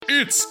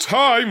It's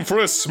time for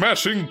a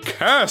smashing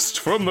cast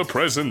from the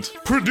present,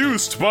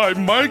 produced by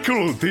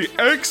Michael, the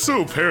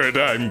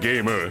Exo-Paradigm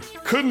Gamer,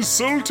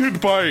 consulted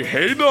by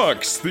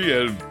Haydox,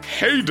 the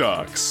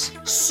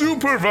Haydox,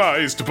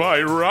 supervised by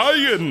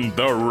Ryan,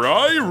 the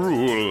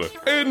Ryrule,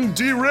 and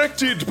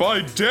directed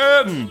by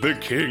Dan, the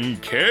King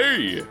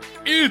K.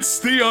 It's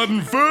the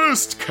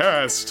Unversed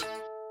cast.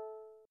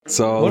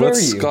 So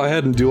let's go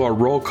ahead and do our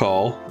roll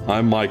call.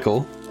 I'm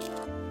Michael.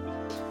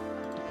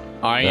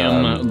 I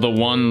am the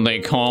one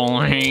they call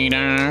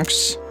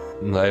Haydox.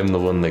 I am the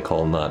one they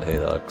call not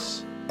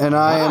Haydox. And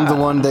I am the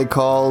one they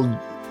call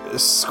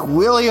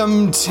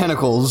Squilliam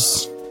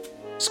Tentacles.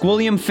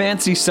 Squilliam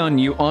Fancy Son,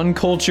 you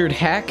uncultured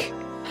hack.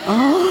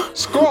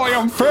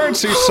 Squilliam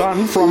Fancy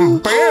Son from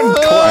band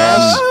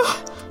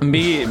class.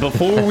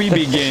 Before we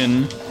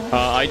begin,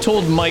 I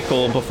told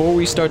Michael before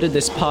we started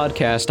this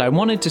podcast I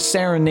wanted to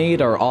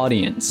serenade our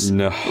audience.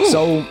 No.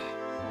 So,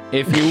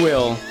 if you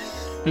will...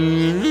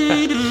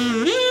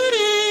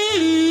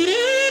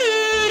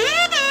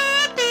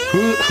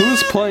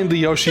 Who's playing the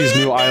Yoshi's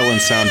New Island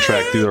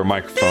soundtrack through their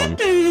microphone?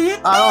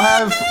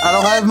 I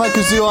don't have my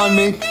kazoo on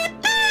me.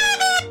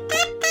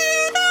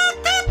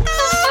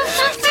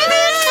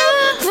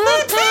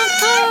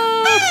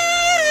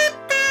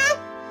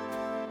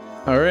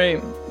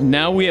 Alright,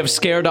 now we have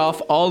scared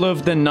off all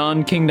of the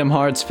non-Kingdom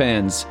Hearts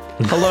fans.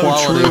 Hello,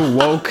 true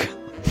woke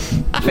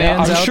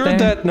fans I'm out sure there.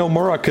 that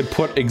Nomura could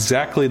put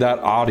exactly that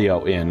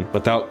audio in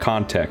without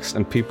context,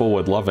 and people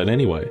would love it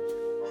anyway.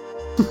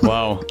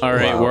 Wow.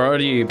 Alright, Wow. we're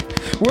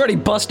already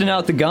busting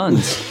out the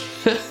guns.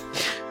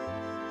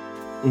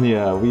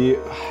 Yeah,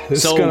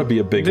 this is gonna be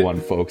a big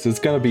one, folks.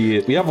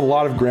 We have a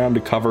lot of ground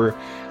to cover.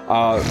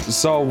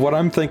 So what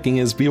I'm thinking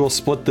is we will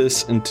split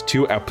this into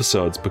 2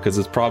 episodes because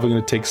it's probably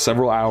going to take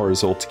several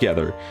hours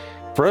altogether.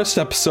 First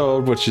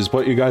episode, which is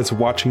what you guys are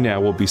watching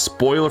now, will be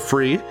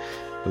spoiler-free,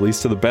 at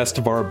least to the best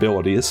of our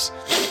abilities.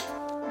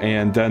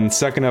 And then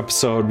second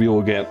episode, we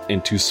will get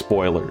into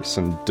spoilers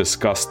and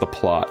discuss the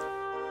plot.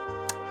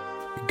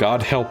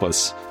 God help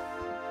us.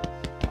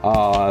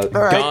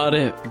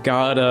 Right.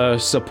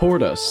 God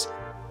support us.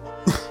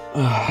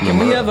 Can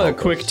we have a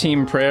quick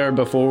team prayer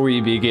before we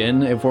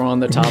begin, if we're on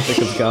the topic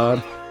of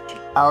God?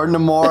 Our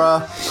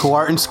Nomura, who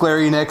art in Square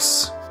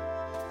Enix.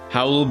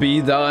 Hallowed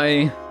be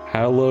thy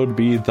Hallowed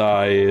be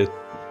thy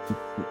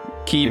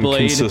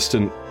keyblade.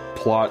 inconsistent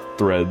plot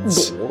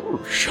threads.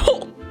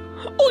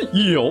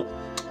 Yeah.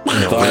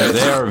 No,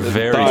 they are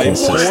very Thy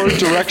consistent. poor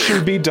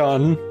direction be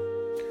done.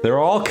 They're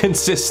all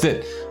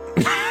consistent.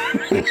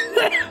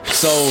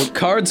 So,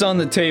 cards on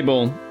the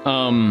table.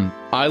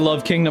 I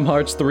love Kingdom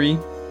Hearts 3.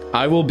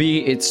 I will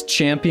be its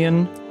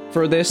champion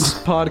for this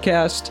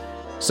podcast.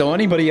 So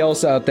anybody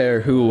else out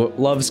there who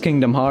loves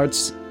Kingdom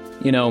Hearts,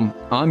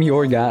 I'm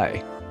your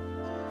guy.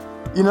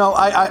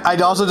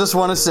 I'd also just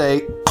want to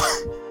say,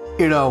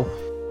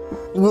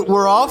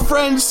 we're all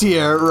friends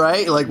here,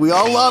 right? Like, we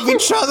all love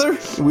each other.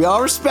 We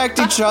all respect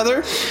each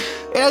other.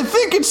 And I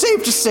think it's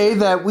safe to say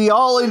that we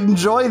all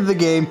enjoyed the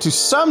game to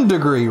some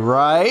degree,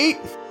 right?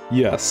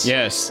 Yes.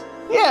 Yes.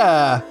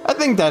 Yeah, I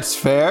think that's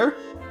fair.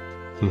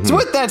 So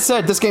with that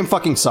said, this game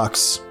fucking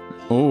sucks.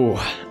 Ooh,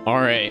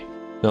 alright.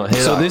 No, Haydox,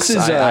 So this is,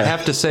 I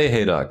have to say,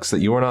 Haydox,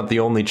 that you are not the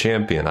only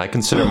champion. I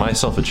consider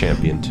myself a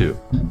champion too.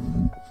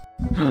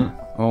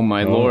 Oh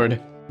my lord.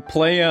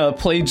 Play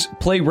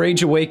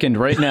Rage Awakened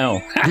right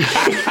now.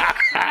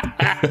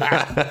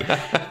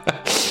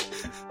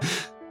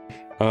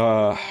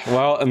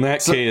 Well, in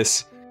that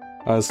case,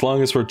 as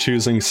long as we're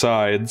choosing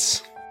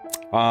sides,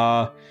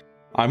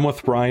 I'm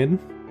with Ryan.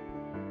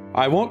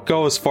 I won't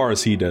go as far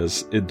as he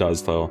does. It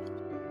does, though.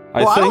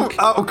 I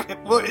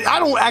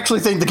don't actually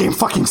think the game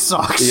fucking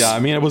sucks. Yeah, I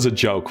mean, it was a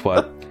joke,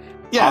 but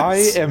yeah,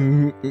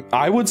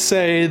 I would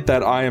say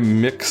that I am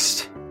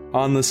mixed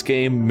on this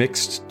game,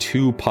 mixed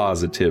to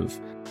positive.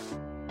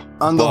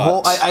 On the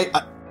whole,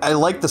 I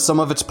like the sum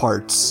of its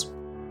parts.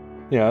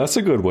 Yeah, that's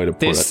a good way to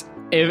put it.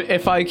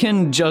 If I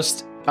can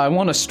just, I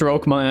want to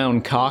stroke my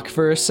own cock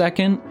for a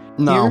second.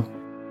 No. Here.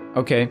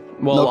 Okay,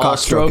 well, No I'll cock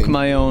stroke stroking.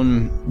 my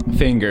own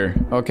finger,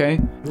 okay?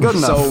 Good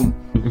enough. So,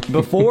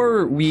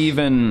 before we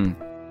even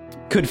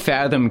could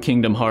fathom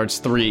Kingdom Hearts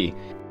 3,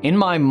 in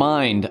my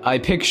mind, I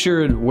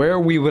pictured where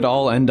we would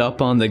all end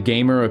up on the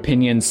gamer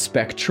opinion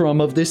spectrum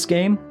of this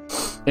game.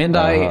 And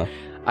I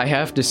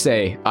have to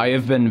say, I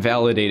have been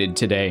validated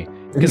today.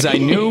 Because I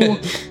knew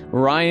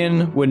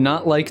Ryan would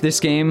not like this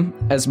game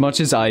as much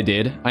as I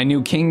did. I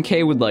knew King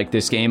K would like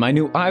this game. I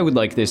knew I would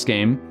like this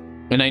game.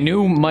 And I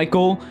knew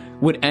Michael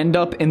would end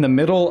up in the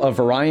middle of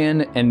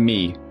Ryan and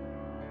me.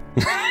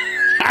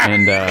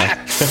 And I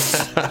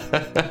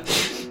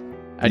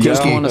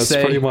just want to that's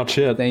say pretty much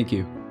it. thank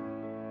you.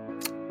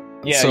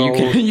 Yeah, So-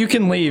 you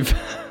can leave.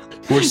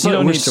 We're You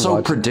don't need to so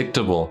watch.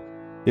 predictable.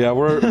 Yeah,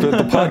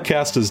 the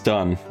podcast is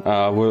done.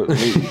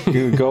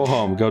 You go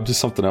home, go do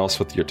something else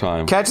with your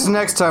time. Catch us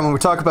next time when we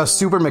talk about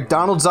Super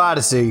McDonald's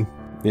Odyssey.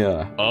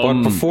 Yeah,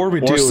 but before we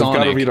do, or we've got to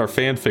Sonic. read our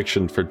fan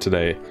fiction for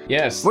today.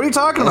 Yes. What are you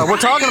talking about? We're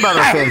talking about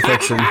our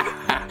fanfiction.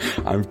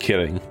 I'm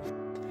kidding.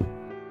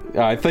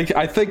 I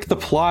think the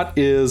plot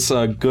is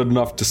good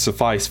enough to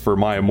suffice for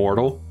my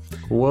immortal.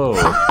 Whoa.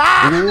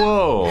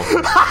 Whoa.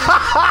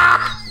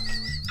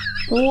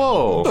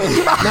 Whoa.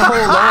 Now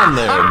hold on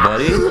there,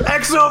 buddy.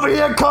 X over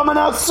here coming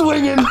out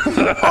swinging.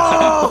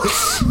 Oh!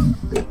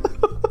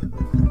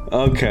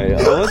 Okay,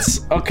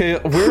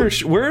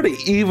 where to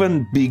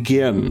even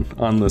begin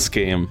on this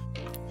game?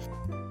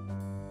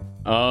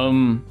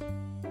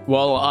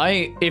 Well,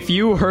 if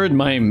you heard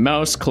my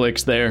mouse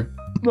clicks there,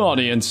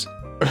 audience,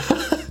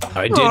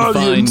 I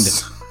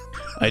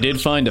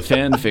did find a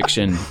fan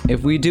fiction.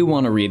 If we do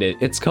want to read it,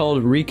 it's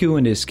called Riku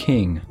and His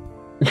King.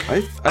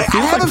 I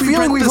have a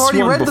feeling we've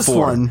already read this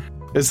one.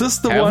 Is this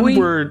the one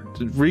where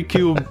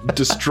Riku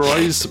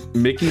destroys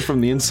Mickey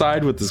from the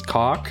inside with his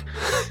cock?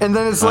 And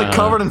then it's like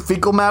covered in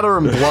fecal matter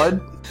and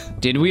blood?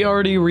 Did we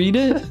already read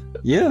it?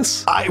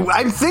 Yes.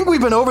 I think we've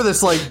been over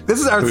this, like, this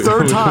is our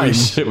third time.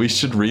 We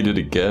should read it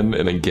again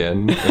and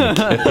again. And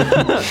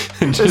again.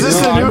 Is this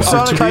the new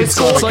Sonic High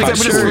School? It's like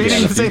Except we're just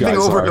reading the same thing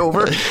over and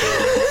over?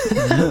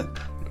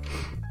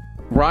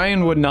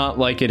 Ryan would not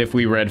like it if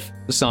we read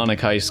Sonic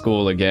High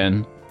School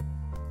again.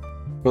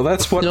 Well,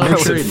 that's what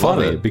makes it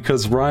funny,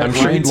 because I'm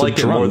sure he'd Ryan's like it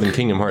drunk, more than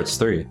Kingdom Hearts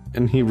 3.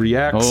 and he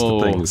reacts to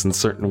things in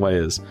certain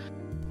ways.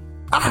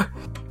 But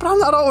I'm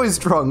not always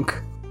drunk.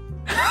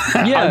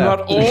 Yeah, I'm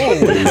not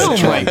always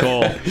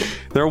Michael.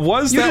 There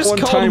was You that just one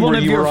called time one where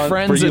of you your were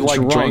friends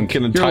drank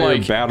an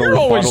entire battle. You're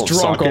always bottle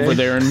of drunk sake. over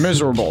there and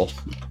miserable.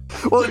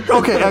 Well,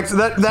 okay, X,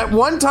 that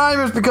one time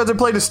is because I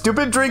played a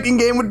stupid drinking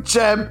game with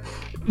Jeb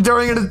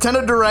during a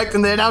Nintendo Direct,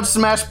 and they announced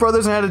Smash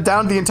Brothers and I had to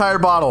down the entire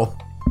bottle.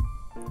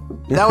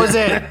 That was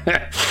it.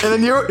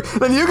 And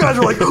then you guys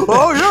were like,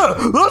 oh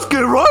yeah, let's get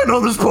Ryan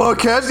on this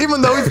podcast,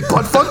 even though he's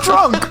butt-fuck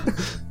drunk.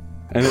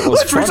 And it was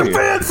Let's read some funny.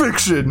 fan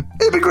fiction.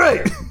 It'd be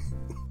great.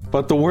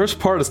 But the worst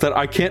part is that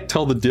I can't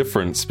tell the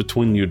difference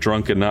between you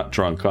drunk and not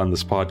drunk on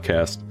this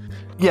podcast.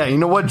 Yeah, you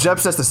know what? Jeb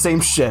says the same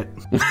shit.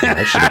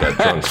 I should have got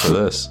drunk for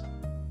this.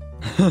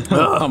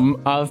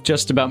 I've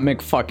just about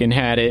McFucking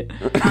had it.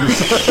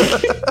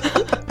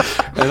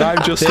 And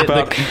I've just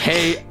about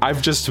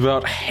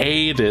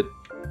hate it.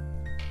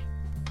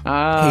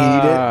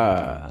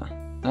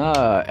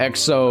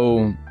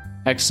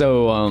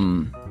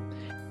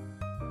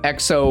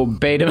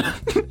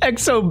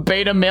 Exo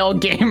beta male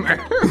gamer.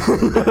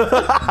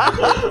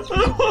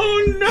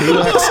 Oh no! He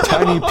likes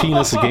tiny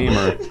penis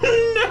gamer.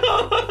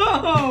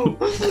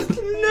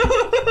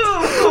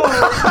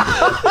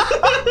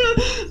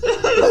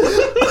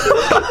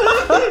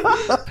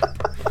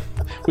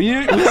 We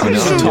haven't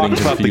even talked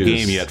about the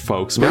game yet,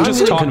 folks. We're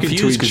just talking to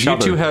each because you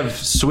other. two have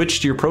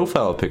switched your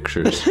profile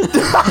pictures.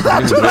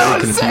 I'm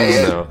very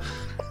confused now.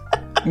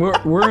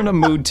 We're in a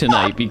mood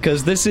tonight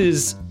because this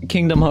is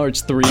Kingdom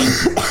Hearts 3.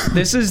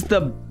 This is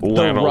the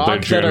Little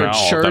rock did you that our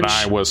know church. that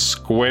I was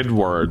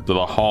Squidward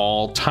the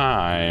whole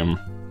time.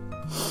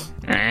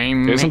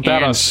 I'm Isn't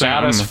that a handsome.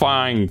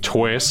 satisfying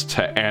twist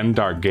to end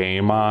our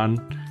game on?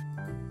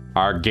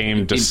 Our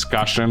game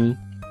discussion?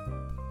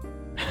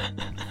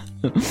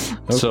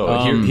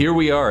 So here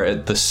we are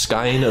at the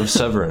Skyne of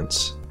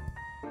Severance.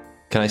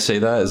 Can I say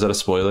that? Is that a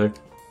spoiler?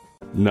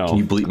 No. Can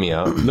you bleep me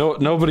out? No,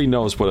 nobody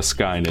knows what a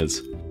Skyne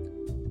is.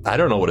 I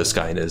don't know what a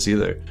Skyne is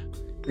either.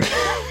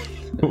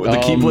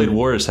 The Keyblade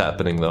War is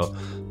happening though,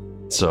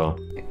 so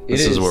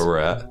this is where we're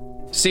at.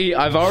 See,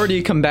 I've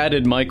already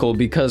combated Michael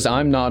because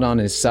I'm not on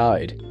his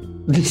side.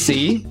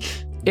 See?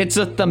 It's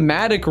a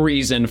thematic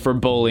reason for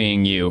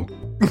bullying you.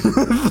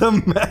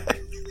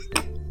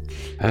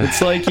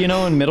 It's like, you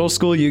know, in middle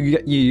school, you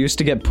used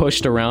to get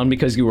pushed around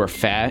because you were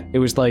fat. It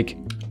was like,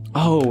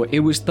 oh, it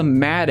was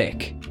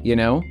thematic, you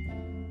know?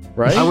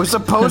 Right? I was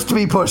supposed to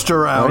be pushed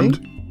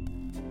around.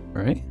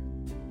 Right?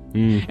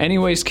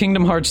 Anyways,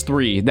 Kingdom Hearts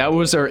 3. That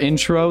was our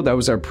intro. That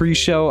was our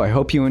pre-show. I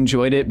hope you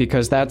enjoyed it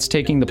because that's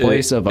taking the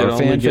place of our it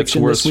only fan gets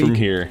fiction worse this week. from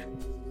here.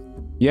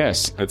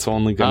 Yes. It's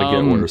only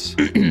gonna get worse.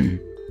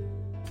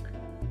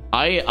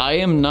 I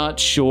am not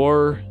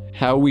sure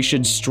how we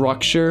should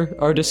structure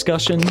our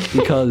discussion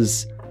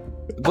because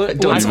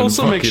Let's even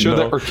also make fucking sure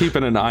know. that we're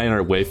keeping an eye on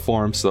our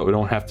waveform so that we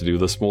don't have to do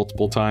this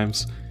multiple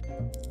times.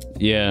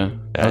 yeah.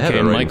 I have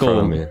it right in front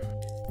of me.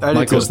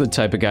 Michael's the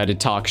type of guy to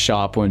talk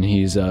shop when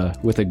he's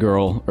with a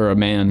girl or a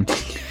man.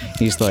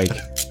 He's like,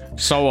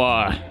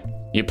 so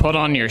you put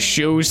on your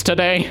shoes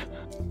today?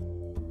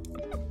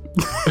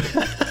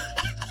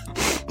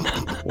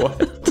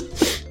 What?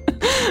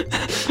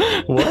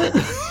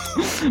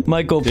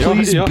 Michael,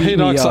 please beat hey, me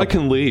Nox, up. I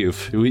can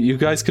leave. You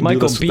guys can do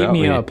Michael, this beat without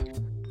me up.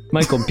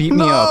 Michael, beat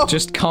me up.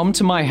 Just come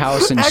to my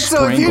house and Exo,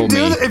 strangle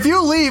me. if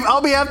you leave,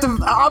 I'll be left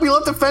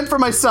to fend for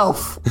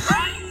myself.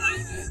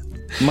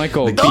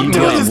 Michael, Don't beat do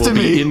me up. this to Will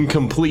be me.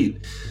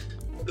 incomplete.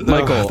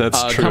 Michael,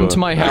 that's true. come to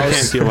my I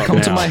house. can't give up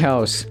Come to now. my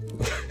house.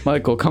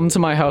 Michael, come to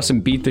my house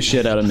and beat the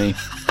shit out of me.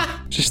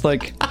 Just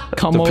like,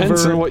 come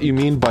Depends over. on what you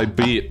mean by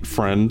beat,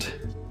 friend.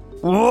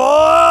 Whoa!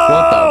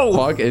 What the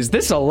fuck? Is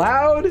this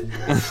allowed?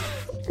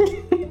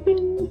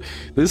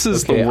 This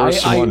is Okay, the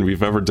worst I- one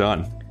we've ever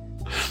done.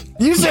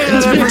 You say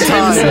that every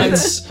time.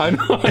 I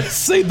know I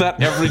say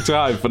that every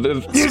time, but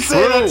it's You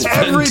say that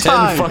every 10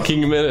 time.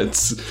 fucking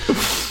minutes.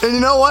 And you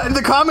know what?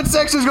 The comment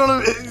section is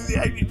gonna.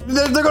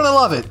 They're gonna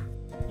love it.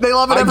 They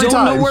love it every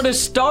time. I don't know where to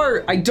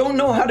start. I don't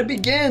know how to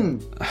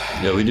begin.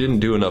 Yeah, we didn't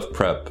do enough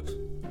prep.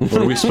 What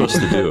are we supposed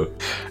to do?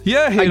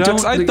 Yeah, hey, I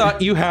think-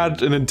 thought you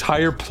had an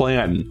entire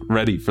plan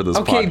ready for this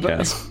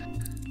podcast.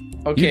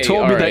 Okay, You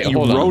told me that you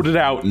wrote it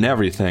out and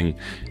everything.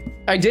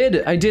 I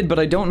did, but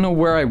I don't know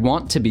where I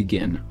want to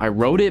begin. I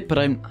wrote it, but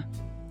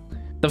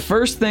the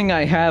first thing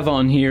I have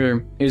on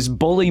here is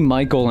bully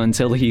Michael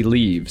until he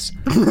leaves.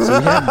 So we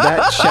have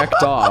that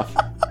checked off.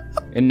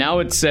 And now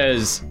it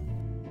says,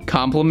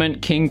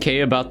 compliment King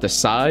K about the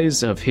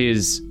size of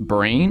his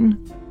brain?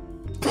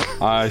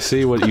 I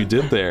see what you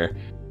did there.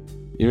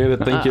 You made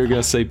it think you were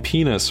going to say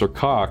penis or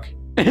cock.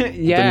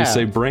 Yeah. Then you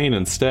say brain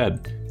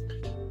instead.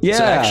 Yeah.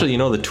 So actually,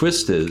 the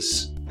twist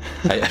is...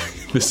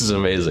 this is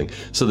amazing.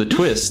 So the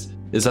twist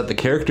is that the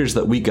characters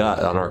that we got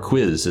on our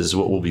quiz is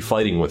what we'll be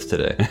fighting with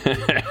today.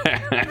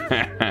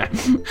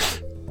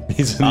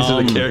 These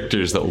are the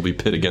characters that will be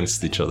pit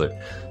against each other.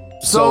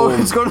 So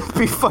it's going to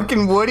be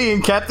fucking Woody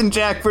and Captain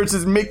Jack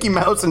versus Mickey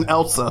Mouse and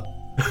Elsa.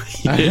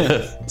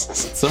 Yeah.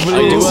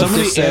 Somebody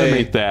say-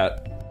 animate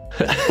that.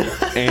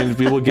 And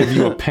we will give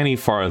you a penny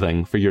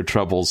farthing for your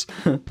troubles.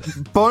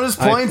 Bonus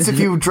points if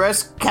you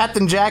dress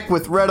Captain Jack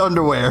with red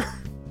underwear.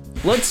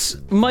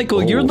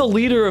 Michael, you're the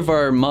leader of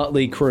our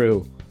motley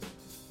crew.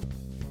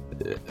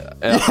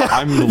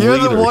 I'm the You're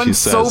leader, the one she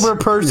says. sober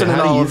person in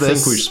How do all you of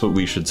this. think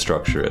we should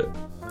structure it?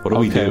 What do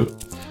we Okay. do?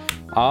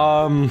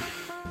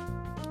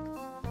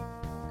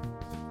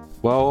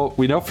 Well,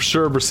 we know for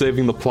sure we're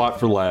saving the plot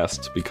for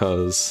last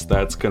because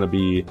that's going to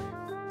be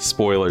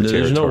spoiler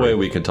territory. There's no way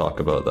we can talk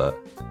about that.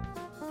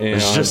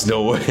 There's just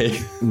no way.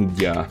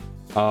 Yeah.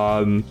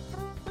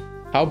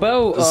 How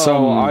about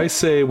So I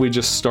say we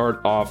just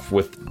start off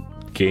with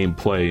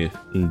gameplay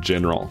in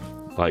general,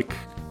 like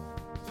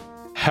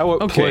how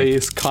it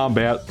plays,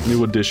 combat,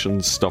 new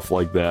additions, stuff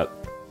like that.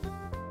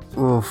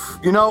 Oof.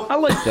 You know, I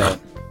like that.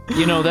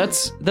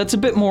 That's a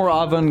bit more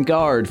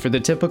avant-garde for the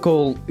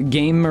typical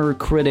gamer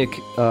critic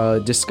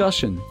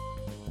discussion.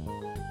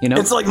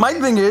 it's like my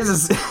thing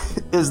is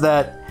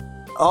that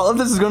all of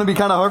this is going to be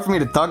kind of hard for me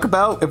to talk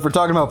about if we're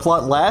talking about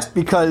plot last,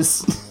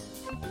 because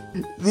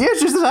the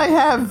issues that I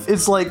have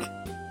it's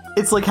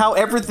like how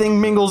everything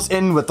mingles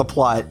in with the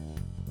plot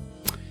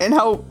and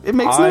how it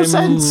makes no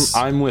sense.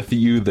 I'm with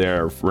you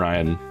there,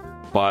 Ryan,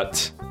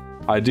 but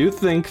I do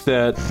think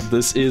that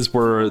this is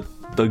where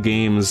the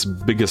game's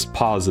biggest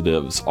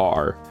positives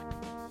are.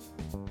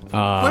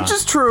 Which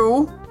is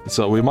true.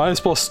 So we might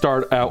as well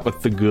start out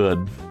with the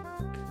good.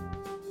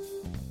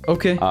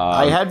 Okay.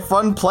 I had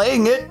fun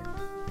playing it.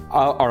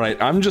 All right,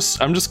 I'm just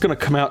gonna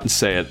come out and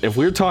say it. If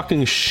we're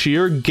talking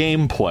sheer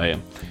gameplay,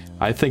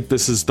 I think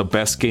this is the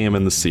best game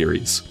in the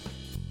series.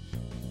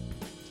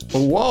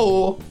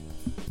 Whoa!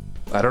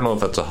 I don't know if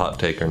that's a hot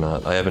take or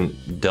not. I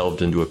haven't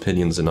delved into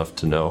opinions enough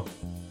to know.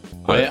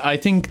 But I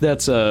think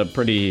that's a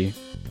pretty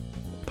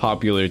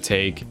popular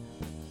take.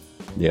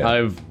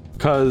 yeah,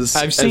 Because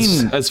I've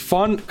seen- as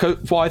fun.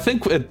 Well, I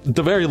think at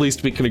the very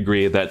least we can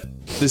agree that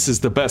this is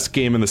the best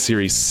game in the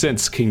series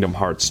since Kingdom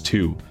Hearts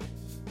 2,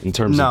 in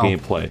terms No. of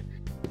gameplay.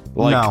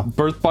 Like No.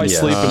 Birth by Yeah.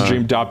 Sleep and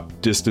Dream Drop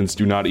Distance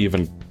do not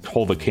even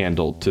hold a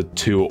candle to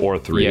 2 or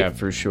 3. Yeah,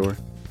 for sure.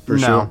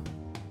 No.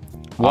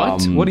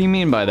 What? What do you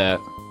mean by that?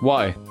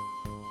 Why?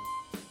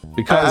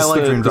 Because I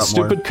like Dream the Drop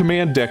more. stupid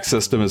command deck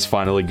system is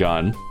finally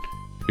gone.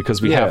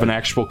 Because we Yeah. have an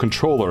actual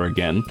controller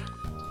again.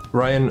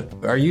 Ryan,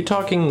 are you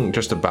talking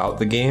just about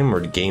the game or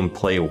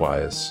gameplay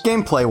wise?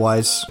 Gameplay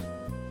wise.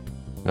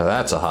 Now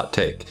that's a hot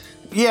take.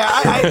 Yeah,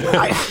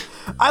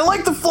 I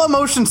like the flow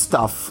motion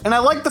stuff, and I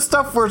like the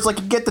stuff where it's like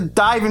you get to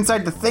dive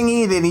inside the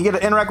thingy, then you get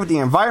to interact with the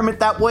environment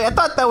that way. I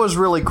thought that was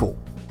really cool.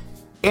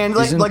 And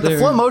Isn't like the there-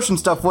 flow motion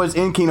stuff was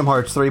in Kingdom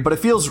Hearts 3, but it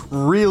feels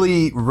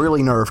really,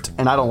 really nerfed,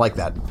 and I don't like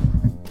that.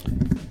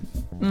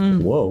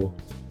 Whoa.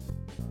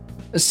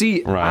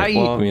 See, Right.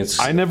 Well, mean, it's-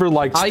 I never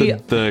liked I-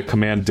 the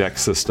command deck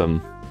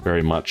system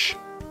very much.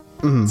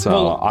 So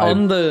well, I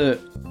on the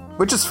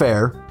Which is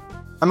fair.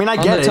 I mean, I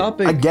On get the it.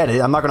 topic- I get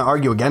it. I'm not going to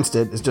argue against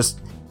it. It's just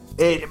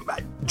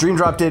Dream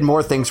Drop did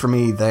more things for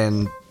me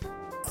than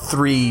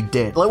 3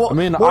 did. Like, well, I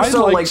mean, more I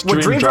so, liked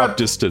what Dream Drop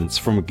Distance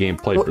from a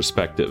gameplay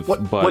perspective,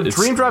 What but it's,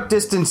 Dream Drop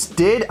Distance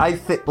did, I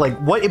think, like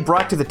what it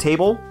brought to the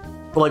table,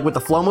 like with the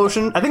flow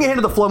motion. I think it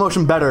handled the flow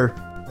motion better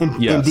in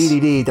Yes.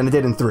 DDD than it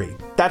did in 3.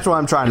 That's what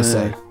I'm trying to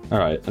say. all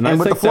right, And I with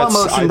the think flow I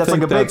motion, that's like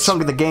think a big that's chunk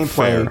of the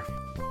gameplay. fair.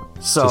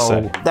 So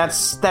say.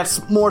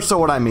 that's more so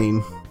what I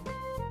mean.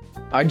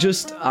 I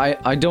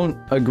don't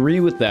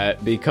agree with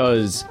that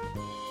because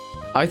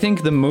I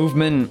think the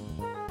movement,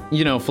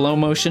 flow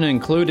motion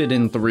included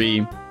in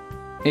 3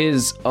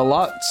 is a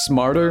lot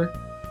smarter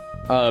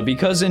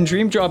because in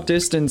Dream Drop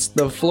Distance,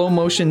 the flow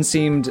motion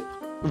seemed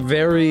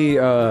very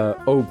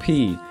OP.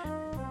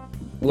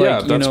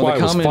 Yeah, that's why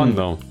it was fun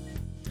though.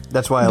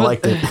 That's why I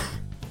liked it.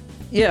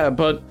 Yeah,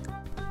 but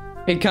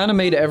it kind of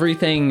made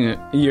everything,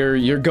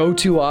 your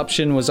go-to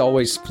option was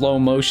always flow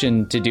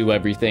motion to do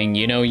everything.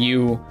 You know,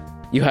 you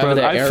have But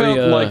the I area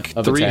felt like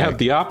of 3 attack. had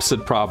the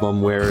opposite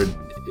problem where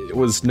it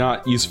was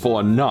not useful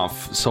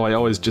enough, so I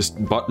always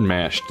just button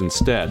mashed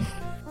instead.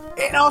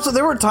 And also,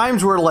 there were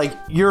times where, like,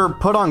 you're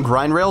put on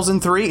grind rails in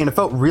 3, and it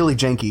felt really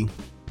janky.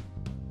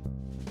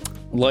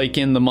 Like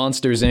in the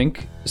Monsters,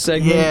 Inc.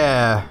 segment?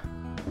 Yeah.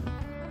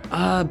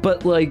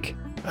 But, like...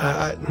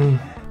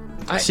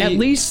 See, at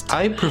least...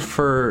 I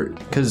prefer,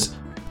 because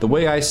the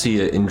way I see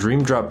it, in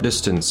Dream Drop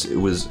Distance, it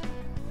was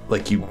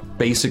like you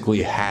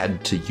basically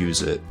had to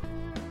use it.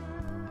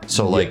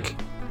 So, like,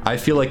 I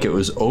feel like it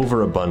was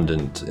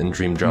overabundant in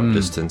Dream Drop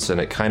Distance,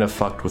 and it kind of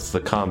fucked with the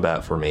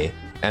combat for me.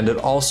 And it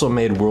also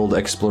made world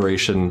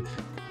exploration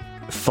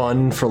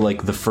fun for,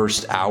 like, the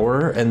first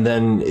hour, and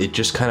then it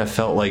just kind of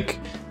felt like...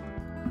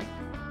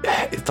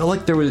 It felt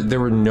like there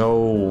were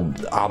no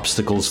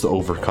obstacles to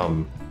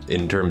overcome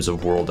in terms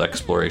of world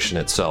exploration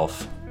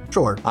itself.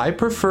 Sure. I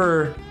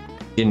prefer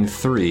in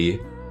 3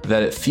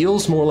 that it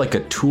feels more like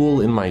a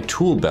tool in my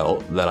tool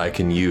belt that I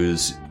can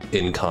use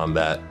in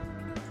combat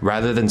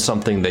rather than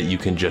something that you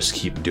can just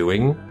keep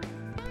doing.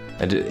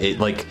 And it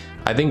like,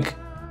 I think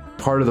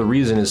part of the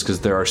reason is because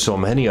there are so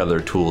many other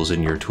tools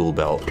in your tool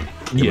belt,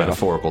 your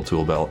metaphorical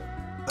tool belt.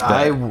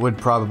 I would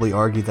probably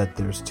argue that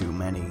there's too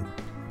many.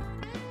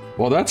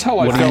 Well, that's how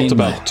I What do you felt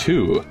mean? about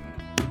 2. Well,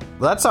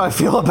 that's how I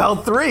feel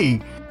about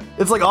 3.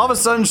 It's like all of a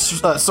sudden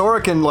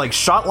Sora can, like,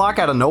 shot lock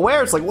out of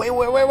nowhere. It's like, wait,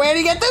 where did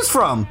he get this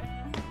from?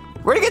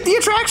 Where did he get the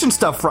attraction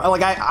stuff from?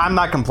 Like, I'm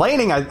not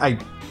complaining.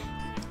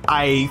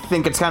 I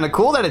think it's kind of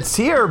cool that it's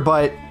here,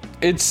 but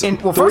It's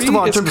well, first of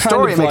all, in 3 terms of is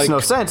story, it kind makes no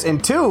like- sense.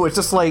 And 2, it's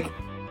just like,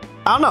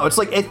 I don't know. It's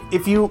like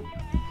if you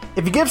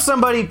give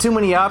somebody too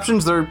many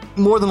options, they're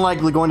more than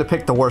likely going to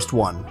pick the worst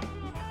one,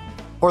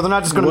 or they're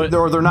not just going to,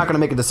 or they're not going to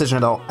make a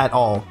decision at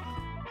all.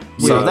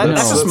 So Yeah,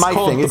 that's just my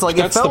called thing. It's like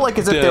it that's felt like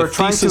as if the they were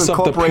trying to thesis of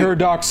the incorporate.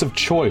 paradox of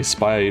choice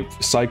by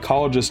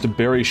psychologist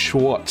Barry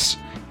Schwartz.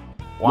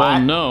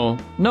 Well,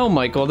 no,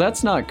 Michael,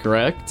 that's not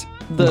correct.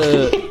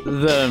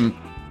 The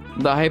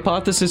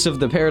hypothesis of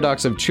the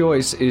paradox of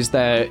choice is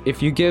that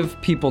if you give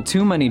people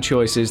too many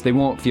choices, they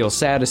won't feel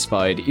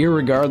satisfied,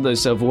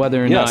 irregardless of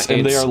whether or Yes, not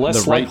and it's they are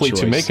less the right likely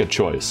to choice. make a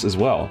choice as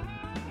well.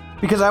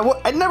 Because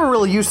I never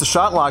really used the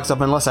shot locks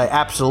up unless I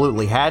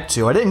absolutely had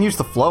to. I didn't use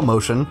the flow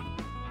motion.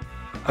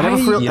 I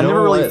never you never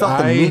know really what?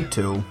 felt the need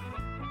to.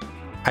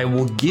 I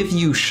will give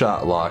you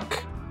shot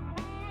lock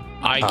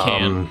I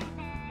can.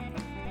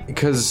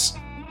 because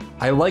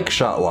I like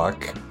shot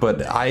lock,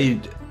 but I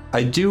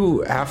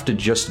do have to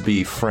just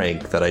be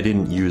frank that I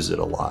didn't use it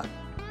a lot.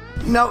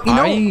 No,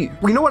 you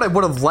know what I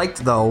would have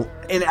liked though,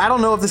 and I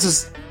don't know if this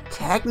is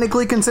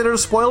technically considered a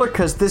spoiler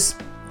because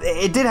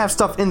it did have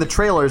stuff in the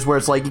trailers where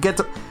it's like you get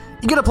to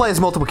play as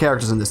multiple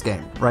characters in this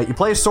game, right? You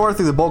play as Sora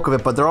through the bulk of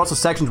it, but there are also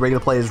sections where you're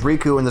gonna play as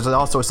Riku, and there's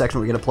also a section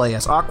where you're gonna play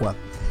as Aqua.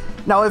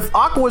 Now, if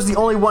Aqua was the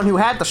only one who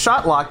had the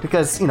shot lock,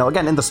 because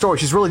again in the story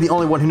she's really the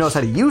only one who knows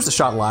how to use the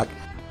shot lock,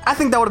 I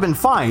think that would have been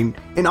fine.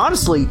 And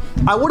honestly,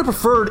 I would have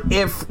preferred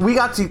if we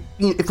got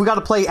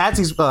to play as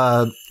these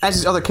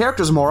other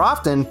characters more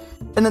often,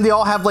 and then they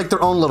all have like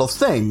their own little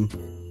thing.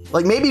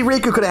 Like maybe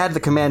Riku could have had the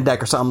command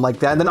deck or something like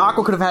that, and then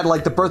Aqua could have had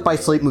like the Birth by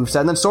Sleep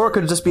moveset, and then Sora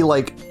could just be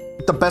like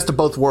the best of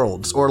both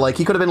worlds, or like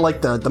he could have been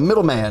like the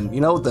middleman,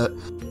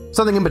 the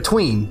something in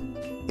between,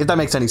 if that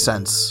makes any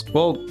sense.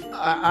 Well,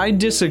 I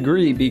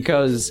disagree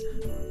because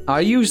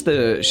I used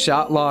the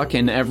shot lock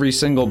in every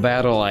single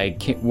battle I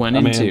went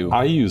into.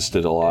 I used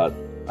it a lot.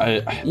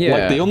 Yeah.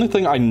 Like the only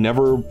thing I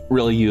never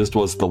really used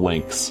was the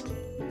links,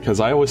 because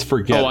I always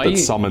forget that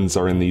summons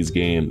are in these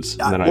games.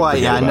 And then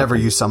I never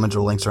use summons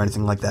or links or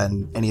anything like that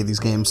in any of these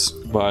games.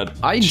 But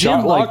I did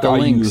shot like lock the I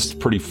links. used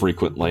pretty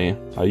frequently.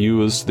 I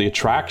used the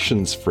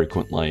attractions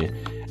frequently.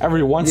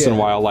 Every once in a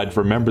while, I'd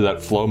remember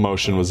that flow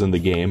motion was in the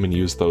game and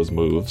use those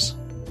moves.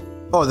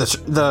 Oh,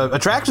 the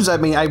attractions. I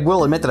mean, I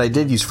will admit that I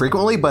did use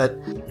frequently, but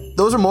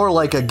those are more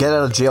like a get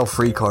out of jail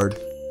free card.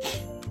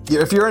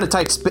 If you're in a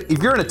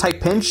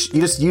tight pinch, you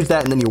just use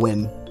that and then you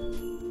win.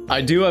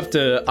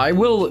 I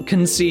will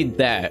concede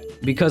that,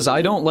 because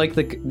I don't like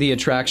the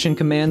attraction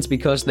commands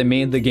because they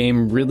made the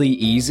game really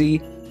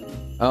easy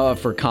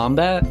for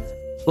combat.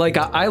 Like,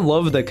 I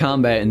love the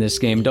combat in this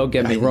game, don't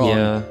get me wrong.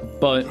 Yeah.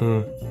 But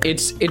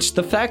it's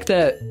the fact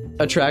that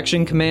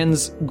attraction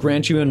commands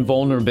grant you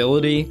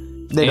invulnerability.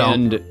 They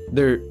don't. And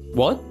they're...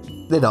 What?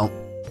 They don't.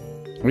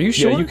 Are you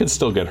sure? Yeah, you can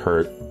still get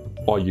hurt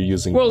while you're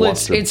using Well,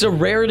 bluster. it's a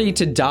rarity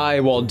to die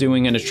while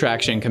doing an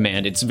attraction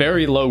command. It's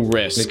very low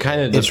risk. It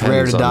kind of It's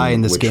rare to die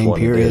in this game,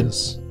 period.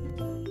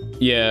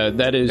 Yeah,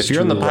 that is. If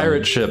you're on the true.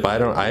 pirate ship,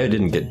 I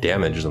didn't get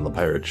damaged on the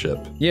pirate ship.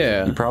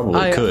 Yeah, You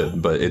probably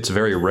could, but it's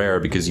very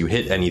rare because you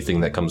hit anything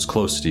that comes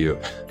close to you.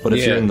 But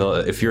if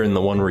you're in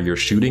the one where you're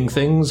shooting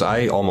things,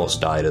 I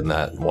almost died in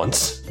that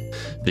once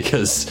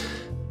because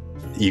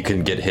you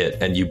can get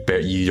hit and you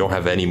don't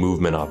have any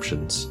movement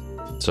options.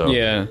 So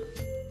Yeah.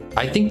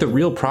 I think the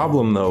real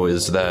problem though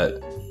is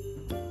that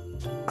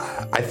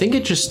I think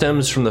it just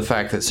stems from the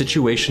fact that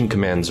situation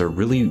commands are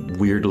really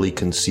weirdly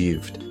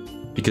conceived.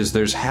 because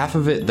there's half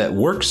of it that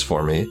works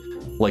for me,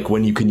 like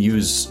when you can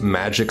use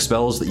magic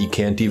spells that you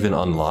can't even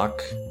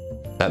unlock.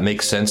 That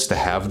makes sense to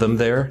have them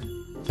there.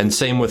 And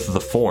same with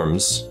the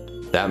forms.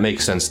 That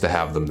makes sense to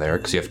have them there,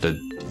 because you have to...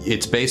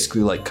 It's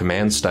basically like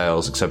command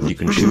styles, except you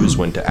can choose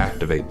when to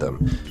activate them,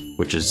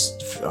 which is,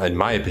 in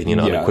my opinion,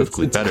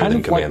 unequivocally it's better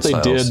than command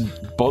styles. Kind of like they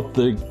did both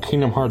the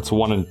Kingdom Hearts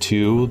 1 and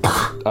 2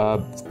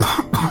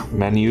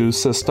 menu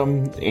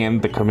system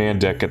and the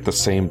command deck at the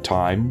same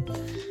time,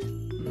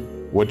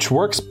 which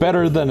works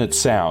better than it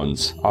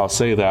sounds. I'll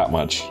say that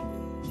much.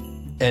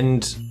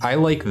 And I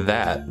like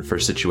that for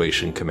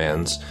situation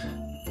commands.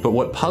 But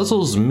what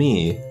puzzles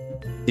me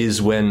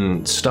is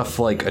when stuff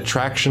like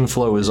attraction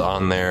flow is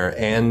on there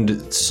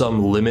and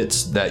some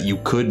limits that you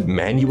could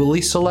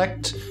manually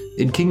select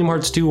in Kingdom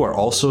Hearts 2 are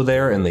also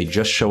there, and they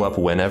just show up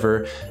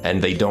whenever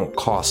and they don't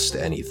cost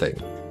anything.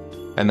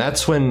 And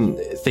that's when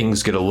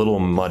things get a little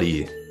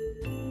muddy,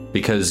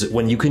 because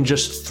when you can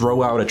just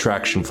throw out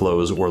attraction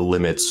flows or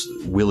limits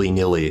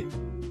willy-nilly,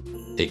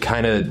 it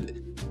kind of...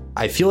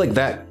 I feel like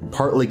that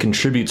partly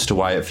contributes to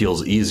why it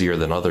feels easier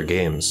than other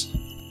games.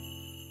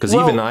 Because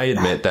even I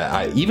admit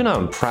that, even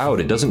on Proud,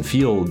 it doesn't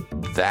feel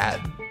that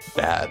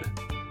bad.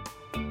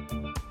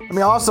 I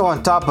mean, also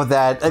on top of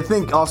that, I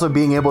think also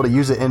being able to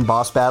use it in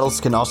boss battles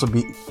can also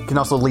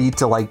lead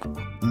to like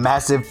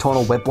massive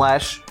tonal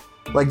whiplash.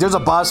 Like, there's a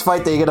boss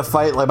fight that you gotta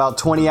fight like about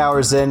 20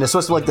 hours in. It's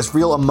supposed to be like this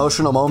real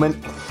emotional moment.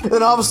 And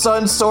then all of a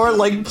sudden, Sora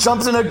like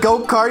jumps in a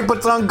go-kart,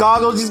 puts on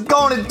goggles, he's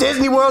going to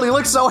Disney World, he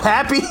looks so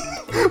happy,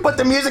 but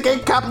the music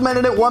ain't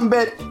complimented it one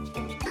bit.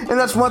 And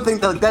that's one thing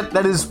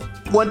that is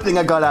one thing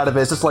I got out of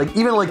it. It's just like,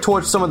 even like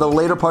towards some of the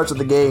later parts of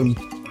the game,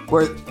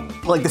 where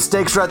like the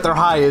stakes are at their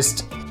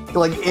highest,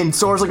 like, and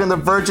Sora's like on the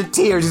verge of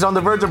tears, he's on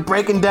the verge of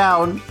breaking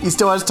down, he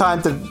still has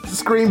time to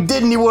scream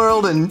Disney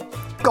World and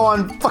go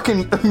on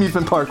fucking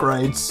amusement park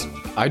rides.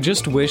 I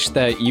just wish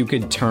that you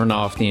could turn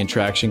off the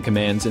attraction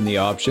commands in the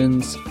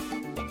options,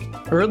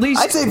 or at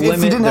least I'd say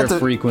limit their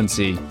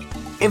frequency.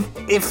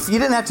 If you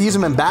didn't have to use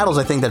them in battles,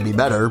 I think that'd be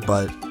better,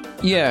 but...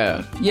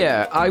 Yeah,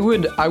 I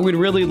would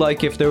really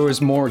like if there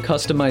was more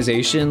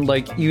customization.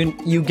 Like,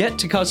 you get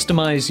to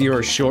customize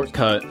your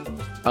shortcut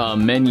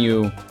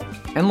menu,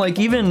 and like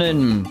even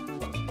in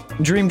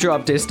Dream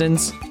Drop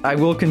Distance, I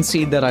will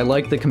concede that I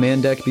like the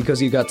command deck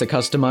because you got to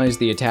customize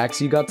the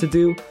attacks you got to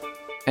do,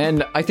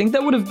 and I think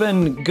that would have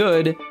been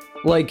good.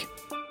 Like,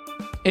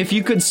 if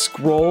you could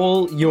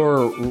scroll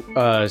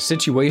your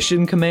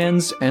situation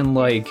commands and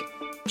like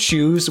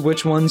choose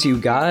which ones you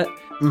got.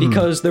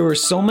 Because there were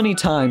so many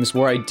times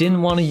where I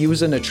didn't want to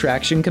use an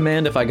attraction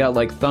command if I got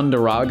like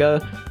Thunderaga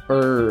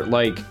or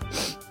like,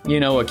 you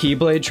know, a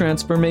Keyblade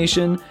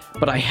transformation,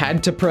 but I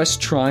had to press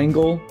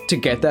triangle to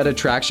get that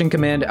attraction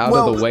command out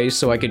of the way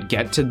so I could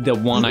get to the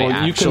one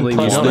I actually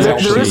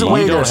wanted. There is a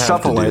way to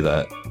shuffle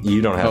it.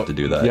 You don't have to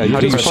do that. Yeah, you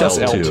can press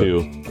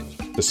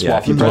L2.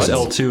 If you press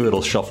L2,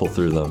 it'll shuffle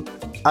through them.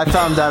 I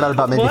found that out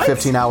about maybe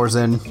 15 hours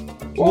in.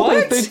 Well,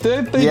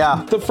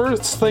 the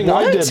first thing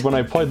I did when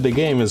I played the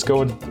game is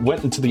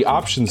went into the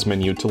options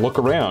menu to look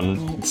around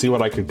and see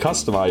what I could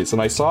customize,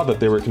 and I saw that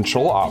there were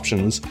control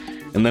options,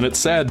 and then it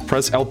said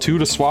press L2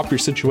 to swap your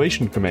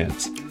situation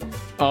commands.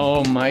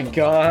 Oh my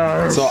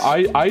god. So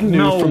I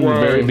knew from the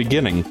very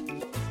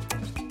beginning.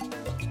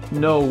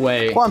 No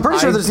way. Well, I'm pretty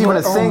sure there's even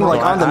a thing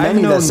like on the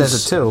menu that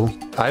says it too.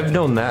 I've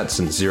known that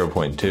since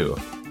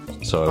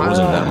 0.2, so it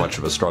wasn't that much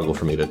of a struggle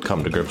for me to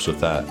come to grips with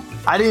that.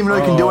 I didn't even know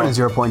you can do it in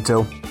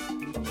 0.2.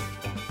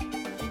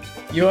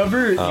 You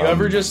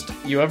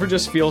ever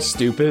just feel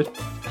stupid?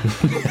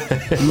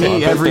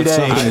 Me every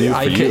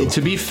day.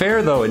 To be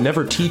fair though, it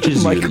never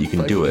teaches you that you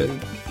can do it.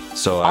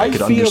 So I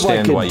could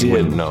understand why you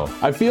wouldn't know.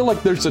 I feel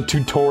like there's a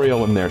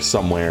tutorial in there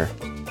somewhere.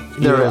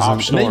 There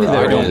is. Maybe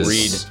there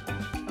is.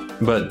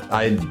 But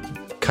I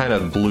kind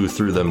of blew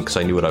through them because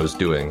I knew what I was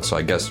doing. So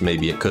I guess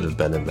maybe it could have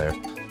been in there.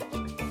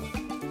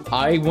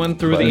 I went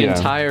through the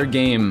entire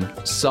game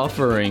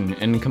suffering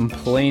and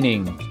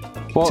complaining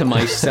to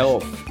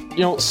myself.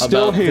 You know,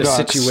 still about the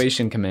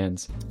situation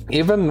commands.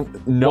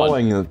 Even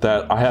knowing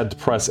that I had to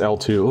press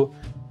L2,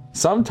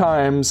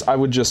 sometimes I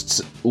would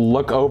just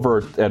look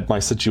over at my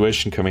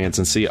situation commands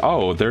and see,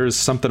 oh, there's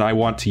something I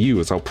want to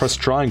use. I'll press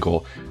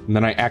triangle, and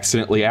then I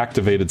accidentally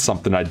activated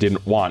something I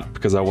didn't want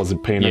because I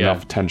wasn't paying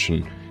enough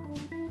attention.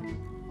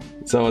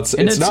 So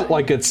it's not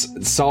like it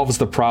solves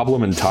the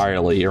problem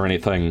entirely or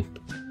anything.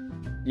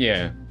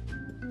 Yeah.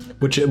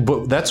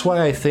 But that's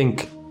why I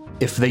think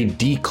if they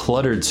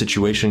decluttered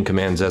situation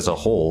commands as a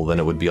whole, then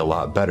it would be a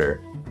lot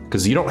better.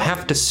 Because you don't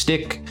have to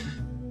stick...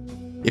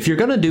 If you're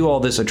gonna do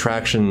all this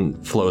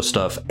attraction flow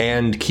stuff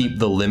and keep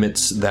the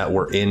limits that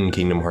were in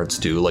Kingdom Hearts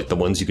 2, like the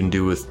ones you can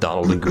do with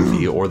Donald and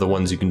Goofy or the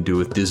ones you can do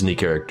with Disney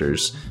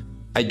characters,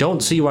 I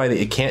don't see why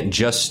it can't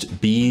just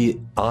be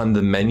on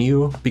the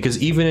menu,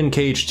 because even in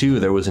KH2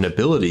 there was an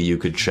ability you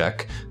could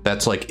check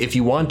that's like, if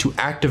you want to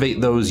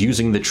activate those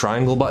using the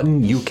triangle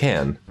button, you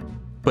can.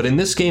 But in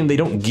this game, they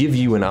don't give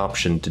you an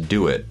option to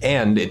do it,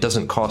 and it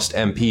doesn't cost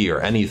MP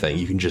or anything,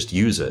 you can just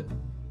use it.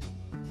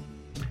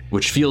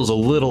 which feels a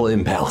little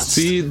imbalanced.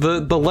 See,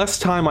 the less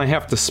time I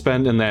have to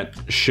spend in that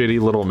shitty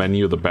little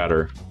menu, the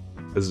better.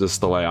 Is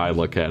just the way I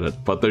look at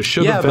it. But there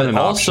should have been an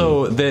option.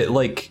 Also, that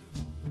like,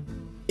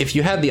 if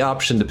you had the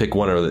option to pick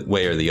one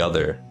way or the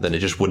other, then it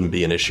just wouldn't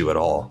be an issue at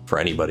all for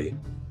anybody.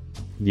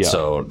 Yeah.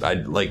 So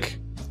I'd like,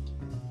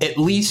 at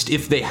least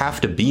if they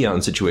have to be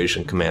on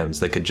situation commands,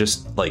 they could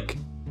just like,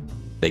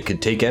 they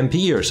could take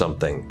MP or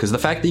something. Because the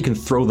fact that you can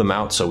throw them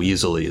out so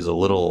easily is a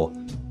little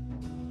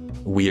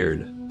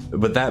weird.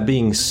 But that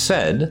being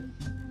said,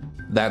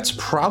 that's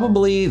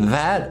probably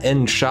that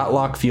and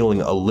Shotlock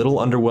feeling a little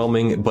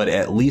underwhelming, but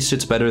at least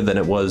it's better than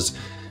it was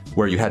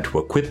where you had to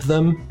equip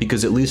them,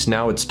 because at least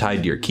now it's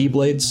tied to your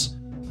Keyblades.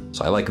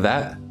 So I like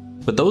that.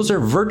 But those are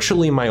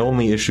virtually my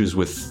only issues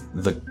with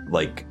the,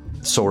 like,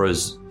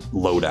 Sora's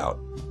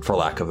loadout, for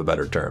lack of a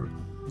better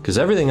term. Because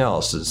everything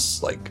else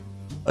is, like,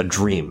 a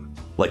dream.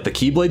 Like, the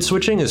Keyblade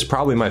switching is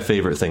probably my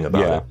favorite thing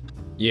about it.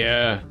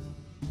 Yeah.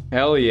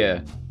 Hell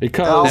yeah.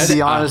 Because I'll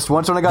be honest,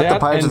 once when I got the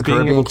Pirates of the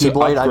Caribbean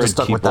Keyblade, I just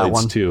stuck with that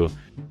one. Too.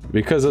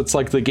 Because it's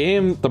like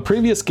the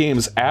previous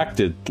games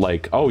acted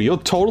like, oh, you'll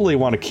totally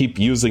want to keep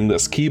using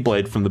this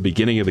Keyblade from the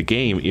beginning of the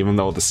game, even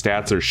though the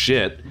stats are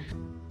shit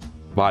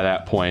by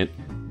that point.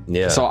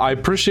 Yeah. So I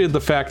appreciated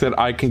the fact that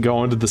I can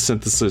go into the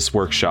Synthesis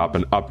Workshop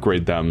and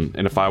upgrade them.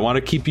 And if I want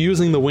to keep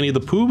using the Winnie the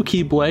Pooh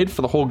Keyblade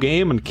for the whole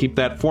game and keep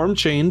that form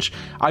change,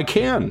 I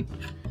can.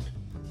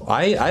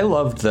 I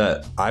loved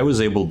that I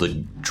was able to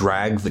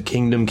drag the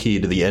Kingdom Key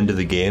to the end of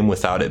the game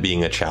without it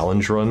being a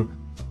challenge run.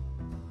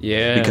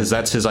 Yeah. Because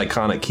that's his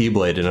iconic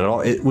Keyblade,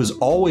 and it was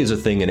always a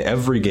thing in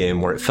every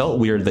game where it felt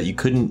weird that you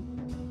couldn't...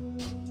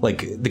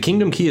 Like, the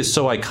Kingdom Key is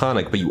so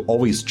iconic, but you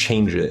always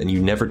change it, and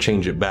you never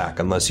change it back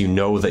unless you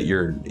know that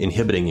you're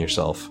inhibiting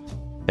yourself.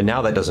 And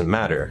now that doesn't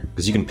matter,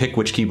 because you can pick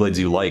which Keyblades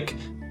you like.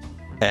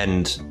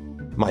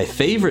 And my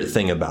favorite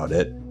thing about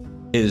it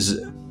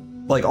is,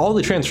 like, all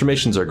the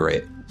transformations are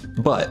great,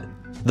 but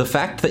the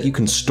fact that you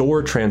can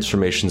store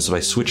transformations by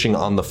switching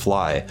on the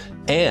fly,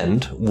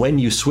 and when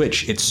you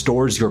switch, it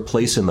stores your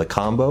place in the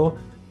combo,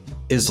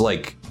 is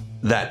like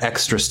that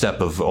extra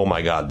step of, oh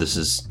my god, this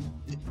is...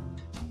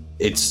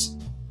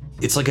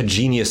 It's like a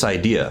genius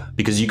idea,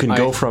 because you can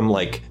go from,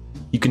 like,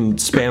 you can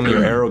spam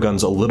your arrow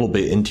guns a little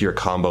bit into your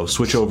combo,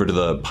 switch over to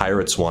the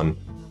Pirates one,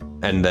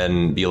 and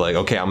then be like,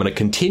 okay, I'm going to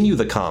continue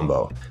the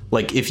combo.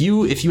 Like, if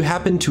you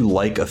happen to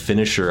like a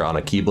finisher on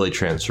a Keyblade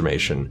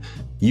transformation,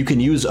 you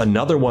can use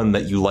another one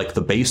that you like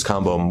the base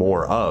combo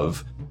more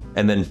of,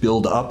 and then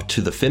build up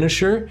to the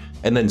finisher,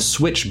 and then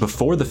switch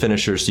before the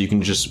finisher so you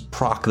can just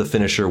proc the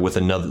finisher with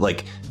another,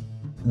 like,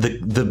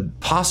 the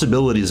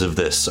possibilities of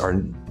this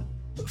are...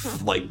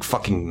 like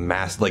fucking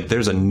like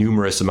there's a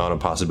numerous amount of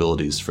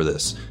possibilities for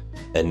this,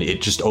 and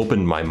it just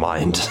opened my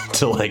mind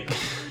to, like,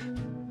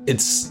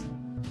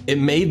 it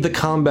made the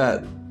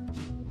combat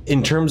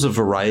in terms of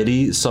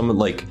variety, some,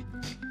 like,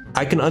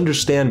 I can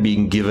understand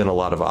being given a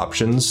lot of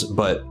options,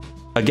 but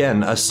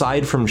again,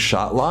 aside from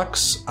shot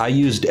locks, I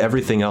used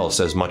everything else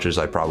as much as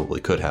I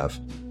probably could have.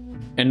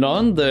 And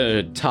on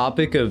the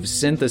topic of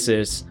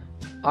synthesis,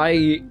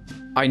 I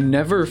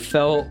never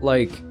felt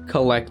like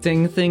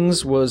collecting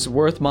things was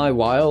worth my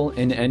while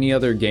in any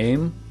other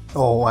game.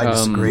 Oh, I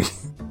disagree.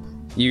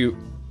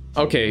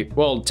 Okay,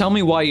 well, tell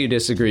me why you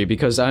disagree,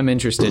 because I'm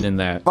interested in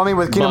that. I mean,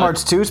 with Kingdom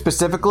Hearts 2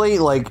 specifically,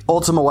 like,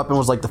 Ultimate Weapon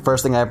was, like, the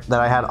first thing that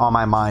I had on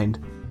my mind.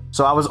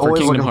 So I was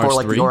always looking for,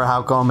 like, the Aura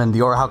Halcom and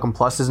the Aura Halcom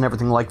Pluses and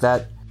everything like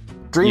that.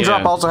 Dream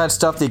Drop also had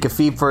stuff that you could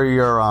feed for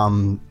your,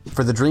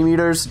 for the Dream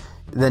Eaters.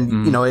 Then,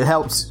 you know, it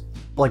helps...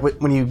 Like,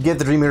 when you give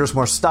the Dream Eaters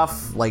more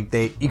stuff, like,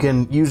 you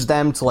can use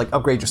them to, like,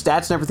 upgrade your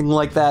stats and everything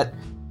like that.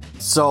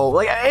 So,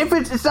 like, if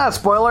it's not a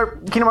spoiler,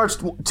 Kingdom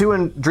Hearts 2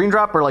 and Dream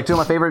Drop are, like, two of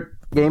my favorite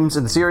games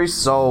in the series,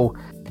 so...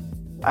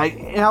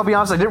 I'll be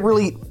honest, I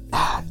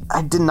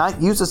did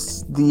not use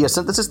the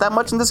synthesis that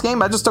much in this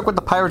game. I just stuck with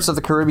the Pirates of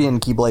the Caribbean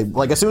Keyblade.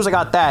 Like, as soon as I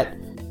got that,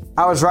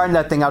 I was riding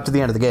that thing out to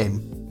the end of the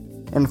game.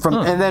 And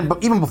then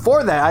even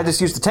before that, I just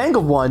used the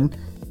Tangled one,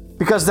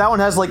 because that one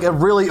has, like, a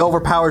really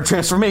overpowered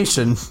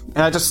transformation, and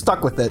I just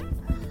stuck with it.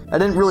 I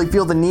didn't really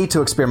feel the need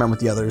to experiment with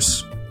the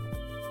others,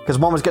 because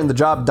one was getting the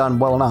job done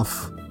well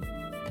enough.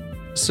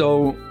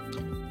 So,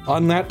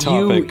 on that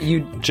topic,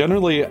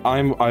 generally,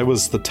 I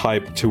was the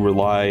type to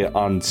rely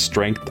on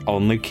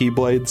strength-only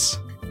Keyblades,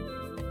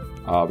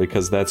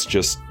 because that's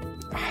just...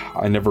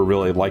 I never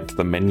really liked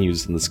the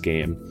menus in this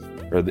game,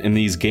 or in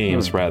these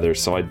games, rather,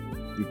 so I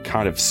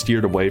kind of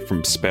steered away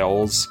from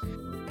spells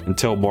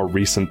until more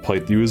recent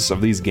playthroughs of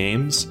these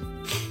games.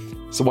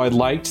 So I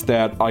liked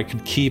that I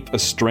could keep a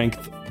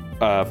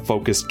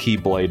strength-focused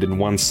Keyblade in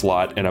one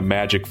slot and a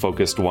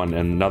magic-focused one in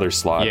another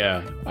slot.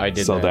 Yeah, I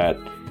did so that.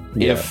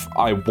 If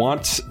I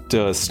want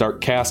to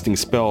start casting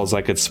spells,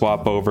 I could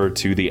swap over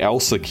to the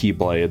Elsa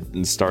Keyblade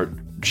and start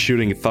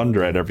shooting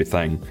thunder at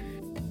everything.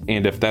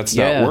 And if that's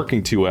not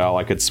working too well,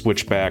 I could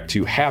switch back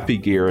to Happy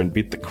Gear and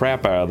beat the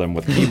crap out of them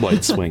with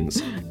Keyblade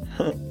swings.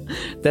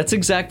 That's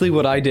exactly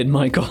what I did,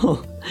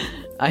 Michael.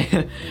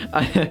 I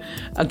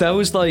that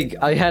was like,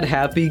 I had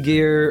Happy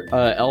Gear,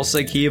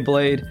 Elsa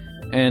Keyblade,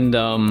 and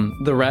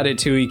the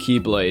Ratatouille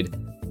Keyblade.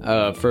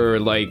 For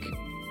like,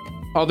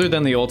 other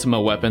than the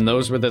Ultima weapon,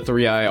 those were the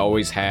 3 I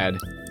always had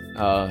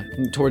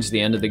towards the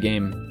end of the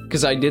game.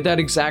 Because I did that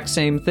exact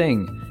same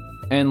thing.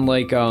 And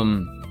like,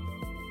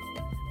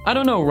 I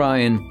don't know,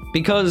 Ryan,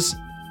 because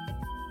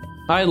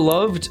I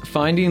loved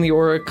finding the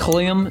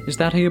Orichalcum. Is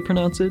that how you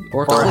pronounce it?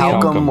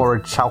 Orichalcum or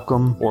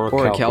Chalcum.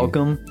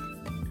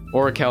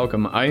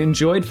 Orichalcum. I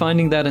enjoyed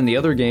finding that in the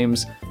other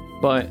games,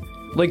 but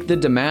like the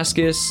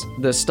Damascus,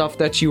 the stuff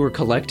that you were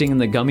collecting in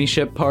the gummy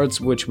ship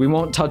parts, which we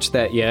won't touch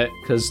that yet,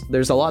 because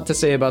there's a lot to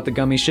say about the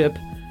gummy ship,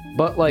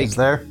 but like... Is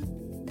there?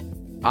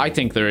 I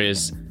think there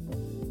is.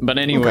 But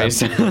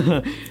anyways,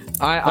 okay.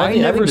 I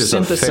never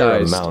synthesized... a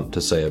fair amount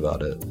to say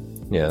about it.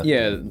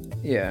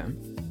 Yeah.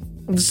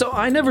 So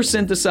I never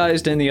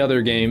synthesized in the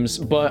other games,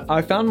 but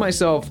I found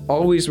myself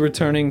always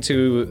returning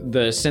to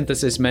the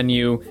synthesis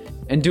menu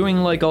and doing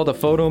like all the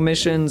photo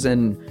missions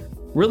and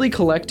really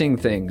collecting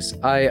things.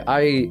 I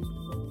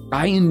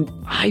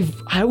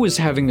was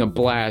having a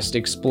blast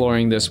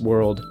exploring this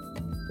world.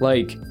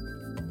 Like,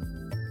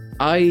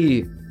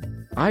 I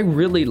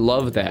really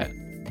love that.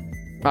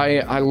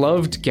 I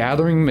loved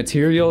gathering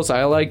materials.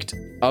 I liked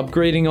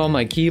upgrading all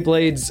my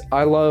Keyblades.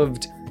 I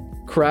loved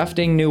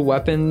crafting new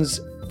weapons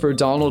for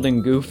Donald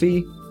and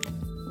Goofy.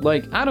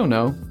 Like, I don't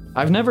know.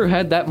 I've never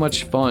had that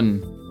much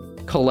fun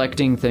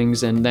collecting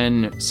things and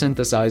then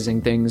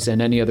synthesizing things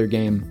in any other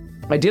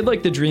game. I did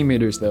like the Dream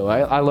Eaters, though.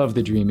 I love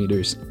the Dream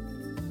Eaters.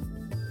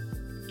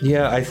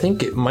 Yeah, I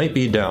think it might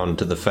be down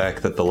to the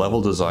fact that the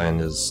level design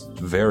is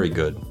very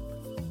good.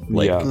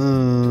 Like,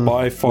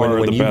 by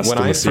far the best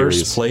in the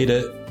series.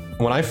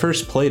 When I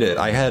first played it,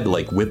 I had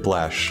like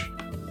Whiplash.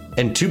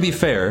 And to be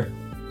fair,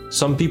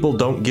 some people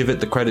don't give it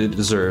the credit it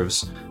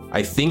deserves.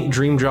 I think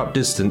Dream Drop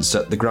Distance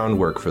set the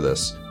groundwork for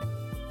this.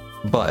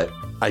 But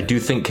I do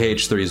think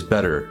KH3 is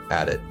better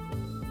at it.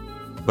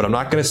 But I'm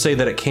not going to say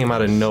that it came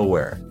out of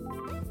nowhere.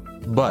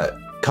 But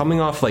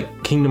coming off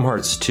like Kingdom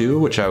Hearts 2,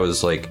 which I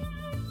was like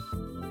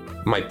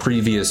my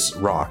previous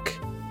rock,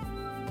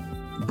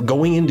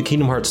 going into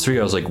Kingdom Hearts 3,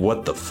 I was like,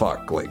 what the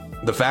fuck? Like,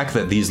 the fact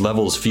that these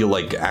levels feel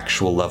like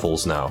actual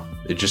levels now,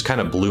 it just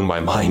kind of blew my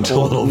mind a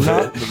little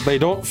bit. They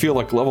don't feel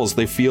like levels,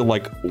 they feel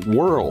like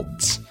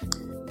worlds.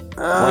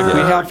 Like,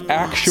 we have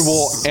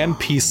actual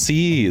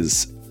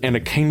NPCs in a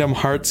Kingdom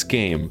Hearts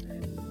game.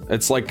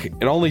 It's like,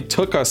 it only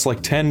took us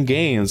like 10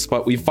 games,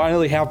 but we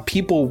finally have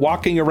people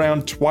walking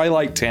around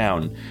Twilight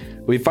Town.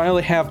 We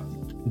finally have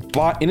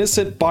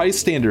innocent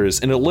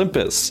bystanders in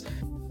Olympus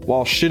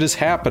while shit is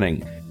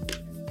happening.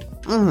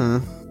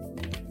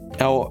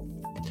 Now,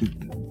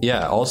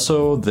 yeah,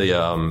 also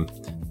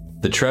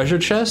the treasure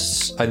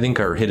chests, I think,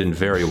 are hidden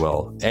very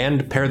well.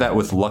 And pair that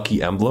with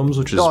lucky emblems,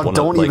 which is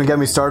don't even get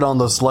me started on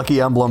those lucky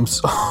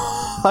emblems.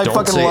 I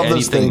fucking love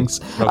those things.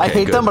 Okay, I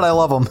hate them, but I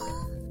love them.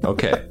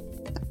 Okay.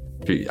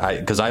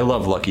 Because I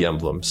love lucky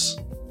emblems.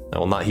 I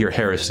will not hear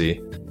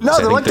heresy. No,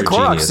 they're like the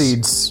Korok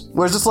seeds.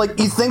 Where it's just like,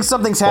 you think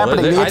something's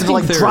happening, you have to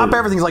like drop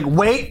everything. It's like,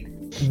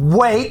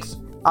 wait.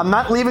 I'm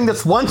not leaving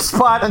this one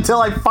spot until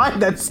I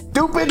find that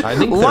stupid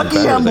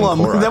lucky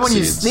emblem. And then when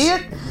you see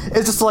it,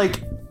 it's just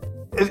like,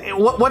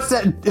 what's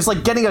that? It's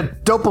like getting a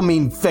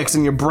dopamine fix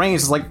in your brain.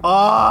 It's just like,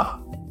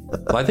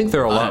 Well, I think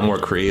they're a lot more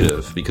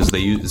creative because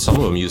some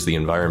of them use the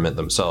environment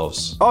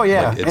themselves. Oh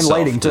yeah, like and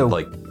lighting too.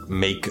 Like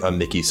make a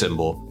Mickey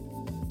symbol,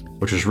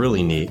 which is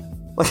really neat.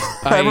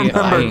 I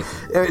remember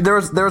there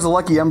was a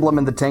lucky emblem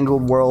in the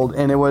Tangled world,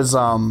 and it was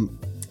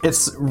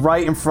it's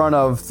right in front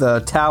of the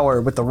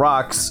tower with the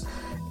rocks.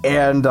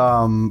 And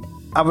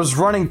I was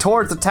running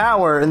towards the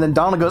tower, and then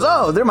Donald goes,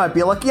 "Oh, there might be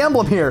a lucky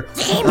emblem here."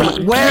 I'm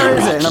like, where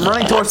is it? And I'm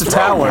running towards the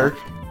tower,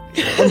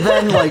 and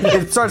then like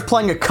it starts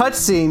playing a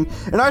cutscene,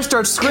 and I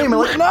start screaming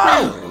like, "No!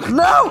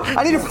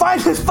 I need to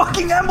find this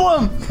fucking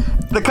emblem!"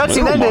 The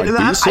cutscene ended, and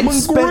I spent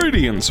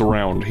ingredients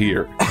around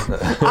here.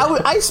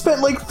 I spent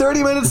like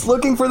 30 minutes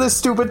looking for this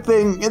stupid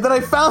thing, and then I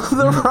found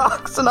the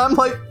rocks, and I'm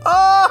like,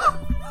 "Oh,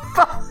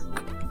 fuck."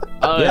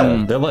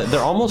 Yeah, they're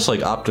almost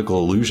like optical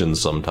illusions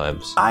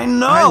sometimes. I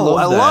know.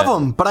 I love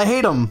them, but I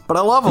hate them. But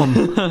I love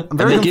them. I'm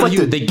very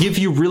conflicted. They give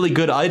you really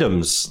good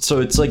items, so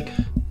it's like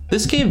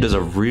this game does a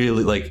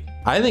really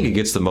I think it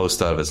gets the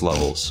most out of its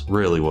levels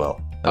really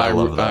well. I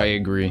love that. I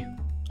agree.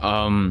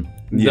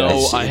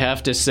 Though I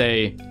have to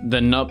say, the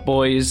Nut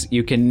Boys,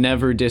 you can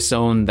never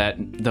disown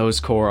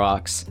those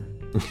Koroks.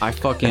 I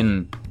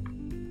fucking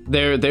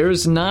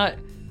there's not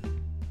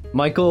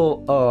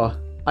Michael.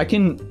 I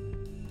can.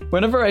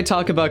 Whenever I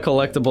talk about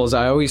collectibles,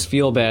 I always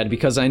feel bad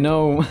because I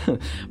know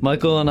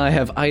Michael and I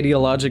have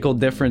ideological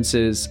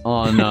differences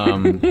on.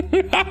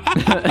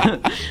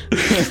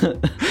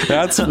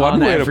 That's one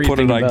way to put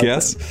it, I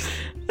guess.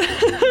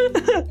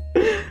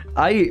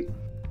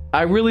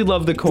 I really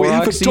love the Korok We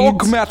have a seeds.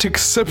 dogmatic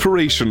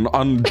separation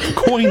on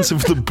coins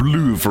of the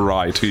blue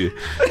variety.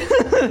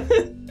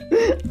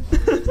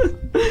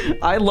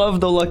 I love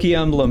the lucky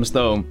emblems,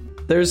 though.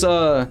 There's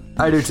a.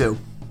 I do too.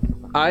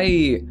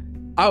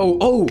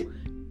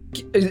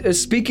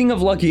 Speaking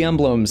of lucky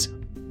emblems,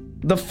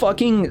 the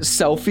fucking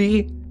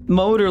selfie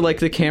mode, or like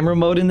the camera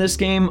mode in this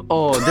game,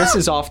 this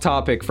is off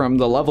topic from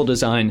the level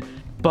design,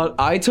 but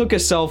I took a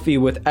selfie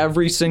with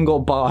every single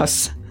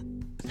boss.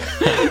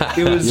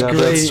 It was great.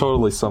 That's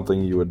totally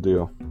something you would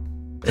do.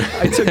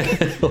 I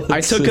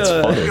took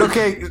a...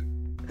 Okay,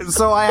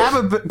 so I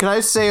have a... Can I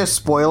say a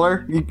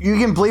spoiler? You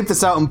can bleep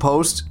this out in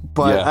post,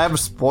 but I have a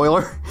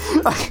spoiler.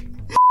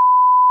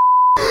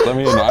 I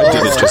mean, I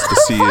did it just to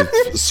see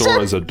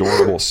Sora's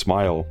adorable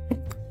smile.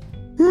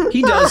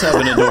 He does have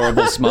an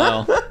adorable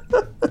smile.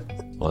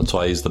 Well, that's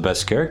why he's the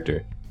best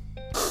character.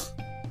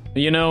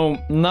 You know,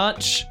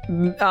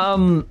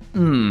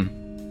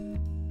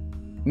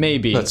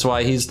 maybe. That's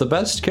why he's the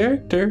best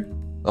character.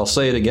 I'll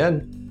say it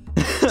again.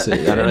 I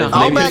don't know.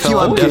 I'll Maybe back it you fell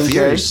up, on deaf DK.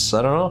 ears.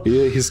 I don't know.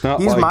 Yeah, he's not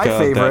like my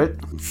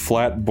favorite. that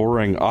flat,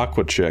 boring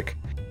Aqua chick.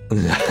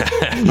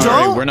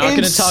 Alright, we're not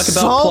going to talk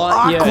about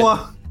plot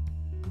Aqua.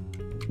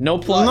 yet. No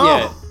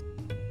plot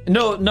yet.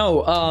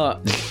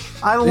 No.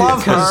 I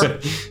love her.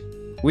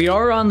 We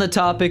are on the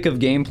topic of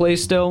gameplay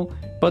still,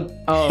 but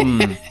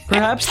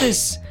perhaps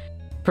this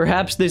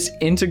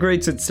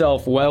integrates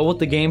itself well with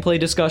the gameplay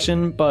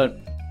discussion, but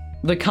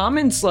the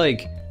comments,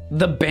 like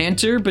the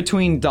banter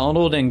between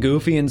Donald and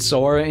Goofy and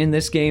Sora in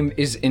this game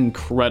is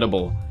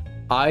incredible.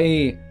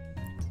 I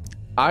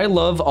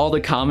love all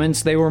the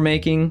comments they were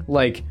making,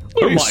 like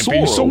there might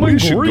be some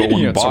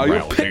ingredients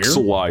around here.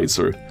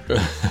 Pixelizer.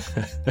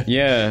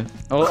 Yeah.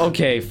 Oh,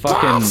 okay.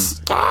 Fucking.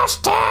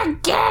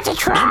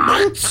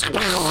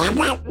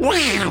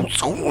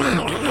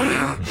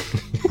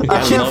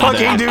 I can't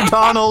fucking do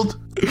Donald.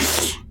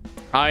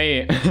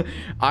 I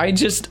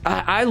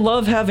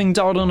love having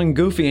Donald and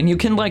Goofy, and you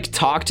can like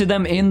talk to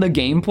them in the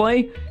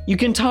gameplay. You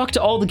can talk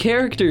to all the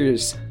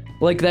characters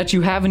like that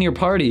you have in your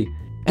party.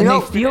 And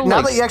they feel now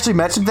like... that you actually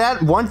mentioned that,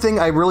 one thing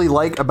I really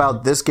like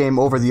about this game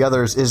over the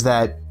others is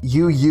that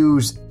you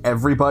use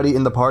everybody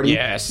in the party.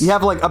 Yes. You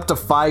have like up to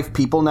 5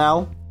 people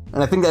now,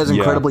 and I think that is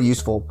incredibly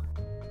useful.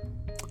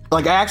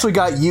 Like I actually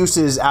got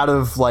uses out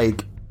of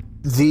like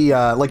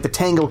the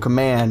Tangle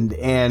command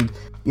and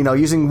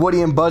using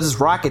Woody and Buzz's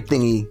rocket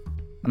thingy.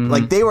 Mm-hmm.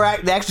 Like they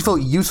actually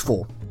felt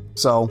useful.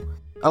 So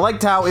I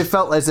liked how it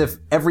felt as if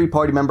every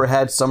party member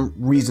had some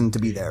reason to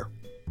be there.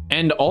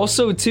 And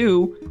also,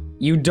 too,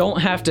 you don't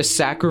have to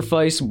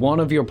sacrifice one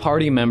of your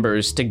party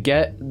members to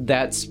get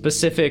that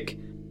specific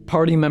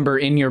party member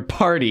in your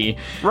party.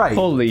 Right.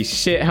 Holy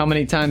shit, how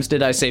many times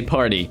did I say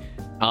party?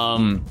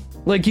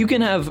 Like, you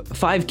can have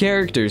 5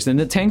 characters. In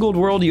the Tangled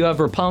world, you have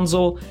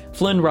Rapunzel,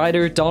 Flynn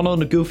Rider,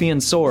 Donald, Goofy,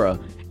 and Sora.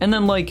 And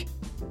then, like,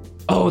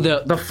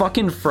 the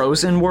fucking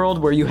Frozen world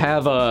where you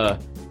have,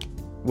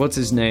 what's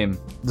his name?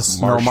 The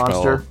snow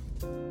monster.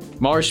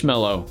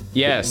 Marshmallow,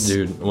 yes.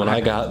 Dude, when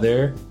I got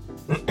there,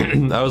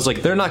 I was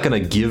like, they're not gonna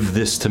give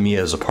this to me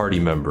as a party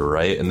member,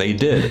 right? And they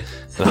did.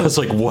 And I was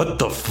like, what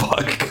the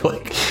fuck?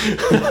 Like,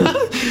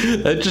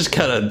 that just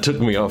kind of took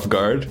me off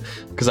guard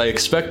because I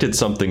expected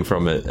something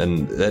from it,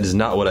 and that is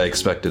not what I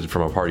expected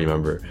from a party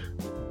member.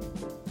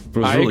 It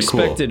was really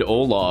expected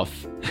cool.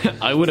 Olaf.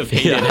 I would have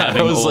hated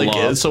having I was Olaf.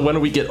 like, so when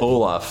do we get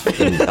Olaf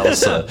and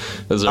Elsa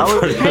as our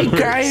party members?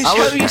 Guys,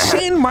 have you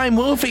seen my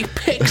movie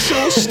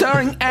Pixels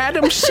starring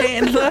Adam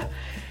Sandler?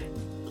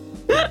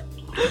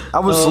 I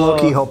was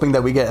low-key hoping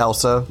that we get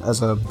Elsa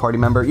as a party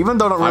member, even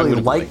though I don't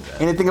really like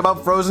anything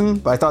about Frozen,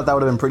 but I thought that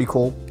would have been pretty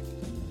cool.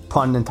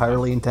 Pun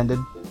entirely intended.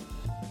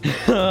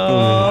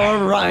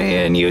 Oh,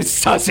 Ryan, you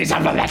sausage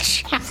of a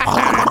bitch.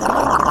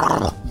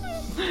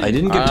 I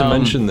didn't get to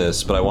mention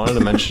this, but I wanted to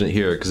mention it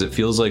here because it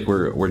feels like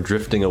we're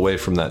drifting away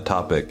from that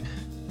topic.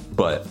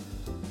 But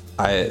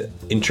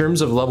in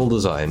terms of level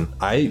design,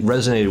 I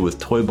resonated with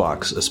Toy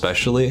Box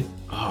especially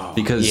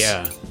because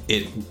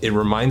it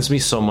reminds me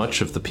so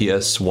much of the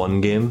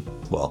PS1 game.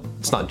 Well,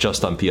 it's not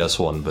just on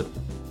PS1, but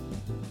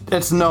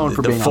it's known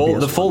for being on PS1.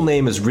 The full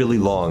name is really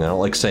long. I don't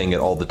like saying it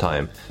all the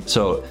time.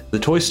 So the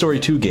Toy Story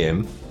 2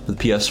 game, the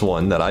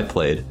PS1 that I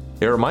played,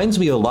 it reminds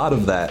me a lot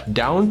of that,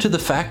 down to the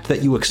fact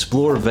that you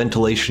explore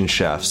ventilation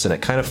shafts, and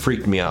it kind of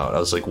freaked me out. I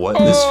was like, what?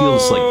 This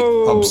feels like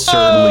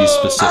absurdly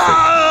specific.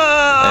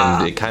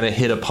 And it kind of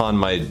hit upon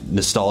my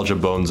nostalgia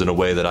bones in a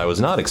way that I was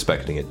not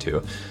expecting it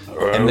to.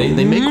 And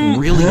they make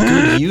really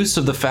good use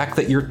of the fact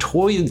that you're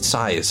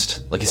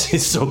toy-sized. Like,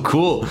 it's so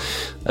cool.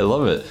 I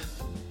love it.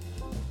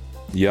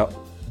 Yep.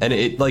 And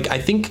I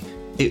think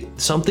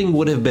something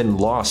would have been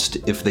lost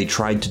if they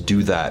tried to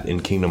do that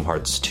in Kingdom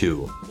Hearts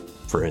 2,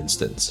 for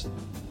instance.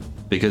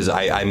 Because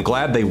I'm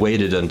glad they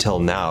waited until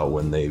now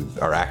when they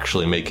are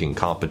actually making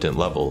competent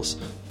levels.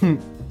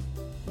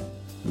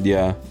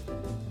 Yeah.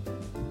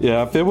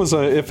 Yeah, if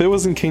it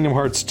was in Kingdom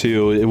Hearts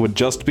 2, it would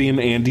just be in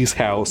Andy's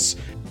house,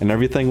 and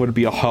everything would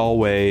be a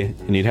hallway,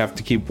 and you'd have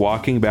to keep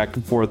walking back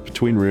and forth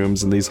between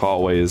rooms in these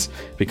hallways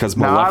because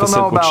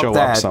Maleficent would show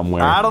up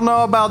somewhere. I don't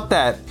know about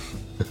that.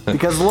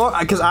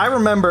 Because I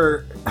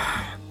remember,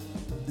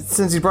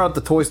 since you brought up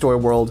the Toy Story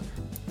world,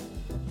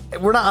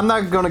 I'm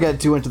not going to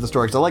get too into the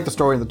story because I like the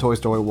story in the Toy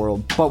Story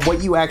world, but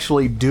what you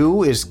actually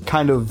do is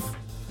kind of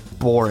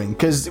boring.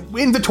 Because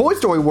in the Toy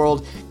Story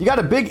world, you got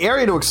a big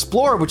area to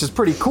explore, which is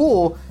pretty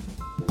cool,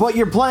 but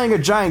you're playing a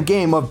giant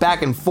game of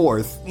back and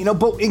forth.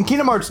 But in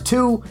Kingdom Hearts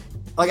 2,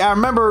 like I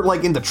remember,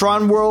 like in the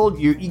Tron world,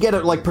 you get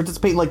to like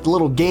participate in like the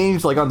little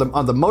games, like on the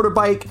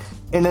motorbike,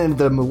 and then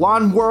the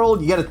Mulan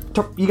world, you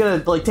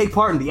gotta like take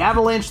part in the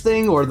avalanche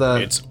thing or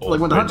like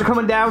when the hunts are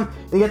coming down,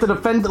 and you have to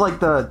defend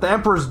like the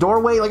Emperor's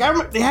doorway. Like I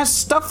remember, it has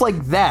stuff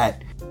like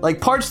that, like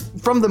parts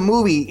from the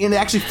movie, and it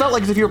actually felt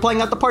like as if you were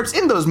playing out the parts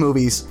in those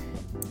movies.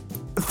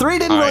 3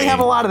 didn't really have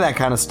a lot of that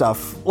kind of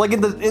stuff. Like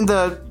in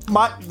the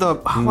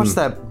what's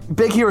that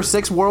Big Hero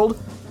 6 world?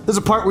 There's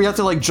a part where you have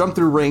to like jump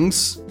through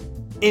rings.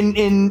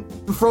 In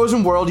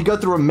Frozen World, you go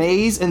through a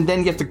maze and then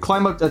you have to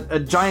climb up a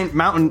giant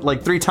mountain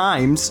like 3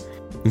 times.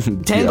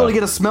 Tangle to get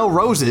to smell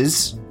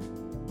roses,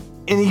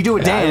 and you do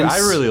a dance. I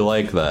really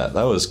like that.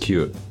 That was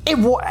cute.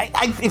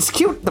 It's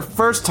cute the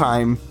first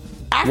time.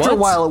 After a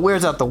while, it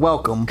wears out the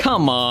welcome.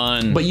 Come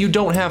on. But you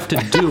don't have to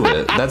do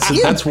it.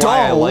 That's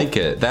why I like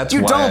it. That's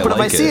why I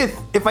like it.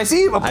 If I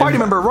see a party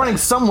member running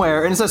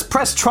somewhere and it says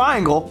press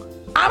triangle,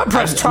 I'm a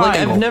press triangle.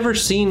 Like, I've never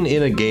seen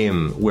in a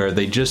game where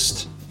they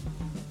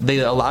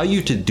allow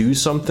you to do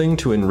something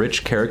to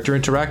enrich character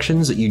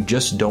interactions that you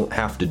just don't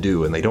have to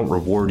do, and they don't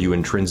reward you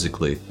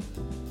intrinsically.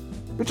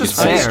 Which is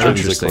fair.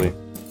 Interesting.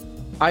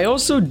 I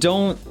also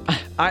don't.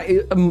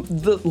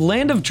 The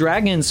Land of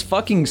Dragons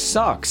fucking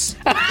sucks.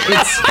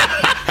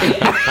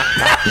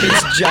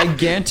 It's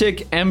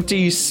gigantic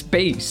empty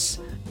space.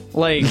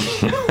 Like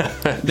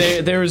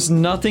there's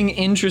nothing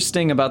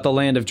interesting about the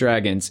Land of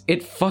Dragons.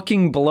 It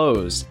fucking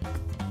blows.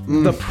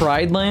 The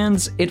Pride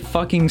Lands, it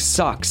fucking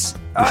sucks.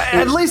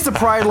 At least the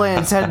Pride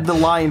Lands had the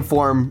lion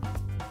form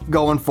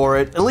going for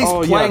it. At least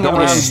playing that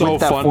around was so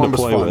with that fun form to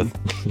play was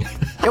fun.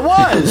 with. It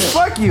was.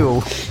 Fuck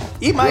you.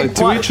 Eat my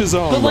To each his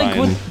own. But like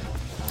Ryan.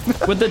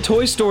 with the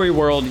Toy Story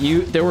world,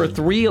 there were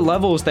 3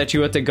 levels that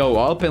you had to go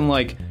up, and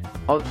like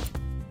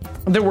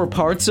there were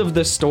parts of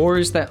the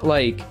stores that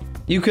like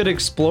you could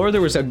explore.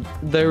 There was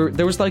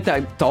like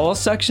that doll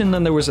section,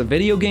 then there was a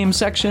video game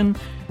section.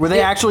 Were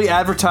they actually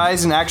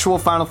advertised an actual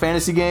Final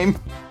Fantasy game?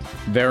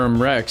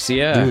 Verum Rex,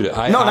 yeah. Dude,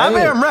 not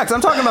Verum Rex. I'm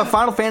talking about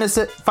Final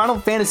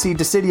Fantasy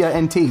Dissidia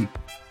NT.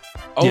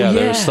 Oh yeah,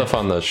 there's stuff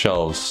on the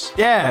shelves.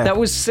 Yeah, that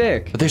was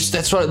sick. But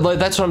that's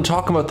what I'm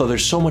talking about though.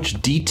 There's so much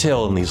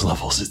detail in these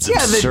levels. It's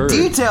absurd. The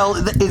detail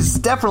is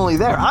definitely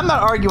there. I'm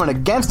not arguing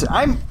against it.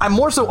 I'm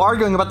more so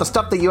arguing about the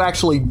stuff that you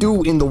actually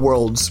do in the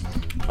worlds.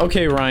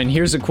 Okay, Ryan,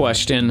 here's a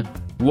question.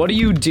 What do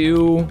you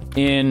do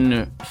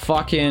in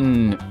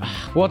fucking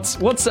what's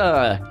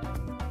a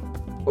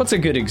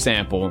good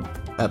example?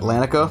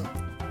 Atlantica.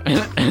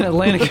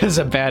 Atlantica is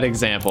a bad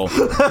example.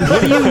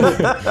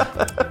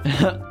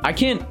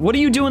 What do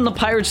you do in the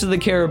Pirates of the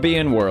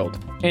Caribbean world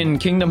in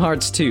Kingdom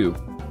Hearts 2?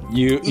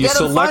 You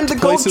select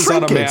places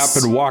on a map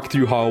and walk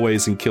through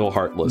hallways and kill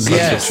Heartless.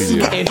 That's what you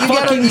do. You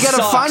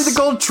gotta find the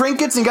gold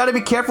trinkets, and you gotta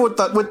be careful with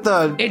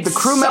the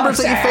crew members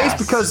that you face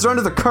because they're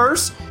under the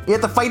curse. You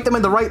have to fight them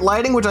in the right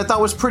lighting, which I thought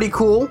was pretty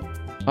cool.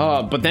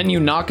 But then you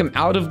knock them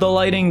out of the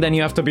lighting, then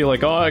you have to be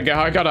like, oh, I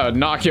gotta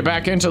knock you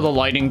back into the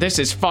lighting. This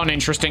is fun,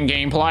 interesting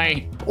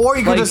gameplay. Or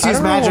you could just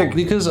use magic.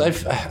 Because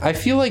I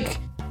feel like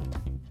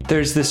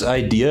there's this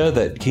idea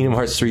that Kingdom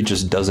Hearts 3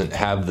 just doesn't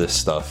have this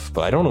stuff,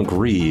 but I don't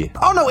agree.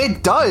 Oh no,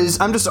 it does.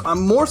 I'm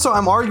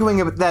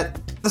arguing about that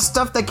the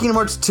stuff that Kingdom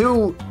Hearts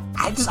 2,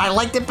 I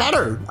liked it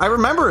better. I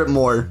remember it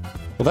more.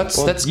 Well,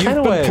 that's kind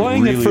of why You've been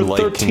playing I really it for like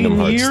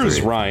 13 years,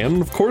 3.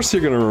 Ryan. Of course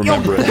you're gonna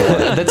remember it.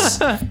 It's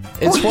why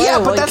I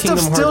but like that Kingdom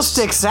stuff still Hearts.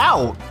 sticks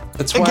out.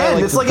 That's why Again, I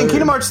like it's the like in third.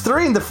 Kingdom Hearts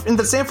 3 in the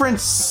San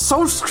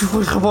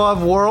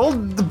Francisco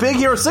world, the Big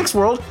Hero 6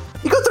 world,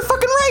 you go through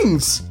fucking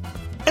rings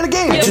in a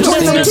game. It's That's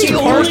 2019. the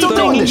We're only still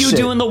doing thing this you shit.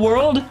 do in the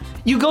world.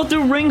 You go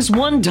through rings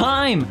one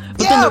time,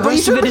 but Yeah, then the but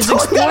rest you of it is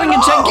shouldn't be doing exploring a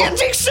that at all.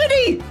 gigantic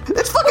city.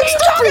 It's fucking What are you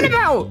stupid. talking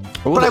about?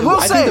 Well, But I will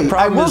think say- the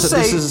problem I will is that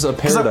this say- is a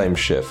paradigm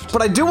shift.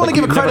 But I do wanna Like,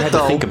 give a we've never credit, had to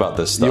though. think about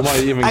this stuff. You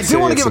might even I say do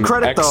want to it's give a an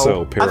credit though. I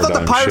thought the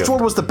exo-paradigm Pirates shift.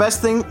 World was the best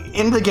thing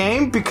in the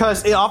game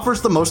because it offers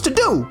the most to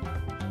do.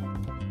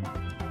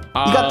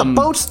 You got the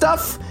boat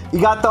stuff, you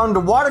got the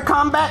underwater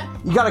combat,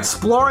 you got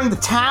exploring the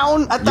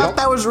town. I thought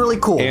that was really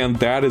cool. And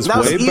that is That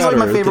was way easily better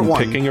my favorite than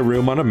one. picking a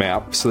room on a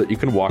map so that you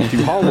can walk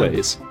through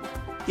hallways.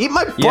 Eat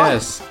my butt.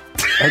 Yes.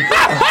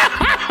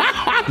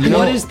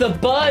 What is the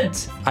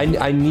butt? I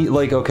need,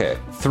 like, okay,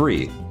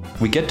 3.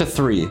 We get to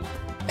 3,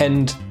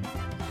 and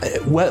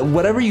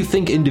whatever you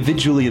think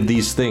individually of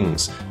these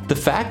things, the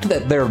fact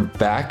that they're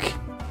back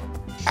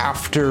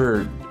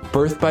after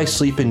Birth by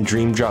Sleep and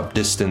Dream Drop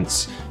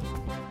Distance,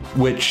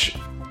 which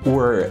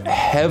were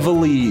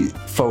heavily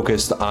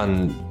focused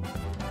on,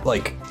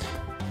 like,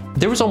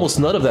 there was almost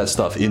none of that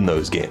stuff in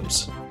those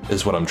games,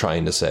 is what I'm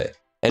trying to say.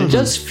 And it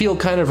does feel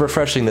kind of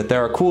refreshing that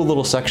there are cool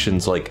little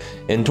sections, like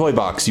in Toy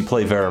Box, you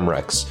play Verum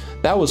Rex.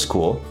 That was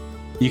cool.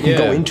 You can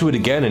go into it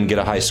again and get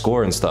a high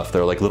score and stuff.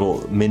 They're like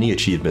little mini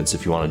achievements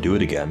if you want to do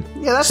it again.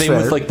 Yeah, that's Same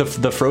fair. with like the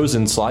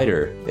Frozen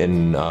slider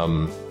in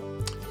I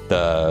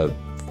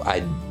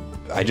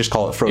just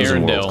call it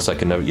Frozen World Arendelle. because I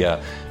can never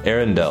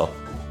Arendelle.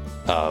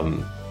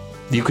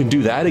 You can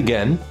do that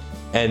again,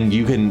 And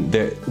you can,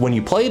 when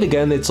you play it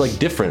again, it's like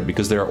different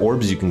because there are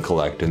orbs you can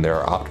collect and there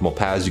are optimal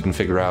paths you can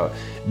figure out.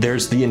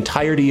 There's the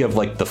entirety of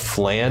like the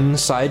Flan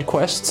side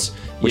quests,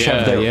 which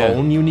have their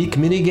own unique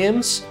mini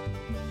games,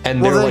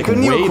 and they're like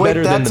way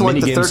better than the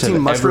mini games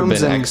have ever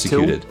been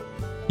executed.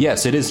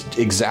 Yes, it is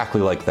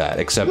exactly like that,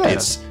 except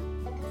it's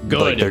good.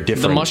 Like they're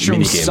different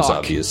mini games,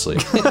 obviously.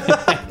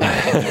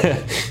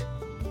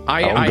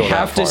 I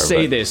have to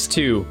say this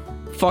too.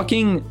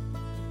 Fucking,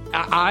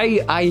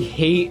 I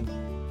hate.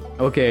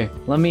 Okay,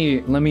 let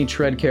me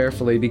tread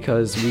carefully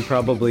because we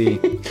probably.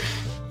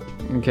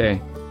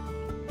 Okay.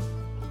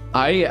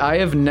 I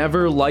have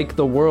never liked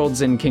the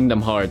worlds in Kingdom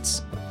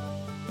Hearts.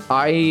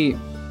 I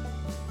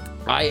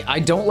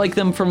don't like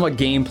them from a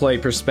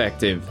gameplay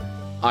perspective.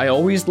 I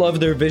always love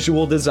their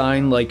visual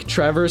design, like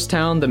Traverse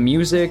Town, the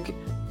music,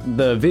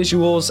 the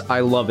visuals, I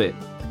love it.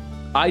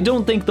 I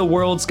don't think the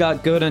worlds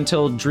got good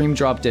until Dream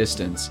Drop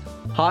Distance.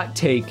 Hot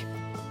take,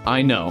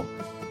 I know.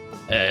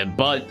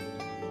 But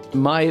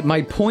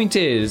my point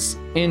is,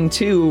 in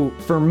 2,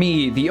 for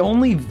me, the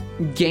only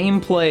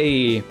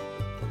gameplay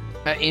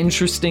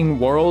interesting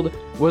world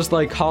was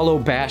like Hollow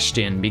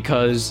Bastion,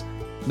 because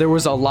there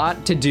was a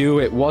lot to do.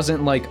 It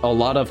wasn't like a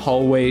lot of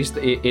hallways.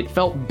 It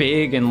felt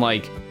big and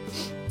like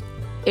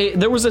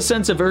there was a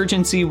sense of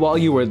urgency while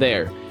you were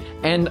there.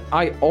 And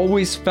I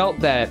always felt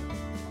that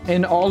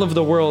in all of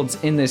the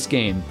worlds in this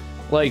game.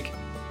 Like,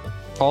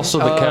 also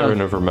the Cavern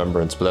of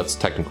Remembrance, but that's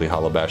technically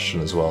Hollow Bastion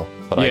as well.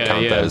 But I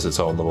count that as its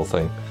own little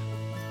thing.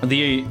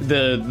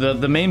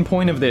 The main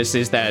point of this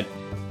is that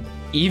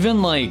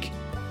even like,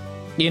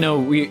 you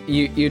know,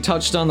 you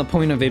touched on the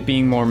point of it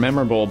being more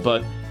memorable,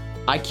 but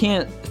I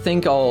can't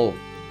think I'll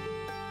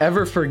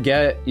ever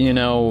forget, you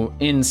know,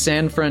 in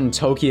San Fran,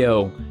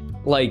 Tokyo,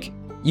 like,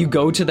 you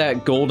go to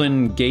that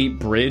Golden Gate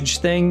Bridge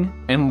thing,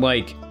 and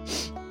like,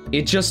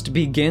 it just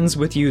begins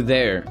with you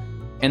there.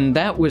 And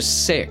that was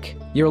sick.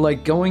 You're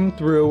like going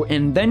through,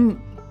 and then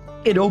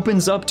it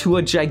opens up to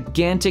a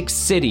gigantic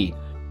city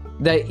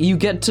that you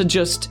get to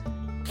just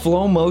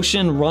flow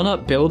motion, run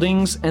up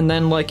buildings, and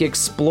then like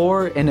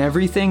explore and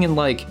everything, and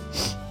like,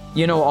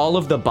 you know, all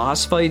of the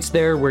boss fights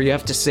there where you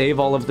have to save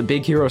all of the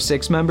Big Hero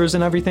 6 members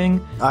and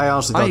everything. I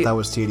honestly thought that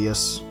was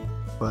tedious.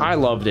 But I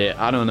loved it.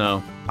 I don't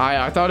know.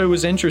 I thought it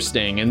was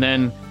interesting. And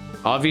then,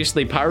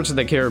 obviously, Pirates of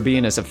the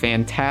Caribbean is a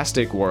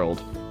fantastic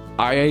world.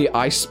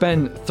 I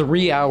spent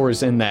 3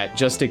 hours in that,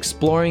 just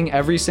exploring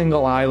every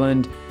single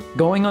island,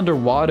 going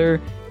underwater,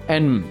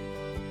 and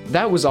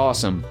that was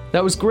awesome.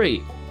 That was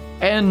great.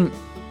 And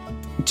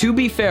to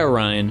be fair,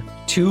 Ryan,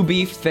 to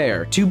be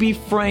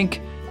frank,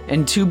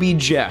 and to be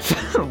Jeff.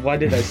 Why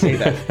did I say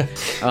that?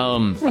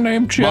 My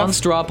name's Jeff.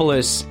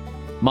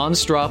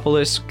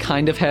 Monstropolis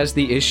kind of has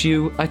the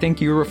issue I think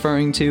you're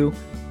referring to,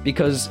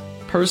 because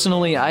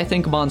personally I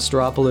think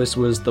Monstropolis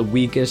was the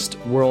weakest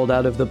world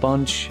out of the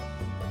bunch.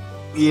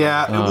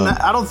 Yeah,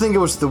 I don't think it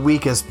was the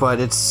weakest, but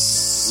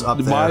it's up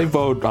there. My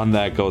vote on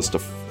that goes to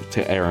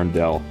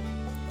Arendelle.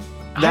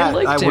 I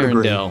liked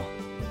Arendelle.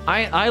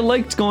 I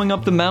liked going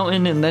up the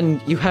mountain, and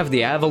then you have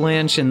the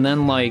avalanche, and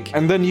then like...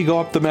 And then you go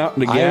up the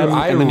mountain again,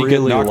 and then you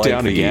get knocked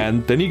down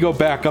again. Then you go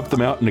back up the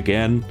mountain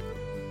again.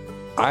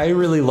 I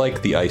really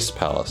like the Ice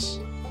Palace.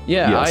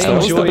 Yeah, yes, I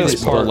enjoyed the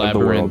best part of the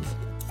Labyrinth.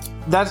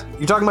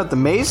 You're talking about the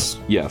maze?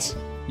 Yes.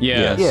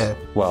 Yeah.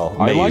 Well,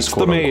 I liked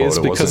the maze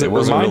because it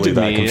reminded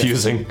me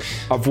confusing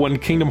of when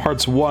Kingdom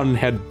Hearts 1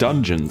 had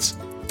dungeons.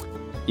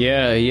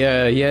 Yeah.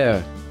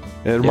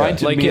 It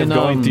reminded me of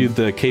going through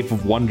the Cave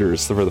of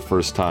Wonders for the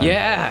first time.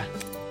 Yeah.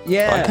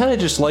 I kind of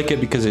just like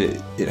it because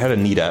it had a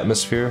neat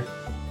atmosphere.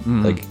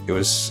 Like, it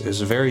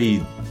was a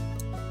very...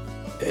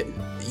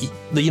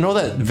 You know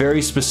that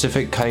very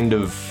specific kind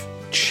of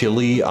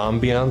chilly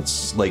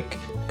ambiance? Like,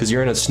 because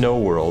you're in a snow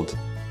world,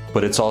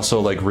 but it's also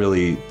like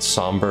really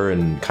somber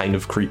and kind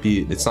of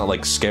creepy. It's not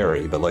like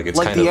scary, but like it's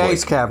like kind of the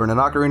Ice Cavern in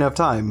Ocarina of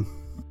Time.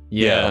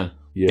 Yeah.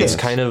 It's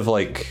kind of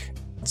like...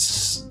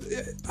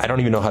 I don't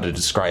even know how to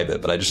describe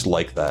it, but I just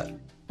like that.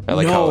 I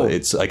like how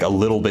it's like a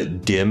little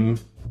bit dim.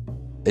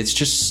 It's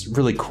just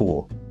really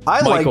cool.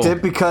 I liked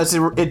it because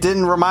it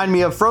didn't remind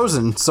me of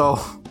Frozen, so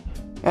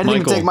I didn't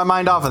even take my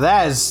mind off of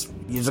that.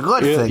 It's a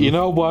good thing. You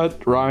know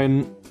what,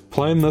 Ryan?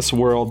 Playing this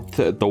world,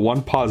 the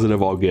one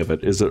positive I'll give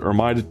it is it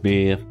reminded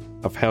me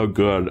of how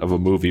good of a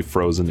movie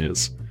Frozen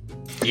is.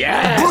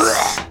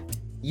 Yes!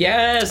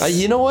 Yes!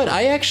 You know what?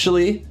 I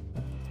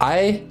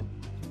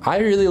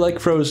really like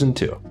Frozen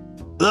too.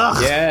 Ugh.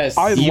 Yes.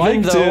 I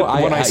liked it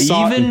when I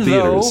saw it in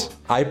theaters. Though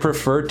I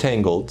prefer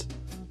Tangled,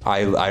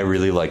 I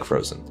really like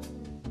Frozen.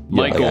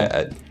 Michael.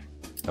 I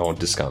won't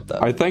discount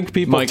that. I think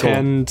people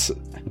tend...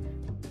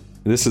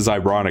 This is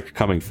ironic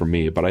coming from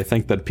me, but I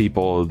think that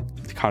people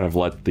kind of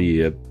let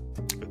the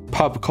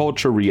pop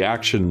culture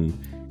reaction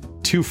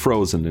to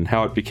Frozen and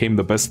how it became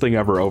the best thing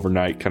ever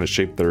overnight kind of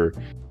shape their...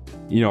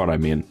 You know what I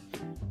mean?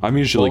 I'm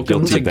usually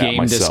guilty of that game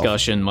myself.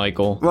 Discussion,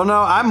 Michael. Well,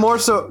 no, I'm more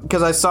so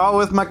because I saw it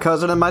with my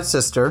cousin and my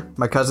sister.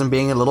 My cousin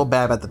being a little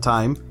bab at the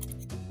time,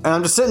 and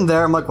I'm just sitting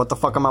there. I'm like, "What the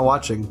fuck am I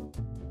watching?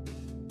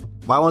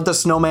 Why won't the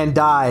snowman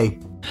die?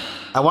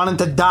 I want him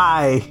to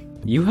die."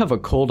 You have a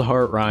cold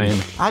heart, Ryan.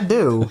 I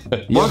do.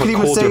 You One have could a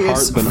even colder say heart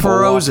it's than Olaf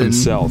frozen.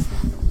 himself.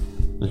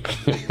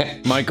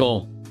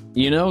 Michael,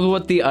 you know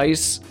what the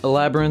ice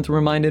labyrinth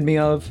reminded me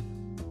of?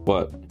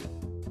 What?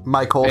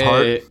 My cold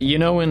heart. You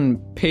know in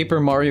Paper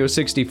Mario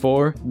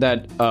 64,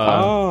 that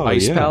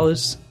ice yeah.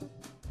 palace?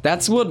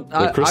 That's what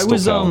I Crystal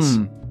was Palace.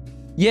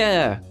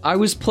 Yeah, I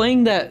was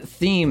playing that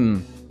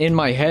theme in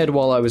my head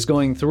while I was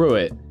going through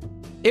it.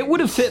 It would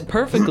have fit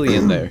perfectly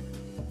in there.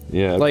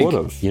 Yeah, it Like- would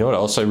have. You know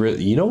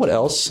what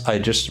else I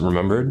just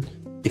remembered?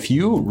 If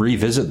you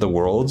revisit the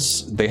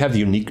worlds, they have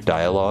unique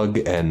dialogue,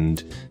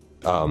 and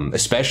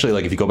especially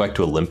like if you go back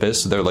to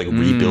Olympus, they're like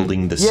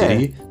rebuilding the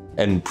city.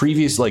 And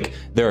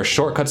there are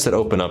shortcuts that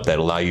open up that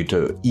allow you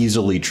to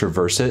easily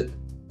traverse it,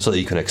 so that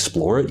you can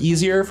explore it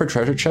easier for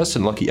treasure chests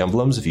and lucky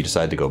emblems if you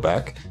decide to go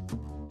back.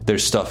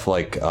 There's stuff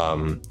like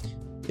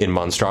in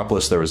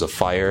Monstropolis there was a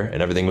fire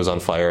and everything was on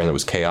fire and there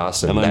was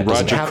chaos, and And that then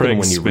doesn't Roger happen Craig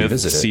when you Smith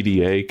revisit it.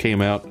 CDA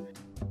came out.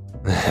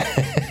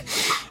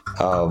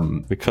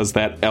 Because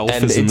that elf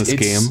and is in it's- this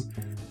game.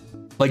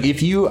 Like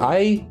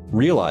I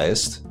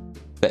realized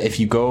that if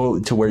you go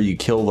to where you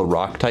kill the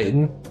Rock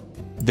Titan,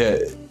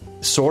 that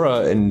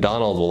Sora and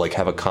Donald will like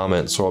have a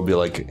comment. Sora will be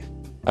like,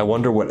 I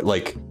wonder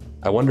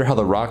how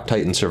the Rock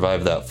Titan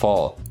survived that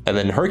fall. And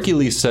then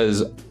Hercules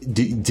says,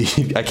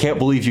 I can't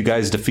believe you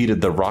guys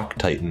defeated the Rock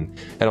Titan.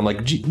 And I'm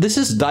like, this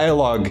is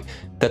dialogue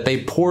that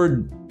they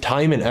poured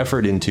time and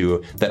effort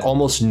into that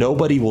almost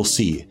nobody will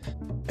see.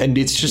 And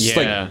it's just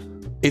Yeah. like,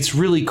 it's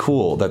really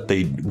cool that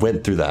they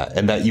went through that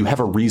and that you have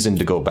a reason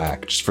to go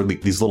back just for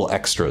these little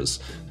extras.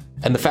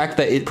 And the fact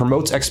that it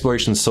promotes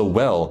exploration so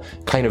well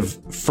kind of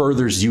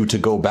furthers you to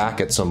go back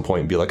at some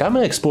point and be like, I'm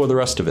going to explore the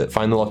rest of it,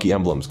 find the lucky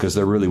emblems, because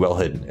they're really well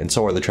hidden. And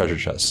so are the treasure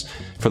chests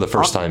for the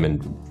first time in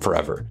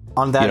forever.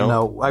 On that You know?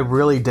 note, I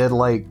really did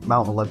like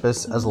Mount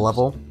Olympus as a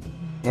level,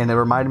 and it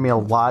reminded me a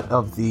lot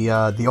of the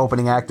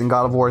opening act in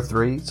God of War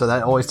 3. So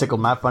that always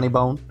tickled my funny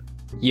bone.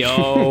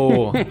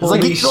 Yo, It's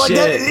holy shit.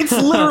 it's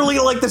literally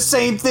like the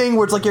same thing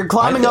where it's like you're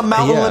climbing up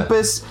Mount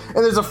Olympus, and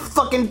there's a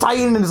fucking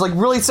Titan, and it's like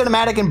really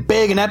cinematic and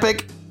big and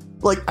epic.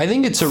 Like, I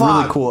think it's a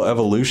really cool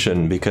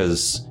evolution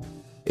because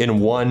in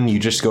 1, you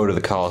just go to the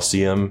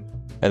Colosseum,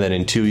 and then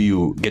in 2,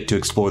 you get to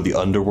explore the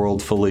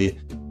underworld fully.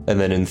 And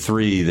then in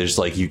 3, there's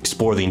like you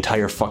explore the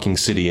entire fucking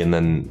city and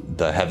then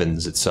the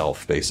heavens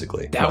itself,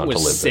 basically. That Mount was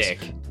Olympus.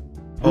 sick.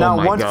 now, Oh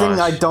my one thing gosh.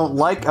 I don't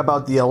like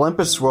about the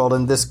Olympus world,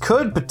 and this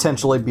could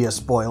potentially be a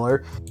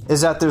spoiler,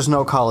 is that there's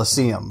no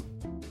Colosseum.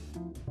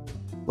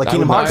 Like I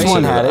Kingdom wouldn't Hearts 1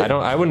 consider had that- it.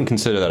 I wouldn't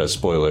consider that a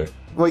spoiler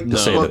Wait, to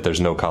say well, that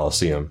there's no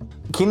Colosseum.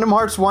 Kingdom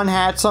Hearts 1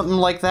 had something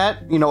like that.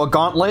 You know, a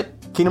gauntlet.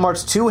 Kingdom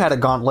Hearts 2 had a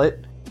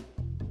gauntlet.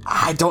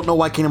 I don't know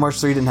why Kingdom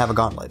Hearts 3 didn't have a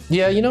gauntlet.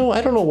 Yeah,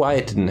 I don't know why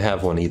it didn't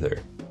have one either.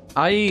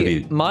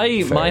 be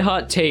My fair.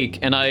 hot take,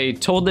 and I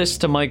told this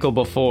to Michael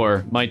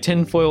before, my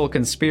tinfoil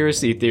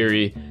conspiracy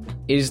theory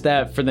is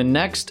that for the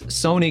next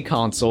Sony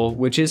console,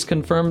 which is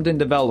confirmed in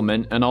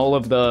development, and all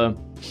of the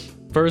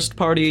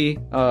first-party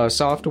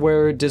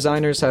software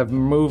designers have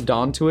moved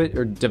on to it,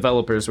 or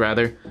developers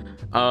rather,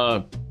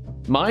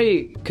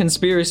 my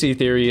conspiracy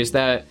theory is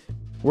that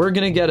we're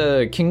gonna get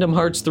a Kingdom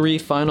Hearts 3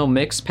 Final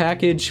Mix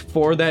package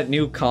for that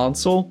new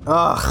console.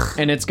 Ugh.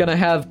 And it's gonna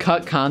have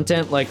cut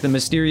content like the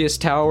Mysterious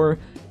Tower.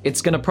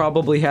 It's gonna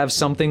probably have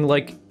something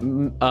like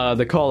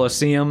the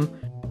Colosseum,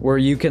 where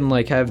you can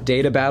like have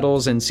data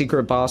battles and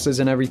secret bosses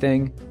and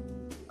everything.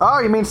 Oh,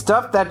 you mean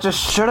stuff that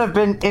just should have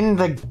been in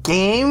the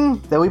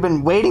game that we've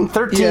been waiting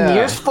 13 Yeah.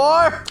 years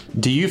for?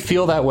 Do you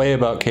feel that way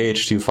about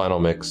KH2 Final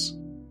Mix?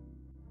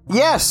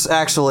 Yes,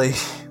 actually.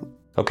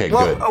 Okay,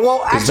 Well- good. well,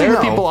 Because actually, there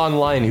are no. people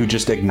online who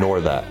just ignore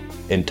that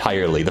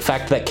entirely. The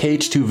fact that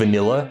KH2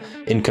 Vanilla,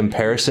 in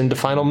comparison to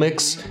Final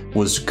Mix,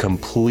 was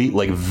complete,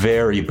 like,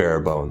 very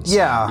bare bones.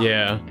 Yeah.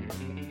 Yeah.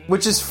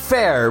 Which is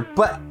fair,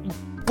 but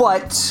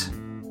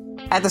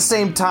at the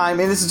same time,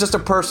 and this is just a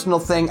personal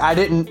thing,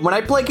 when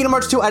I played Kingdom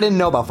Hearts 2, I didn't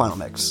know about Final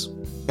Mix.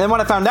 And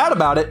when I found out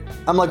about it,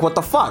 I'm like, what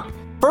the fuck?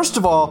 First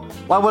of all,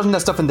 why wasn't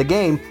that stuff in the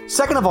game?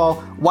 Second of all,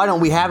 why don't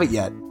we have it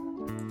yet?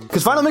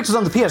 Because Final Mix was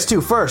on the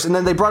PS2 first, and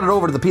then they brought it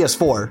over to the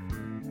PS4.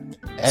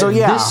 So At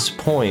yeah. this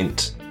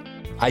point,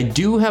 I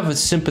do have a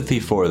sympathy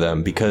for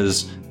them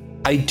because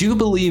I do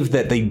believe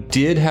that they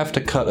did have to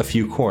cut a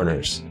few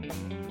corners.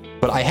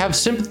 But I have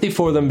sympathy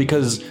for them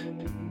because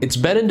it's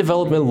been in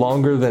development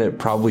longer than it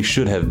probably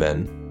should have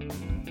been.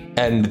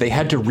 And they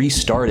had to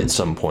restart at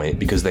some point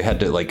because they had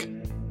to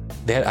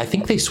I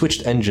think they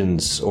switched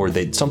engines or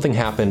something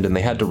happened and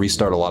they had to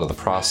restart a lot of the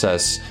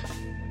process.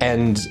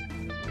 And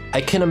I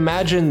can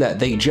imagine that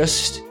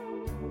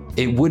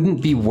it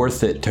wouldn't be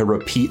worth it to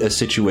repeat a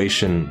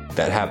situation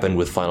that happened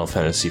with Final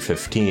Fantasy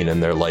 15,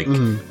 and they're like,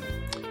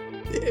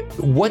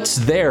 what's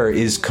there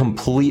is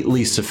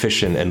completely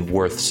sufficient and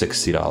worth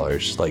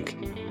 $60. Like,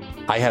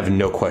 I have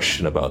no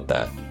question about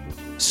that.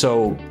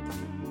 So,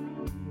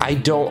 I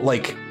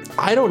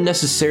don't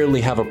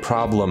necessarily have a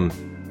problem.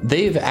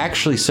 They've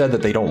actually said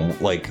that they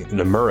don't, like,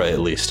 Nomura at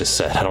least has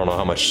said, I don't know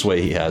how much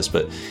sway he has,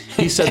 but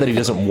he said that he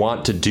doesn't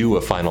want to do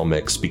a Final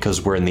Mix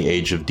because we're in the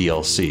age of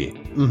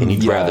DLC. and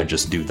you'd rather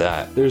just do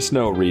that. There's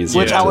no reason.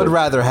 Which I would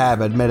rather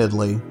have,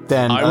 admittedly,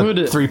 than I would-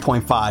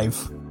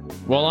 3.5.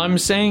 Well, I'm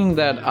saying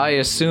that I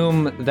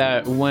assume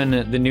that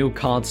when the new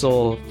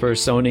console for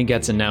Sony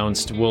gets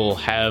announced, we'll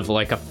have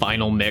like a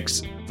final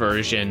mix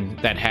version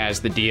that has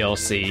the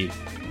DLC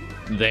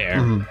there.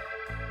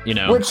 You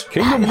know, Which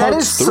Kingdom that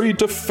Hearts is 3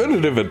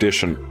 Definitive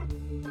Edition.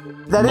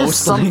 that is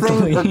Most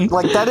something likely.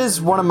 like that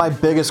is one of my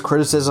biggest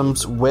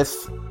criticisms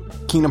with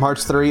Kingdom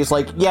Hearts 3 is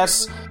like,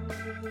 yes,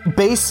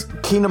 base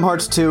Kingdom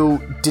Hearts 2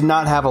 did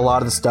not have a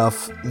lot of the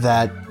stuff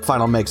that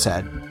Final Mix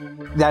had.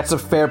 That's a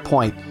fair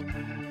point.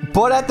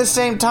 But at the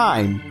same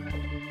time,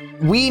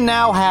 we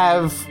now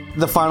have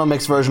the Final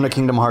Mix version of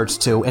Kingdom Hearts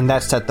 2, and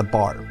that set the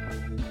bar.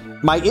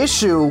 My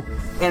issue,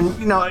 and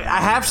you know, I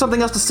have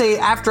something else to say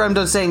after I'm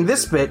done saying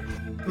this bit.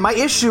 My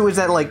issue is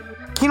that, like,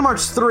 Kingdom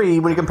Hearts 3,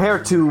 when you compare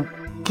it to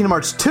Kingdom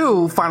Hearts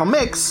 2 Final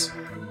Mix,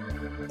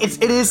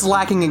 it is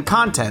lacking in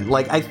content.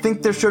 Like, I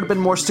think there should have been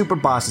more super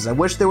bosses. I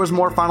wish there was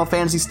more Final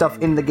Fantasy stuff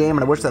in the game,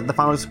 and I wish that the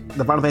Final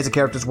Fantasy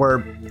characters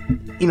were,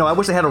 you know, I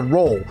wish they had a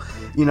role,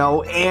 you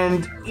know,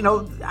 and, you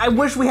know, I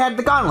wish we had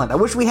the Gauntlet. I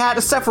wish we had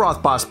a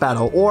Sephiroth boss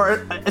battle,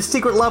 or a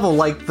secret level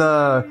like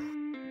the,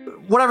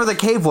 whatever the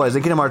cave was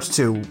in Kingdom Hearts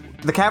 2,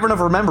 the Cavern of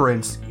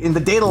Remembrance, in the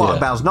data log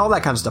battles, and all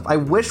that kind of stuff. I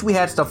wish we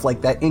had stuff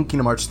like that in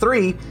Kingdom Hearts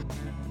 3,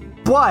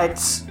 but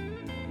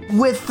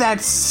with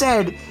that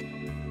said,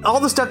 all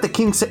the stuff that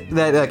King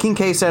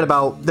K said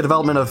about the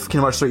development of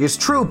Kingdom Hearts 3 is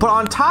true, but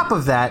on top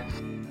of that,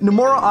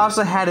 Nomura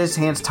also had his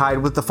hands tied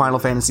with the Final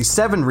Fantasy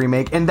VII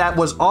Remake, and that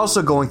was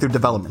also going through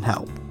development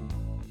hell.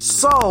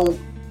 So,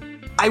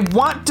 I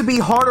want to be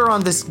harder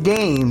on this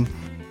game,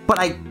 but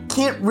I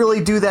can't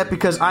really do that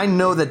because I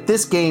know that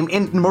this game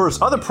and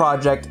Nomura's other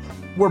project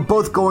were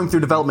both going through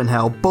development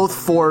hell, both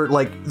for,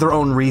 like, their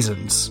own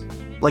reasons.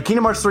 Like,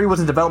 Kingdom Hearts 3 was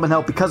in development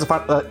hell because of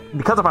Final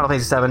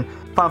Fantasy VII.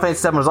 Final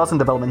Fantasy VII was also in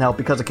development hell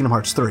because of Kingdom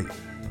Hearts 3.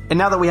 And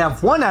now that we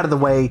have one out of the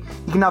way,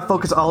 he can now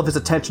focus all of his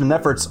attention and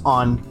efforts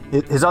on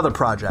his other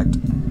project.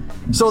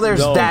 So there's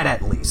that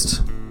at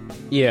least.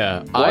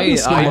 yeah, Why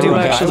is I do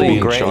Nomura actually.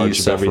 in charge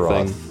of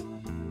everything?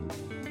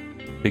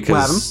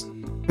 Because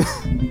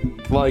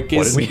Like,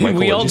 is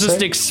We all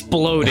just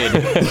exploded.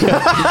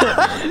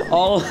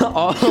 all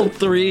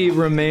three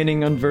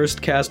remaining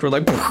unversed cast were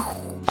like.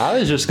 I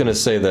was just gonna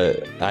say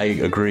that I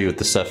agree with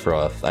the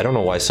Sephiroth. I don't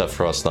know why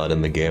Sephiroth's not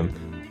in the game.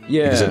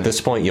 Yeah. Because at this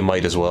point you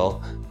might as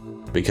well.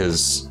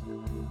 Because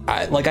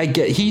I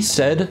get he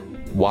said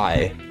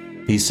why.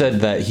 He said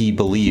that he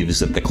believes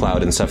that the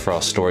Cloud and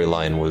Sephiroth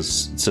storyline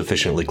was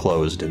sufficiently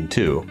closed in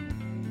 2.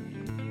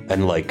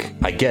 And like,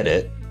 I get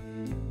it.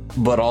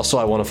 But also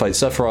I want to fight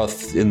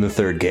Sephiroth in the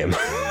 3rd game.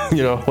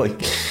 You know,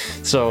 like,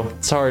 so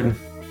it's hard.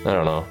 I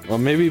don't know. Well,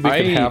 maybe we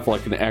could have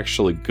like an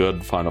actually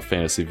good Final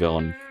Fantasy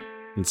villain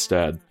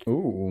instead.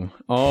 Ooh.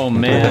 Oh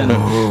man.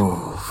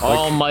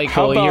 Oh,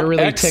 Michael, about you're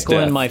really X-Death?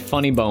 tickling my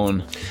funny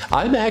bone.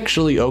 I'm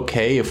actually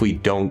okay if we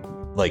don't,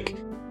 like,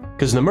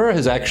 because Nomura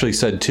has actually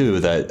said too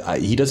that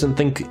he doesn't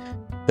think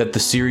that the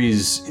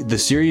series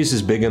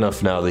is big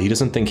enough now that he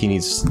doesn't think he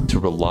needs to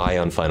rely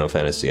on Final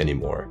Fantasy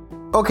anymore.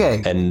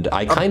 Okay. And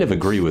I kind of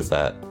agree with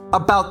that.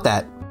 About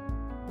that.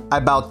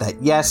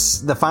 Yes,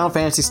 the Final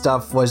Fantasy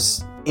stuff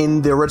was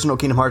in the original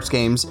Kingdom Hearts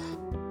games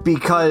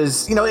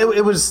because, you know,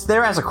 it was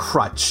there as a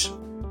crutch.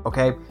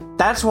 Okay?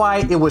 That's why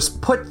it was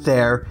put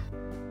there.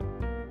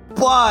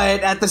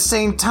 But at the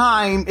same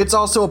time, it's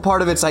also a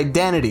part of its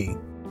identity.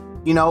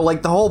 You know,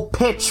 like the whole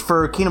pitch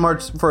for Kingdom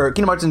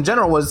Hearts in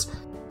general was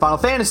Final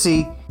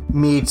Fantasy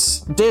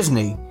meets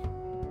Disney.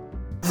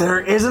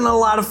 There isn't a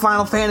lot of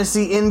Final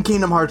Fantasy in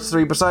Kingdom Hearts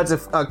 3 besides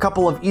a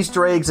couple of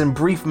Easter eggs and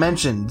brief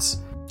mentions.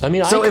 I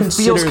mean, So I it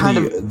feels consider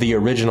kind the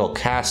original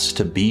cast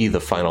to be the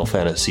Final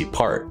Fantasy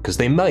part, because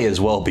they might as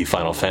well be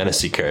Final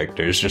Fantasy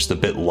characters, just a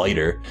bit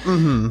lighter.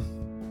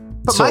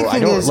 But So my I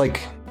thing don't, is,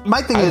 like...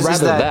 my thing I'd is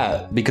rather that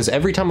that, because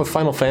every time a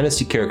Final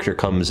Fantasy character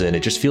comes in,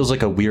 it just feels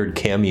like a weird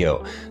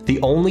cameo. The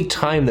only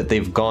time that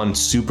they've gone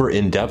super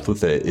in-depth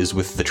with it is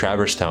with the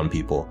Traverse Town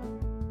people.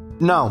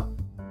 no,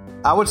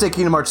 I would say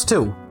Kingdom Hearts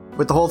 2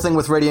 with the whole thing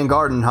with Radiant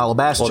Garden and Hollow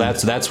Bastion. Well,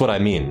 that's what I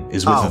mean,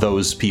 is with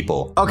those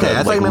people. Okay,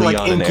 I thought you meant like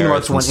Leon in and Kingdom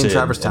Hearts Aerith 1 and in Sid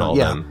Traverse and Town. all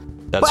Yeah. them.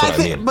 That's what I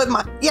mean.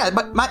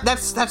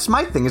 That's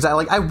my thing is that,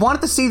 like, I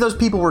wanted to see those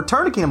people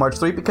return to Kingdom Hearts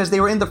 3 because they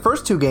were in the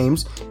first 2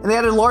 games and they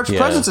had a large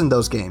presence in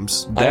those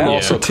games. That I'm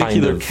also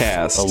particular kind of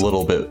cast. a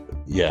little bit,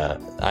 yeah.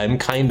 I'm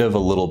kind of a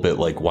little bit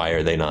like, why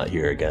are they not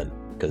here again?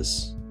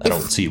 Because I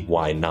don't see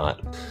why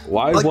not.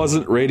 Why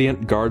wasn't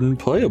Radiant Garden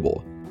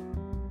playable?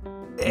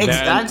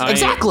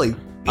 Exactly.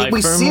 I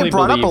We see firmly it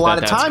brought up a believe lot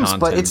that of that's times, but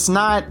content. it's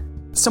not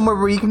somewhere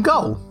where you can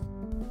go.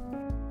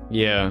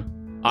 Yeah.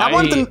 I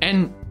want them-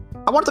 and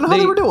I wanted to know how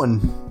they were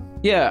doing.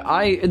 yeah,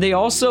 they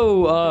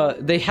also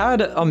they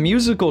had a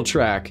musical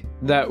track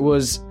that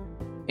was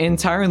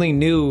entirely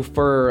new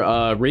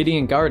for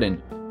Radiant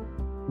Garden.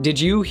 Did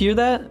you hear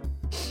that?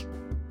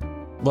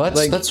 Well,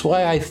 Like- that's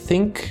why I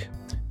think...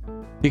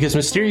 Because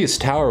Mysterious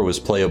Tower was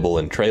playable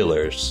in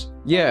trailers.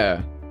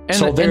 Yeah. And,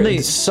 so there and they,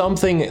 is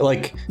something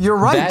like You're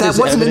right, that is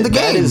wasn't in the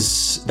game.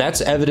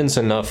 That's evidence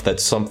enough that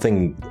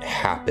something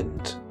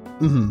happened.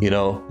 You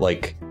know,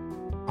 like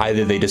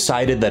either they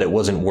decided that it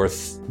wasn't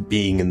worth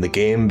being in the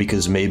game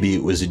because maybe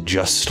it was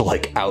just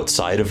like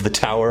outside of the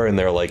tower, and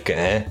they're like,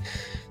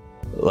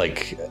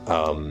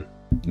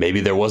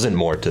 maybe there wasn't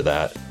more to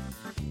that.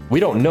 We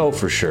don't know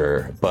for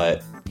sure,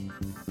 but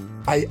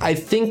I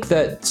think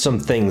that some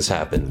things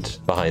happened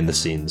behind the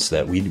scenes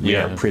that we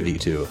aren't privy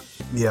to.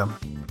 Yeah.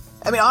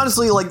 I mean,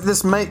 honestly, like,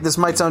 this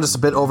might sound just a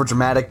bit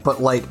overdramatic,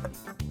 but, like,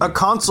 a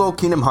console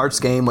Kingdom Hearts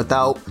game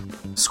without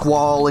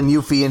Squall and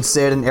Yuffie and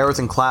Cid and Aerith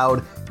and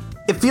Cloud,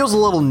 it feels a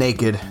little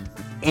naked.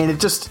 And it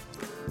just...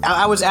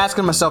 I was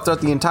asking myself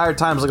throughout the entire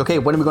time, I was like, okay,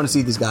 when are we going to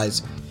see these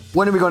guys?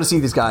 When are we going to see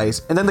these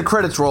guys? And then the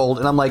credits rolled,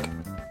 and I'm like,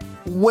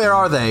 where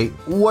are they?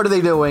 What are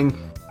they doing?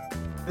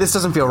 This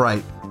doesn't feel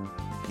right.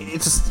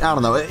 It's just, I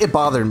don't know, it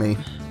bothered me.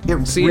 It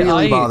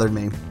really bothered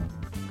me.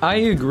 I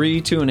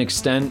agree to an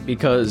extent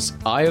because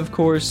I, of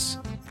course,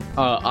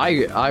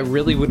 I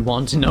really would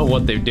want to know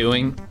what they're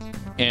doing.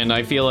 And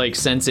I feel like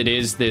since it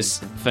is this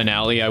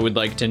finale, I would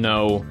like to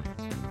know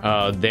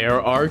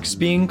their arcs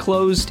being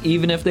closed,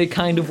 even if they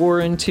kind of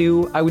were in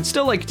two. I would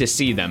still like to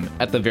see them,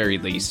 at the very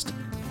least.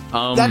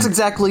 That's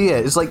exactly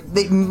it. It's like,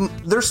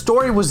 their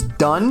story was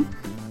done,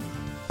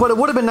 but it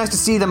would have been nice to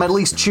see them at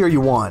least cheer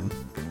you on.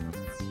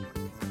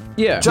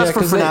 Yeah. Just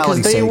for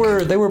finality's sake.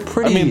 They were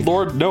pretty... I mean,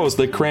 Lord knows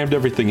they crammed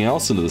everything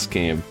else into this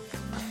game.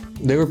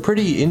 They were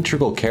pretty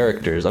integral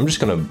characters. I'm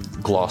just going to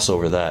gloss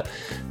over that.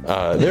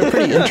 They're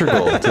pretty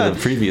integral to the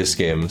previous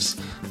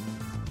games.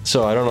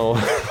 So I don't know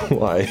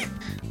why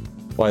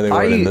they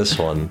weren't in this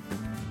one.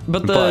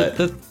 But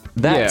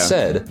that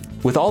said,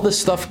 with all this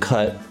stuff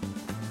cut,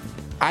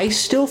 I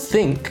still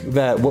think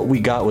that what we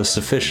got was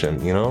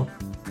sufficient, you know?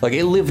 Like,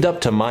 it lived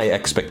up to my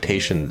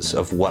expectations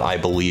of what I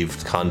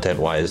believed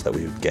content-wise that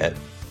we would get.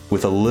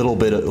 With a little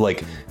bit of,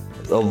 like,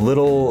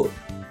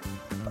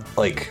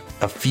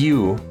 a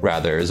few,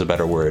 rather, is a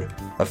better word.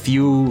 A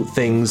few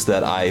things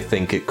that I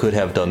think it could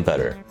have done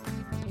better.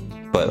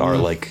 But are,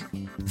 like,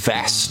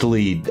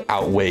 vastly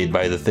outweighed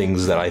by the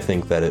things that I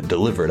think that it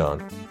delivered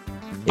on.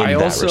 In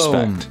that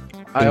respect.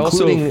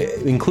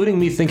 Including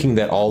me thinking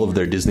that all of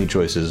their Disney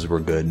choices were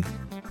good.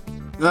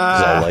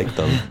 Because I like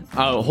them.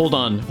 Hold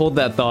on. Hold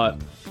that thought.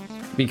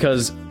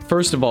 Because,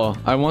 first of all,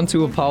 I want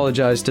to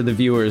apologize to the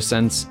viewers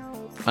since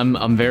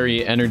I'm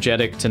very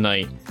energetic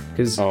tonight.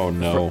 Because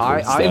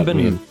I've been...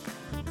 mean?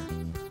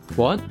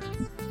 What?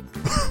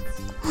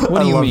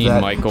 What do you mean,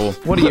 that. Michael?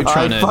 What are you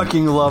trying to... I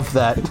fucking love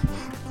that.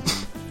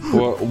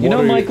 What you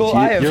know, Michael,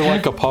 you're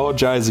like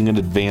apologizing in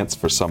advance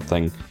for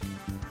something.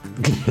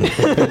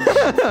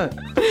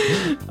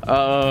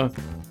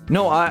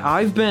 No,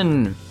 I've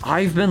been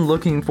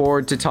looking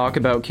forward to talk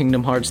about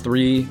Kingdom Hearts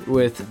 3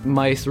 with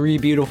my three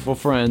beautiful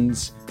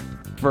friends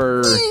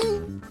for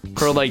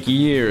like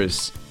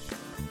years.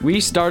 We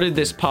started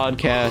this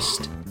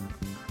podcast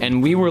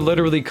and we were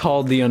literally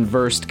called the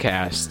Unversed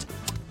Cast.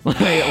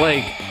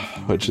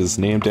 Which is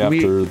named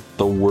after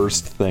the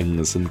worst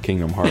things in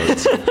Kingdom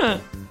Hearts.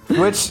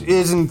 Which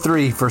is in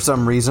 3 for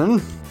some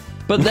reason.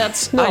 But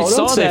that's No, I saw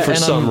don't say that for and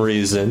some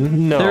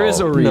reason. No, There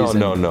is a reason.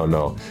 No.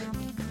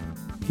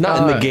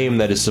 Not in the game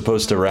that is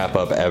supposed to wrap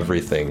up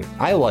everything.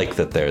 I like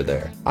that they're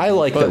there. I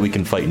like that we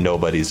can fight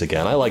nobodies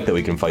again. I like that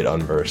we can fight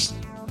Unversed.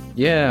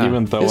 Yeah.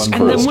 Even though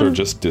Unversed are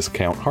just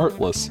discount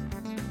Heartless.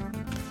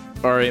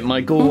 All right,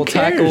 Michael, Who we'll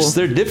cares? tackle.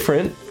 They're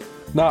different.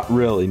 Not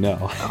really,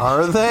 no.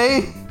 Are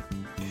they?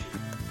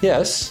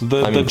 Yes.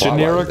 The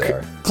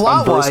generic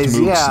Plot-wise, Unversed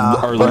mooks yeah.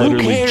 are But who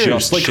literally cares?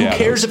 just Like, shadows. who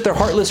cares if they're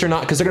heartless or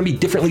not? Because they're going to be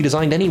differently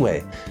designed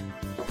anyway.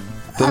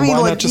 Then I mean, why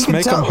like, not just you can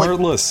make tell, them like-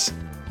 heartless?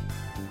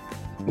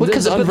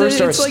 Because But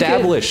Unversed are it's like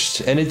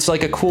established, and it's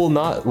like a cool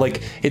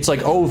it's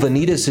like, oh,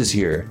 Vanitas is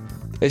here.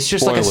 It's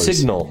just like a Spoilers.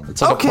 signal.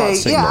 It's like a plot Okay,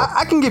 signal. yeah,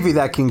 I can give you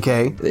that, King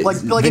K. Like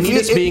if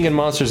Vanitas you, being in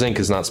Monsters Inc.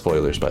 is not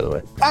spoilers, by the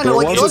way. I know, There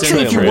like, was let's a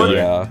say if you trailer, weren't,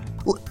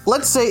 yeah.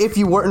 let's say if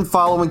you weren't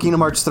following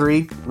Kingdom Hearts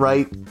 3,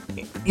 right?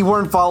 You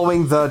weren't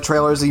following the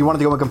trailers, you wanted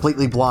to go in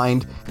completely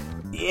blind,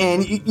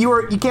 and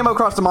you came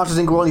across the Monsters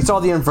Inc. world, and you saw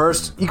the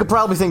Unversed, you could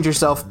probably think to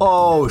yourself,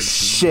 oh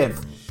shit,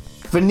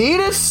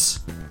 Vanitas?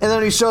 And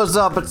then he shows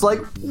up, it's like,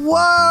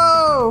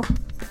 whoa!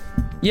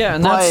 Yeah,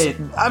 and that's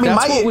But, I mean,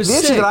 that's what was the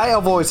issue sick. that I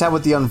have always had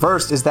with the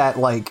Unversed is that,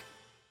 like,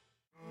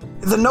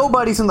 the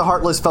nobodies and the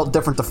Heartless felt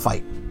different to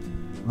fight,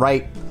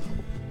 right?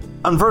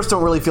 Unversed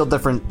don't really feel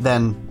different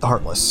than the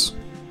Heartless.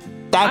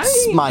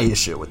 That's my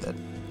issue with it.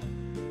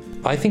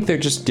 I think they're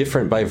just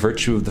different by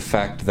virtue of the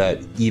fact that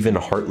even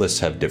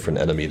Heartless have different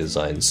enemy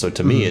designs. So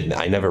to me,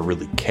 I never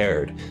really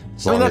cared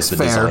as long as the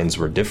that's fair. designs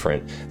were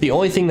different. The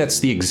only thing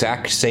that's the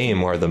exact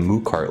same are the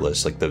Mook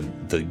Heartless, like the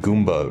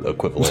Goomba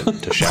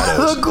equivalent to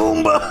Shadows. The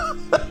Goomba!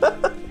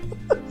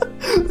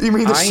 You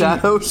mean the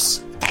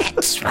Shadows?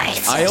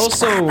 I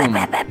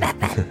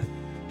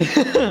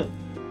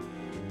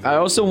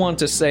also want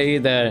to say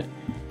that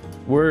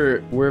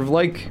we're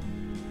like,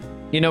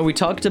 you know, we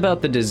talked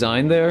about the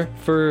design there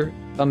for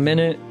a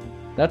minute.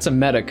 That's a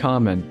meta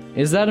comment.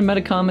 Is that a meta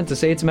comment to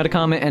say it's a meta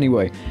comment?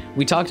 Anyway,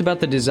 we talked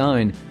about the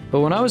design, but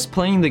when I was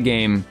playing the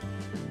game,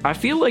 I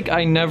feel like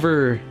I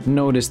never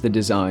noticed the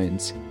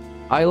designs.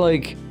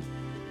 I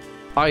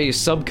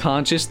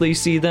subconsciously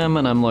see them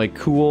and I'm like,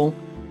 cool,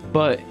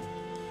 but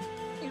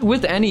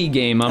with any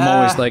game, I'm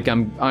always like,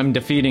 I'm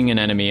defeating an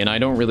enemy and I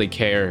don't really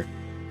care.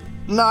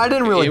 No, I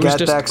didn't really get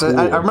that. Cool.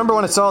 I remember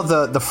when I saw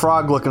the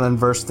frog-looking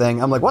inverse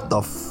thing, I'm like, what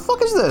the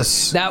fuck is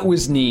this? That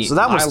was neat. So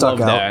that one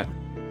stuck out. That.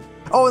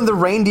 Oh, and the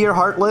reindeer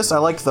heartless, I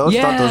liked those.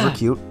 Yeah. Thought those were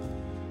cute.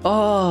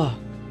 Oh.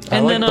 I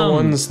And like then, the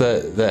ones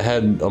that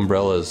had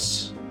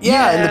umbrellas.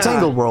 Yeah, in the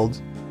Tangled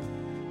world.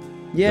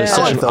 Yeah. They're such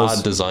like an those.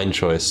 odd design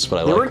choice,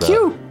 but I They like were that.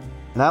 cute.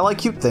 And I like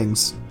cute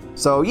things.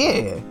 So,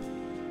 yeah.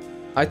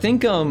 I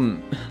think,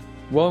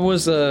 what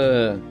was,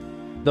 the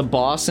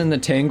boss in the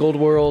Tangled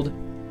world?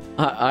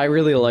 I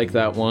really like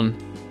that one.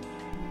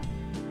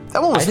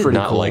 That one was I did pretty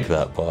not cool. like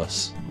that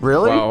boss.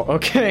 Really? Wow,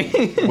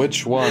 okay.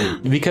 Which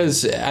one?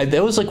 Because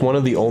that was like one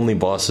of the only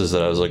bosses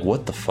that I was like,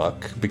 what the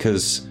fuck?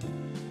 Because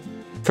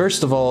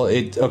first of all,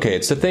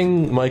 it's the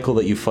thing, Michael,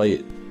 that you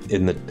fight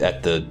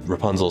at the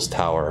Rapunzel's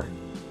tower,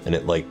 and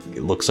it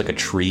looks like a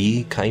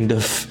tree, kind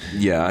of.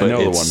 Yeah, I But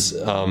know it's,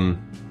 the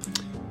one.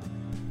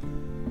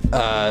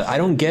 I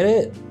don't get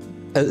it.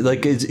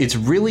 It's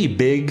really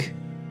big.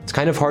 It's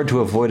kind of hard to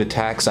avoid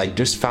attacks. I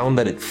just found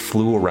that it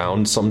flew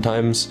around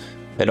sometimes.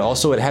 And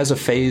also it has a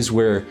phase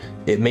where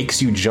it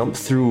makes you jump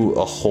through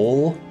a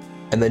hole,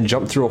 and then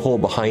jump through a hole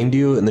behind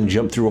you, and then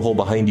jump through a hole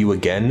behind you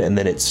again, and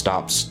then it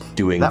stops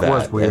doing that. That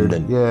was weird, And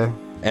then, yeah.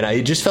 And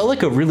it just felt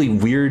like a really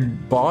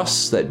weird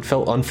boss that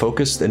felt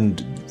unfocused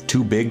and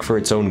too big for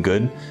its own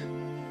good.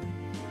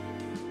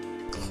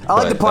 I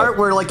like the But part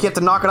where you have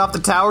to knock it off the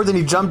tower, then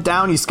you jump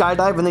down, you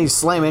skydive, and then you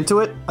slam into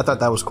it. I thought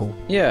that was cool.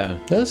 Yeah.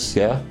 Yes,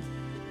 yeah.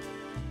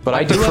 But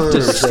I do have prefer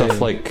to say-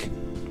 stuff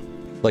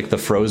like the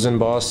Frozen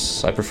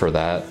boss. I prefer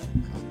that.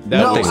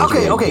 No, thing was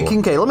okay, really cool.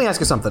 Kincaid, let me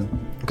ask you something.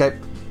 Okay.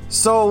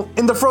 So,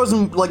 in the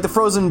Frozen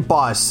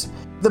boss,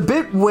 the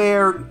bit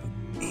where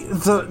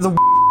the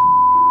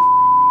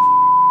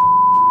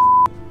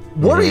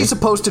what are you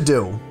supposed to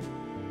do?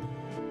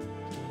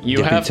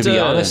 You have to be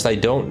honest, I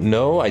don't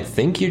know. I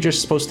think you're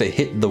just supposed to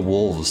hit the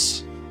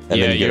wolves, and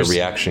Yeah, then you get you're a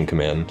reaction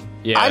command.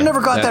 Yeah, I never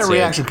got that that's it.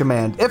 reaction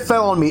command. It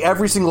fell on me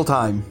every single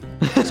time.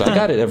 So I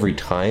got it every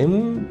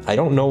time. I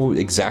don't know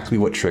exactly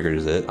what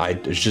triggers it. I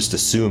just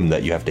assume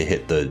that you have to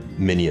hit the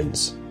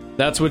minions.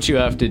 That's what you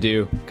have to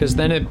do, because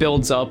then it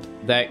builds up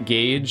that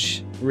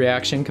gauge,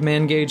 reaction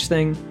command gauge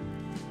thing.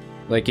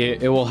 Like,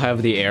 it will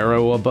have the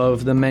arrow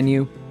above the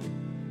menu.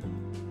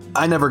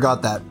 I never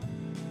got that.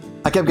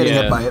 I kept getting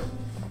Yeah. hit by it.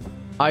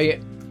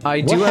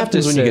 I do What have to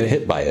happens when say, you get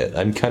hit by it?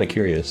 I'm kind of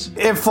curious.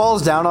 It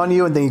falls down on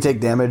you and then you take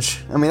damage.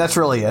 I mean, that's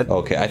really it.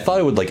 Okay, I thought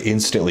it would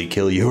instantly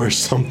kill you or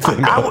something.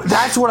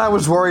 That's what I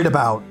was worried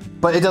about.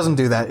 But it doesn't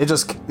do that. It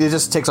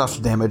just takes off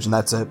the damage and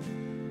that's it.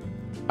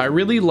 I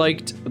really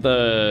liked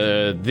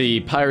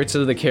the Pirates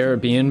of the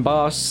Caribbean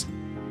boss,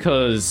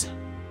 because,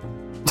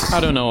 I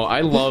don't know,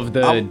 I love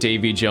the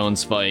Davy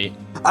Jones fight.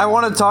 I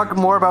want to talk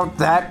more about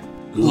that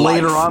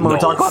later on when we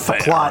talk about the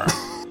plot.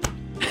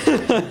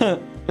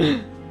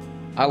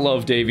 I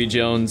love Davy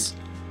Jones.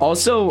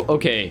 Also,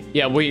 okay,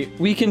 yeah,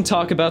 we can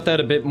talk about that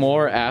a bit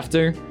more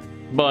after,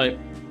 but,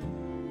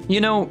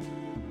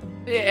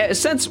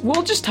 since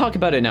we'll just talk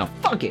about it now.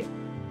 Fuck it.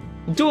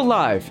 Do it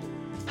live.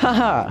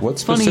 Haha. What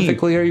Funny.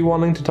 specifically are you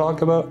wanting to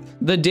talk about?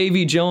 The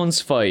Davy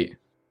Jones fight.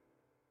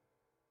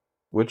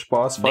 Which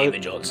boss fight?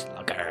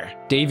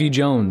 Davy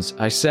Jones.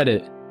 I said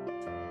it.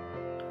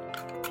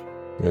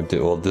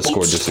 Well,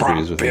 Discord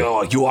disagrees with me.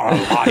 Bill, you are a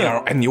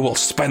liar, and you will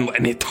spend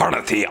an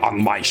eternity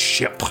on my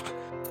ship.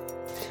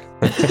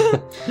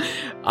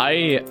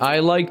 I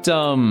liked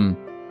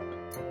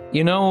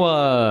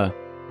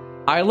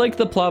I like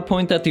the plot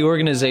point that the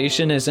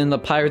organization is in the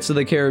Pirates of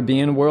the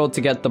Caribbean world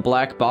to get the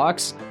black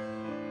box.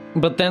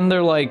 But then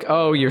they're like,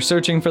 oh, you're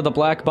searching for the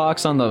black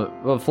box on the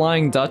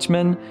Flying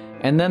Dutchman,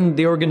 and then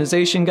the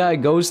organization guy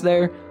goes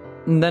there,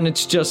 and then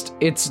it's just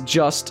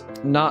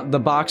not the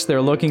box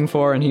they're looking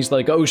for, and he's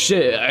like, oh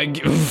shit,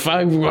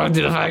 what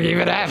did I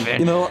even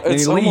happen? It's And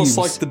he almost leaves.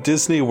 like the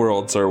Disney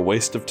worlds are a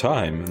waste of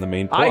time in the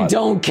main plot. I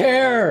don't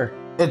care.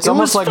 It's It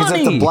almost was like as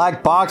if funny. the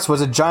black box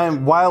was a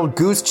giant wild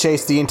goose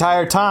chase the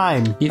entire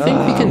time. You think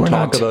we can we're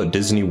talk not- about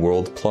Disney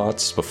World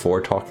plots before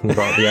talking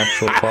about the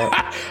actual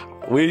plot?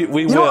 We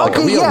You know, will.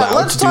 okay, we yeah, allowed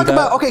let's to do talk that?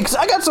 about, because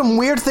I got some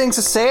weird things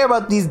to say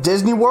about these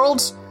Disney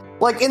worlds.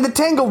 Like, in the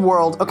Tangled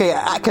world, okay,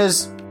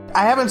 because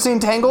I haven't seen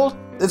Tangled.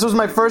 This was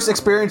my first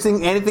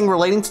experiencing anything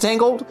relating to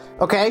Tangled,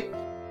 okay?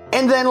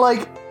 And then,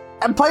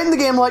 I'm playing the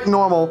game like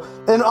normal,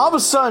 and all of a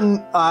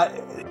sudden,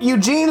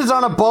 Eugene is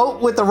on a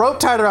boat with the rope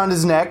tied around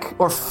his neck,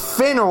 or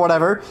fin or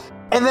whatever,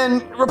 and then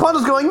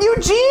Rapunzel's going,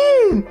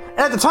 Eugene! And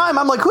at the time,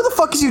 I'm like, who the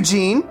fuck is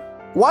Eugene?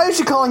 Why is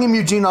she calling him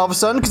Eugene all of a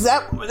sudden? Because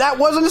that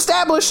wasn't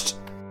established.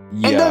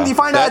 And then you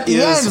find out at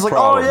the end, it's like,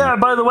 oh yeah,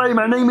 by the way,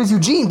 my name is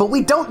Eugene. But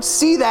we don't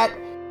see that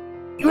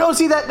You don't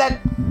see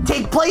that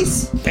take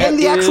place in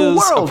the actual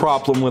That is world. a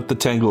problem with the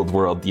Tangled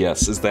world,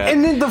 yes, is that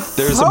And in the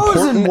there's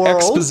Frozen important world-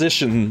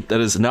 exposition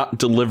that is not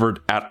delivered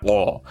at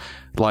all.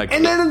 Like,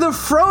 And then in the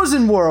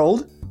Frozen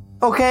world,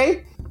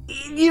 okay,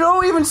 you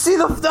don't even see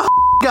the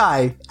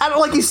guy. I don't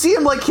like you see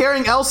him like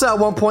carrying Elsa at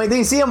one point, then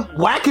you see him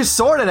whack his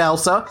sword at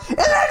Elsa, and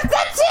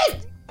that's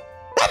it.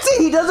 That's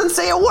it. He doesn't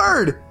say a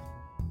word.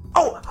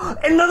 Oh,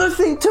 another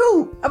thing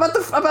too about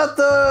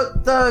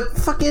the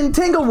fucking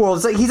Tangled world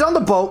is that he's on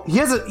the boat.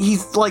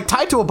 He's like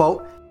tied to a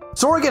boat.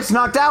 Sora gets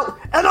knocked out,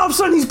 and all of a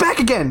sudden he's back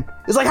again.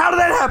 It's like, how did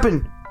that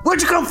happen?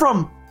 Where'd you come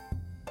from?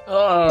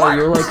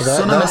 You're like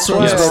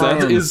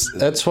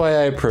That's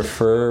why I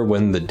prefer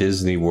when the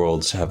Disney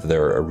worlds have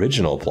their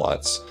original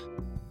plots.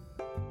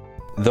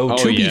 Though,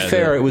 to be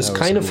fair, it was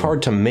kind of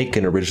hard to make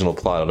an original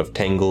plot out of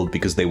Tangled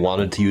because they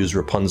wanted to use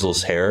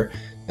Rapunzel's hair,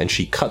 and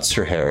she cuts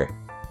her hair.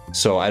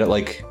 So I don't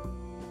like.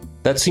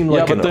 That seemed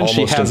like an almost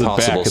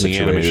impossible situation. In the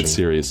animated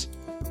series.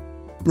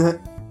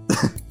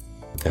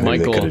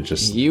 Michael,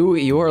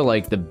 you are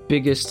like the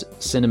biggest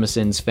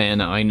CinemaSins fan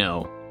I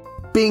know.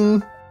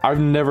 Bing. I've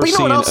never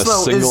seen a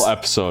single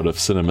episode of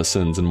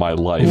CinemaSins in my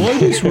life. Why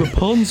does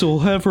Rapunzel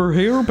have her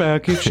hair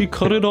back if she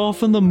cut it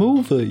off in the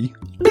movie?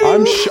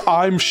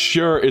 I'm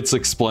sure it's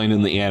explained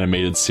in the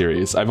animated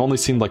series. I've only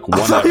seen like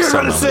one episode. You're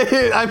gonna say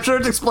it. I'm sure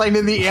it's explained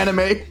in the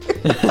anime.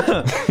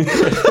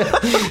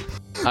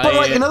 But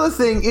like another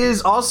thing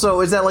is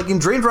that like in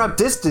Dream Drop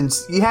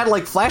Distance, you had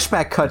like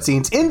flashback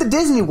cutscenes in the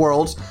Disney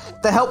worlds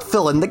to help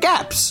fill in the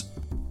gaps.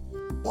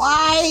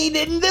 Why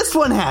didn't this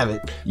one have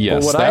it?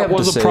 Yes, what that I have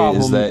was to a say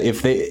problem. is that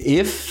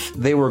if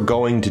they were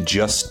going to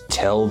just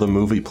tell the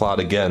movie plot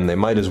again, they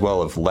might as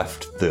well have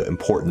left the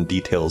important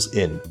details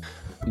in.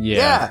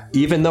 Yeah.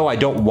 Even though I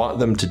don't want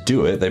them to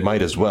do it, they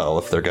might as well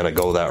if they're going to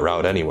go that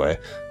route anyway.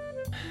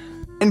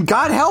 And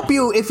God help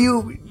you if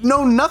you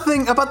know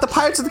nothing about the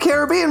Pirates of the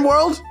Caribbean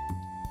world.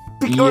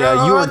 You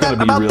are going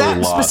to be really that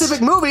lost.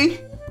 specific movie.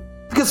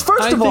 Because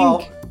first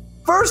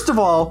of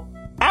all,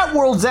 At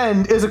World's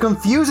End is a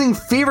confusing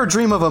fever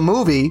dream of a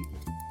movie.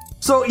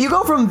 So you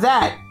go from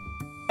that,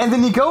 and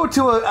then you go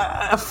to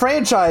a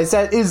franchise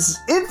that is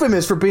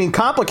infamous for being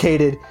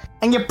complicated,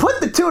 and you put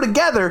the two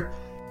together,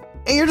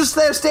 and you're just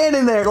there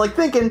standing there like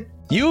thinking,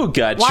 you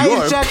got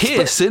your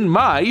piss in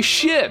my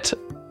shit.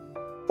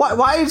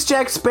 Why is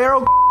Jack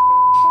Sparrow?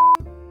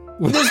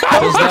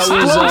 That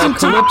was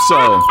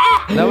Calypso.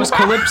 That was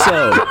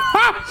Calypso.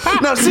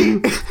 No, see,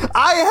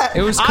 I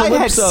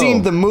had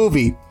seen the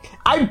movie.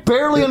 I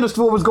barely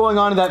understood what was going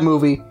on in that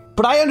movie,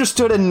 but I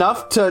understood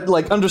enough to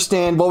like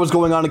understand what was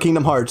going on in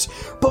Kingdom Hearts.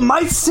 But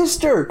my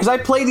sister, because I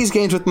play these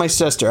games with my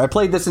sister, I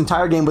played this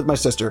entire game with my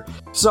sister.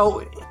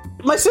 So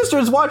my sister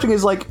is watching,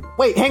 is like,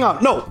 wait, hang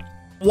on, no,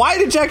 why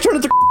did Jack turn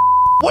into?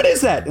 What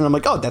is that? And I'm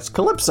like, oh, that's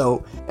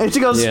Calypso. And she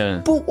goes,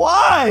 but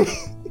why?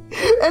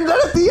 And then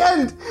at the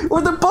end,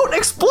 when the boat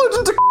explodes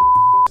into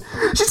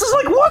she's just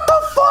like, what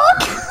the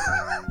fuck?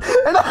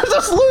 And I was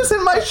just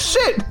losing my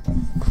shit.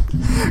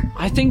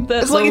 I think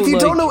that it's like if you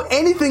don't know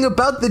anything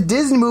about the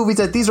Disney movies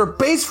that these are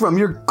based from,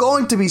 you're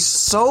going to be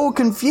so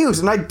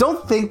confused. And I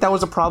don't think that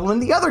was a problem in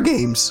the other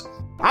games.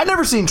 I'd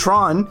never seen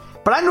Tron,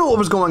 but I knew what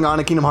was going on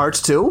in Kingdom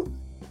Hearts 2.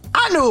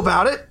 I knew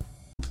about it.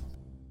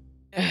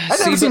 I'd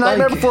never seen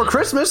Nightmare Before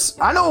Christmas.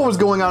 I know what was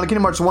going on in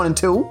Kingdom Hearts 1 and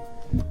 2.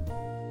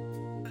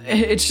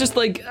 It's just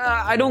like,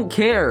 I don't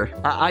care.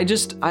 I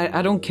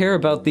don't care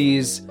about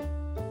these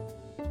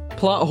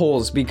plot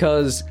holes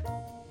because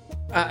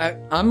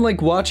I'm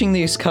like watching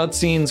these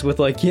cutscenes with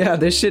like, yeah,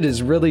 this shit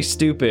is really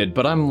stupid,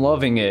 but I'm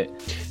loving it.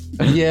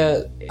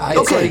 Yeah.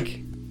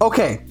 Okay,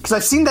 because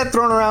I've seen that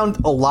thrown around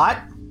a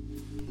lot.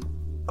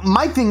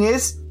 My thing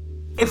is,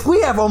 if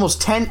we have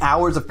almost 10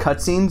 hours of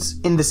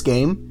cutscenes in this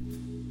game,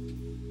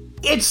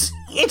 it's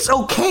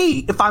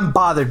okay if I'm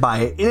bothered by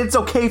it, and it's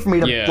okay for me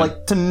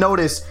to to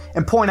notice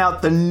and point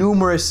out the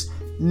numerous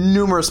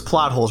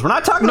plot holes. We're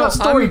not talking about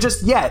story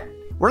just yet.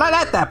 We're not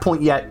at that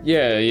point yet.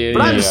 Yeah.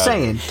 But I'm just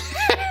saying,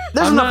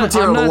 there's enough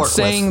material to work with. I'm not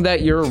saying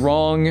that you're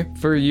wrong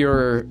for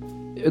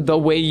the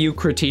way you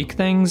critique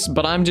things,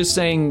 but I'm just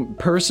saying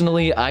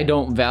personally, I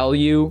don't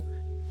value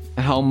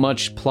how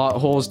much plot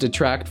holes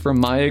detract from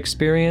my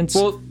experience.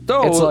 Well,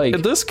 no, it's like,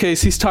 in this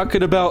case, he's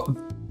talking about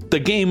the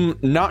game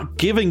not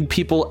giving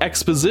people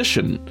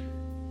exposition.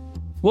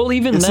 Well,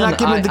 even it's then, not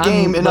giving the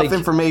game enough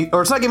information,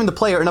 or it's not giving the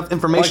player enough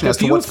information as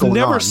to what's going on.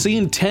 If you've never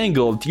seen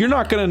Tangled, you're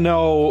not going to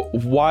know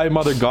why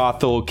Mother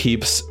Gothel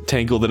keeps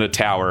Tangled in a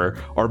tower,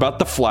 or about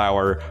the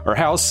flower, or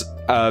how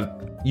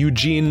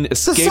Eugene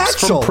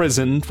escapes from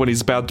prison when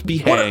he's about to be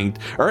hanged,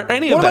 or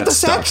any of that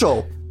stuff. What about the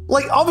satchel?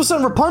 Like, all of a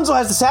sudden, Rapunzel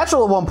has the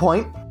satchel at one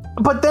point,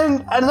 but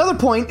then at another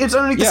point, it's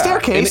underneath the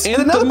staircase, and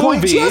at another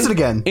point, she has it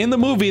again. In the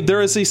movie,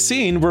 there is a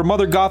scene where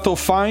Mother Gothel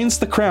finds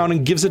the crown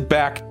and gives it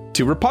back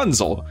to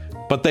Rapunzel,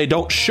 but they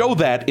don't show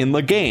that in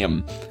the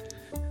game.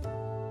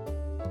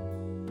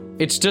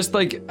 It's just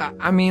like,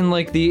 I mean,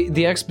 like,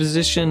 the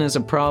exposition is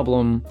a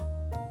problem,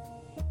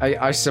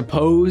 I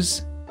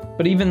suppose,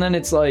 but even then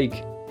it's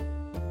like...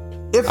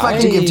 If I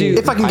can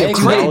get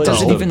credit,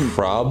 does it even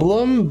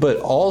problem? But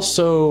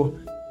also,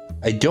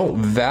 I don't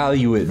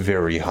value it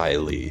very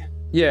highly.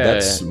 Yeah.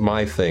 That's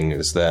my thing,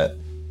 is that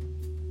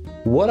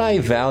what I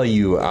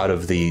value out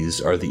of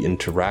these are the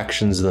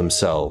interactions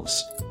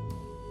themselves.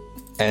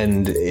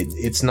 And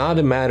it's not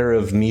a matter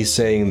of me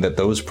saying that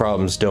those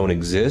problems don't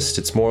exist.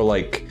 It's more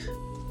like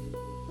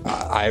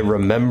I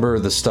remember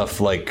the stuff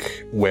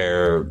like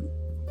where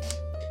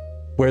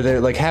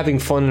they're like having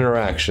fun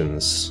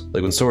interactions.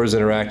 Like when Sora's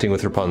interacting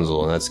with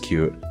Rapunzel, and that's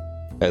cute.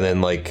 And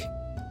then like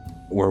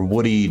where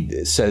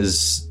Woody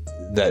says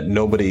that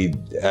nobody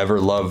ever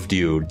loved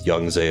you,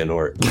 young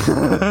Xehanort.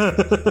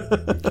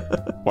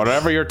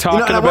 Whatever you're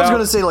talking and I about. was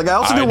going to say, like, I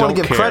also do want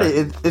to give care.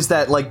 credit, is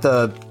that, like,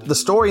 the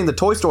story in the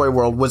Toy Story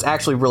world was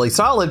actually really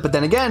solid, but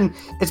then again,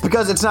 it's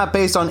because it's not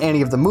based on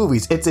any of the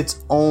movies. It's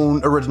its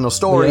own original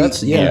story in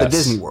the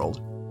Disney world.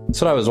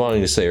 That's what I was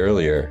wanting to say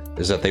earlier,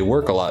 is that they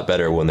work a lot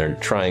better when they're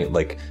trying,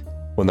 like,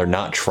 when they're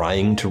not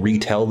trying to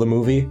retell the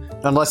movie.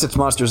 Unless it's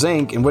Monsters,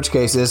 Inc., in which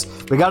case is,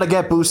 we gotta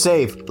get Boo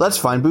safe. Let's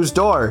find Boo's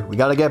door. We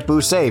gotta get Boo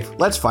safe.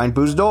 Let's find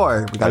Boo's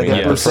door. We gotta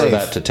get Boo prefer safe.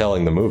 that to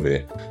telling the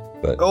movie.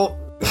 But Oh,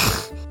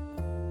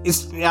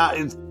 it's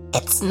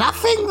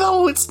nothing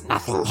though. It's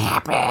nothing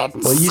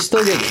happens. well, you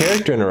still get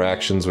character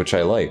interactions, which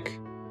I like.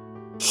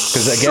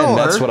 Because again, Sure.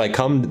 that's what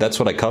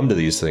I come to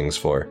these things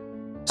for.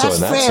 So That's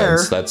in that fair.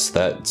 sense,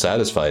 that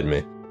satisfied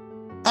me.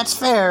 That's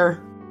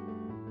fair,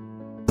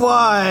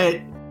 but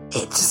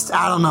it just,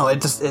 I don't know.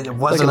 It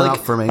wasn't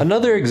enough for me.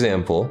 Another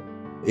example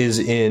is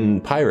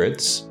in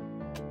Pirates.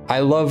 I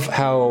love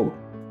how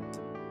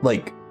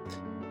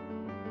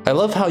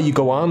you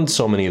go on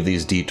so many of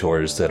these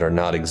detours that are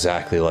not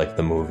exactly like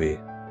the movie.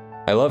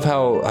 I love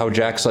how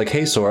Jack's like,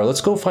 hey Sora,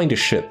 let's go find a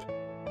ship.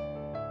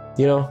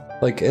 You know,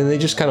 like, and they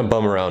just kind of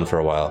bum around for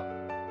a while.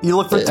 You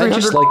look for I 300.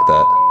 just like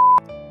that.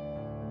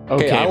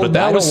 Okay, but I that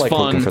don't was like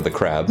fun. looking for the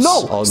crabs.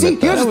 No, I'll see,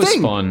 admit here's that. the was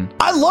thing. fun.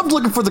 I loved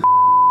looking for the.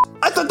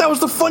 I thought that was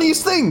the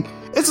funniest thing.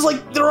 It's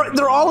like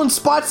they're all in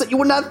spots that you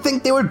would not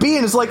think they would be,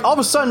 and it's like all of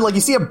a sudden, like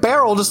you see a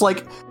barrel just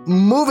like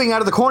moving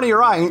out of the corner of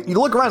your eye, and you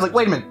look around, it's like,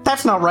 wait a minute,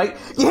 that's not right.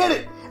 You hit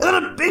it, and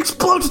then it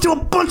explodes into a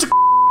bunch of,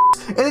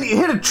 and then you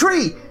hit a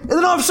tree, and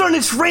then all of a sudden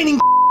it's raining.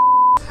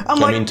 I'm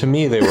I like, mean, to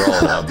me, they were all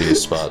in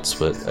obvious spots,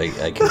 but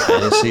I can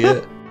kind of see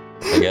it,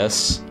 I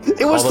guess.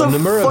 it was Although the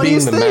Nomura being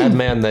funniest the thing.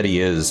 madman that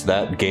he is,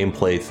 that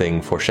gameplay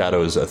thing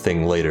foreshadows a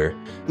thing later,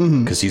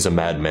 because he's a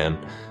madman.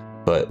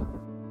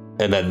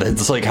 And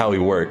that's like how he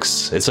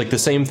works. It's like the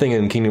same thing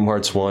in Kingdom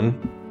Hearts 1,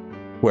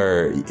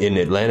 where in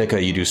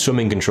Atlantica you do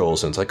swimming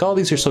controls, and it's like, oh,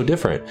 these are so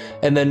different.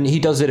 And then he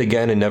does it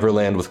again in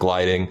Neverland with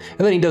gliding, and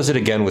then he does it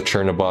again with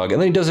Chernobog,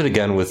 and then he does it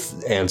again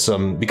with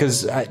Ansem,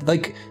 because I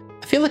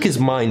feel like his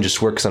mind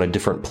just works on a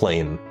different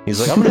plane.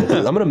 He's like,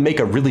 I'm gonna make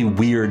a really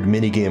weird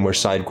minigame or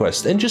side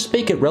quest and just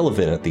make it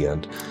relevant at the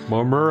end.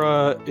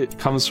 Momura, it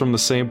comes from the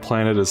same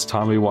planet as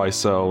Tommy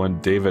Wiseau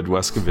and David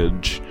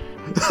Wescovich.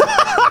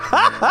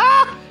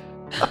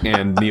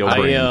 And Neil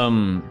Breen.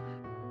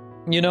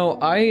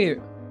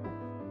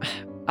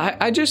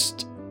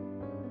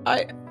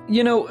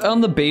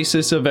 On the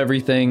basis of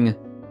everything,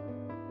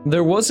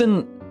 there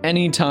wasn't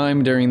any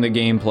time during the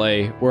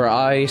gameplay where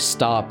I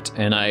stopped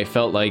and I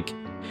felt like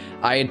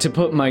I had to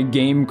put my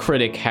game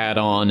critic hat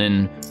on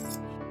and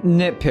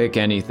nitpick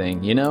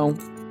anything, you know?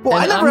 Well,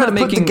 I And never I'm had to not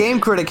put the making- game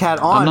critic hat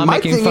on. I'm not My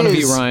making thing fun is, of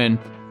you, Ryan.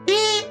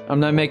 I'm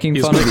not making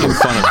He's fun of making you.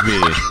 fun of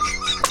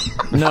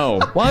me. No.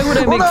 Why would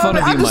I Well, make no, fun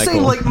of you, I'm just Michael?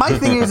 saying, like, my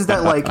thing is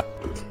that, like,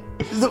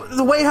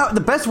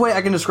 the best way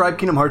I can describe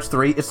Kingdom Hearts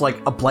 3 is like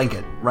a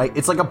blanket, right?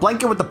 It's like a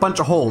blanket with a bunch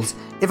of holes.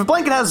 If a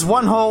blanket has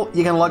one hole,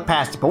 you can look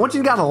past it. But once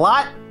you've got a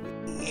lot,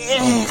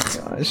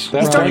 That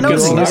start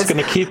blanket's noticing not it.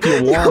 going to keep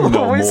you warm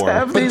no always more.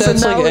 have But these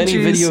that's like any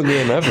analogies. video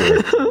game ever.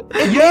 it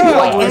may be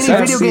like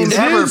any video game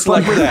ever. It's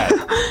like but-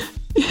 that.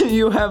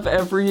 You have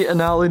every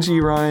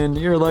analogy, Ryan.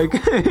 You're like,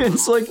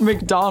 it's like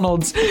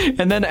McDonald's,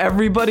 and then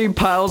everybody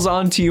piles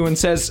onto you and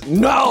says,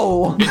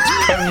 no!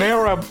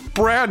 Panera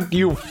Bread,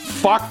 you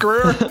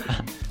fucker.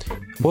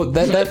 Well,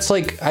 that's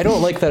like, I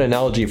don't like that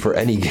analogy for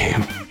any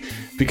game,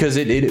 because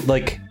it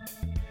like,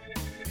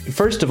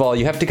 first of all,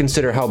 you have to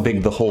consider how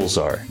big the holes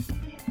are.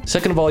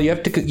 Second of all, you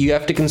have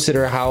to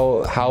consider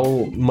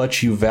how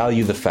much you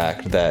value the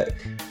fact that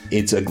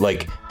it's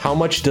like, how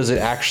much does it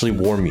actually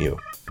warm you?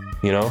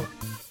 You know,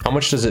 how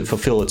much does it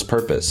fulfill its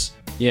purpose?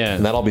 Yeah.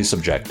 And that'll be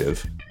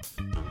subjective.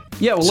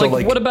 Yeah, well, So, like,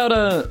 like- what about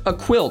a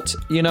quilt?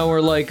 You know,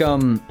 or like,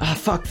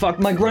 fuck,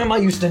 my grandma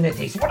used to knit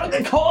these. What are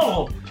they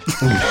called?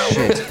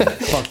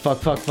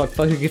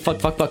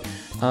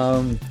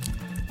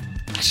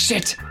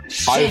 Shit. Fuck.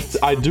 Shit.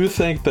 I do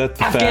think that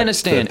the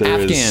Afghanistan, fact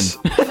that there is,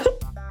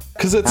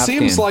 because it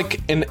seems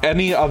like in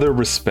any other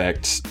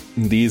respect,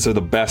 these are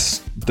the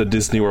best the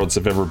Disney Worlds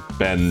have ever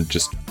been,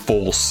 just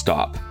full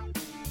stop.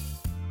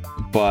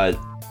 But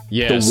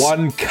Yes. the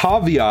one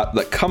caveat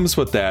that comes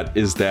with that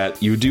is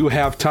that you do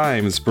have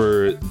times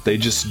where they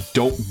just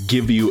don't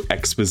give you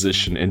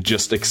exposition and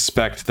just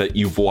expect that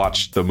you've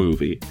watched the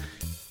movie,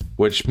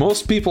 which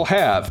most people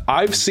have.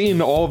 I've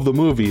seen all of the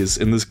movies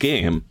in this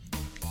game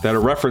that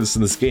are referenced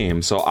in this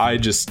game, so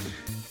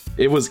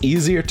it was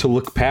easier to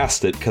look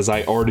past it because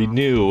I already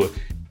knew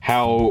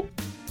how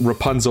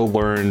Rapunzel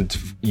learned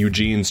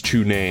Eugene's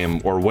true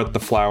name, or what the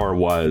flower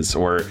was,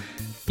 or,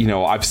 you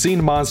know, I've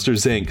seen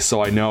Monsters, Inc.,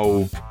 so I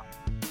know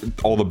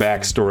all the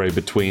backstory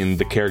between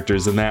the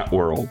characters in that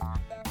world.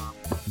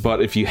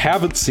 But if you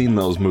haven't seen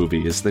those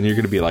movies, then you're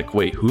going to be like,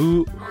 wait,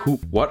 who,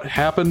 what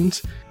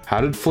happened?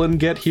 How did Flynn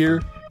get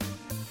here?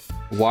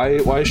 Why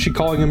is she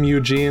calling him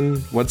Eugene?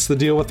 What's the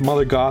deal with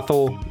Mother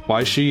Gothel?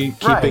 Why is she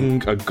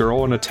keeping a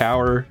girl in a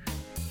tower?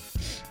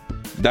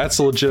 That's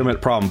a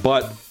legitimate problem.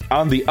 But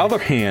on the other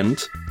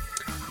hand,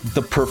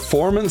 the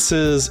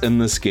performances in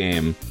this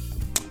game,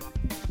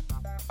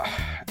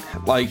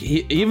 like,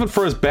 even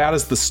for as bad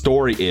as the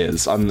story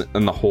is on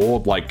the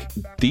whole, like,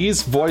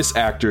 these voice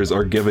actors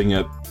are giving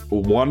it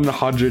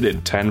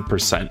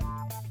 110%.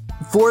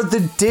 For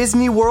the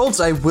Disney worlds,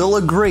 I will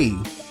agree.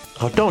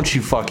 Oh, don't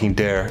you fucking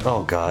dare.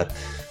 Oh, God.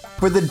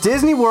 For the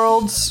Disney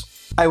worlds,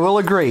 I will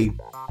agree.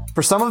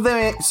 For some of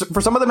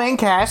the main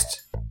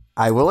cast,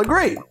 I will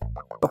agree.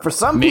 But for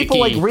some people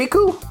like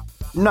Riku,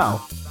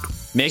 no.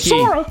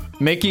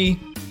 Mickey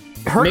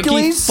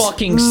Hercules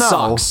fucking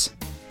sucks.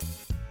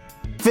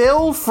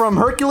 Phil from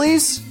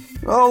Hercules?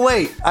 Oh,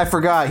 wait. I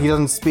forgot. He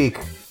doesn't speak.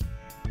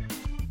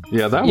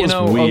 Yeah, that was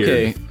weird.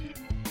 Okay.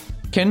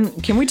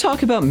 Can we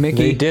talk about Mickey?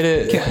 They did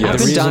it. I've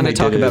been dying to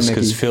talk about Mickey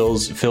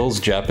because Phil's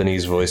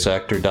Japanese voice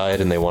actor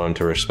died, and they wanted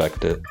to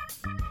respect it.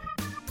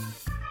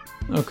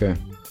 Okay.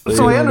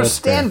 So I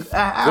understand.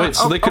 Wait,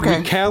 so they could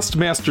recast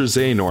Master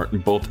Xehanort in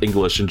both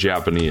English and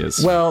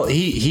Japanese. Well,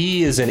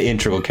 he is an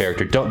integral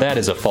character. That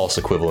is a false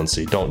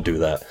equivalency. Don't do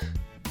that.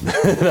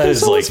 That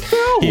is like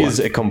he is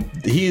a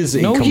completely. He's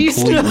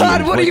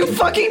not. What are you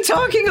fucking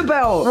talking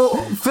about?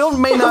 Well, Phil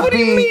may not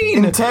be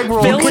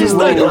integral.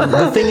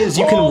 The thing is,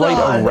 you can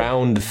write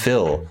around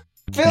Phil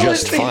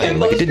just fine.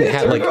 Like, it didn't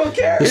have like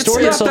the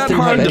story it's not itself that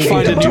hard didn't to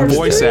have find a new anything.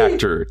 voice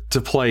actor to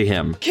play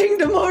him.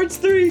 Kingdom Hearts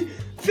 3.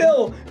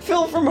 Phil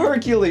from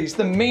Hercules,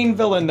 the main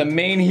villain, the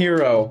main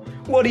hero.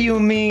 What do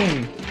you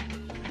mean?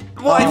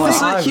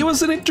 He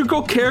was an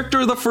integral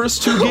character of the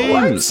first two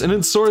games, and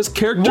in Sora's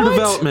character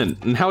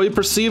development and how he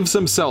perceives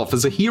himself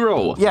as a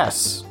hero.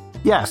 Yes.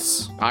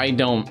 I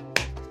don't.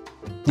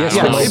 Yes,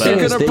 if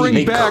you're gonna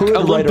bring back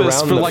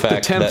Olympus for like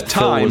the 10th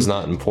time, Phil was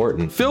not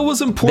important. Phil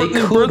was important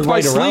in Birth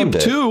by Sleep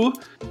too.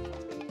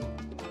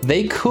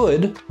 They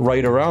could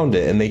write around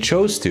it, and they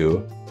chose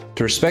to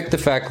respect the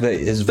fact that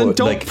his then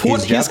don't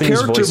put his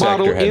character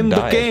model in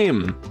the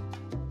game.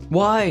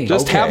 Why?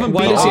 Just have him be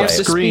off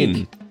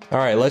screen. All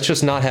right, let's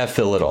just not have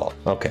Phil at all.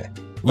 Okay.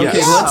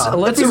 Yes.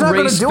 Let's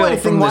erase Phil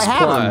from this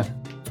plot.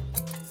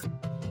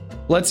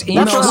 Let's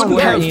email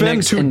Square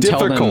Enix and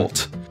tell them.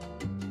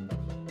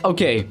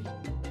 Okay.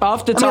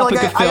 Off the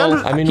topic of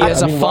Phil, he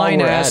has a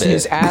fine ass.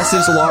 His ass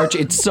is large.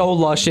 It's so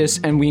luscious,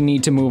 and we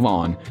need to move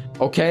on.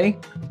 Okay.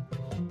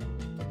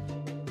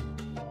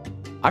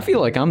 I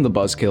feel like I'm the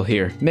buzzkill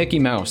here. Mickey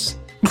Mouse.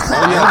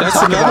 Oh yeah,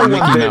 that's another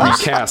one they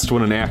recast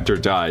when an actor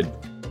died.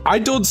 I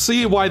don't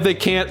see why they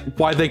can't.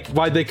 Why they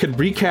could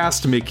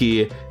recast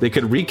Mickey. They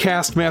could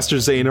recast Master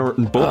Xehanort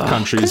in both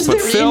countries,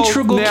 but Phil,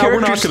 we're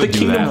not going to do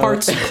Kingdom that.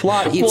 Hearts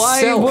plot itself.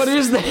 Why? What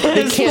is this?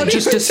 They can't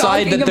just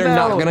decide that they're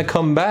not going to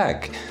come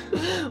back.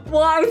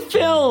 Why,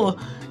 Phil?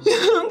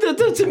 That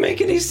doesn't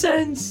make any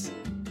sense.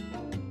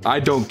 I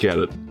don't get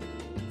it.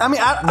 I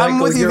mean, I'm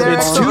with you there.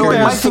 It's too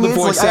bad for the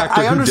voice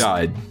actor who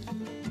died.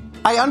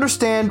 I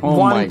understand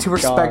wanting to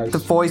respect the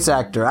voice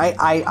actor.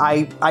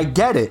 I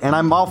get it, and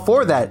I'm all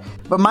for that.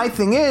 But my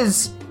thing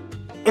is,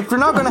 if you're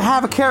not going to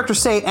have a character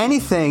say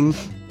anything,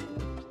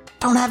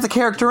 don't have the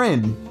character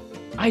in.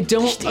 I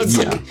don't.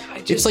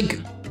 It's like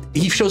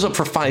he shows up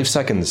for 5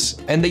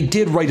 seconds, and they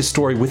did write a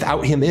story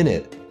without him in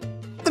it.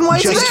 Then why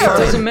is he there? It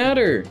doesn't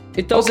matter.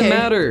 It doesn't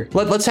matter.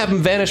 Let's have him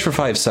vanish for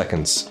 5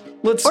 seconds.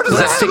 Does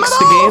that fix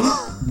the game?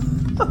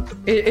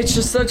 It's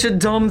just such a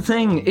dumb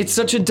thing. It's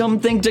such a dumb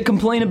thing to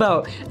complain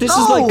about. This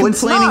no, is like complaining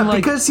it's not,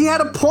 like because he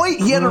had a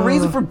point. He had a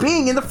reason for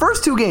being in the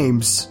first two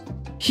games.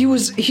 He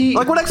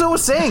like what Exo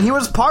was saying. He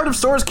was part of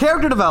Sora's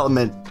character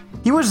development.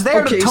 He was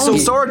there to tone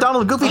Sora,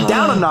 Donald, Goofy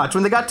down a notch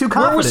when they got too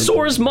confident.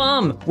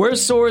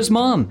 Where's Sora's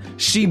mom?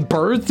 She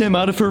birthed him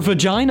out of her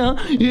vagina.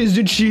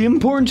 Isn't she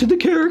important to the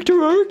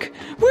character arc?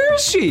 Where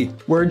is she?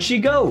 Where'd she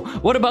go?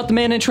 What about the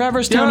man in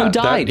Traverse Town who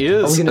died? That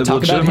is Are we gonna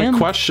talk about him? a legitimate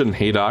question,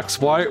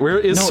 Haydox. Where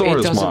is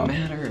Sora's mom? It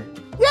doesn't matter.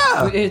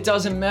 Yeah. It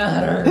doesn't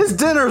matter. His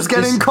dinner's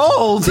getting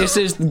cold. This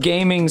is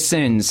gaming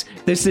sins.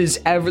 This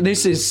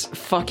is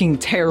fucking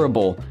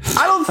terrible.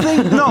 I don't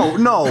think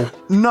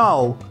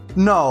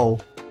no.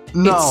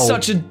 It's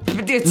such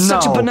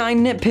a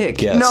benign nitpick.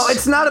 Yes. No,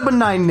 it's not a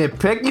benign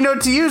nitpick. You know,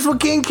 to use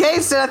what King K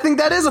said, I think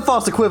that is a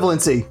false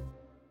equivalency.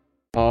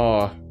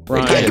 Oh,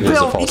 You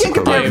can't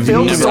compare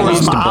Phil to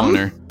Sora's mom.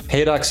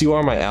 Haydox, you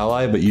are my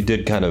ally, but you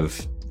did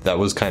that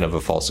was kind of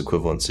a false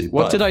equivalency.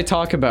 What did I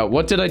talk about?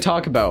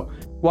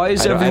 Why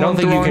is everyone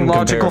throwing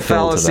logical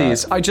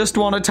fallacies? I just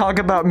want to talk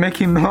about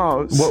Mickey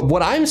Mouse.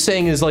 What I'm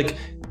saying is, like,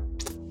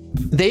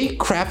 they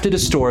crafted a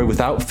story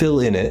without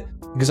Phil in it,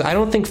 because I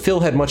don't think Phil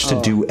had much to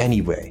do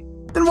anyway.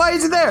 Then why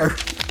is he there?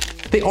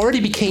 They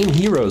already became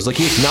heroes. Like,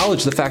 he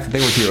acknowledged the fact that they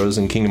were heroes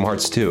in Kingdom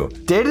Hearts 2.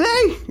 Did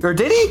they? Or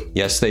did he?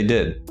 Yes, they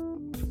did.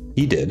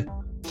 He did.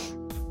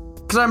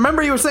 Because I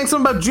remember you were saying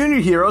something about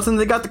junior heroes and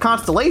they got the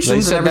constellations They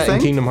and said everything. that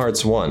in Kingdom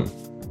Hearts 1.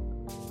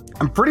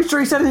 I'm pretty sure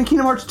he said it in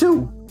Kingdom Hearts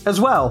 2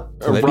 as well.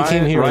 So they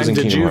became heroes in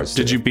Kingdom Hearts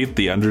 2. Did you beat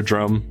the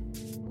Underdrum?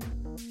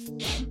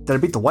 Did I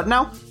beat the what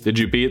now? Did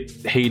you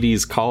beat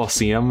Hades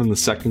Coliseum in the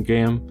second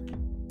game?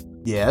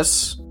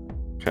 Yes.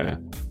 Okay.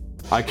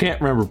 I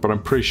can't remember, but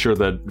I'm pretty sure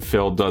that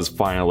Phil does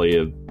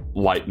finally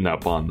lighten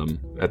up on them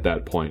at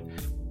that point.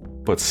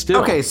 But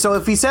still. Okay, so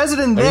if he says it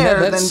in there,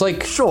 that's then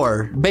like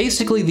sure.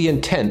 Basically, the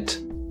intent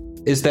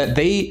is that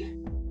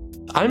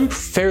I'm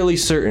fairly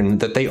certain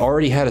that they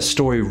already had a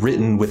story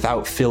written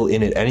without Phil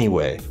in it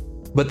anyway,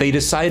 but they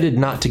decided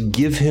not to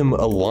give him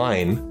a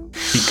line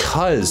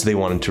because they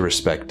wanted to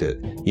respect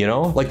it. You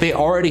know, like they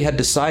already had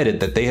decided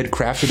that they had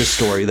crafted a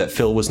story that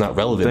Phil was not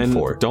relevant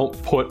for. Don't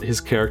put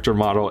his character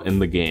model in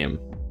the game,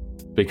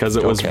 because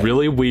it was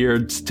really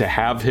weird to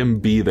have him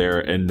be there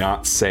and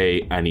not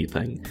say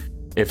anything.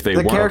 If they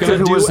weren't going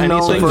to do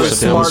anything with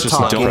Phil,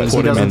 just don't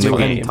put him in the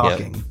game.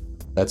 Talking.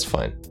 That's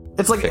fine.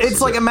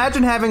 It's like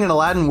imagine having an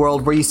Aladdin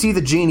world where you see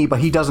the genie but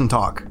he doesn't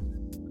talk.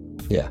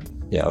 Yeah.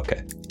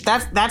 Okay.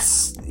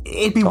 That's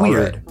it'd be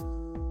weird.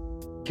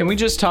 Right. Can we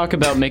just talk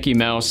about Mickey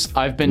Mouse?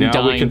 I've been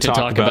dying to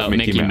talk about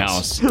Mickey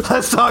Mouse.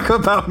 Let's talk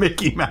about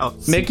Mickey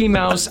Mouse. Mickey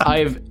Mouse,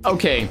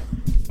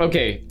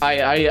 Okay,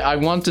 I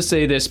want to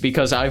say this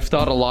because I've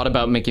thought a lot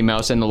about Mickey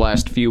Mouse in the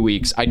last few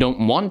weeks. I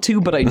don't want to,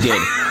 but I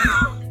did.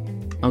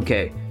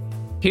 Okay.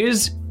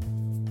 His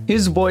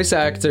voice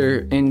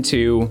actor in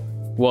 2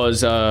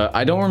 was,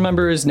 I don't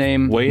remember his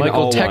name. Wayne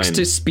Michael Allwine.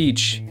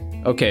 Text-to-Speech.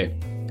 Okay,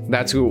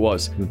 that's who it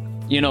was.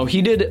 You know,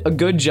 he did a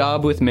good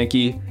job with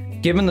Mickey,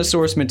 given the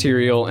source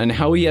material and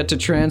how he had to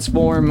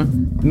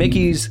transform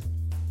Mickey's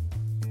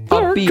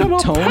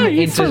upbeat tone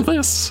into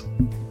this.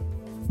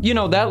 You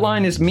know, that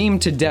line is meme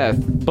to death,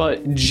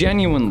 but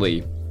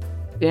genuinely,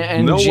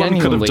 no one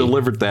could have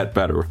delivered that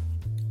better.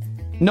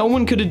 No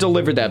one could have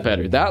delivered that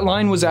better. That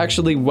line was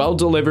actually well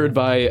delivered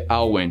by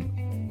Allwine,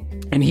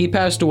 and he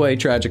passed away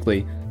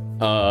tragically.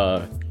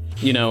 After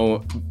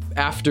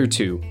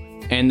 2,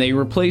 and they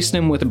replaced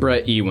him with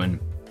Brett Ewan.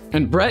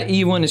 And Brett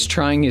Ewan is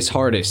trying his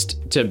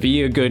hardest to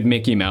be a good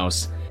Mickey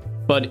Mouse,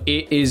 but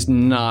he is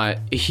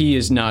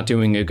not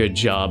doing a good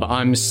job.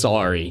 I'm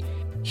sorry.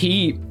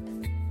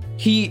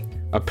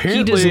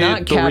 Apparently, does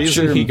not the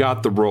reason he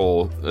got the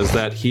role is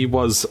that he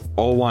was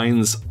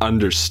Allwine's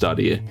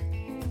understudy.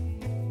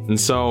 And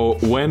so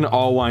when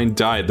Allwine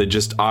died, they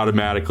just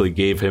automatically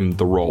gave him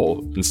the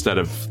role instead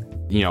of,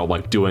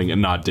 doing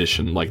an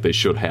audition like they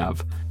should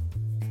have.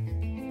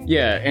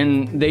 Yeah,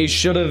 and they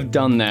should have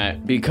done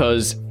that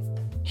because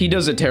he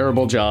does a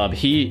terrible job.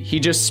 He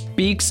just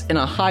speaks in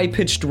a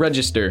high-pitched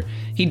register.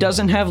 He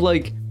doesn't have,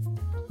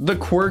 the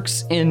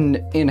quirks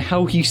in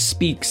how he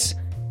speaks.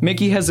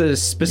 Mickey has a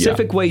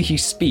specific way he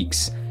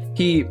speaks.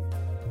 He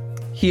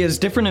has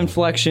different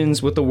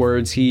inflections with the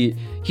words. He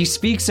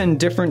speaks in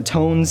different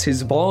tones.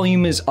 His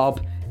volume is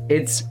up.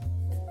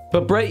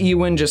 But Brett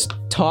Ewan just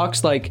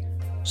talks like,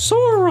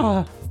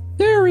 Sora,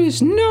 there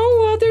is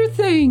no other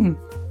thing.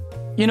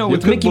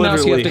 With Mickey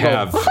Mouse, you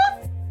have to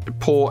go,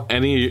 pull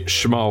any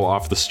schmo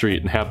off the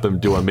street and have them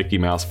do a Mickey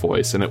Mouse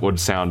voice, and it would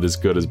sound as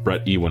good as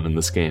Brett Ewan in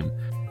this game.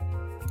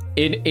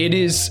 It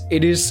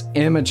is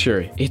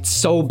amateur. It's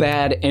so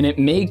bad, and it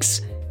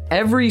makes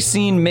every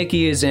scene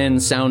Mickey is in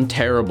sound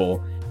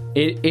terrible.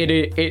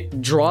 It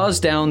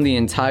draws down the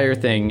entire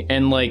thing,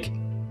 and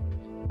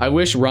I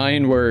wish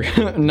Ryan were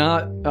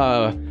not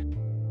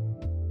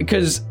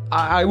because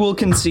I will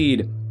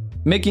concede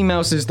Mickey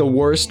Mouse is the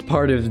worst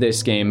part of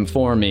this game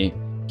for me.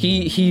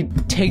 He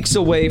takes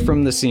away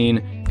from the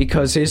scene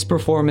because his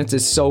performance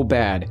is so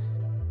bad.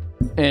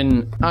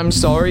 And I'm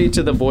sorry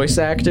to the voice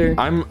actor.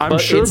 I'm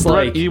sure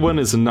Brett Ewan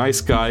is a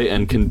nice guy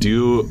and can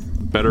do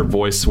better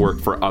voice work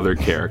for other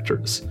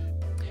characters.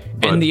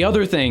 And the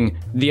other thing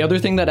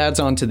that adds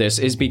on to this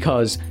is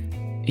because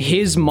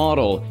his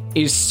model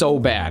is so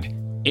bad.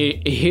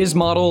 His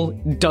model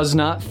does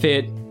not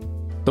fit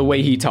the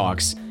way he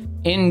talks.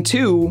 In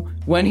 2,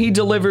 when he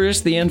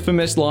delivers the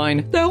infamous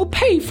line, "They'll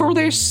pay for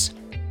this,"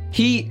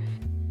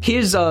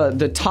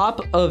 the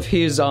top of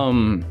his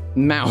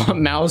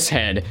mouse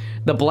head,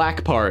 the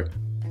black part,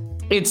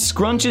 it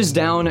scrunches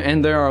down,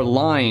 and there are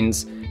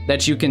lines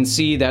that you can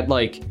see that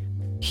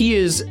he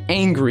is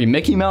angry.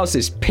 Mickey Mouse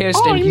is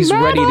pissed and he's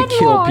ready to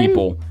kill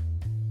people.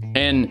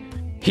 And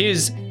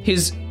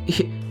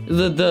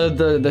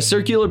the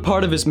circular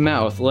part of his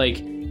mouth,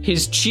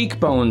 his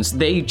cheekbones,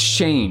 they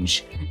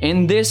change.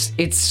 In this,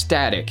 it's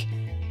static.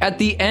 At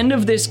the end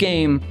of this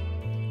game,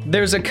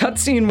 there's a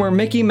cutscene where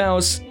Mickey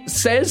Mouse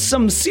says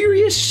some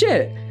serious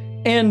shit,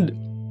 and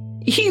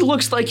he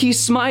looks like he's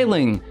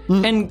smiling.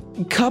 And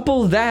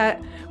couple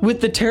that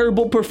with the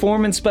terrible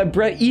performance by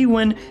Brett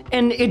Ewan,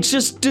 and it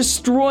just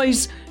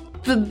destroys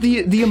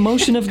the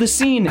emotion of the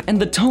scene and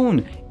the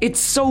tone.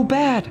 It's so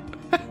bad.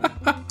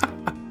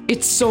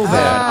 It's so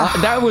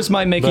bad. That was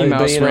my Mickey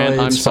Mouse rant.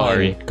 I'm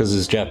sorry. Because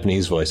his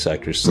Japanese voice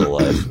actor's still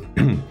alive.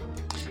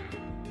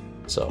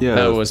 So Yeah,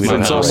 That was my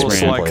it's house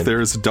almost rant. like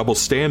there's a double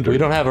standard. we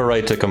don't have a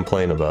right to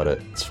complain about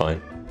it. It's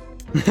fine.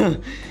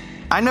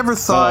 I never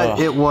thought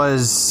it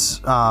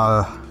was.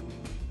 I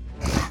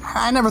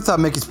never thought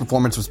Mickey's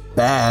performance was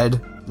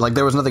bad. Like,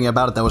 there was nothing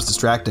about it that was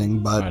distracting,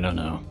 but I don't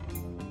know.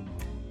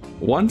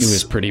 Once It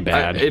was pretty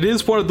bad. it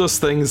is one of those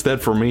things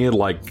that for me,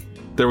 like,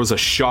 there was a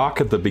shock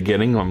at the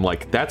beginning. I'm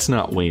like, that's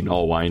not Wayne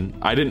Allwine.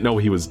 I didn't know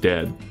he was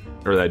dead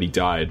or that he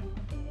died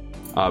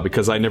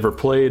because I never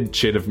played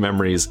Shade of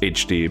Memories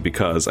HD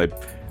because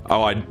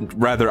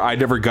I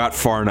never got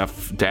far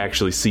enough to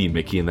actually see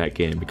Mickey in that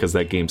game because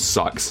that game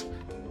sucks.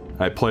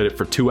 I played it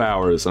for 2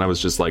 hours and I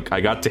was just like,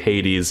 I got to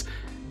Hades.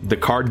 The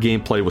card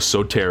gameplay was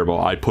so terrible,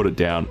 I put it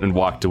down and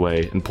walked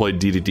away and played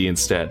DDD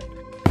instead.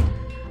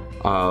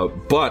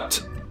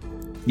 But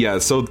yeah,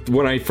 so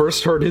when I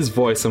first heard his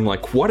voice, I'm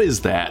like, what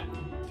is that?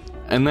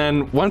 And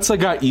then once I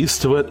got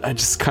used to it, I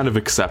just kind of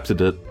accepted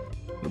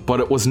it. But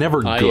it was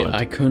never good.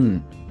 I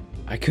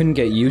couldn't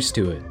get used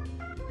to it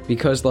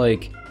because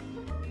like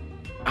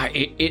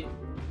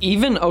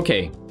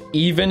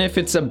even if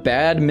it's a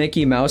bad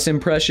Mickey Mouse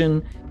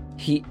impression,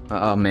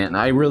 oh man,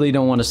 I really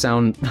don't want to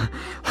sound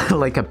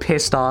like a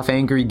pissed off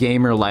angry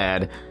gamer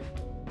lad,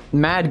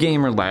 mad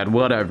gamer lad,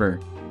 whatever.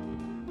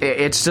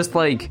 It's just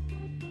like,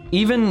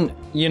 even,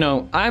 you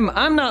know,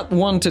 I'm not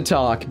one to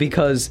talk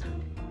because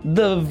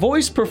the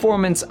voice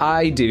performance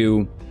I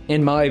do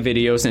in my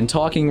videos and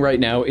talking right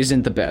now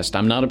isn't the best.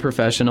 I'm not a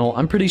professional.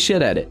 I'm pretty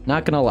shit at it.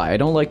 Not gonna lie. I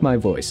don't like my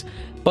voice.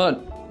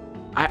 But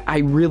I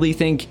really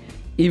think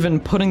even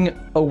putting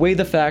away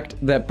the fact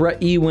that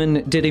Brett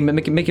Ewan did a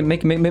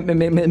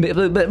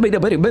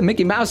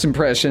Mickey Mouse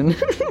impression.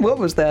 What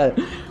was that?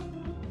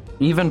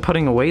 Even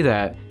putting away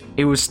that,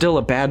 it was still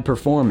a bad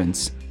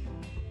performance.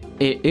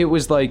 It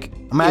was like,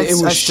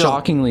 it was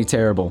shockingly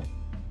terrible.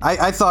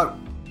 I thought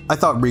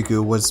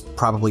Riku was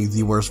probably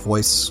the worst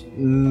voice.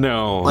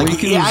 No.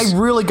 Like, I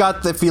really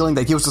got the feeling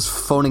that he was just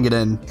phoning it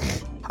in.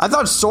 I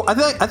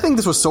think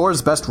this was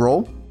Sora's best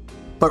role,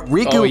 but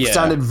Riku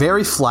sounded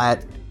very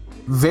flat,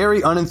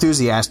 very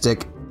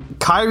unenthusiastic.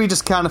 Kairi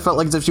just kind of felt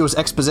like as if she was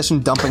exposition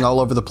dumping all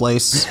over the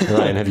place.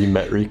 Ryan, have you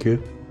met Riku?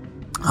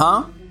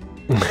 Huh?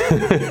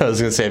 I was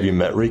gonna say, have you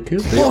met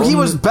Riku? Well, he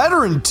was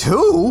better in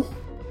 2.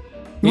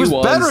 He was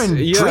better in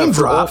Dream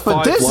Drop,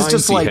 but this is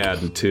just like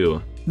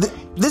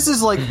this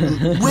is like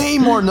way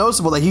more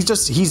noticeable that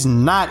he's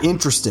not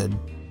interested.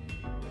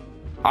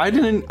 I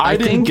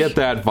didn't get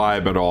that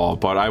vibe at all,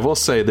 but I will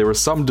say there were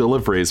some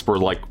deliveries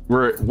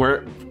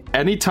where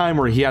any time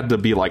where he had to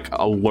be like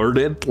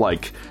alerted,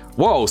 like,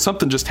 whoa,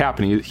 something just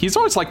happened. He's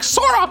always like,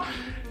 Sora!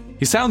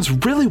 He sounds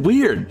really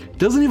weird.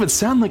 Doesn't even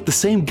sound like the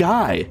same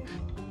guy.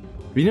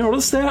 You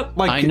notice that?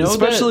 Like, I know,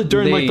 especially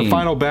during like the they-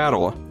 final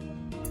battle.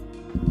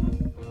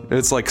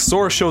 It's like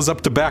Sora shows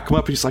up to back him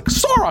up and he's like,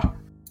 Sora!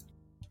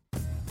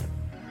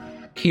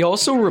 He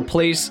also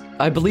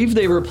I believe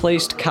they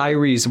replaced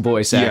Kairi's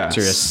voice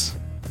actress.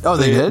 Oh,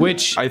 they did?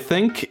 Which, I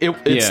think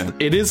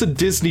it is a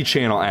Disney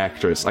Channel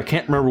actress. I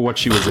can't remember what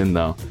she was in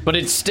though. but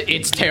it's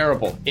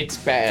terrible. It's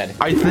bad.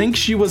 I think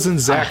she was in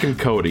Zack and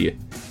Cody.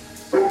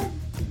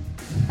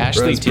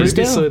 Ashley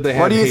Previously, Tisdale? they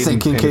had What do you Hayden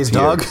think, Kincaid's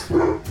dog?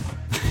 Panettiere.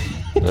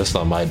 That's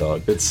not my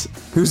dog. It's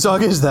Whose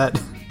dog is that?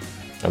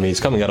 I mean, he's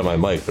coming out of my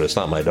mic, but it's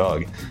not my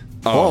dog.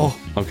 Oh.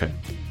 okay.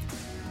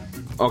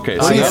 Okay,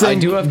 What do you that-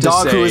 think, do have to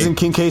dog who say- is in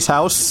Kincaid's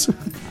house?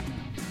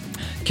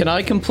 Can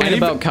I complain And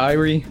even- about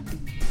Kairi?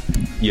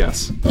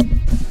 yes.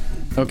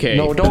 Okay.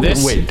 No,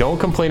 don't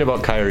complain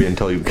about Kairi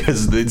until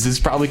because this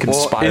probably could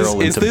spiral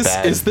into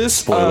bad is this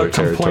spoiler a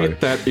complaint territory.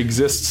 that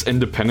exists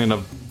independent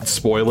of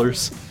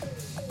spoilers?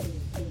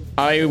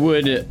 I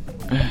would.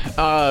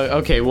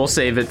 Okay, we'll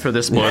save it for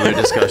the spoiler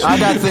discussion. I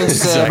got things to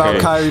say about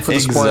Exactly. Kairi for the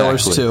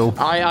spoilers, Exactly. too.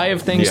 I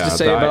have things to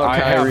say about I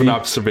have an Kairi.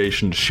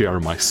 observation to share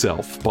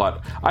myself,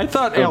 but I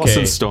thought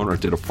Alison Stoner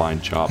did a fine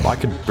job. I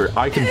can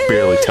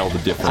barely tell the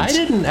difference. I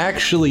didn't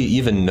actually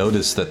even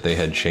notice that they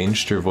had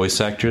changed her voice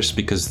actress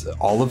because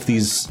all of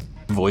these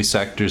voice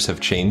actors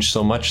have changed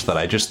so much that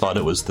I just thought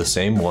it was the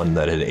same one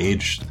that had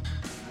aged.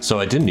 So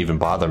it didn't even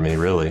bother me,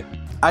 really.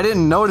 I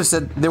didn't notice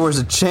that there was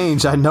a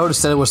change. I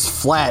noticed that it was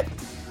flat.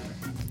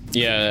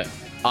 Yeah,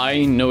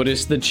 I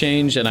noticed the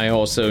change, and I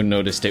also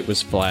noticed it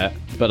was flat.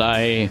 But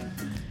I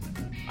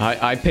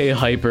pay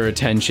hyper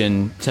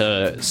attention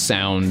to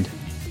sound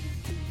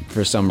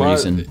for some But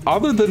reason.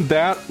 other than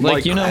that,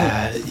 Like, you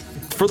know,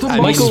 for the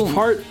mean, most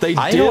part, they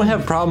I did. don't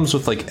have problems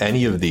with like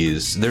any of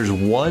these. There's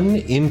one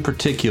in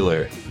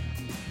particular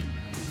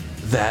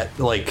that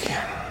like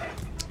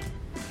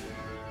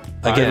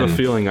I have again, a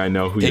feeling I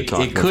know who you're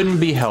talking it couldn't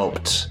be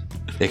helped.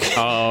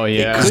 oh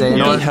yeah, It couldn't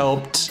Xehanort? be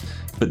helped,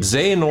 but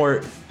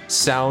Xehanort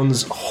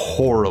sounds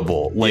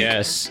horrible. Like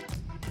yes.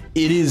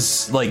 it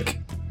is like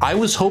I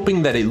was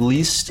hoping that at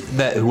least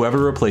that whoever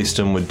replaced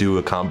him would do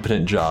a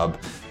competent job,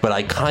 but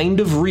I kind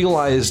of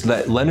realized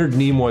that Leonard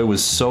Nimoy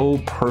was so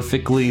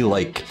perfectly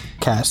like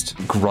cast.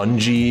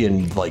 grungy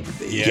and like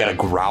he had a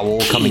growl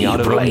coming out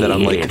of him that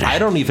I'm like, I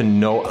don't even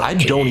know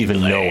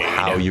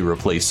how you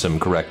replace him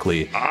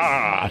correctly.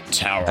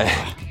 Tower.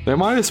 They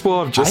might as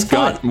well have just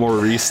got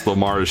Maurice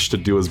LaMarche to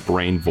do his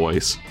brain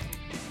voice.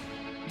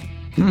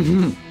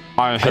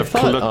 I have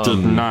collected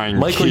 9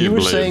 Michael, you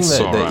were saying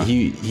Keyblades, that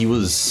he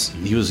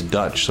was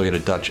Dutch, so he had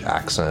a Dutch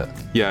accent.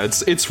 Yeah,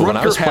 it's When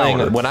I was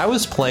Rutger when I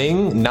was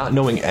playing, not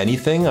knowing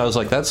anything, I was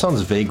like, that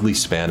sounds vaguely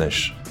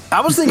Spanish.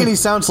 I was thinking he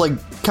sounds like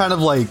kind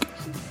of like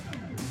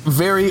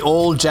very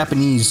old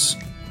Japanese.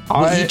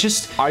 Well, I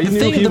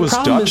knew he the was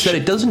problem Dutch. is that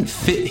it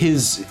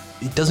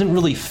doesn't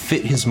really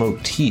fit his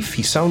motif.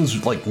 He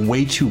sounds like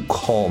way too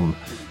calm.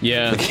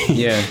 Yeah,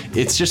 yeah.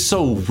 It's just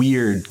so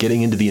weird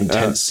getting into the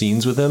intense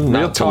scenes with him.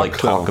 Not to like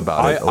talk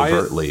about it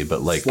overtly,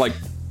 but like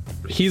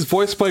he's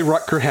voiced by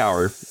Rutger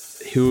Hauer,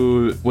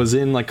 who was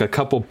in like a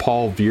couple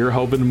Paul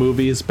Verhoeven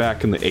movies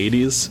back in the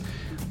 80s.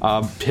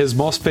 His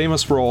most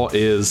famous role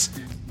is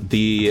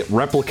the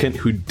replicant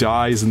who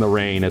dies in the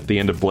rain at the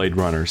end of Blade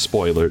Runner.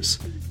 Spoilers.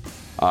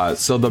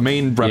 So the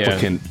main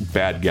replicant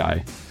bad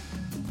guy.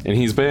 And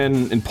he's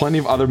been in plenty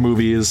of other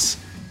movies.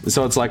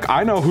 So it's like,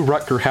 I know who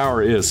Rutger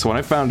Hauer is. So when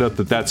I found out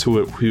that that's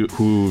who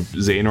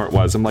Xehanort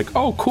was, I'm like,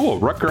 oh, cool,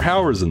 Rutger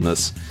Hauer's in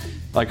this.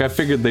 Like, I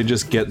figured they'd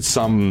just get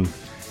some,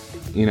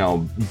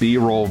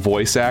 B-roll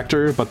voice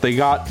actor, but they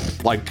got,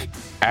 like,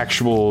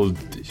 actual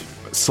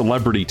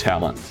celebrity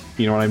talent.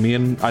 You know what I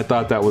mean? I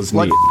thought that was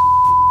neat.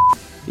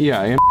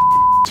 Yeah, and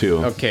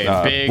too. Okay,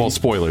 big. Well,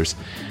 spoilers.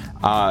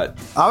 I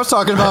was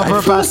talking about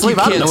Birth by Sleep.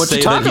 I don't know what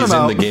you're talking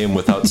about. In the game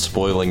without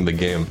spoiling the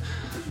game.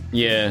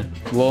 Yeah,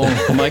 well,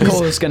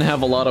 Michael is going to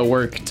have a lot of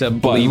work to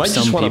bleep might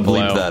some just want to people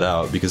bleep out. that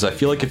out, because I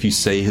feel like if you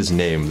say his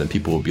name, then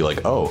people will be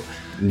like, oh.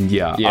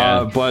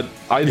 Yeah. But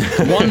I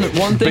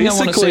one thing I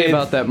want to say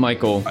about that,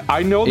 Michael.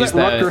 I know that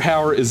Rutger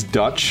Hauer is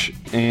Dutch,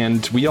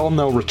 and we all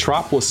know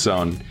Retropolis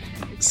Zone,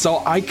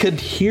 so I could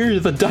hear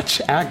the Dutch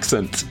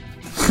accent.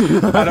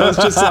 And I was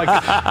just like,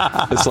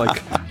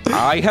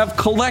 I have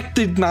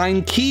collected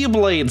 9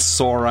 Keyblades,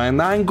 Sora,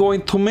 and I'm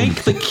going to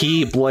make the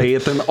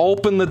Keyblade and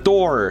open the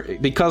door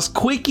because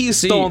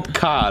quickies don't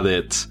cut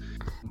it.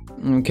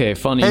 Okay,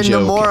 funny Hey,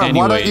 joke. Nomura, Anyways.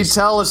 why don't you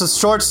tell us a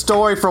short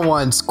story for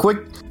once?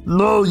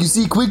 No, you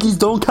see, quickies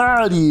don't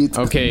cut it.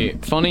 Okay,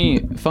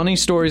 funny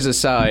stories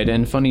aside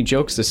and funny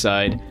jokes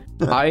aside,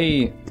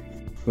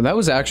 well, that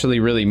was actually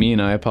really mean.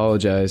 I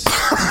apologize.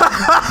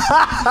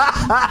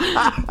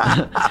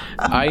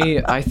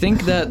 I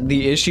think that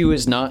the issue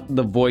is not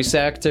the voice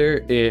actor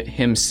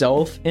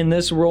himself in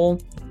this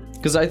role,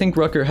 because I think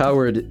Rutger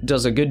Hauer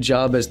does a good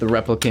job as the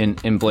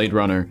replicant in Blade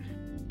Runner,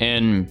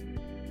 and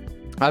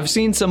I've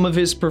seen some of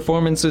his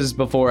performances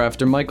before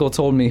after Michael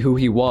told me who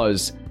he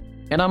was,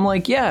 and I'm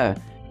like, yeah,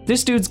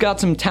 this dude's got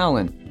some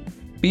talent.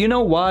 But you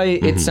know why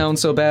it sounds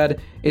so bad?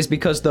 Is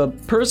because the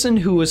person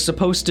who was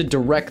supposed to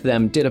direct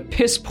them did a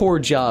piss poor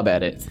job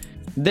at it.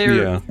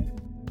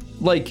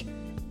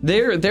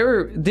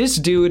 This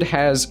dude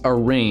has a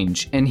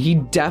range, and he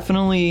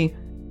definitely,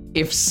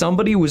 if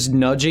somebody was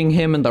nudging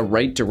him in the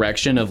right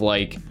direction of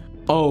like,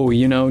 oh,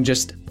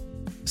 just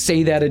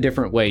say that a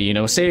different way,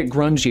 say it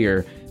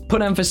grungier,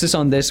 put emphasis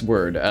on this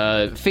word,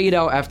 fade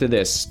out after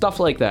this, stuff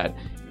like that.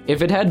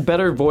 If it had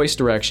better voice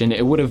direction,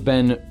 it would have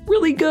been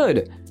really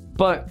good.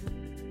 But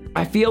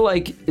I feel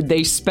like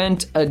they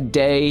spent a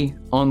day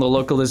on the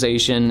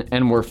localization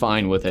and were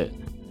fine with it.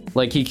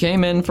 Like, he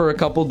came in for a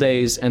couple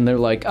days and they're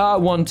like,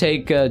 one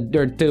take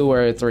or 2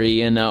 or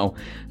 3,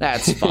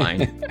 that's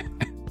fine.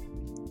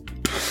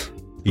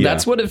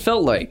 That's what it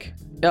felt like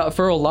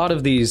for a lot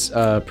of these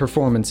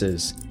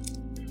performances.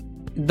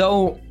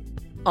 Though,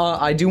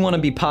 I do want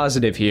to be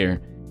positive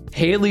here.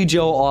 Haley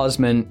Joel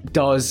Osment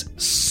does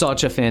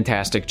such a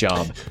fantastic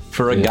job.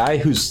 For a guy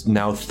who's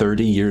now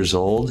 30 years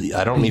old,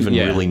 I don't even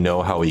really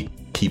know how he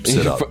keeps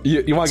it up.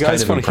 You want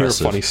guys want to hear a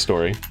funny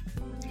story?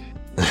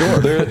 Sure.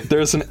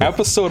 There's an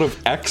episode of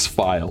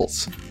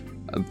X-Files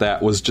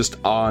that was just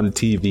on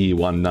TV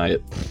one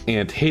night,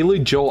 and Haley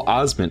Joel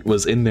Osment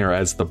was in there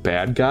as the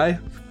bad guy,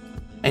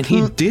 and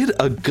he did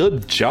a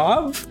good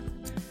job.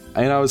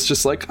 And I was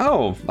just like,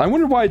 oh, I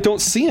wonder why I don't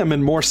see him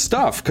in more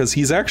stuff, because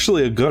he's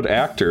actually a good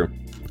actor.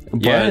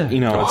 But,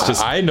 it's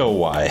just... I know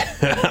why.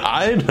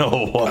 I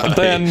know why.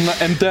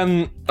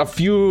 Then a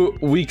few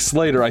weeks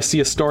later, I see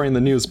a story in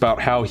the news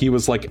about how he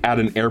was, like, at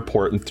an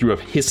airport and threw a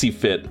hissy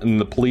fit, and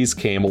the police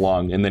came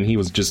along, and then he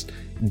was just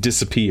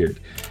disappeared.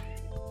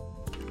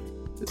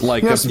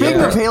 Like, speaking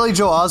of Haley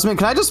Joel Osment,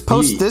 can I just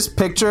post this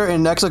picture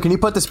in Nexo? Can you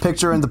put this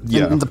picture in the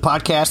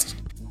podcast?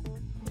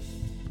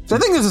 I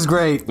think this is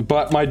great.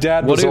 But my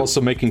dad was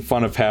also making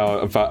fun of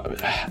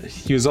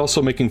he was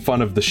also making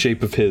fun of the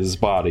shape of his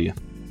body.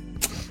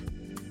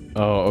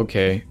 Oh,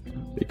 okay.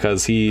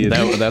 Because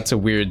that's a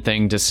weird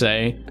thing to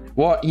say.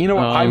 Well, he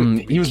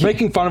was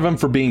making fun of him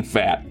for being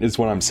fat, is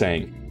what I'm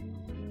saying.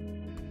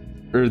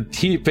 Or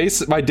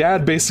my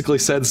dad basically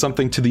said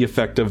something to the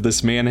effect of,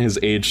 this man has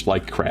aged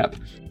like crap.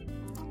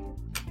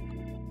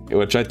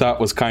 Which I thought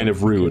was kind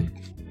of rude.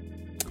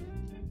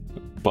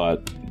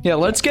 But... Yeah,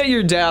 let's get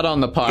your dad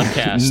on the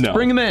podcast. No.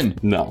 Bring him in.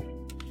 No.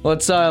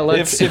 Let's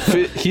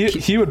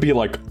he would be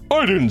like,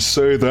 I didn't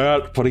say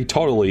that, but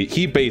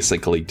he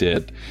basically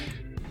did.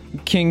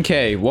 King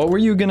K, what were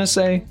you gonna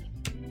say?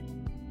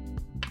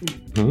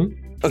 You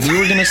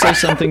were gonna say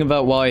something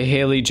about why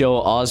Haley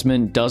Joel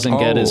Osment doesn't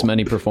get as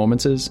many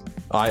performances?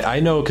 I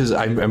know, because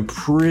I'm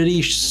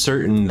pretty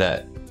certain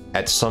that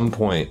at some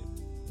point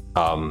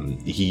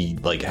he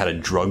like had a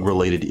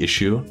drug-related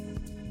issue.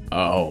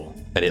 Oh.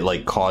 And it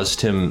like caused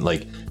him,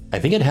 like, I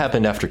think it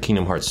happened after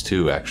Kingdom Hearts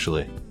 2,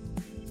 actually.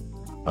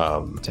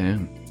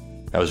 Damn.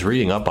 I was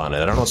reading up on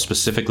it. I don't know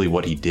specifically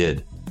what he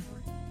did,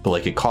 but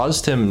like it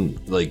caused him,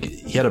 like,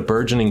 he had a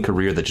burgeoning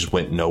career that just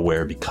went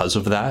nowhere because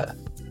of that.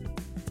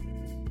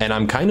 And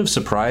I'm kind of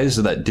surprised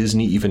that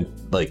Disney even,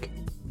 like,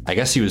 I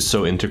guess he was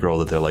so integral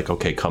that they're like,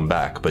 okay, come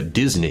back. But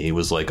Disney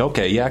was like,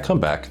 okay, yeah, come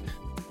back.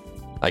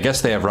 I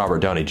guess they have Robert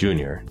Downey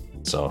Jr.,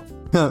 so.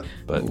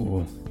 But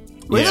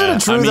Isn't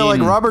it true that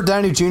like Robert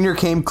Downey Jr.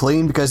 came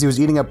clean because he was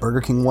eating at Burger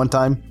King one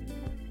time?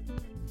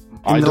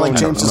 I And don't like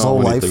changed his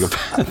whole life.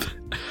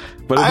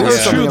 But I it heard is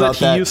something true that about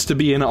he that. used to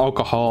be an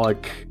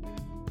alcoholic,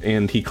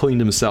 and he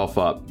cleaned himself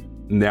up.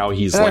 Now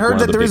he's And like I heard one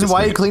that of the reason biggest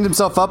why he names. cleaned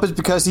himself up is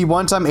because he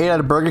one time ate at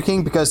a Burger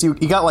King because he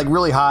got like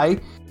really high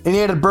and he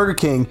ate at Burger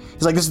King.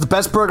 He's like, this is the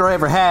best burger I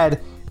ever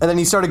had. And then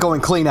he started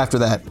going clean after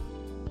that.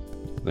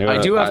 I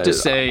do have to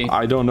say,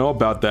 I don't know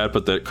about that,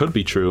 but that could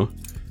be true.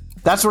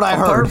 That's what I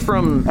heard. apart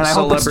from and I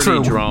hope it's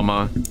celebrity true.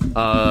 drama,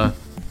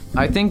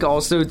 I think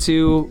also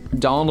too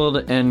Donald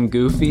and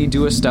Goofy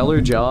do a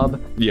stellar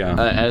job. Yeah.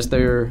 As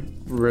their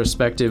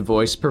respective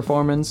voice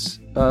performance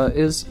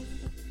is.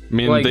 I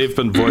mean, like- they've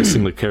been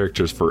voicing the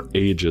characters for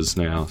ages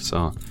now,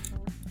 so.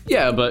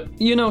 Yeah, but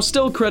you know,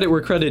 still credit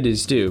where credit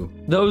is due.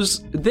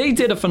 They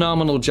did a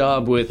phenomenal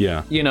job with,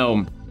 you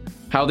know,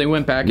 how they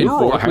went back and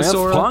forth with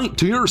Sora. pint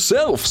to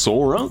yourself,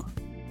 Sora.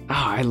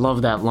 I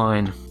love that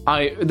line.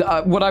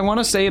 What I want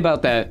to say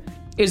about that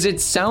is it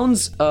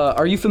sounds.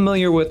 Are you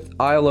familiar with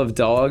Isle of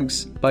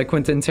Dogs by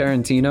Quentin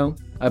Tarantino?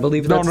 I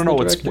believe that's the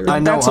director.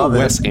 That's a of it.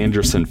 Wes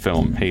Anderson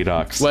film. Hey,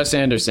 Docs. Wes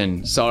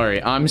Anderson.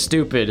 Sorry, I'm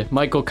stupid.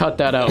 Michael, cut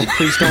that out.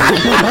 Please don't.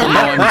 No,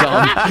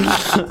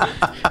 I'm dumb.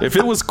 If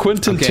it was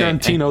Quentin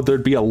Tarantino,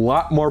 there'd be a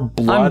lot more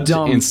blood,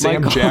 dumb, and Sam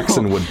Michael.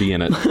 Jackson would be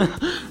in it.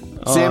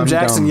 Sam I'm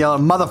Jackson dumb.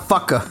 yelling,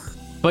 motherfucker.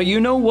 But you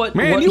know what?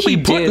 Man, what you he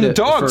be putting did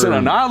dogs for, in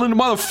an island,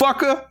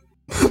 motherfucker.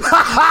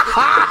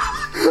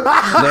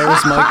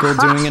 There's Michael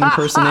doing an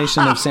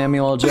impersonation of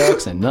Samuel L.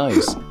 Jackson.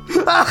 Nice.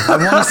 I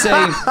want to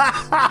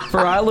say, for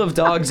Isle of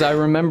Dogs, I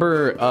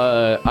remember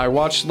I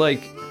watched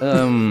like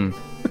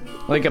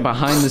a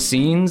behind the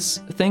scenes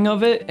thing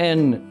of it,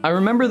 and I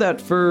remember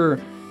that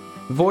for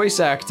voice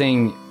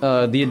acting,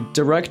 the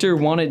director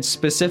wanted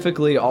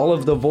specifically all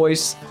of the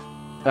voice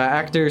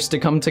actors to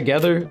come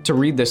together to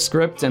read the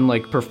script and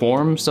like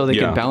perform so they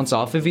could bounce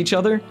off of each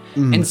other.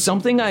 And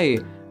something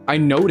I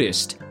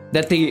noticed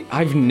that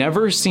I've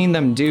never seen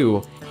them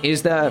do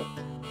is that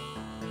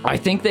I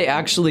think they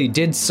actually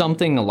did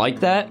something like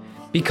that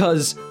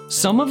because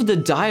some of the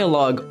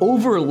dialogue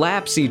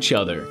overlaps each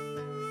other.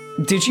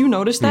 Did you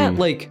notice that?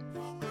 Like,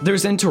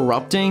 there's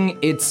interrupting.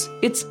 It's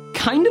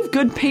kind of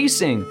good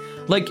pacing.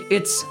 Like,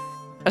 it's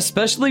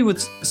especially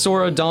with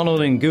Sora,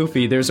 Donald, and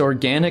Goofy. There's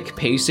organic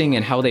pacing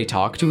in how they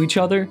talk to each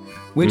other,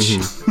 which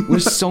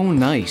was so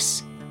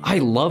nice. I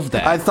love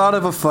that. I thought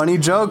of a funny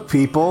joke,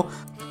 people.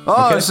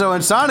 Oh, so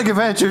in Sonic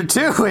Adventure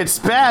 2, it's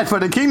bad,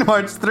 but in Kingdom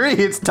Hearts 3,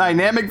 it's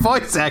dynamic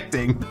voice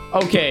acting.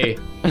 Okay.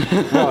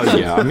 Well,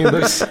 yeah, I mean,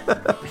 there's.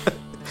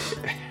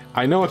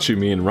 I know what you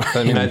mean, Ryan.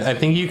 I mean, I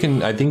think you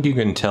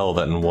can tell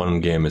that in one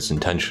game it's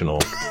intentional.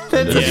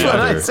 That's what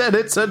I said,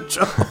 it's a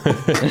joke.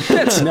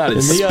 That's not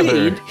his the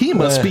speed. other- He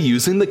must be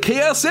using the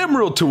Chaos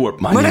Emerald to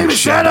warp. My name is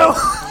Shadow!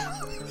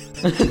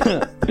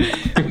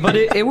 But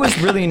it was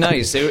really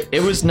nice.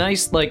 It was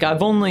nice. Like,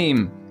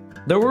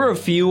 there were a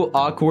few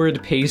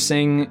awkward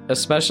pacing,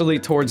 especially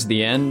towards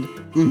the end.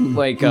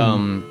 Like,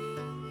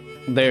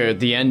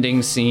 the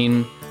ending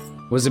scene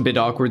was a bit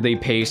awkwardly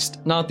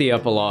paced. Not the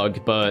epilogue,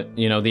 but,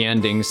 you know, the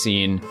ending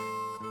scene.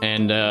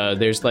 And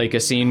there's like a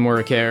scene where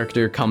a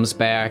character comes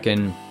back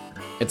and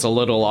it's a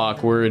little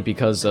awkward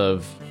because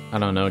of, I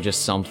don't know,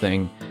 just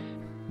something.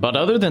 But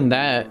other than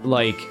that,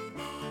 like,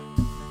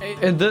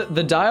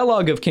 the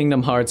dialogue of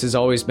Kingdom Hearts has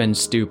always been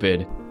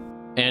stupid.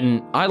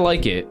 And I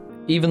like it,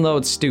 even though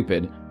it's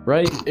stupid,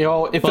 right? You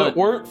know, if But it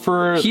weren't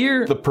for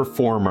here- the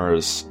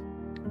performers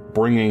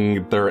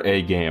bringing their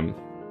A game,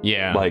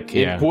 Yeah. like,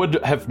 it would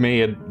have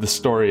made the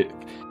story.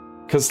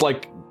 Because,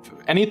 like,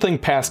 anything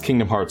past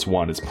Kingdom Hearts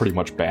 1 is pretty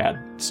much bad,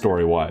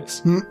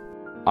 story-wise.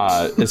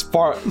 As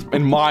far,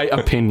 in my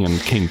opinion,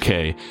 King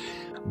K.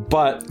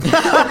 But,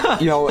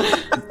 you know,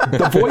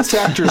 the voice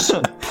actors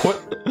put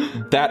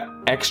that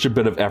extra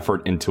bit of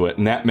effort into it,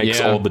 and that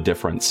makes all the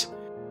difference.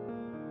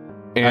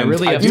 And I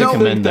really have to do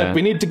commend think that.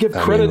 we need to give I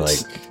mean, credit,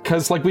 like-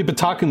 because, like, we've been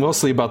talking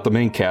mostly about the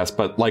main cast,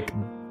 but, like,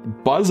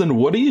 Buzz and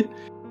Woody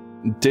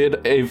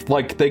did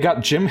they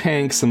got Jim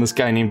Hanks and this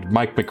guy named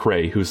Mike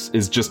McRae,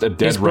 is just a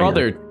dead His ringer.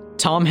 brother,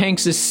 Tom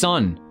Hanks'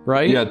 son,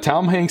 right? Yeah,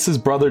 Tom Hanks'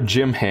 brother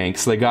Jim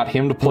Hanks. They got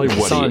him to play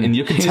Woody, Son. and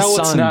you can His tell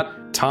it's son.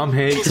 not Tom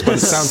Hanks, but it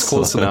sounds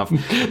close enough.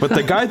 But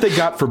the guy they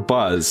got for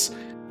Buzz,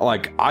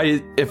 like,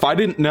 if I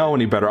didn't know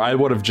any better, I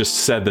would have just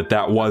said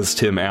that was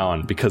Tim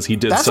Allen because he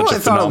did such a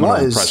phenomenal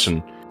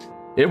impression.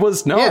 It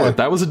was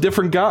that was a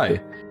different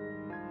guy.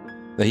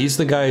 He's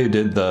the guy who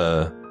did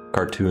the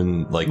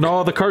cartoon.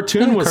 No, the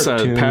cartoon was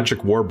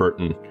Patrick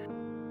Warburton.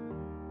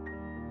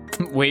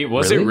 Wait,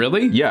 was it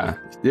really? Yeah,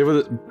 it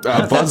was.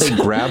 I thought they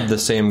grabbed the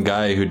same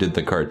guy who did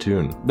the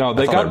cartoon. No,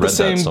 they got the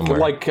same.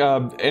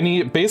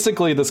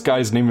 Basically, this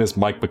guy's name is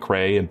Mike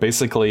McRae, and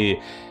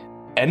basically,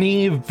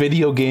 any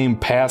video game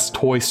past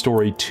Toy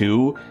Story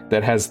 2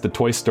 that has the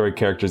Toy Story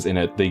characters in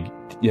it, they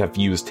have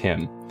used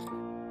him.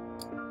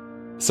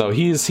 So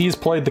he's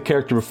played the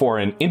character before,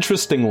 and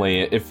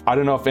interestingly, I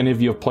don't know if any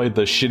of you have played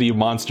the shitty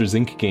Monsters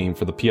Inc. game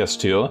for the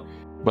PS2,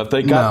 but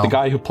they got the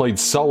guy who played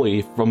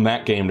Sully from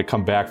that game to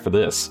come back for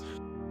this.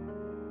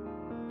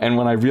 And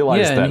when I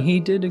realized that... and he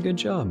did a good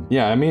job.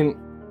 Yeah, I mean,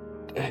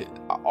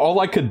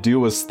 all I could do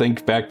was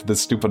think back to the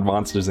stupid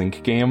Monsters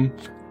Inc. game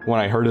when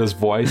I heard his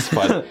voice,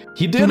 but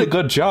he did a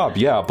good job,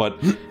 yeah,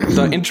 but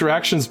the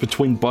interactions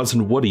between Buzz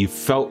and Woody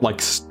felt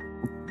like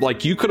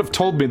you could have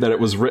told me that it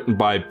was written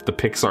by the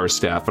Pixar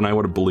staff, and I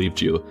would have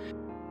believed you.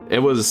 It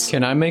was...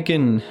 Can I make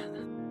a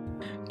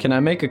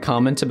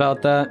comment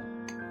about that?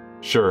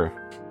 Sure.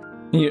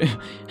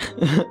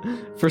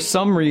 For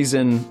some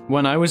reason,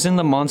 when I was in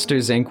the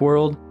Monsters Inc.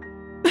 world,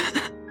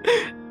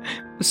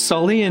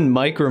 Sully and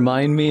Mike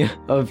remind me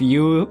of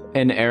you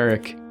and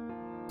Eric.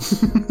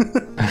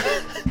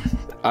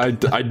 I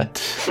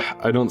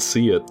don't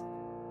see it.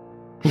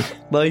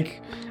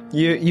 Like,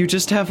 you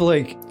just have,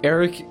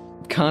 Eric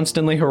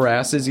constantly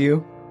harasses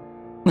you.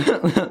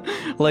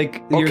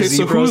 Okay,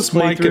 so who's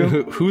Mike and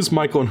who's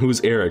Michael and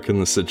who's Eric in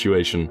this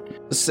situation?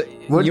 So,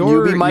 Would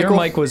you be Michael? You're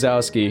Mike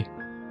Wazowski.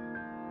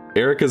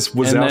 Eric is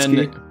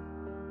Wazowski?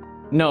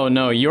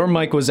 No, you're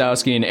Mike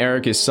Wazowski and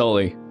Eric is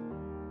Sully.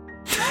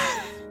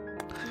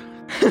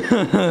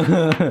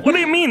 What do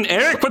you mean,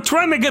 Eric? We're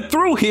trying to get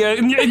through here,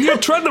 and you're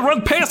trying to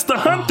run past the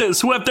hunters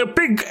who have their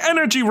big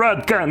energy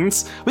rod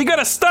guns. We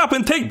gotta stop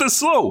and take this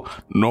slow.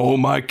 No,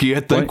 Mikey,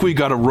 I think we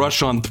gotta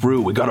rush on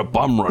through. We gotta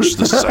bum rush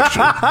this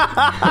section.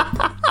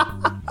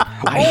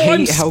 I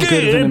hate how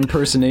good of an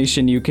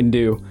impersonation you can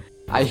do.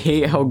 I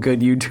hate how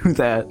good you do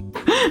that.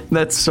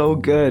 That's so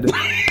good.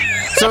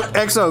 So,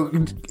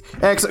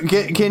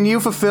 Exo, can you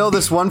fulfill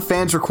this one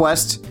fan's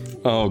request?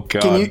 Oh,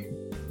 God.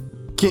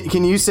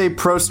 Can you say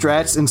Pro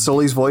Strats in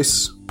Sully's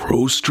voice?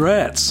 Pro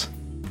Strats.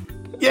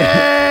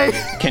 Yay!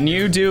 Can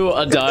you do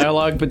a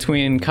dialogue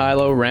between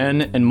Kylo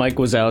Ren and Mike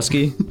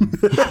Wazowski?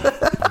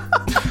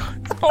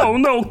 Oh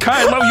no,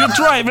 Kylo, you're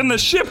driving the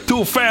ship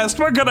too fast.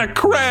 We're gonna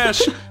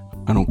crash.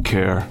 I don't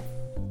care.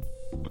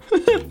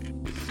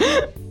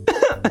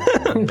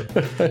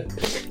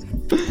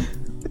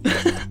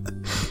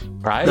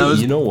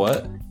 You know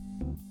what?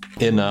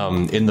 In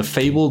the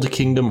fabled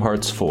Kingdom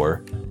Hearts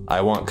 4,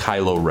 I want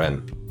Kylo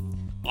Ren.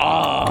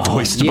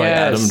 Voiced by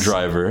Adam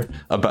Driver,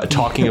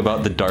 talking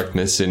about the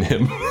darkness in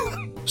him.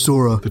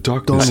 Sora, the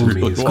darkness in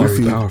me is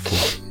very powerful.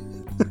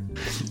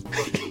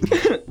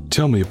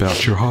 Tell me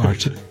about your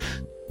heart.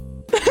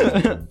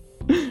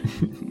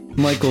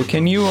 Michael,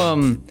 can you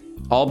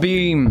I'll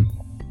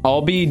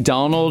be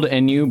Donald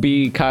and you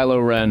be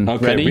Kylo Ren.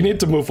 Okay, ready? We need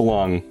to move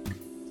along.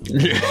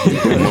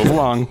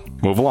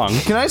 Move along.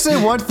 Can I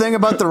say one thing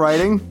about the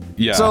writing?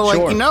 Yeah, so,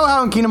 sure. You know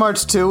how in Kingdom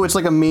Hearts 2, it's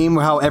like a meme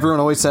how everyone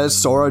always says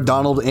Sora,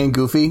 Donald, and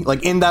Goofy?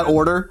 Like, in that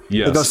order?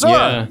 Yes. They go,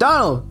 Sora,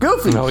 Donald,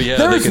 Goofy. Oh, yeah,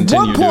 There they is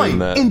continue one doing point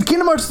that. in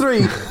Kingdom Hearts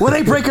 3 where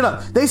they break it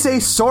up. They say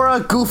Sora,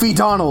 Goofy,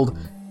 Donald.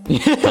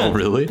 Oh,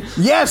 really?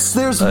 Yes,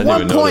 there's I one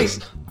didn't even point.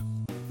 notice.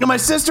 And my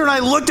sister and I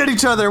looked at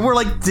each other and we're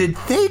like, did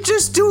they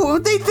just do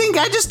what they think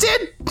I just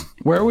did?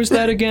 Where was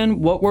that again?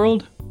 What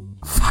world?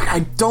 Fuck, I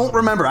don't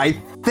remember. I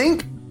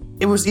think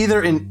it was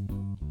either in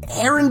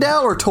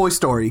Arendelle or Toy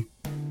Story.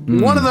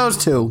 One of those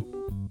two.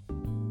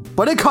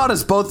 But it caught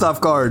us both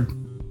off guard.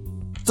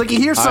 It's like you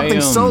hear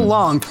something so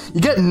long, you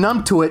get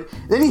numb to it,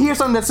 then you hear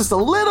something that's just a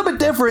little bit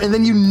different, and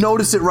then you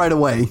notice it right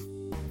away.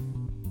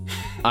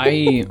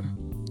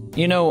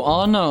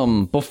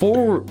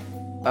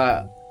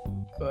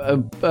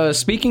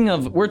 Speaking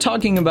of, we're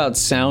talking about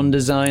sound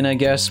design, I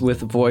guess,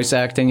 with voice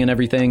acting and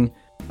everything.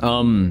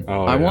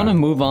 I want to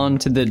move on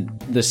to the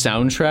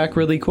soundtrack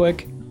really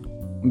quick,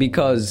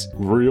 because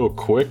real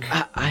quick.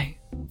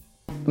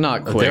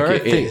 Not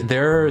quick.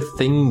 There are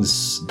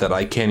things that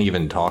I can't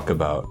even talk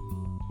about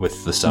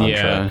with the soundtrack.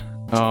 Yeah.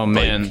 Oh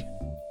man.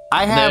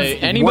 I have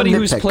anybody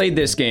one who's nitpick. played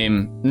this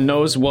game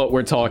knows what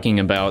we're talking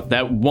about.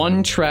 That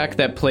one track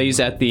that plays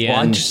at the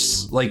end.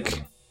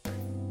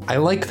 I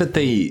like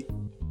that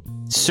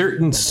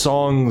certain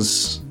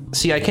songs.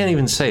 See, I can't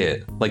even say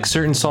it. Like,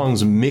 certain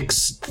songs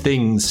mix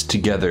things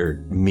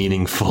together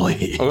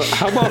meaningfully.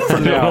 How about for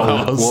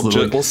now?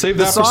 We'll save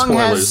that for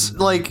spoilers.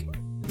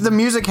 The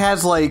music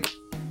has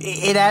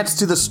it adds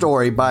to the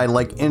story by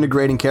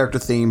integrating character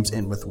themes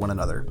in with one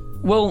another.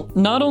 Well,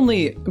 not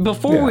only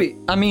if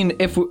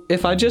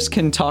I just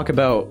can talk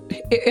about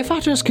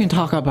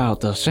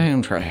the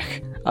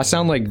soundtrack, I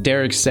sound like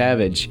Derek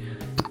Savage.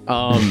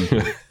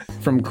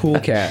 from Cool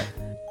Cat.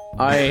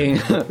 I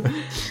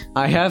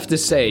have to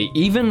say,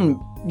 even,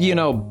 you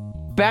know,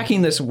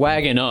 backing this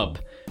wagon up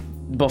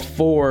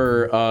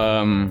before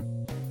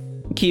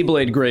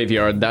Keyblade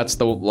Graveyard, that's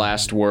the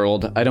last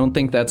world. I don't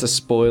think that's a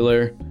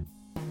spoiler.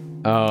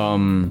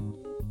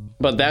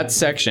 But that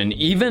section,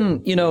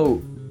 even, you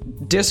know,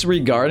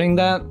 disregarding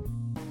that,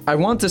 I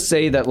want to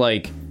say that,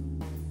 like,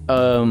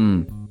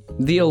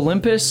 the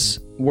Olympus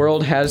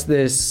world has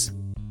this,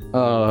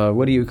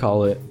 what do you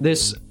call it?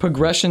 This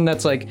progression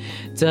that's like,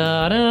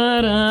 da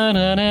da da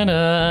da da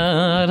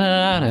da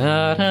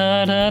da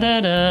da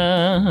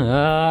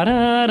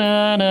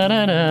da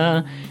da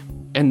da,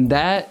 and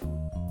that,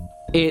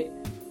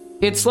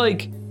 it's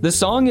like, the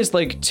song is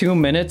like 2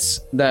 minutes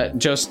that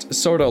just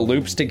sort of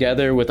loops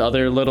together with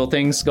other little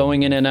things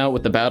going in and out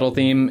with the battle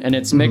theme, and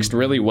it's mixed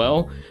really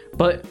well.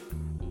 But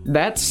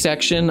that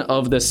section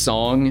of the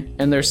song,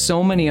 and there's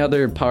so many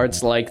other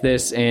parts like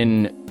this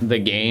in the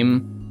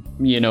game,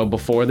 you know,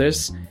 before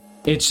this,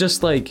 it's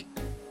just like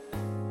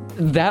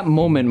that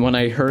moment when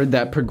I heard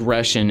that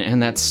progression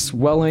and that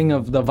swelling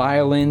of the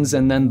violins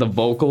and then the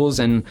vocals,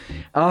 and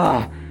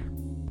I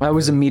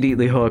was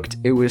immediately hooked.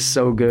 It was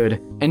so good.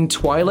 And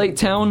Twilight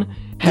Town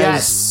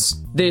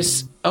has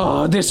this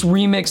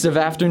remix of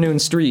Afternoon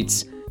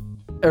Streets.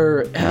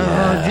 It's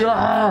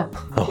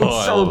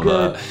so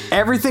good.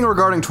 Everything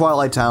regarding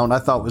Twilight Town I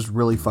thought was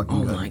really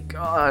fucking good. Oh my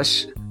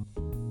gosh.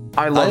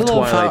 I love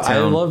Twilight Town. I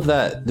love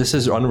that. This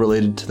is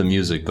unrelated to the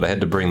music, but I had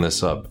to bring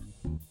this up.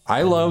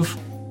 I love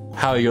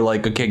how you're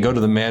like, okay, go to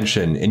the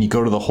mansion, and you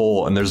go to the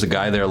hole, and there's a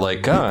guy there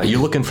like, you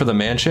looking for the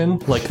mansion?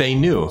 Like, they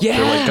knew. Yeah.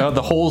 They're like, oh,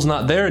 the hole's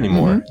not there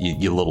anymore,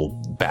 you little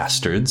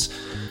bastards.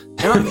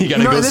 You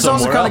gotta go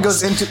somewhere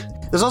else.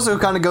 This also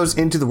kind of goes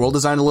into the world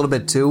design a little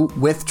bit too,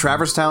 with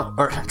Twilight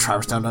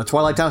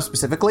Town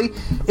specifically,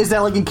 is that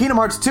like in Kingdom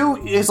Hearts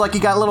 2, is like you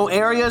got little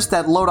areas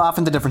that load off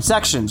into different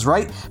sections,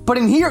 right? But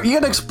in here, you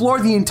gotta explore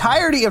the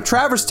entirety of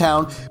Traverse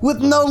Town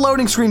with no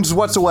loading screens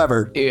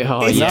whatsoever. It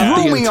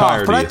threw me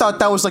off, but I thought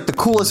that was like the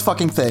coolest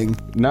fucking thing.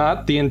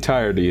 Not the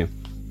entirety.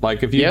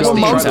 Like if you go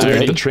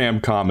to the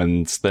Tram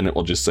Commons, then it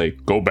will just say,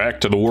 go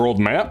back to the world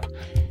map.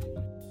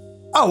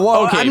 Oh,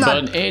 well, okay,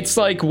 but it's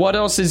like, what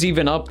else is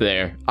even up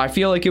there? I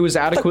feel like it was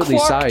adequately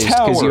sized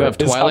because you have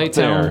Twilight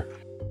Town.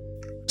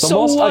 The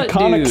most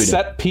iconic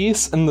set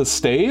piece in the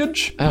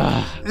stage.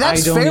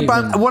 That's fair,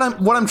 but what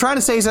I'm trying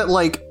to say is that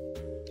like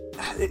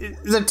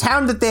the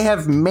town that they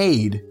have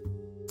made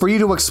for you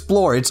to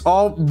explore, it's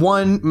all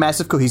one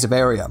massive cohesive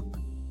area.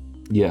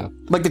 Yeah,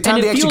 like the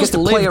town they actually get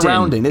to play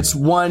around in. It's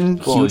one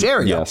huge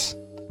area. Yes,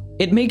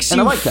 it makes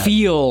you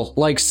feel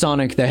like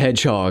Sonic the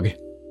Hedgehog.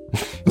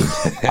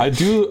 I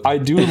do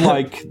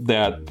like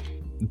that.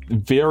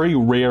 Very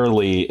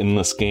rarely in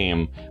this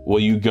game will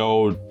you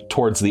go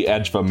towards the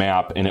edge of a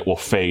map and it will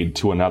fade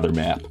to another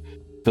map.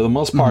 For the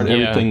most part,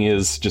 everything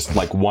is just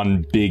like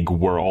one big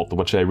world,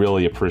 which I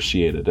really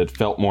appreciated. It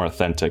felt more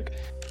authentic.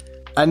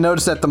 I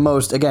noticed that the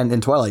most, again, in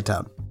Twilight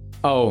Town.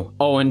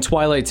 Oh, in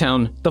Twilight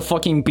Town, the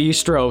fucking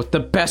bistro, the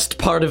best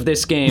part of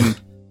this game.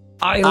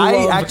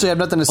 I actually have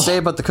nothing to say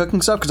about the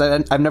cooking stuff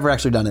because I've never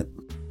actually done it.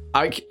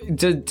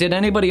 Did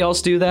anybody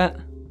else do that?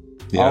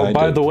 Yeah,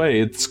 by the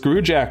way,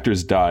 Scrooge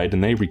actors died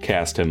and they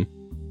recast him.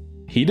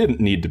 He didn't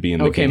need to be in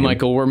the game. Okay,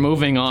 Michael, we're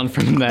moving on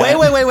from that.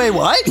 Wait,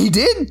 what? He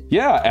did?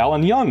 Yeah,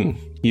 Alan Young.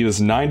 He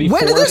was 94.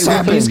 When did this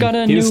happen? He's got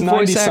a new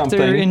voice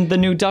actor in the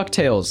new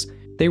DuckTales.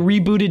 They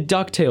rebooted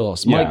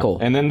DuckTales, Michael.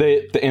 And then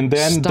they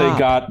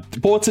got,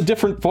 well, it's a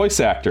different voice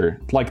actor.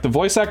 Like the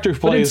voice actor who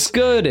plays, but it's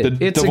good.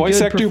 The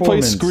voice actor who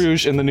plays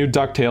Scrooge in the new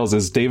DuckTales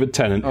is David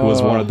Tennant, who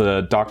was one of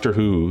the Doctor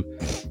Who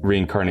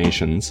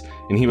reincarnations,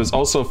 and he was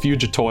also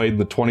Fugitoid in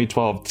the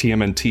 2012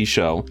 TMNT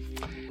show,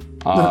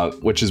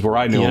 which is where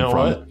I knew him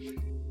from. What?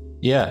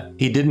 Yeah,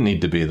 he didn't need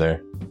to be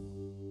there.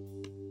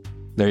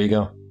 There you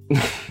go.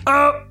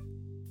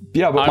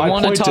 Yeah, but my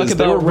point is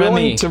they were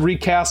willing to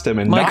recast him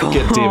and not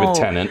get David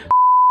Tennant.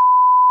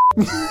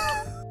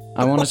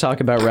 I want to talk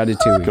about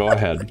Ratatouille. Go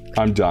ahead.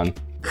 I'm done.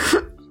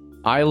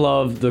 I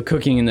love the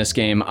cooking in this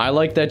game. I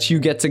like that you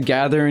get to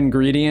gather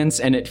ingredients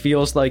and it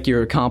feels like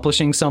you're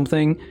accomplishing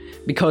something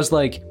because,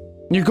 like,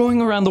 you're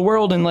going around the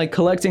world and, like,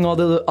 collecting all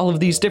of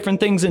these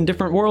different things in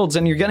different worlds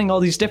and you're getting all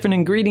these different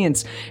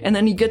ingredients and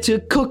then you get to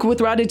cook with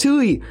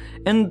Ratatouille.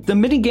 And the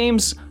mini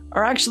games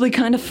are actually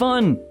kind of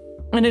fun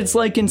and it's,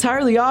 like,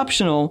 entirely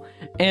optional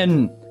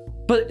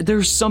but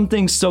there's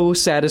something so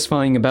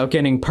satisfying about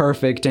getting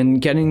perfect and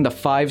getting the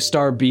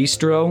 5-star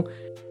bistro.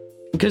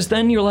 Because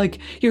then you're like,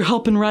 you're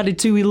helping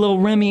Ratatouille little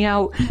Remy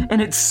out, and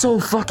it's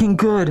so fucking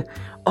good.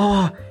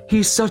 Oh,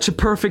 he's such a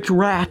perfect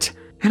rat,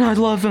 and I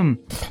love him.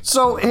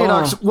 So, hey,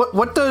 Docs,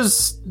 what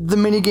does the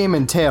minigame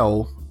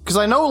entail? Because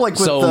I know, like,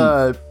 with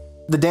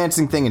the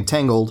dancing thing in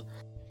Tangled,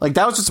 like,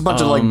 that was just a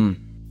bunch of, like,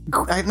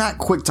 not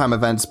quick time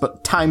events,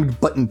 but timed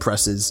button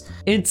presses.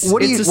 It's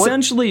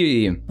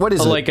essentially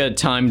like a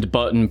timed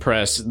button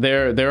press.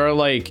 There are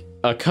like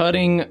a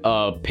cutting,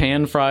 a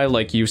pan fry,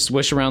 like you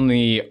swish around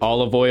the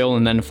olive oil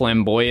and then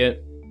flamboy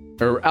it,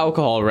 or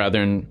alcohol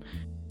rather, and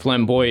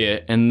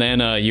flamboyant, and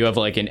then you have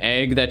like an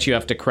egg that you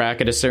have to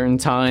crack at a certain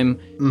time,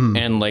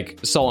 and like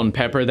salt and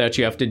pepper that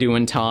you have to do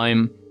in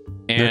time.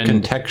 They're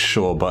And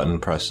contextual button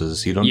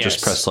presses. You don't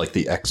just press like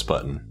the X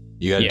button.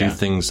 You gotta do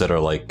things that are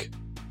like,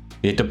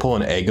 you have to pull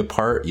an egg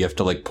apart. You have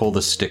to like pull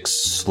the sticks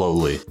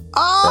slowly.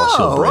 or else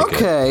you'll break it.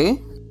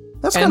 Okay.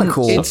 That's kind of And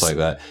cool. Stuff like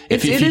that.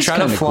 If you try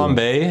to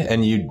flambe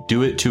and you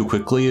do it too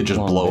quickly, it just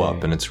blow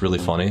up, and it's really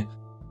funny.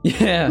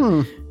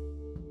 Yeah.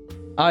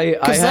 I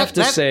have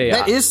to say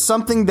that is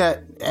something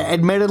that,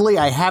 admittedly,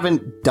 I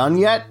haven't done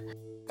yet.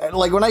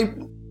 Like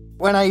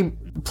when I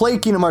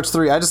played Kingdom Hearts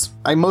 3,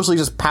 I mostly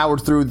just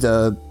powered through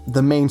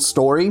the main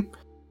story.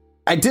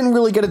 I didn't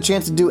really get a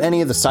chance to do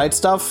any of the side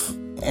stuff,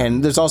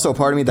 and there's also a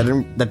part of me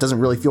that doesn't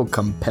really feel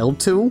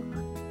compelled to.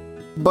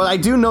 But I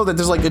do know that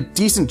there's like a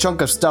decent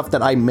chunk of stuff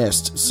that I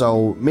missed,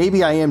 so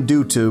maybe I am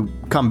due to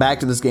come back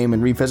to this game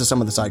and revisit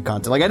some of the side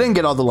content. Like, I didn't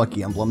get all the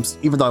Lucky Emblems,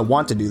 even though I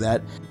want to do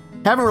that.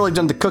 Haven't really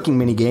done the cooking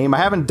minigame. I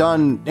haven't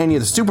done any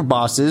of the super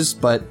bosses,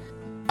 but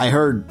I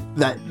heard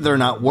that they're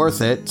not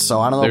worth it, so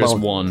I don't know There's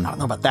about one. I don't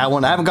know about that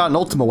one. I haven't gotten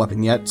Ultima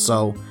Weapon yet,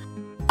 so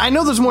I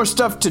know there's more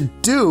stuff to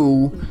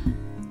do.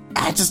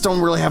 I just don't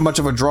really have much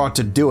of a draw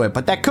to do it,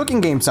 but that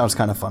cooking game sounds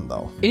kind of fun,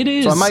 though. It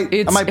is. So I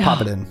might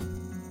pop it in.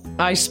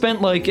 I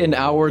spent like an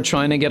hour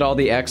trying to get all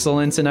the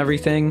excellence and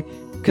everything,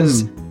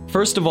 because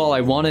first of all,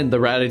 I wanted the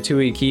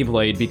Ratatouille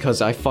Keyblade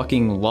because I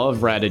fucking love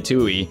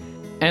Ratatouille,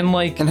 and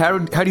like... And how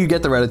do you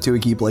get the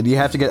Ratatouille Keyblade? Do you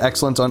have to get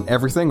excellence on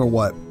everything, or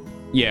what?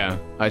 Yeah,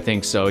 I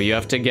think so. You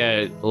have to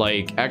get,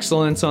 like,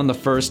 excellence on the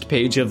first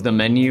page of the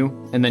menu,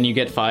 and then you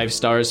get 5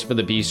 stars for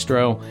the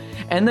bistro,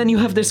 and then you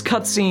have this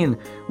cutscene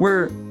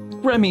where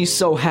Remy's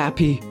so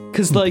happy,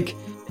 because, like,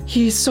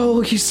 he's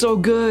so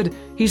good,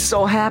 he's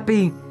so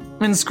happy,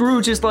 and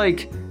Scrooge is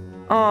like,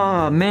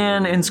 aw,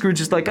 man, and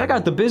Scrooge is like, I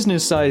got the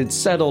business side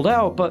settled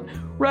out, but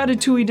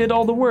Ratatouille did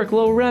all the work,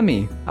 little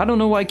Remy. I don't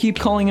know why I keep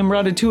calling him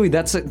Ratatouille,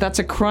 that's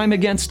a crime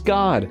against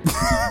God.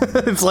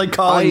 It's like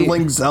calling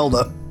Link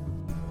Zelda.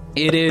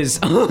 It is.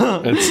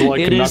 It's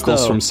like It is,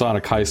 Knuckles though. from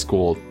Sonic High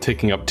School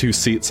taking up 2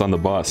 seats on the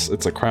bus.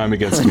 It's a crime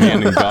against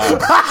man and God.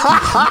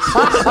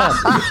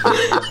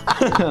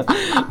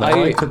 I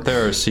like that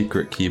there are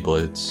secret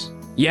keyblades.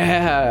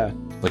 Yeah.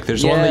 Like,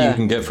 there's one that you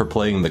can get for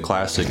playing the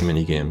classic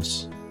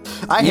minigames.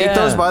 I hate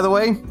those, by the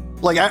way.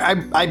 Like,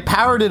 I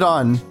powered it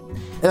on,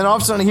 and then all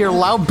of a sudden I hear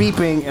loud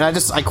beeping, and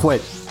I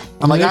quit.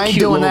 I'm like, They're I ain't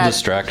cute doing little that.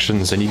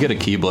 distractions, and you get a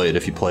keyblade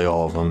if you play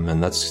all of them,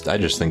 and I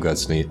just think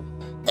that's neat.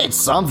 It's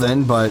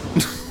something, but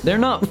They're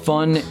not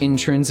fun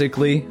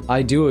intrinsically.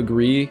 I do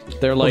agree.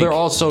 They're like... Well, they're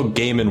also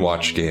Game &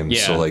 Watch games,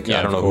 Yeah, so like yeah,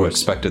 I don't of know who course.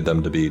 expected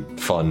them to be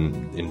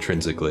fun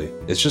intrinsically.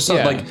 It's just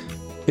Yeah. like,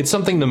 it's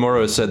something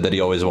Nomura said that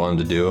he always wanted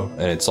to do,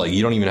 and it's like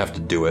you don't even have to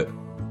do it.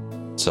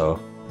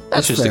 So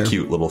That's it's just fair. a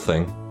cute little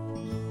thing.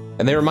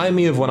 And they remind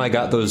me of when I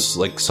got those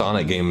like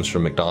Sonic games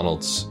from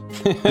McDonald's.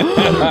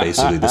 They're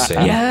basically the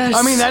same. Yes!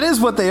 I mean, that is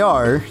what they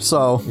are,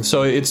 so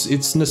So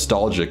it's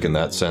nostalgic in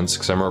that sense,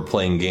 because I remember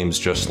playing games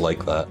just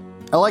like that.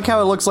 I like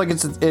how it looks like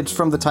it's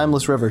from the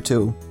Timeless River,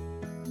 too.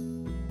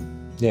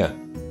 Yeah.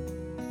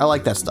 I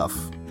like that stuff.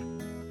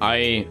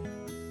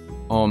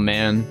 Oh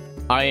man.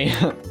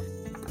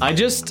 I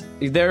just...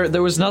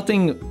 There was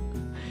nothing...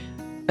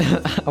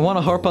 I want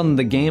to harp on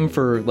the game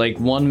for like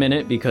 1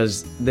 minute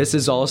because this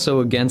is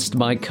also against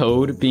my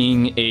code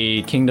being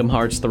a Kingdom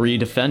Hearts 3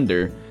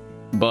 defender,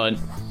 but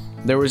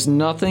there was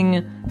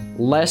nothing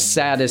less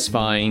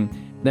satisfying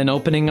than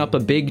opening up a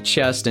big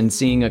chest and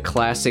seeing a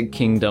classic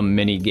Kingdom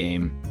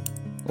minigame.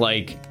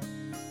 Like,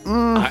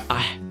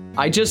 I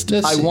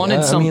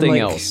wanted something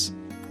else.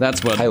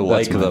 That's what I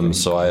like that's my them, thing.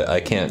 so I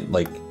can't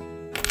like.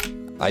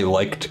 I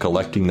liked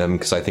collecting them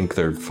because I think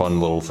they're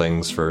fun little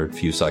things for a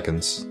few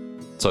seconds.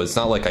 So it's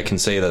not like I can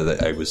say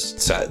that I was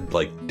sad,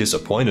 like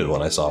disappointed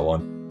when I saw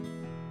one.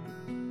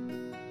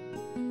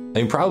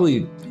 I'm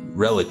probably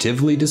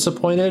relatively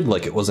disappointed,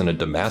 like it wasn't a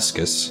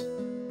Damascus.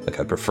 Like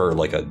I prefer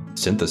like a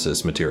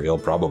synthesis material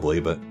probably,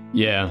 but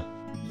Yeah.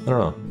 I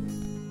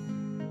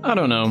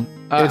don't know.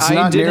 It's I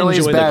not did nearly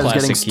as enjoy bad the as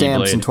getting classic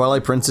stamps in Keyblade.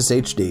 Twilight Princess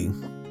HD.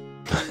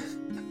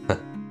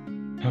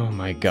 Oh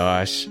my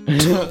gosh.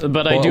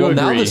 But I do well,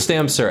 now agree. the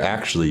stamps are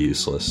actually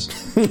useless.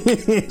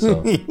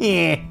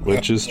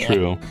 Which is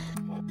true.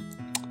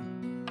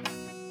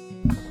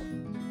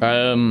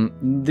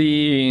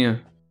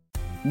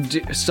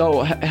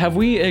 So have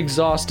we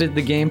exhausted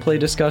the gameplay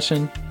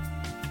discussion?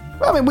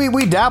 I mean,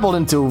 we dabbled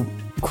into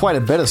quite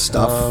a bit of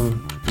stuff.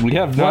 We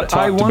have not What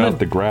I talked wanted- about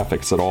the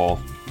graphics at all.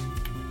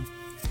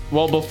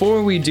 Well,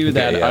 before we do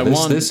that, Yeah, I this,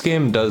 want... this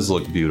game does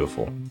look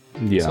beautiful.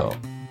 Yeah. So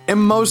In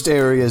most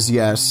areas,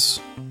 yes.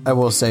 I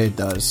will say it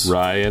does.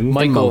 Ryan.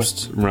 Michael.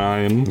 Most.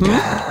 Ryan.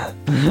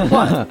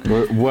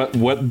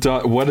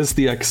 What is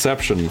the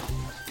exception?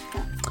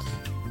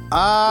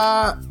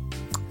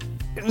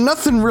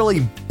 Nothing really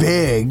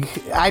big.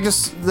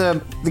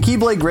 The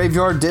Keyblade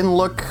Graveyard didn't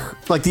look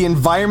like the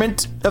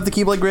environment of the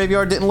Keyblade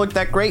Graveyard didn't look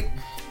that great.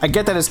 I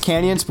get that it's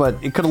canyons, but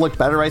it could have looked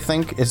better. I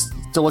think it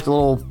still looked a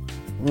little.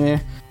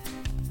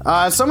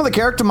 Some of the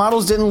character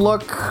models didn't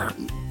look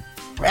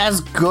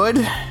as good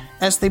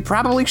as they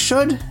probably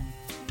should,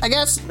 I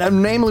guess.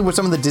 Namely with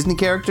some of the Disney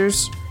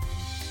characters.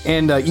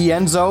 And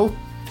Ienzo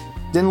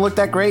didn't look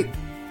that great.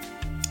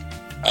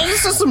 And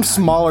it's just some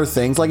smaller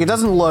things. Like, it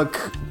doesn't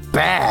look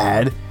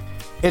bad.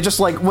 It's just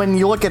like when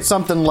you look at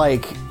something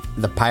like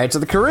the Pirates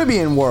of the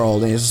Caribbean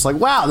world, and it's just like,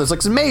 wow, this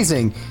looks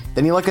amazing.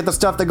 Then you look at the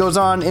stuff that goes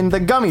on in the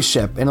Gummy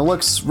Ship, and it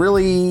looks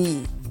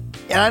really...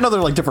 And I know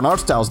they're like different art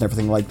styles and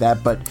everything like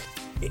that, but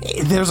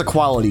there's a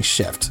quality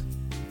shift.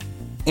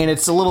 And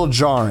it's a little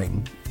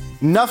jarring.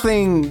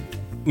 Nothing,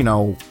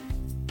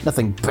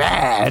 nothing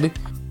bad.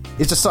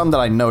 It's just something that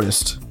I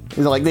noticed.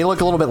 Like, they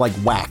look a little bit like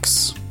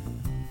wax.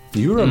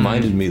 You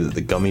reminded me that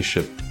the Gummy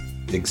Ship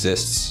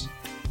exists.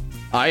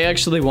 I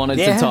actually wanted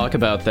to talk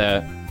about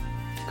that,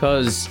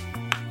 because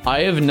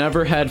I have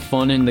never had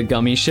fun in the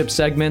Gummy Ship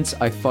segments.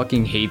 I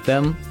fucking hate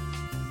them.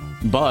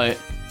 But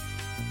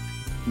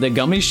the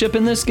Gummy Ship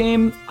in this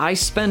game, I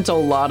spent a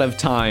lot of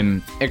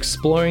time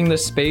exploring the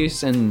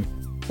space and,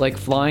 like,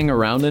 flying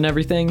around and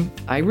everything.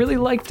 I really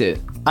liked it.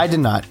 I did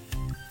not.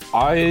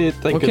 I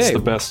think it's the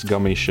best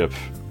Gummy Ship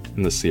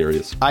in the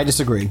series. I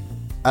disagree.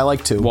 I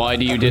like 2. Why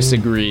do you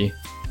disagree?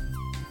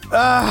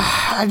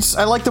 I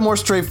like the more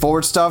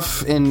straightforward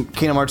stuff in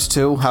Kingdom Hearts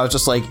 2. How it's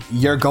just like,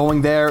 you're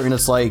going there and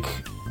it's like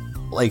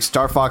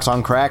Star Fox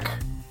on crack.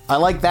 I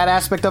like that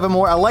aspect of it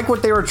more. I like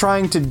what they were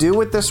trying to do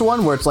with this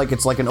one, where it's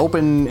like an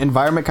open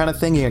environment kind of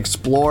thing. You can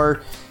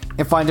explore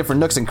and find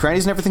different nooks and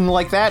crannies and everything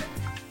like that.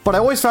 But I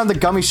always found the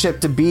Gummy Ship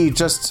to be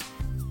just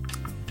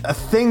a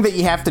thing that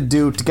you have to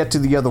do to get to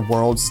the other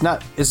worlds.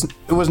 It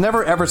was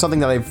never ever something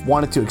that I've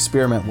wanted to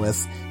experiment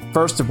with,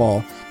 first of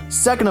all.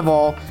 Second of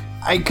all,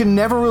 I could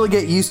never really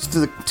get used to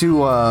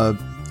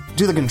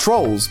the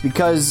controls,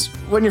 because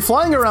when you're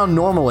flying around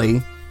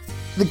normally,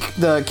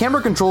 the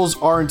camera controls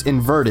aren't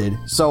inverted.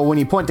 So when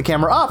you point the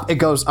camera up, it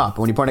goes up.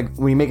 When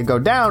you make it go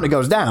down, it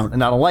goes down.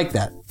 And I don't like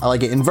that. I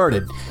like it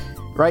inverted.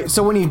 Right?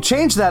 So when you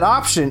change that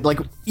option, like,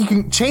 you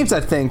can change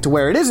that thing to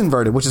where it is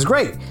inverted, which is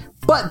great.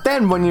 But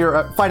then when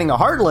you're fighting a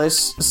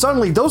Heartless,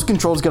 suddenly those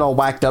controls get all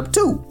whacked up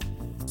too.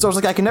 So it's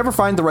like, I can never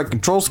find the right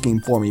control scheme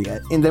for me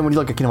yet. And then when you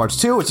look at Kingdom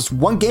Hearts 2, it's just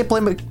one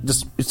gameplay,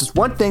 it's just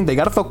one thing they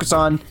gotta focus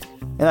on,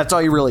 and that's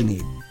all you really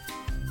need.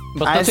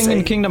 But the thing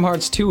in Kingdom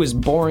Hearts 2 is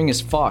boring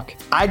as fuck.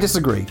 I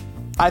disagree.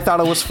 I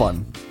thought it was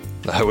fun.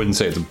 I wouldn't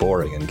say it's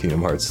boring in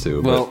Kingdom Hearts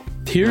 2. Well,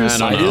 here's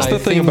the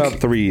thing about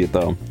 3,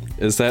 though,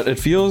 is that it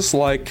feels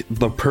like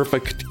the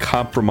perfect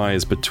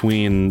compromise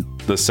between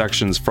the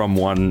sections from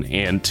 1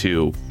 and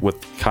 2, with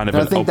kind of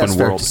an open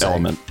world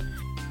element.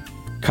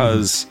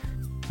 Because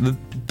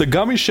the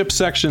Gummy Ship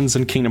sections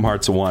in Kingdom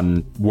Hearts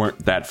 1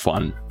 weren't that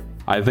fun.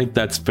 I think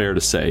that's fair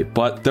to say.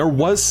 But there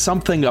was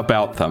something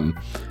about them,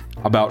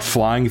 about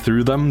flying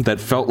through them, that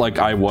felt like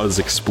I was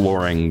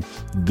exploring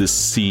the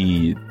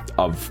sea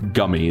of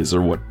gummies,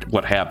 or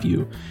what have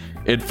you.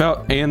 It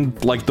felt,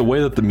 and like the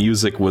way that the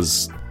music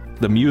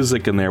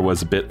in there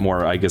was a bit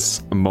more, I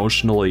guess,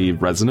 emotionally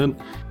resonant.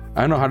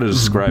 I don't know how to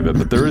describe it,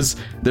 but there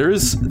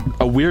is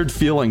a weird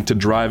feeling to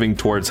driving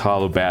towards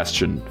Hollow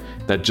Bastion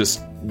that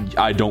just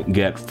I don't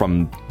get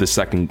from the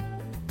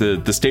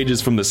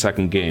stages from the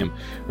second game.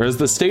 Whereas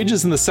the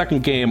stages in the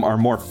second game are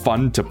more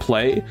fun to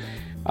play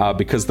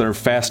because they're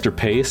faster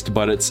paced,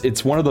 but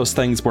it's one of those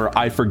things where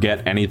I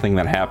forget anything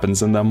that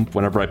happens in them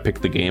whenever I pick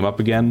the game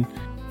up again.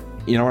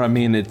 You know what I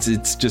mean?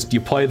 It's just,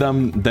 you play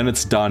them, then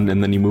it's done,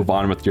 and then you move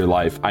on with your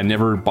life. I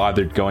never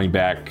bothered going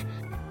back.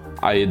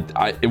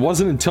 It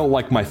wasn't until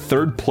like my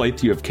third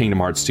playthrough of Kingdom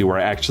Hearts 2 where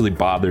I actually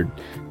bothered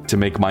to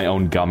make my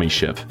own Gummy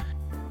Ship.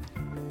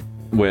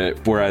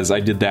 Whereas I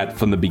did that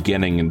from the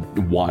beginning in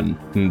 1,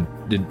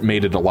 and it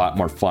made it a lot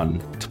more fun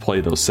to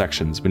play those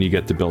sections when you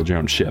get to build your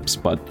own ships.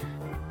 But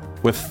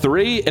with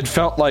 3, it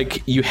felt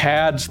like you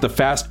had the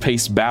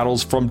fast-paced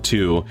battles from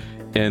 2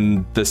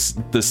 and the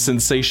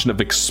sensation of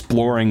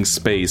exploring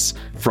space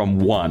from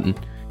 1.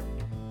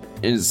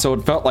 And so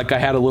it felt like I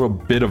had a little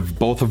bit of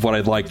both of what I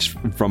liked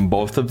from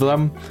both of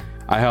them.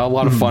 I had a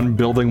lot of fun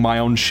building my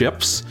own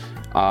ships.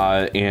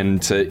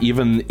 And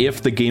even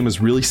if the game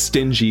is really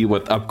stingy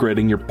with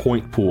upgrading your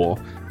point pool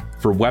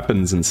for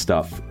weapons and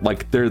stuff,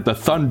 like the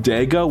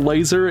Thundega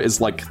laser is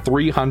like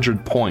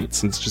 300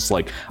 points, and it's just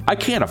like, I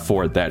can't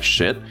afford that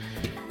shit.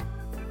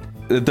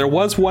 There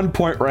was one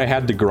point where I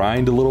had to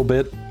grind a little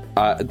bit.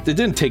 It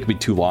didn't take me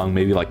too long,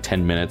 maybe like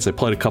 10 minutes. I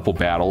played a couple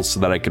battles so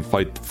that I could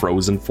fight the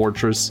Frozen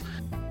Fortress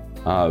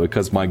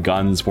because my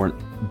guns weren't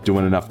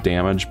doing enough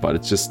damage,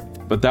 but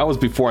that was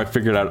before I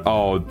figured out,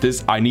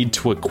 I need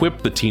to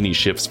equip the teeny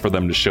ships for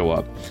them to show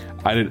up.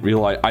 I didn't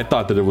realize, I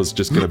thought that it was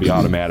just going to be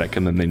automatic,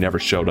 and then they never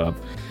showed up.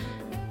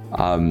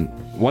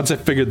 Once I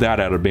figured that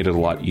out, it made it a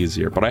lot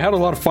easier. But I had a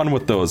lot of fun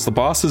with those. The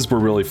bosses were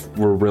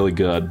really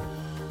good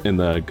in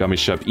the Gummy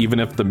Ship, even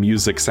if the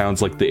music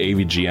sounds like the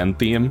AVGN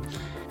theme.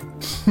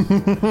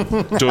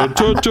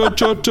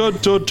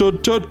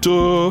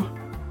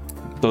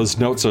 Those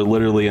notes are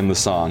literally in the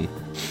song.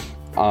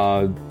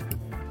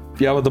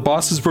 Yeah, but the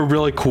bosses were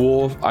really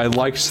cool. I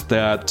liked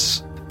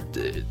that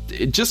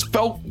it just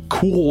felt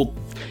cool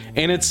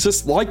And it's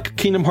just like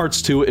Kingdom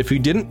Hearts 2, if you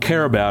didn't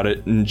care about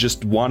it and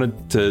just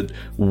wanted to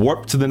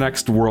warp to the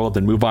next world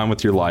and move on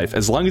with your life,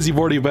 as long as you've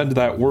already been to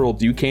that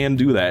world, you can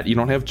do that. You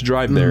don't have to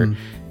drive there.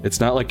 It's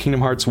not like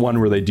Kingdom Hearts 1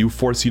 where they do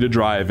force you to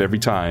drive every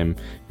time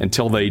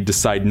until they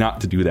decide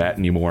not to do that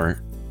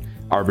anymore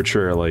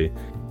arbitrarily.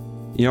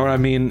 You know what I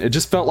mean? It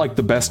just felt like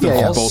the best of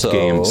both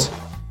games.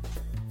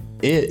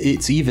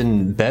 It's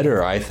even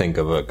better, I think,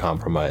 of a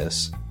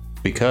compromise,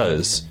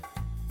 because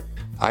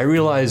I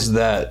realized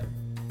that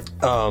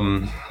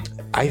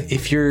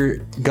if your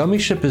gummy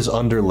ship is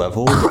under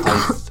leveled,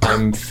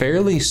 I'm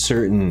fairly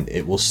certain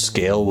it will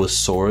scale with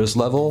Sora's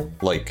level.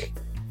 Like,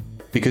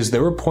 because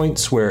there were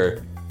points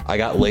where I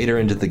got later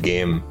into the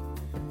game.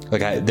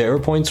 Like, there were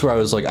points where I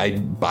was like, I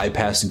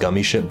bypassed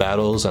gummy ship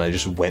battles and I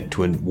just went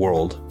to a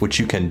world, which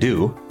you can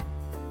do,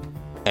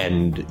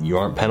 and you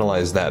aren't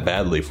penalized that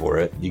badly for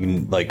it. You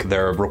can, like,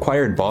 there are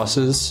required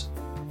bosses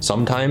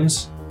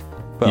sometimes,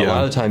 but a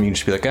lot of the time you can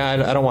just be like, I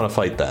don't want to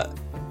fight that.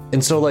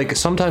 And so, like,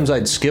 sometimes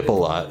I'd skip a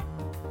lot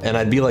and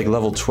I'd be like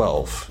level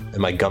 12 in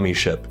my gummy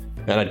ship,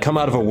 and I'd come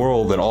out of a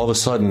world and all of a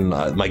sudden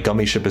my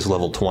gummy ship is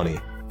level 20.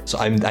 So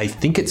I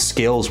think it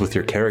scales with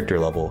your character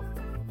level.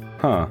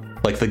 Huh.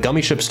 Like, the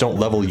gummy ships don't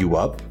level you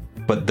up,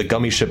 but the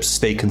gummy ships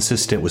stay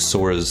consistent with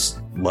Sora's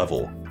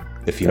level,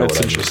 if you know what I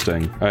mean. That's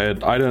interesting.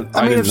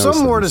 I mean, if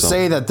someone were to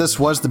say that this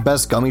was the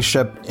best gummy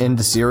ship in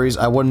the series,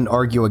 I wouldn't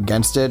argue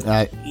against it.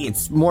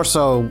 It's more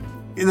so,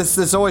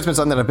 it's always been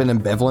something that I've been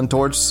ambivalent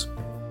towards.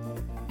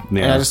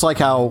 Yeah. And I just like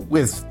how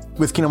with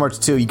Kingdom Hearts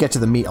 2, you get to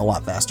the meat a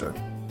lot faster.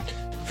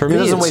 For me, it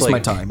doesn't waste my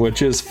time.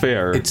 Which is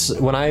fair. It's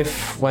when I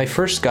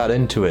first got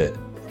into it,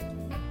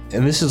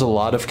 and this is a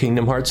lot of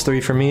Kingdom Hearts 3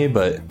 for me,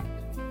 but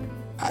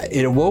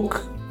it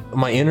awoke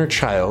my inner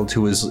child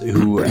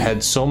who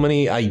had so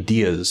many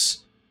ideas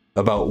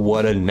about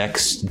what a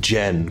next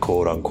gen,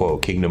 quote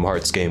unquote, Kingdom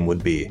Hearts game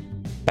would be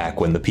back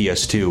when the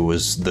PS2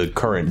 was the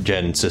current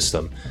gen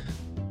system.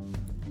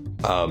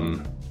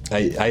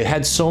 I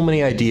had so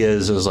many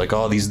ideas. It was like,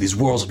 oh, these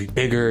worlds will be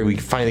bigger. We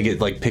can finally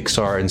get like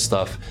Pixar and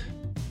stuff.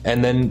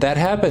 And then that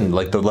happened.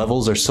 Like, the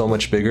levels are so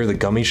much bigger. The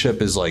gummy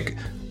ship is like,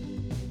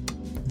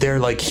 they're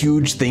like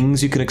huge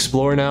things you can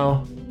explore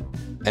now.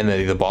 And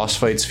then the boss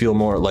fights feel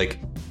more like,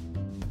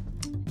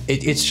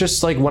 it's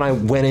just like when I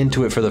went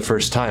into it for the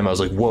first time, I was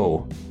like,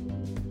 whoa,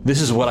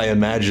 this is what I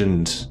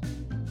imagined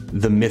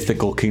the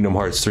mythical Kingdom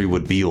Hearts 3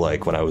 would be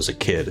like when I was a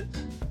kid.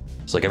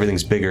 It's like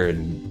everything's bigger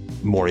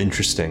and more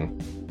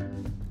interesting.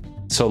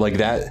 So like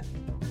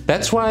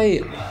that's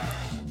why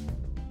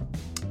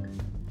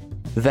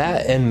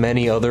that and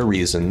many other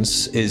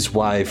reasons is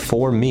why,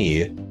 for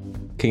me,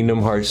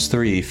 Kingdom Hearts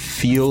 3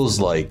 feels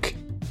like,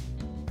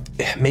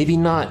 maybe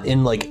not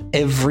in like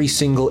every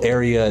single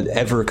area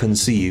ever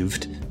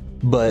conceived,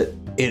 but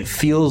it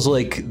feels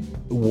like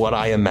what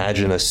I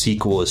imagine a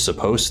sequel is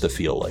supposed to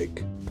feel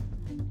like.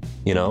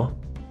 You know?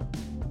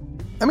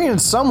 I mean, in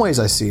some ways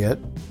I see it.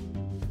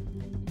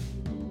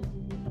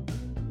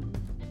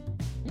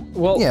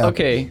 Well, yeah.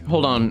 Okay,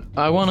 hold on.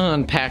 I want to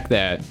unpack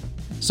that.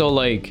 So,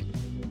 like,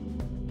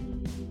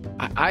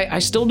 I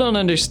still don't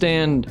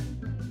understand.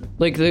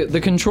 Like, the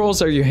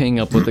controls are your hang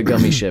up with the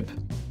gummy ship.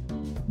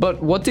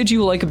 But what did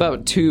you like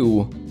about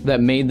 2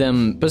 that made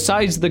them,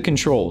 besides the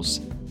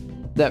controls,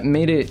 that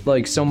made it,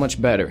 like, so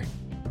much better?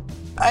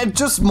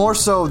 Just more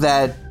so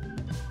that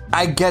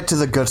I get to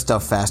the good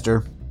stuff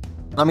faster.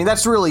 I mean,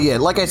 that's really it.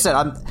 Like I said,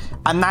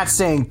 I'm not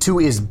saying 2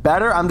 is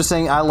better. I'm just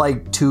saying I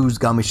like 2's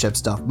gummy ship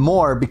stuff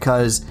more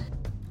because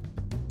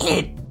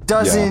it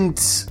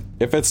doesn't...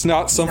 Yeah. If it's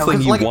not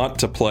something you want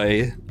to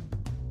play...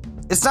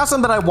 It's not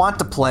something that I want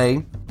to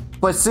play,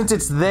 but since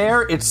it's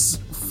there, it's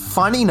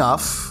fun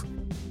enough,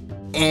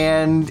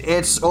 and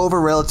it's over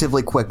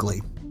relatively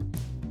quickly.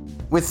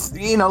 With,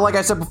 like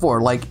I said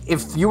before, like,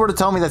 if you were to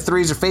tell me that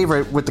 3 is your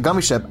favorite with the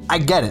gummy ship, I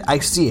get it. I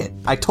see it.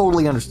 I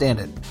totally understand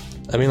it.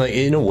 I mean, like,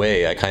 in a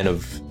way, I kind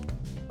of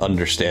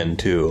understand,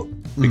 too.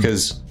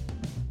 Because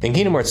in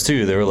Kingdom Hearts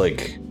 2, there were,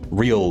 like,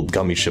 real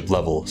gummy ship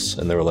levels,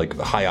 and they were, like,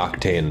 high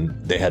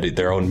octane. They had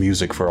their own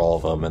music for all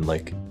of them, and,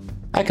 like,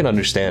 I can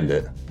understand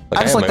it.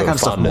 Like, I have my own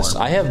fondness.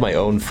 I have my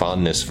own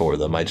fondness for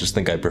them. I just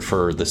think I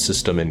prefer the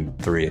system in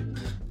 3.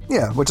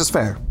 Yeah, which is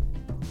fair.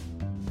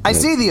 I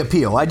see the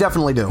appeal. I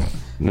definitely do.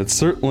 And it's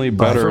certainly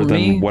better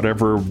than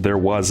whatever there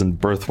was in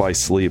Birth by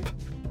Sleep.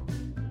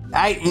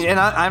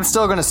 I'm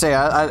still gonna say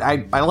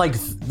I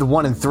liked the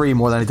 1 and 3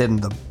 more than I did in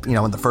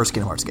the first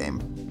Kingdom Hearts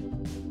game.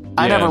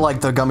 I never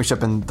liked the gummy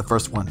ship in the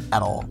first one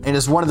at all, and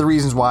it's one of the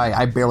reasons why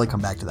I barely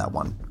come back to that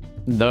one.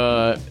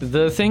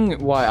 The thing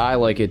why I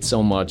like it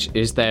so much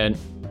is that,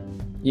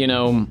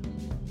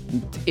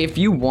 if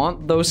you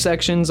want those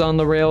sections on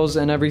the rails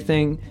and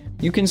everything,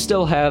 you can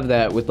still have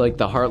that with like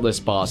the Heartless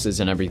bosses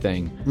and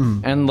everything.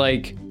 And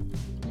like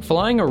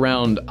flying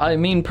around, I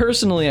mean,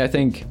 personally, I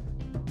think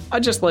I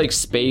just like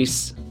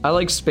space. I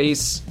like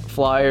space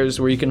flyers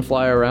where you can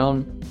fly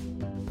around.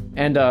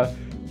 And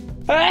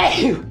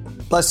bless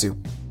you.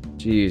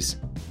 Jeez.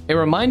 It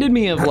reminded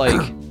me of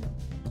like,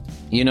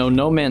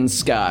 No Man's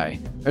Sky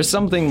or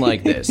something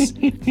like this.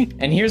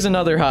 And here's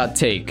another hot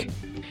take.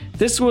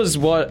 this was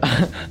what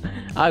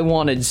I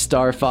wanted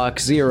Star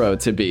Fox Zero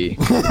to be.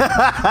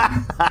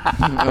 I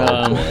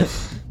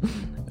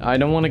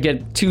don't want to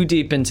get too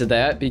deep into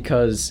that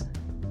because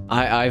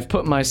I've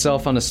put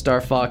myself on a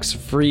Star Fox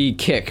free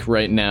kick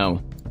right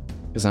now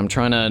because I'm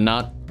trying to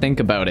not think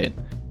about it.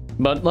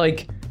 But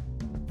like,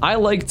 I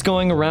liked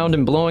going around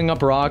and blowing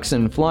up rocks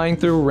and flying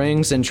through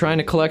rings and trying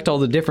to collect all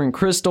the different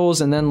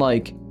crystals, and then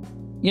like,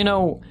 you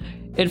know,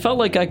 it felt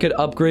like I could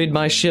upgrade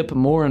my ship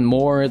more and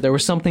more. There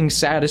was something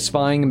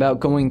satisfying about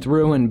going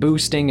through and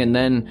boosting and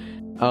then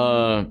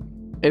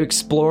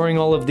exploring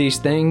all of these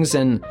things,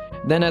 and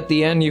then at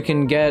the end you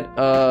can get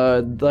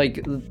Orichalcum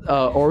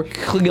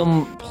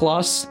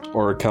Plus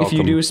if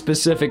you do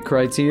specific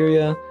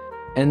criteria.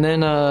 And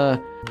then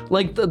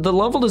like the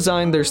level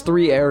design, there's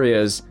 3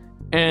 areas,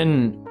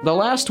 and the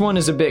last one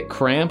is a bit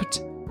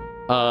cramped,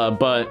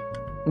 but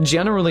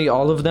generally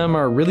all of them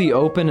are really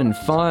open and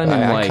fun.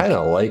 I kind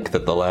of like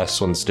that the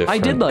last one's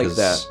different. I did like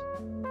that.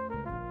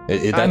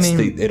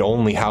 It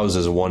only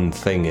houses one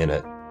thing in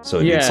it. So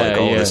it's like,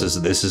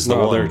 this is the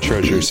one. Their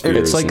treasure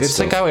spheres. It's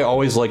like how I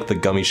always liked the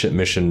Gummy Ship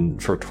mission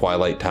for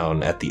Twilight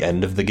Town at the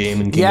end of the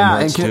game in Kingdom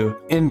Hearts 2.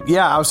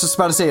 I was just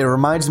about to say, it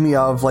reminds me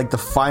of like the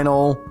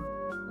final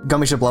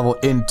Gummy Ship level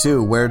in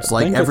 2, where it's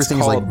like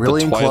everything's like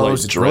really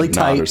enclosed, it's really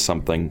tight or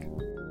something.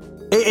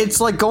 It's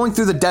like going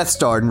through the Death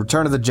Star in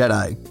Return of the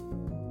Jedi.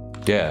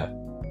 Yeah,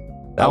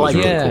 that was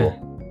really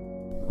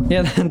cool.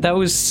 Yeah, that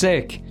was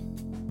sick.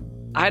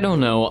 I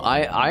don't know.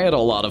 I had a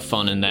lot of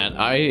fun in that.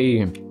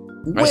 I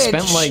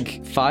spent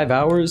like 5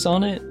 hours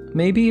on it,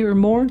 maybe, or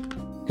more.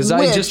 Because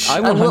I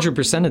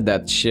 100%ed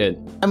that shit.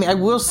 I mean, I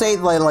will say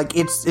like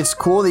it's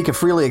cool that you can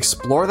freely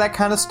explore that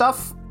kind of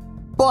stuff,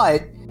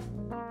 but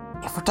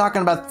if we're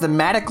talking about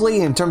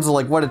thematically in terms of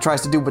like what it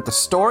tries to do with the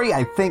story,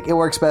 I think it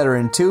works better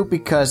in 2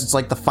 because it's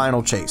like the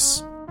final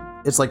chase.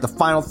 It's like the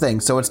final thing,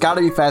 so it's got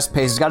to be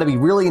fast-paced, it's got to be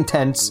really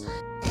intense,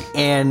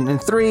 and in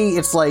 3,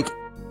 it's like,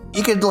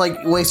 you can like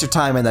waste your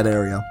time in that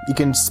area. You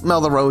can smell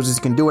the roses,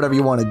 you can do whatever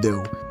you want to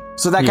do.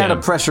 So that kind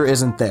of pressure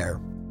isn't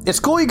there. It's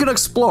cool you can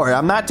explore,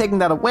 I'm not taking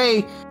that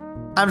away,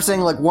 I'm just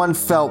saying like one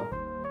felt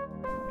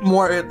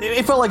more,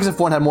 it felt like as if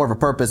one had more of a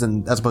purpose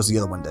as opposed to the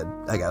other one did,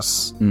 I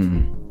guess.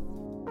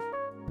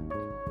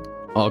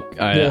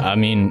 I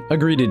mean,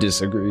 agree to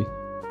disagree.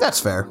 That's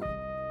fair.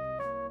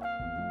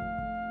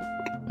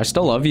 I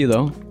still love you,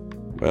 though.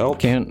 Well,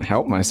 can't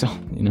help myself,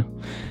 you know?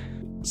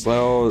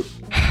 So,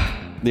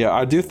 yeah,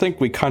 I do think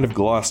we kind of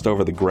glossed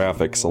over the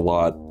graphics a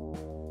lot.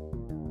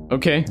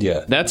 Okay.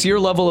 Yeah. That's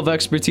your level of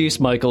expertise,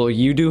 Michael.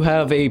 You do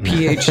have a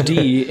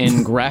PhD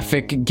in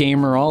graphic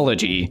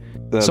gamerology.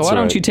 So why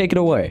don't you take it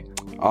away?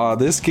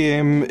 This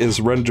game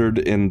is rendered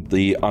in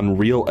the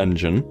Unreal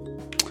Engine,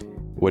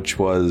 which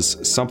was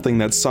something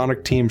that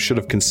Sonic Team should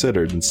have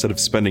considered instead of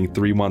spending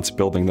 3 months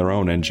building their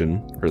own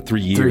engine, or 3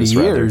 years.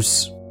 3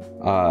 years.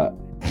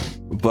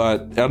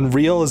 But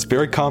Unreal is a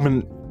very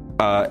common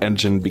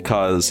engine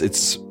because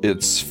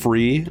it's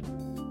free.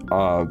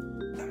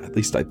 At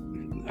least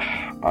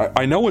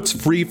I know it's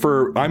free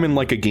for. I'm in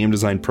like a game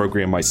design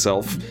program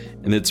myself,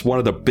 and it's one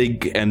of the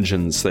big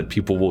engines that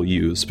people will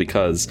use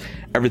because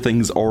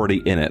everything's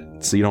already in it,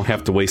 so you don't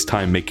have to waste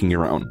time making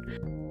your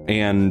own.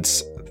 And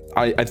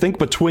I think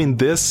between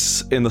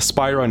this and the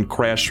Spyro and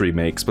Crash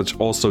remakes, which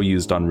also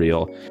used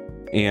Unreal,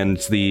 and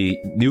the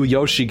new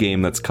Yoshi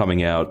game that's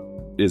coming out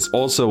is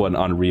also an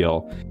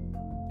Unreal,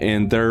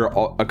 and there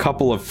are a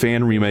couple of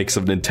fan remakes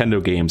of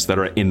Nintendo games that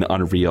are in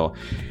Unreal.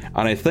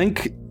 And I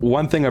think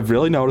one thing I've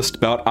really noticed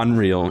about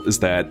Unreal is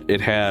that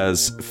it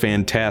has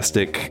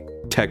fantastic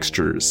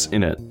textures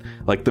in it.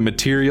 Like the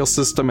material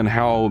system and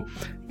how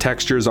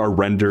textures are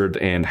rendered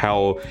and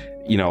how,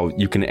 you know,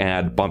 you can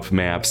add bump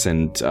maps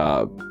and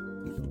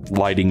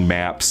lighting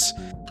maps.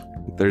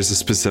 There's a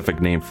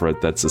specific name for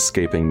it that's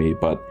escaping me,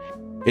 but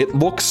it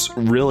looks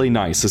really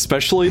nice,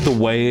 especially the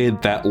way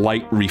that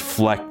light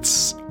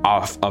reflects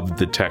off of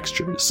the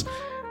textures.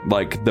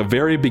 Like, the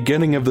very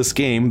beginning of this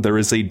game, there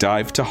is a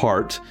dive to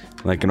heart,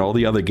 like in all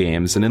the other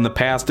games, and in the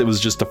past it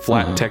was just a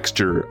flat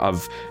texture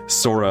of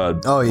Sora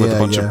with a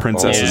bunch of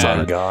princesses on it.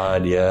 Oh my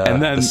god, yeah.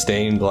 And then the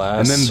stained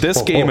glass. And then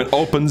this game, it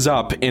opens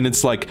up, and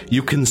it's like,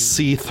 you can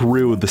see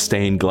through the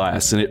stained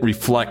glass, and it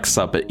reflects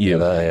up at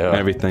you, and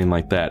everything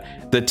like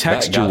that. The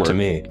texture work to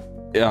me.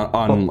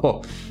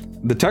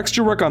 The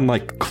texture work on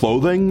like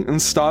clothing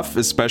and stuff,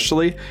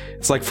 especially,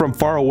 it's like from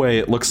far away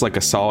it looks like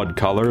a solid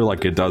color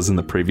like it does in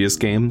the previous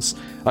games.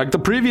 Like the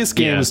previous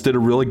games did a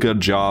really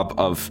good job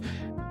of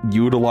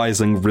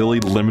utilizing really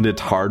limited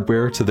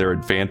hardware to their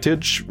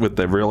advantage with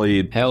a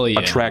really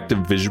attractive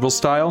visual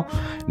style.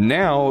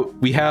 Now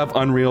we have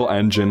Unreal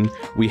Engine,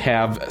 we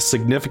have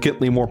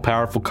significantly more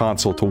powerful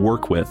console to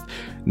work with.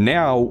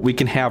 Now we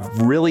can have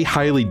really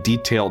highly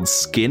detailed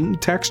skin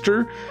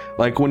texture.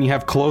 Like when you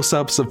have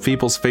close-ups of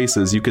people's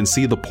faces, you can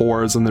see the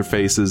pores in their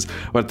faces,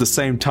 but at the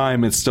same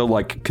time it's still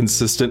like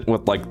consistent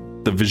with like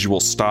the visual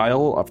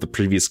style of the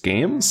previous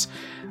games.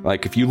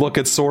 Like, if you look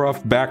at Sora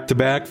back to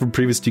back from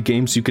previous 2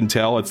 games, you can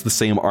tell it's the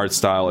same art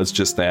style. It's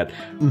just that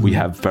we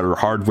have better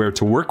hardware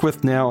to work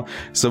with now,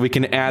 so we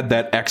can add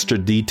that extra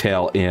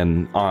detail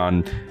in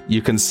on,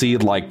 you can see,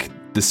 like,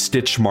 the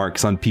stitch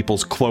marks on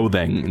people's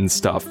clothing and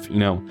stuff, you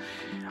know?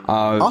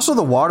 Also,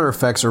 the water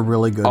effects are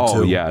really good, too.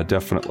 Oh, yeah,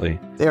 definitely.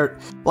 They're,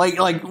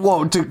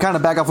 well, to kind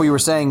of back off what you were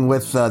saying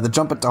with the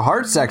jump into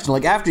heart section,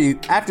 like, after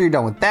you're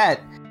done with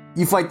that,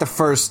 you fight the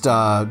first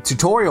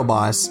tutorial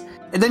boss,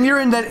 and then you're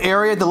in that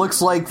area that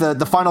looks like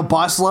the final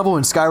boss level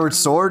in Skyward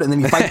Sword, and then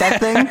you fight that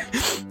thing.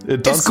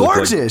 It's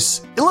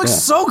gorgeous. It looks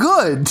so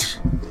good.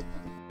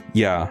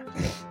 Yeah.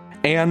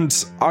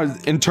 And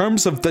in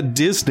terms of the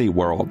Disney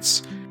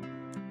worlds,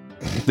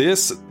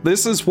 this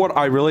is what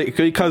I really,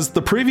 because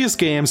the previous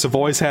games have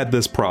always had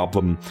this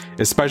problem,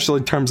 especially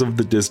in terms of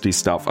the Disney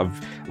stuff, of,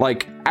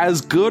 like,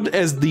 as good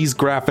as the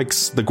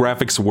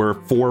graphics were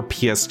for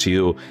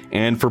PS2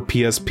 and for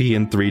PSP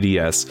and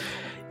 3DS,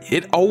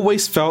 it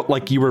always felt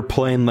like you were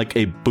playing, like,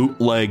 a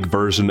bootleg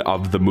version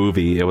of the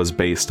movie it was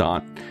based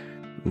on.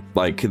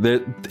 Like,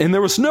 and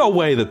there was no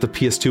way that the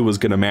PS2 was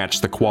going to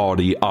match the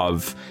quality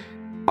of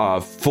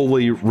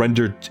fully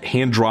rendered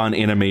hand-drawn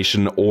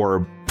animation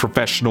or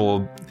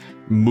professional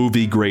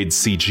movie-grade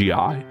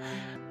CGI.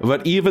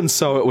 But even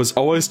so, it was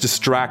always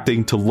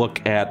distracting to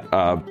look at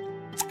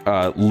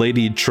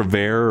Lady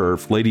Trevere or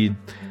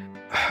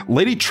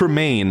Lady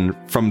Tremaine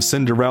from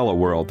Cinderella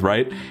World,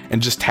 right?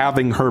 And just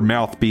having her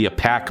mouth be a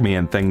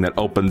Pac-Man thing that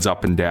opens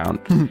up and down.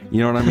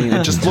 You know what I mean?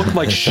 It just looked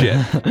like shit.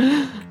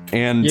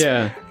 And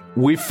yeah.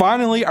 We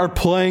finally are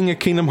playing a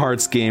Kingdom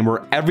Hearts game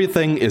where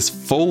everything is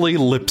fully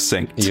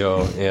lip-synced.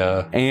 Yo,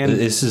 yeah. And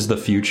this is the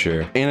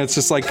future. And it's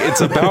just like, it's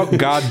about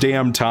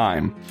goddamn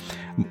time.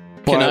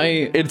 But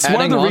it's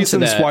one of the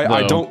reasons why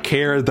I don't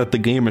care that the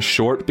game is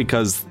short,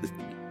 because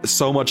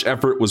so much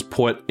effort was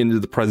put into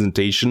the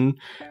presentation,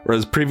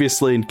 whereas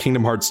previously in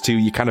Kingdom Hearts 2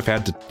 you kind of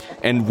had to,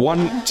 and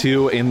 1,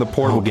 2 in the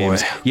Portable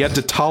games, you had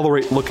to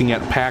tolerate looking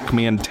at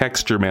Pac-Man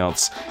texture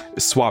mounts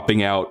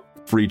swapping out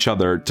for each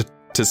other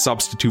to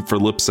substitute for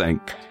lip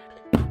sync.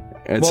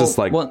 It's just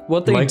like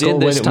what they Michael,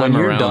 did this time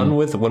when around.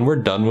 When we're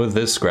done with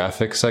this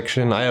graphics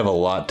section, I have a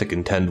lot to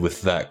contend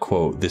with that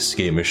quote. This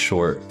game is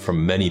short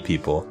from many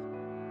people.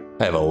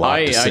 I have a lot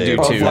to say. I do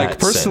about too. that Like,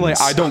 personally,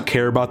 sentence. I don't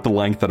care about the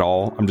length at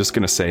all. I'm just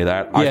gonna say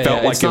that. Yeah, I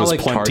felt like it was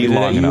plenty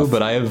long enough.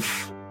 But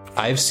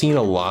I've seen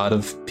a lot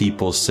of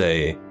people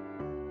say,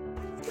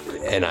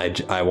 and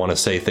I want to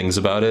say things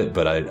about it,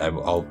 but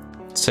I'll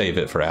save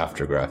it for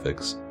after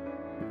graphics.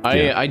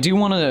 I do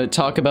want to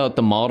talk about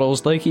the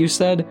models, like you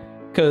said,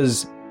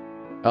 because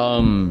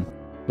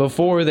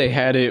before they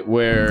had it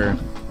where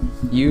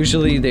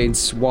usually they'd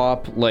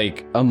swap,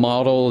 like, a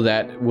model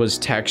that was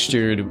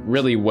textured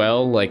really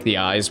well, like the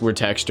eyes were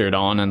textured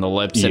on and the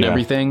lips and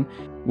everything,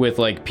 with,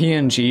 like,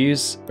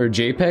 PNGs or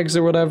JPEGs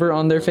or whatever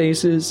on their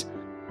faces,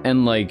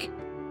 and, like,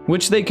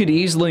 which they could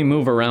easily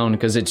move around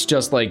because it's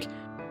just, like,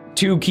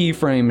 2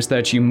 keyframes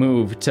that you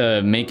move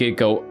to make it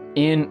go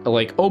in,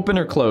 like, open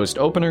or closed,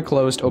 open or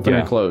closed, open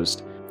or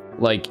closed,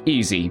 like,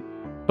 easy.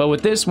 But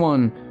with this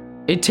one,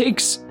 it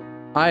takes,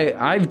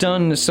 I've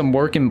done some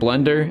work in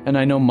Blender, and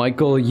I know,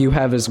 Michael, you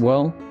have as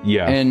well.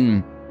 Yeah.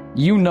 And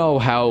you know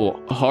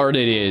how hard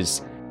it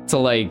is to,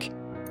 like,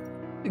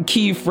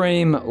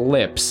 keyframe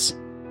lips.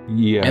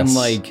 Yes. And,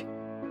 like,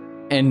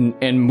 and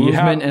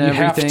movement and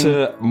everything. You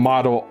have to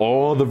model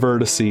all the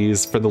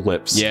vertices for the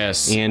lips.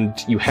 Yes. And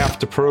you have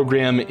to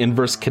program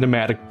inverse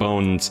kinematic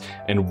bones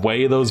and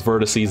weigh those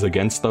vertices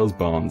against those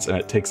bones, and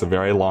it takes a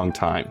very long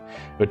time,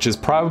 which is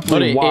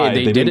probably why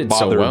they didn't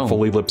bother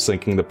fully lip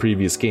syncing the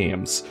previous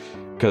games,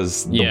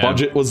 because the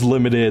budget was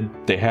limited.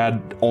 They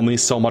had only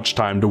so much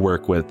time to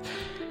work with,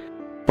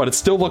 but it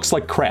still looks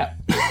like crap.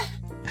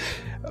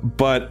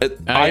 But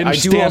I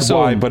understand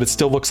why, but it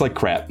still looks like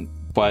crap.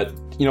 But,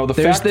 you know, the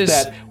fact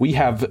that we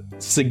have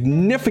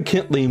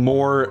significantly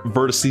more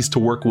vertices to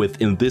work with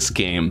in this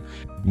game,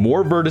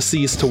 more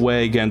vertices to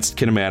weigh against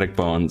kinematic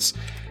bones,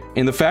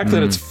 and the fact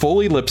that it's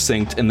fully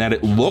lip-synced and that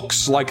it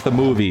looks like the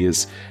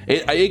movies,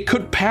 it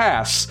could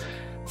pass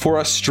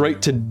for a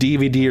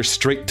straight-to-DVD or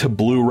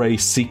straight-to-Blu-ray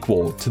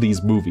sequel to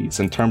these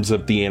movies in terms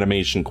of the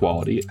animation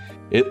quality.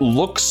 It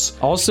looks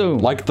also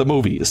like the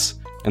movies,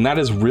 and that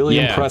is really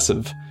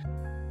impressive.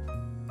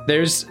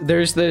 There's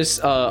this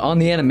on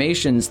the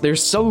animations, they're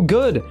so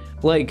good.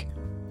 Like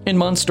in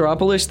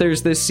Monstropolis,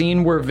 there's this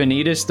scene where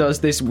Vanitas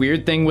does this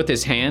weird thing with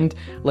his hand,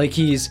 like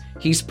he's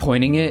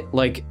pointing it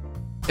like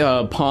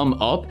palm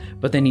up,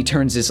 but then he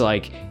turns his,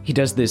 like, he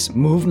does this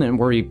movement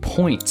where he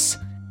points,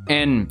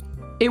 and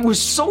it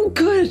was so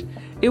good.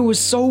 It was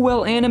so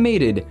well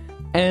animated,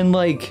 and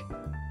like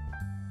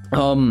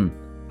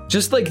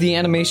just like the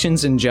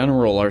animations in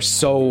general are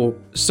so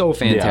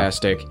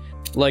fantastic.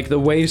 Like, the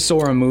way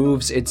Sora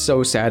moves, it's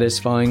so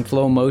satisfying.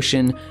 Flow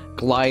motion,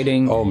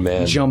 gliding,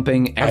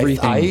 jumping,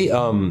 everything.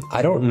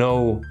 I don't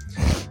know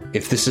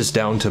if this is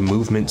down to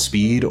movement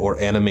speed or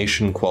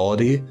animation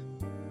quality,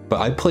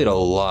 but I played a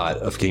lot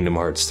of Kingdom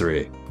Hearts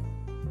 3.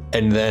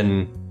 And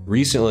then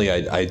recently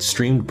I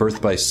streamed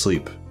Birth by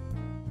Sleep.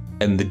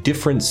 and the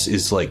difference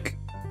is like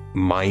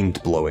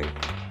mind-blowing.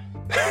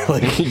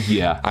 Like,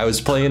 Yeah. I was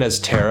playing as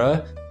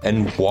Terra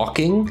and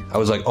walking, I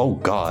was like, oh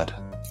god.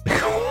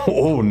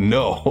 Oh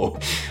no.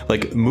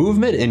 Like,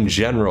 movement in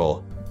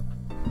general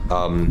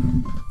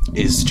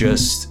is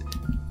just,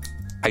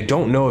 I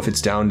don't know if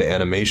it's down to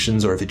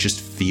animations or if it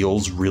just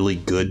feels really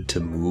good to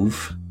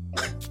move.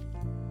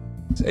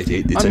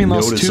 It's I mean,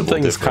 those two noticeable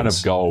things kind difference.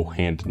 of go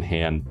hand in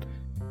hand.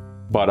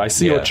 But I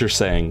see what you're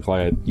saying.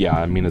 Like, yeah,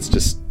 I mean, it's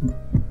just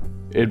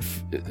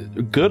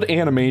good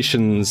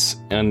animations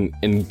and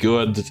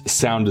good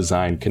sound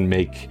design can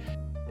make.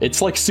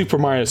 It's like Super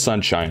Mario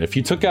Sunshine. If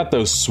you took out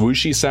those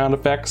swooshy sound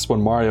effects when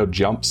Mario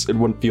jumps, it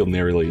wouldn't feel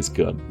nearly as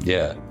good.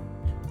 Yeah.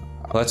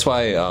 Well, that's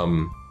why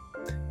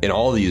in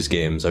all these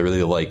games I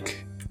really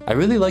like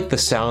the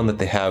sound that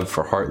they have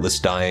for Heartless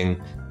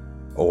dying,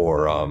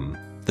 or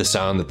the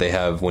sound that they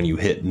have when you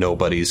hit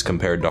nobodies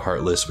compared to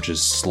Heartless, which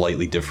is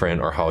slightly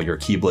different, or how your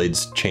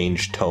keyblades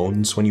change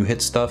tones when you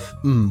hit stuff.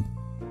 And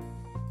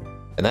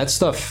that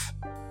stuff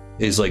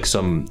is like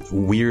some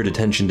weird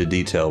attention to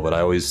detail, but I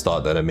always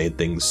thought that it made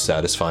things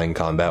satisfying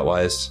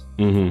combat-wise.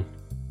 Mm-hmm.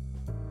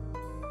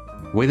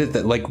 Way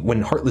that like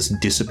when Heartless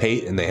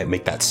dissipate and they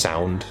make that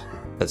sound,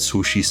 that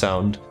swooshy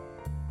sound,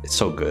 it's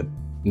so good.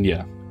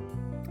 Yeah.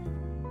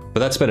 But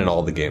that's been in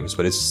all the games,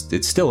 but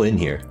it's still in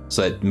here,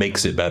 so that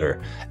makes it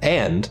better.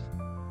 And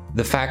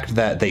the fact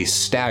that they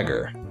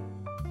stagger,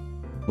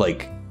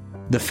 like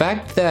the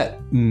fact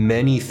that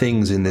many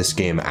things in this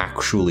game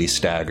actually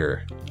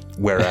stagger,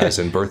 whereas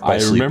in Birth by I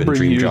Sleep and remember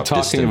Dream you Drop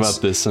talking Distance,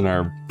 about this in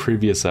our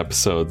previous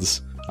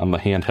episodes on the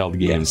handheld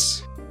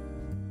games. yes.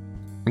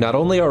 Not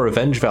only are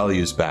revenge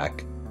values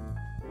back,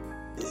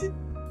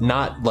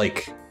 not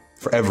like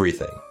for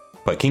everything,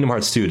 but Kingdom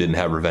Hearts 2 didn't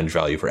have revenge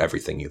value for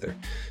everything either.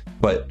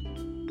 But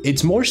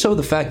it's more so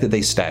the fact that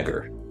they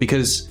stagger,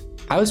 because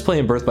I was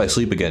playing Birth by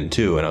Sleep again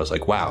too, and I was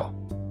like, wow,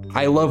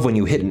 I love when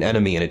you hit an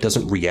enemy and it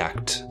doesn't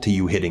react to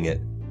you hitting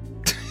it.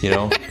 You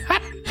know?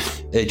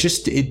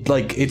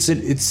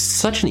 It's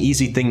such an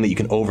easy thing that you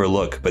can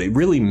overlook, but it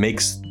really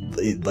makes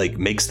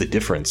the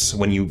difference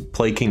when you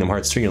play Kingdom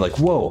Hearts 3. You're like,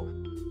 whoa,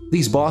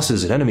 these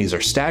bosses and enemies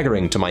are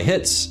staggering to my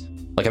hits.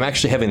 Like, I'm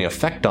actually having an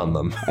effect on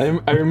them.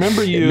 I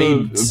remember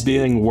you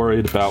being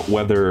worried about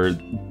whether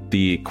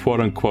the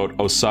quote-unquote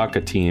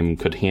Osaka team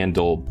could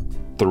handle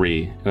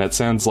 3, and it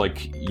sounds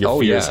like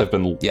your fears have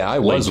been I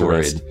was laid to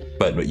rest. worried,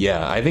 but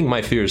yeah, I think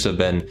my fears have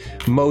been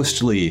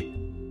mostly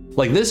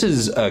like, this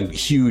is a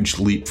huge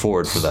leap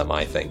forward for them.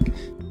 I think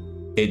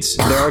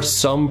there are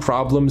some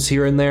problems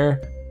here and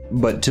there,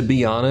 but to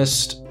be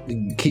honest,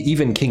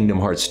 even Kingdom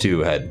Hearts 2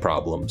 had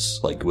problems,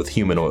 like with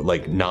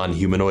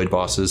non-humanoid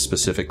bosses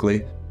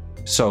specifically.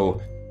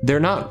 So they're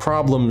not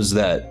problems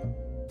that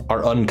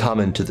are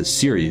uncommon to the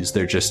series,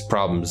 they're just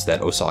problems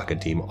that Osaka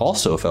team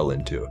also fell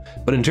into.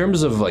 But in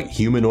terms of like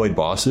humanoid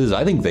bosses,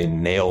 I think they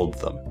nailed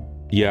them.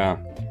 Yeah.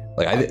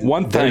 Like,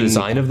 one their thing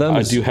design of them I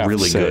is do have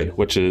really to say,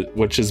 good.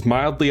 which is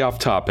mildly off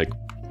topic,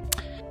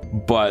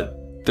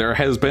 but there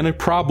has been a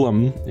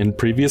problem in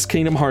previous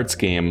Kingdom Hearts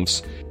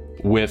games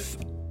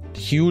with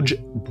huge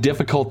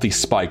difficulty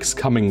spikes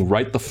coming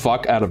right the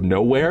fuck out of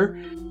nowhere,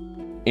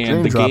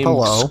 and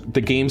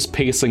the game's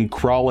pacing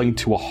crawling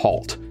to a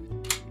halt.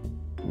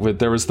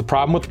 There was the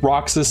problem with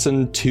Roxas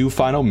and 2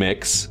 Final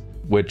Mix,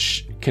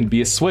 which can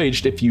be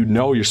assuaged if you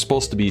know you're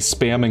supposed to be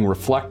spamming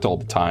Reflect all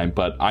the time,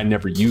 but I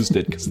never used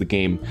it because the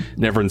game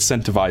never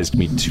incentivized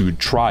me to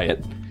try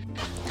it.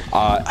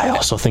 I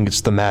also think it's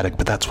thematic,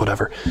 but that's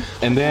whatever.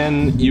 And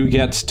then you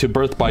get to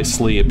Birth by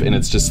Sleep, and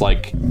it's just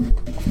like,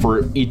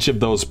 for each of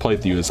those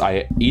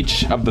playthroughs,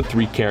 each of the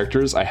 3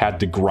 characters, I had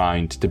to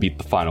grind to beat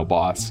the final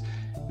boss,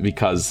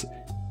 because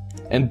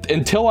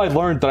until I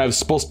learned that I was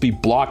supposed to be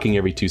blocking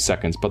every 2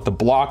 seconds, but the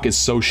block is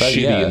so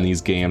shitty in these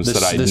games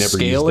that I never used it.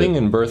 The scaling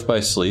in Birth by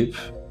Sleep,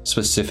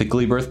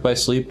 specifically Birth by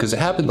Sleep, because it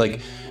happened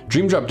like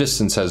Dream Drop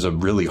Distance has a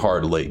really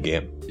hard late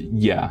game.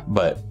 Yeah.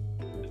 But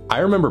I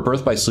remember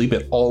Birth by Sleep,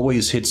 it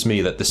always hits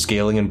me that the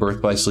scaling in Birth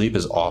by Sleep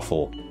is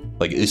awful.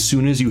 Like, as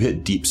soon as you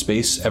hit deep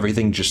space,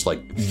 everything just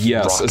like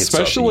yes, rockets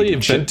especially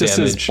up.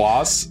 Ventus's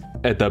boss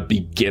at the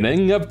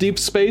beginning of deep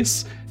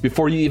space,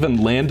 before you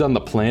even land on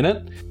the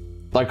planet.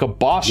 Like, a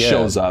boss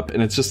shows up,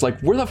 and it's just like,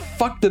 where the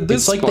fuck did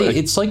this go?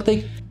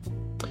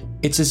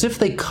 It's as if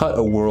they cut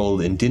a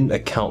world and didn't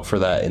account for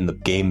that in the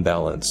game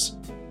balance.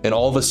 And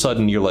all of a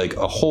sudden, you're like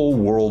a whole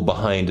world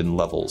behind in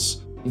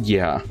levels.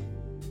 Yeah.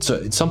 So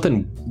it's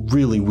something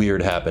really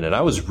weird happened, and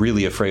I was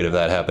really afraid of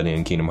that happening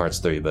in Kingdom Hearts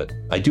 3, but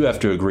I do have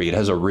to agree, it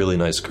has a really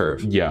nice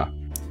curve. Yeah.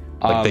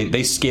 Like,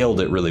 they scaled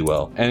it really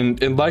well.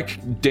 And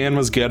like Dan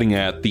was getting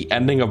at, the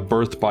ending of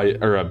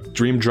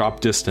Dream Drop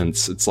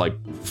Distance, it's like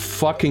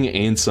fucking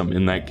Ansem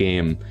in that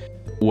game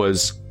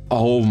was,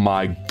 oh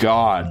my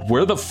god,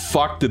 where the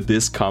fuck did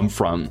this come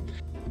from?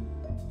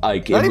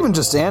 Like, not even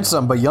just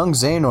Ansem, but young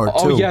Xehanort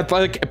too. Oh yeah,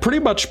 like pretty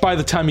much by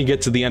the time you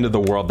get to the end of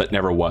the world that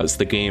never was,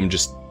 the game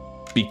just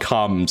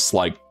becomes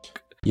like,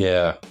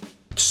 yeah,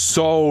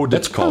 so difficult.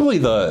 That's probably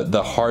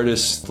the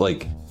hardest,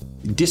 like,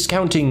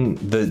 discounting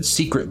the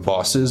secret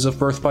bosses of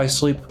Birth by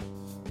Sleep.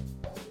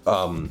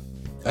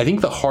 I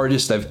think the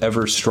hardest I've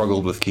ever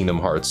struggled with Kingdom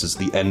Hearts is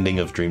the ending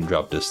of Dream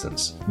Drop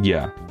Distance.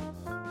 Yeah.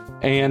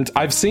 And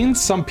I've seen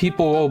some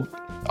people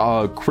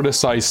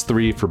criticize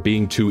 3 for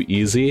being too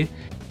easy,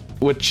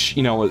 which,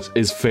 you know,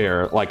 is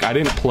fair. Like, I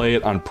didn't play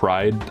it on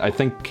Pride. I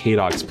think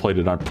Haydox played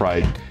it on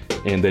Pride,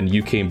 and then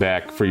you came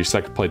back for your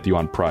second playthrough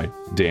on Pride,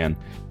 Dan.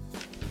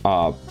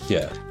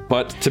 Yeah.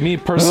 But to me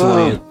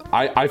personally,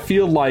 I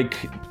feel like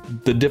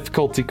the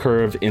difficulty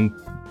curve in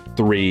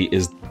 3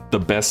 is the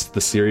best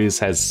the series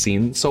has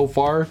seen so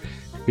far,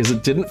 because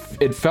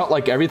it felt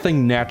like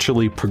everything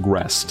naturally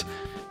progressed.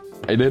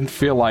 I didn't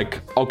feel like,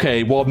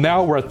 okay, well,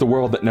 now we're at the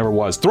world that never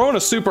was. Throw in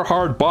a super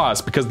hard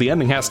boss because the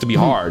ending has to be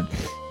hard.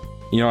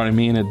 You know what I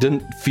mean? It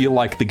didn't feel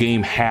like the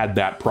game had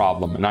that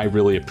problem, and I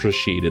really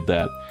appreciated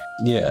that.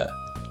 Yeah.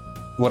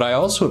 What I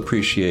also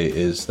appreciate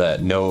is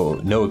that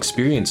no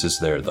experience is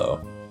there,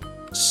 though.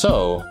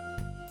 So,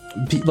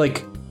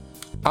 like,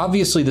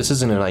 obviously this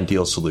isn't an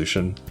ideal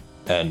solution,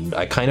 and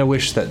I kind of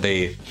wish that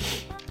they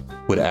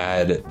would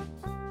add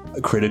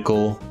a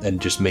critical and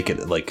just make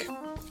it, like,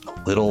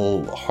 a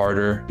little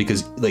harder,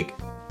 because, like,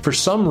 for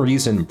some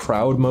reason,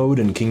 Proud Mode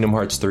in Kingdom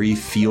Hearts 3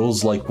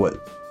 feels like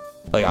what...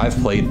 Like, I've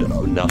played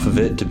enough of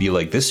it to be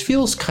like, this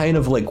feels kind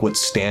of like what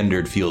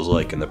Standard feels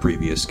like in the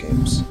previous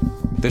games.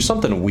 There's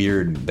something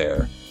weird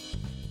there.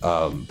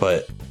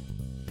 But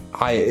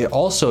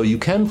you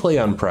can play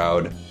on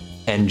Proud,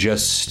 and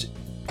just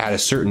at a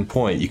certain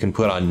point, you can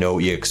put on no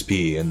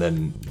EXP and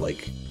then,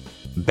 like,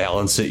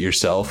 balance it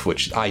yourself,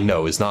 which I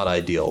know is not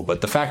ideal,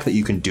 but the fact that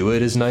you can do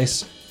it is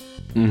nice.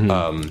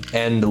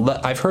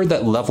 Mm-hmm. I've heard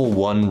that level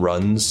 1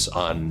 runs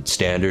on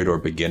Standard or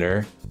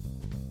Beginner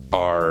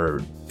are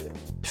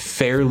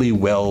fairly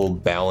well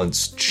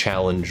balanced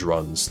challenge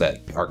runs that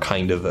are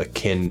kind of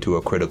akin to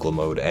a critical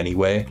mode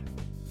anyway.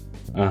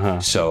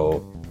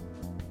 So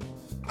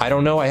I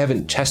don't know, I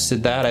haven't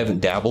tested that, I haven't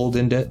dabbled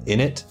in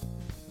it,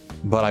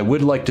 but I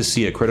would like to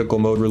see a critical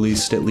mode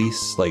released at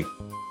least, like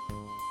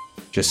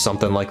just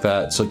something like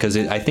that. So because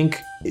I think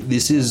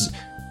this is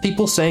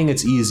people saying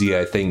it's easy,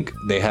 I think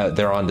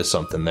they're onto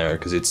something there,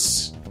 because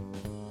it's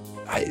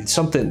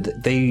something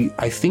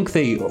I think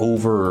they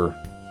over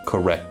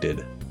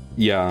corrected.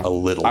 Yeah, a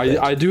little bit.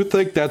 I do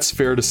think that's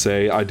fair to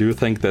say. I do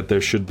think that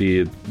there should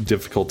be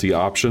difficulty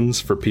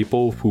options for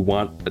people who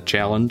want a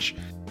challenge.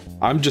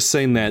 I'm just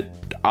saying that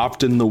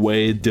often the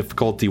way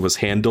difficulty was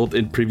handled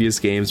in previous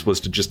games was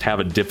to just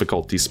have a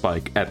difficulty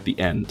spike at the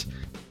end.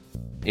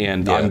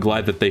 And yeah. I'm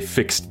glad that they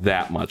fixed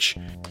that much.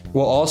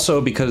 Well,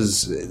 also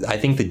because I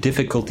think the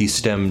difficulty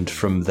stemmed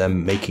from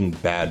them making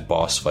bad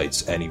boss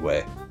fights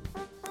anyway.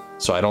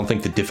 So I don't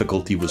think the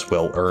difficulty was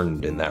well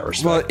earned in that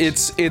respect. Well,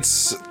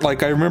 it's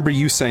like, I remember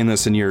you saying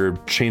this in your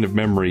Chain of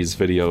Memories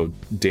video,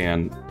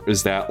 Dan,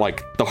 is that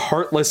like the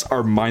heartless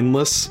are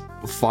mindless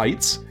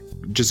fights,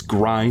 just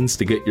grinds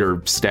to get your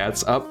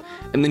stats up,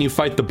 and then you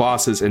fight the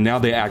bosses, and now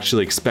they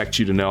actually expect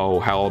you to know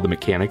how all the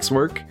mechanics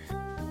work.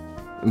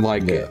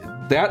 Like,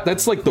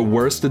 that's like the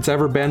worst it's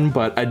ever been,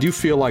 but I do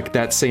feel like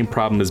that same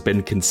problem has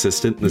been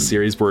consistent in the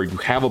series, where you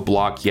have a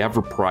block, you have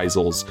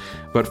reprisals,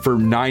 but for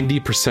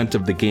 90%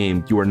 of the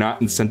game, you are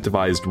not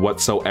incentivized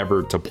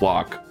whatsoever to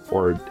block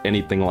or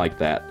anything like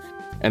that.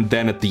 And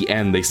then at the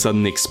end, they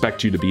suddenly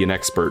expect you to be an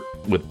expert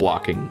with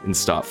blocking and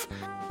stuff.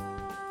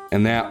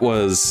 And that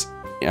was,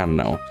 I don't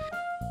know.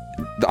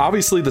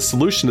 Obviously, the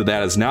solution to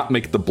that is not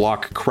make the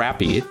block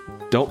crappy.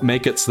 Don't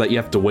make it so that you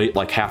have to wait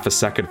like half a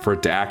second for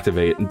it to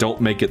activate, and don't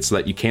make it so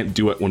that you can't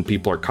do it when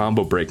people are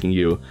combo breaking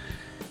you.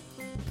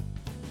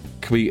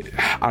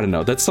 I don't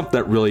know, that's something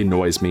that really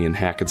annoys me in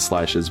hack and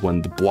slashes,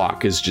 when the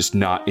block is just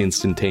not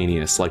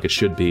instantaneous like it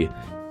should be.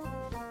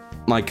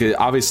 Like,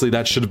 obviously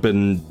that should have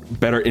been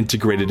better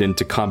integrated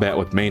into combat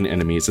with main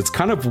enemies. It's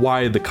kind of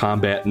why the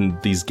combat in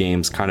these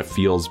games kind of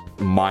feels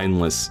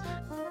mindless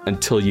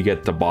until you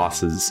get to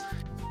bosses.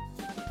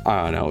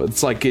 I don't know,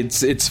 it's like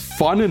it's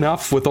fun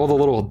enough with all the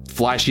little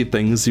flashy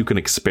things you can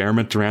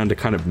experiment around to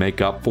kind of make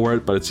up for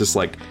it, but it's just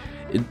like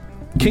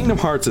Kingdom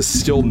Hearts is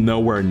still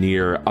nowhere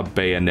near a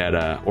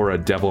Bayonetta or a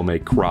Devil May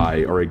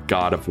Cry or a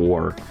God of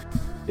War,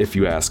 if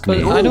you ask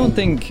me. But I don't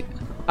think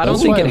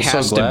it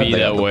has to be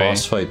that way.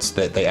 Boss fights,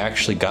 that they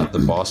actually got the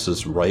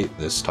bosses right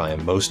this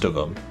time, most of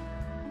them.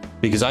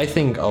 Because I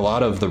think a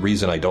lot of the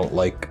reason I don't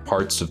like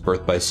parts of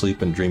Birth by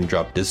Sleep and Dream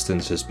Drop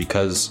Distance is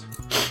because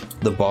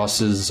the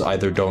bosses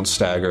either don't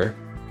stagger,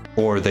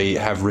 or they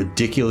have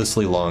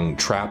ridiculously long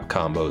trap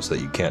combos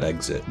that you can't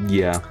exit.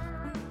 Yeah.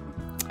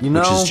 You know,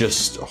 which is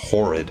just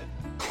horrid.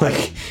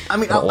 Like, I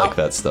mean, I don't like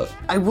that stuff.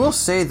 I will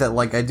say that,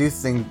 like, I do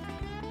think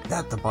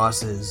that the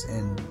bosses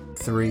in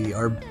 3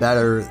 are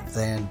better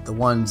than the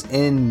ones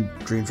in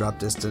Dream Drop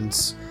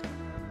Distance.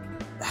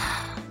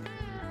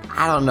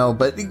 I don't know,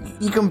 but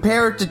you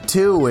compare it to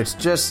 2, it's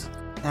just,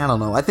 I don't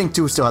know. I think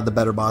 2 still had the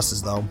better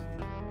bosses, though.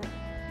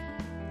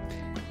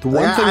 The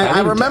one thing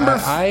I remember,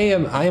 I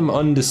am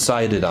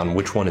undecided on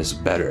which one is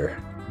better,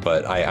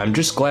 but I'm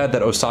just glad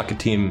that Osaka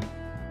Team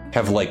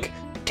have, like,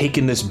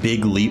 taken this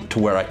big leap to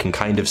where I can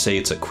kind of say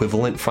it's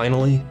equivalent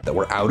finally, that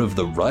we're out of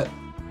the rut.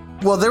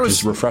 Well, there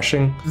was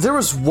refreshing. There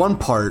was one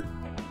part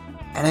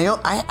and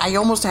I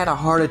almost had a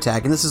heart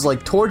attack. And this is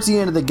like towards the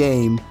end of the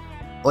game,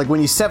 like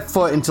when you step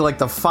foot into like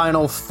the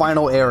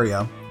final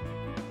area,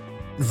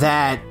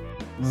 that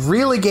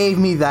really gave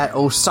me that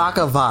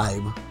Osaka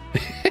vibe.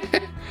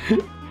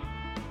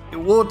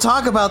 We'll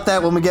talk about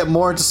that when we get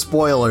more into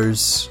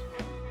spoilers,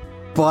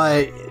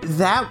 but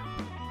that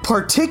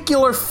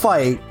particular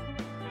fight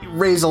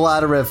raised a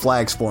lot of red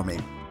flags for me.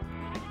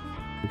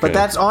 Okay. But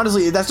that's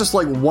just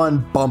like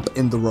one bump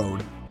in the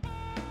road.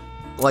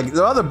 Like,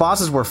 the other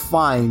bosses were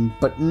fine,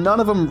 but none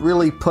of them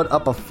really put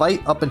up a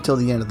fight up until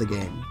the end of the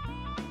game.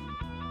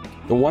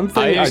 The one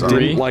thing I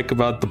didn't like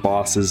about the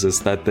bosses is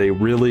that they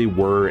really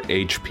were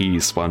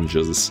HP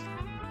sponges.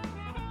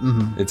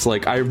 Mm-hmm. It's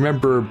like, I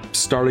remember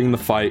starting the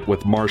fight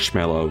with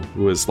Marshmallow,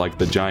 who is like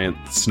the giant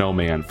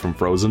snowman from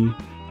Frozen.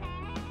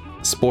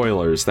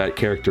 Spoilers, that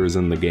character is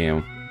in the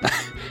game.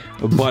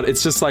 But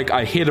it's just like,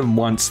 I hit him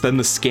once, then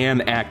the scan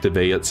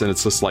activates, and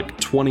it's just like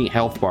 20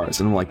 health bars,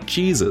 and I'm like,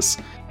 Jesus.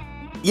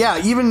 Yeah,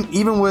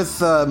 even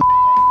with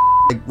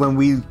like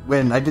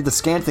when I did the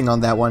scan thing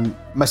on that one,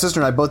 my sister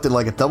and I both did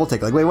like a double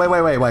take. Like,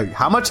 wait,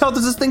 how much health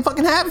does this thing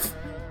fucking have?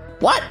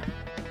 What?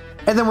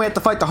 And then we had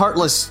to fight the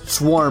Heartless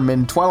Swarm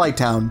in Twilight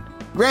Town.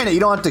 Granted, you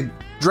don't have to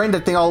drain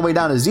that thing all the way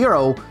down to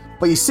 0,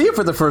 but you see it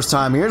for the first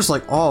time, and you're just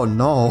like, oh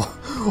no.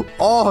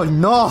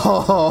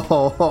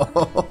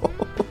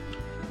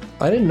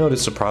 I didn't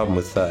notice a problem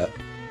with that,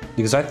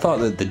 because I thought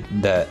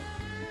that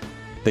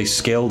they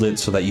scaled it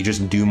so that you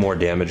just do more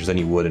damage than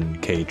you would in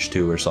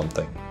KH2 or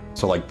something.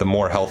 So like the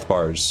more health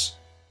bars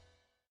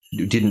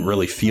didn't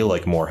really feel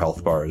like more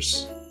health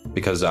bars,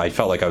 because I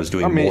felt like I was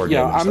doing more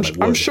damage than I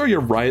would. I'm sure you're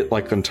right,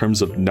 like in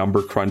terms of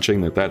number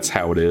crunching, that's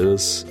how it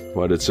is,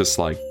 but it's just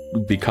like,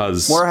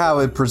 because... Or how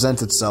it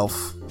presents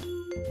itself.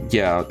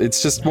 Yeah,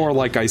 it's just more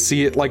like I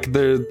see it, like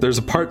there's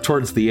a part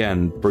towards the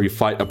end where you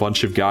fight a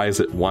bunch of guys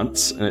at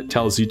once, and it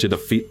tells you to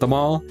defeat them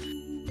all,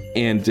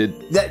 and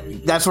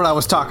that's what I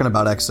was talking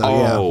about, Exo.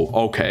 Oh, yeah.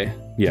 Okay.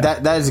 Yeah.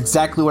 That is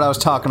exactly what I was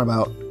talking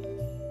about.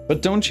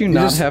 But don't you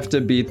not have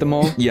to beat them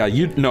all? Yeah,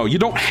 you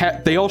don't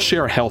have... They all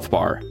share a health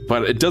bar,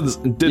 but it does...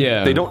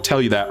 They don't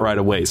tell you that right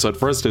away. So at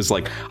first it's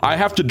like, I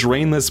have to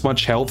drain this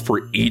much health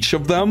for each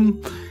of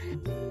them?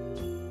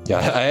 Yeah,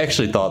 I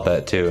actually thought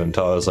that too,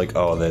 until I was like,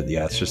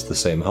 it's just the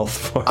same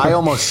health bar. I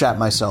almost shat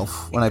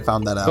myself when I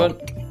found that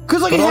out.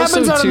 Because it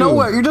happens out of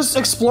nowhere. You're just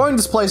exploring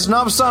this place, and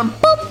all of a sudden,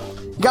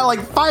 boop! You got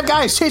like 5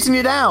 guys chasing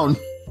you down,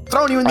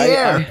 throwing you in the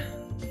air.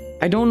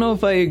 I don't know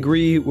if I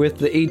agree with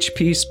the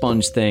HP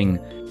sponge thing,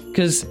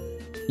 because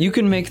you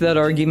can make that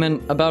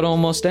argument about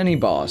almost any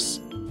boss.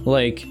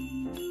 Like,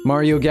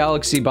 Mario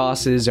Galaxy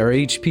bosses are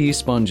HP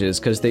sponges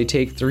because they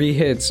take 3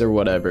 hits or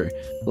whatever.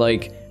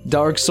 Like,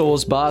 Dark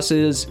Souls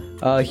bosses,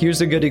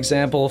 here's a good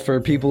example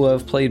for people who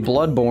have played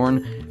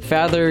Bloodborne,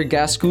 Father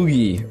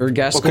Gascoigne, or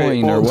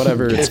Gascoigne, or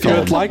whatever it's called. If you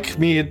would like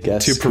me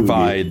to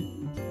provide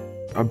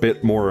a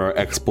bit more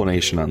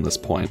explanation on this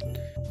point.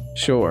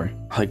 Sure.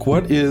 Like,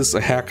 what is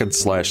a hack and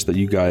slash that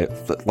you guys,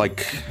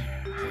 like...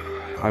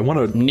 I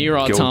want to Nier go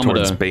Automata.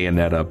 towards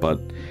Bayonetta, but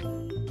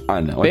I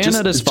don't know.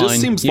 Bayonetta's fine.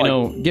 Just seems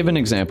like, give an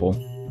example.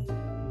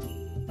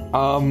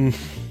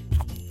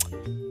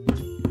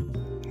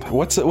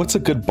 What's a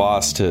good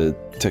boss to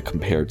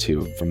compare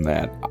to from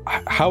that?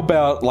 How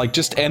about like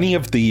just any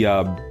of the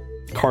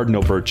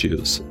cardinal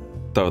virtues,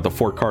 the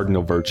 4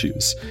 cardinal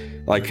virtues,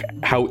 like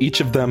how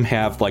each of them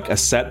have like a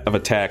set of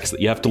attacks that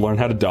you have to learn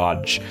how to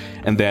dodge,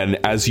 and then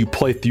as you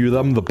play through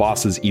them, the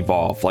bosses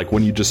evolve. Like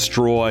when you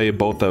destroy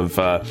both of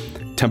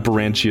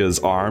Temperantia's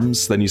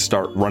arms, then you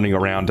start running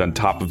around on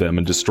top of him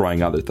and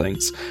destroying other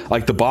things.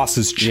 Like the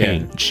bosses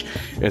change.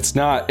 Yeah. It's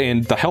not,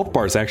 and the health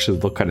bars actually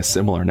look kind of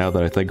similar now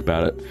that I think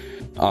about it.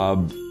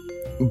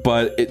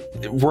 But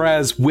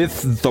whereas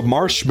with the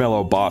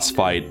Marshmallow boss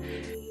fight,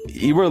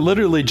 you were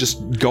literally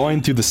just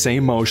going through the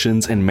same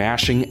motions and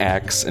mashing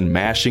X,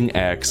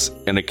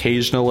 and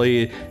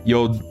occasionally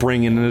you'll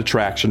bring in an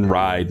attraction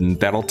ride, and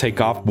that'll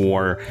take off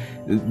more.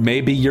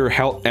 Maybe your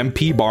health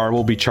MP bar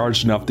will be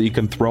charged enough that you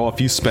can throw a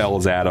few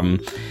spells at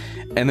them,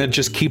 and it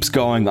just keeps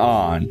going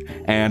on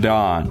and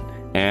on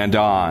and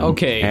on.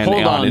 Okay, and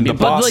hold on. And the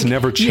boss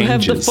never changes. You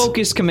have the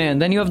focus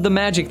command, then you have the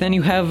magic, then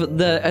you have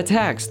the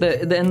attacks,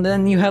 and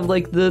then you have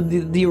like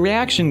the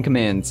reaction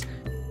commands.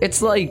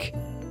 It's like,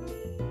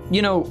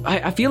 you know,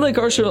 I feel like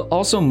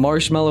also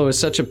Marshmallow is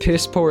such a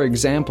piss poor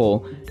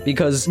example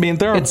because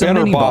there are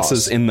better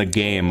bosses in the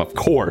game, of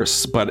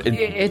course, but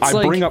I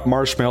bring up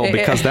Marshmallow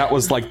because that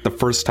was like the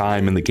first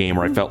time in the game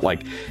where I felt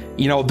like,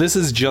 this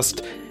is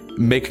just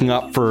making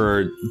up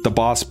for the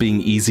boss being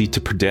easy to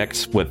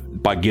predict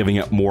by giving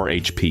it more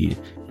HP.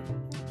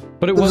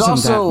 But it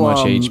wasn't that much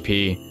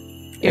HP.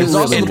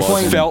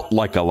 It felt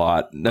like a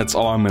lot. That's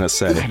all I'm gonna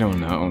say. I don't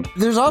know.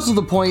 There's also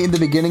the point in the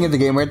beginning of the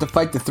game where you have to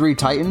fight the 3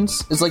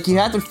 titans. It's like you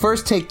have to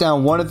first take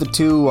down one of the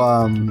 2,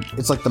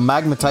 it's like the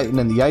Magma Titan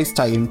and the Ice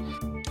Titan,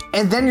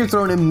 and then you're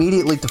thrown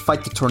immediately to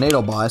fight the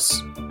Tornado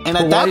boss. And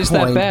at that point,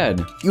 that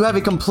bad? You have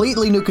a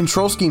completely new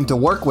control scheme to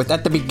work with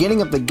at the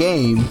beginning of the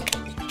game.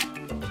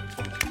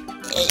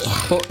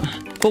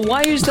 But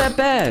why is that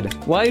bad?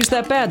 Why is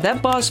that bad?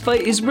 That boss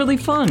fight is really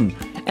fun.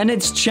 And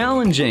it's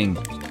challenging.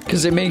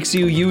 Because it makes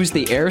you use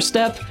the air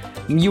step.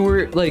 You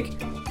were, like...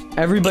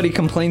 Everybody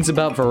complains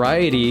about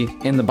variety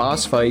in the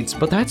boss fights,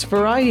 but that's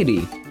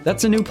variety.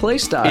 That's a new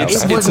playstyle.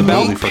 It's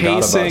about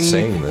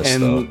pacing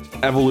and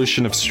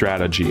evolution of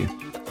strategy.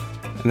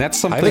 And that's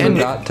something... I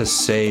forgot to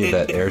say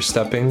that air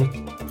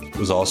stepping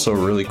was also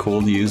really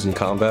cool to use in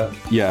combat.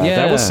 Yeah,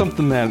 that was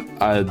something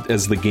that,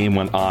 as the game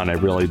went on, I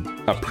really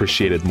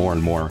appreciated more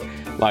and more.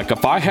 Like,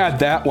 if I had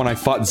that when I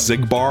fought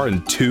Xigbar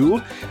in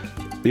 2,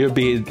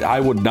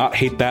 I would not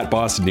hate that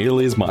boss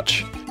nearly as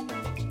much.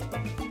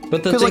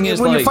 But the thing is,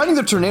 when you're fighting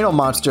the tornado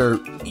monster,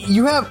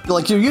 you have,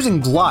 like, you're using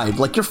glide,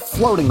 like you're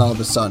floating all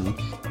of a sudden.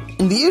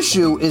 And the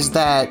issue is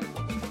that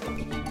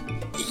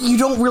you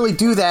don't really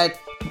do that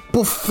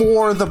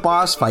before the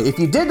boss fight. If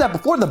you did that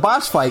before the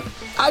boss fight,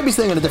 I'd be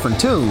singing a different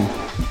tune.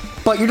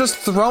 But you're just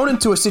thrown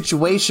into a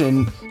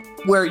situation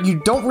where you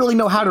don't really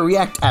know how to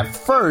react at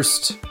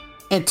first,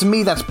 and to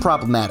me that's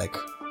problematic.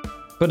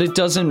 But it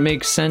doesn't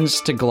make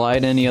sense to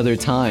glide any other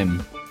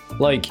time.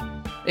 Like,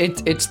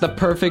 it's the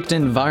perfect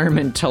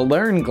environment to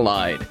learn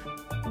glide.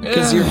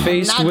 Because you're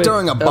faced with not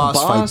during a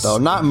boss fight, though.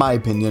 Not in my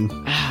opinion.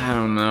 I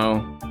don't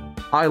know.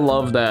 I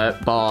love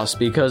that boss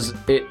because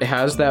it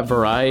has that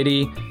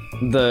variety.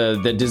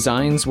 The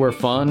designs were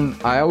fun.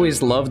 I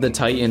always loved the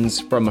Titans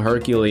from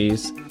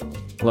Hercules.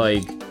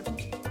 Like,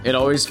 it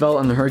always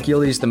felt in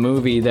Hercules the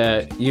movie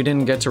that you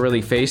didn't get to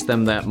really face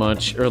them that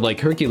much. Or, like,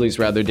 Hercules,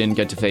 rather, didn't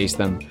get to face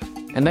them.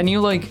 And then you,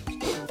 like...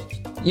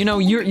 You know,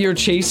 you're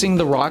chasing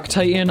the Rock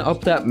Titan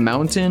up that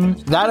mountain.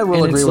 That I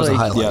will agree was a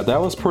highlight. Yeah,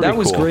 that was pretty cool. That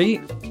was great.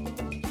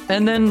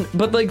 And then,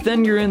 but like,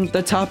 then you're in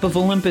the top of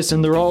Olympus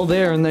and they're all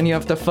there, and then you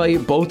have to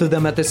fight both of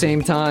them at the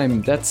same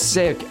time. That's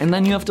sick. And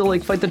then you have to,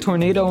 like, fight the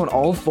tornado and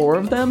all 4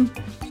 of them?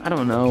 I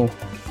don't know.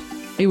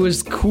 It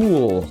was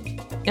cool.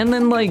 And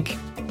then, like,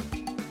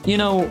 you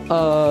know,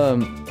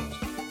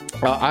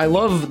 I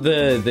love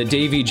the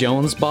Davy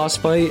Jones boss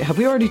fight. Have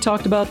we already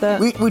talked about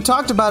that? We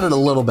talked about it a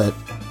little bit.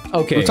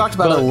 Okay. We talked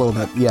about it a little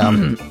bit,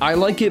 yeah. I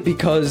like it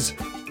because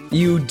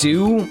you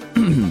do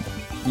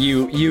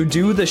you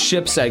do the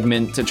ship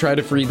segment to try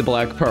to free the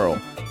Black Pearl.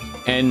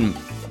 And,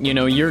 you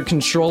know, you're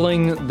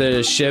controlling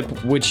the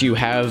ship, which you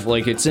have,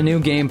 like, it's a new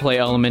gameplay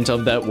element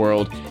of that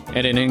world,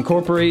 and it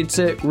incorporates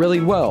it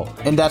really well.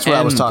 And that's what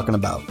I was talking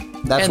about.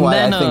 That's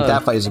why I think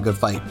that fight is a good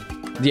fight.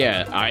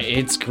 Yeah,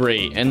 it's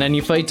great. And then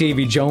you fight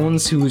Davy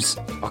Jones, who's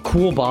a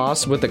cool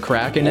boss with the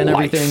Kraken and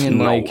everything, and,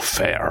 like...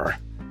 fair.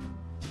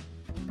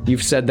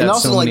 You've said that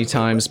so many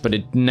times, but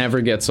it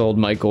never gets old,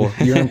 Michael.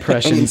 Your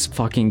impressions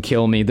fucking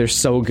kill me. They're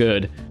so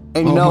good.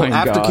 And you know,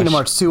 after Kingdom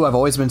Hearts 2, I've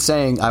always been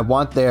saying I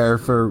want there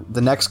for the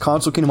next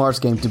console Kingdom Hearts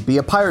game to be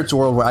a Pirates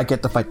World where I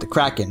get to fight the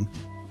Kraken.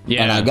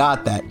 Yeah. And I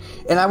got that.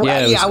 And I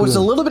was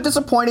a little bit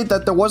disappointed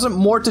that there wasn't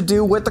more to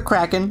do with the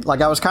Kraken.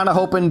 Like, I was kind of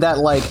hoping that,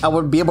 like, I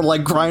would be able to,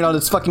 like, grind on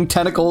its fucking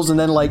tentacles and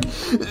then, like,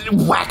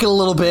 whack it a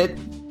little bit.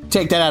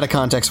 Take that out of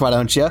context, why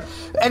don't you?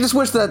 I just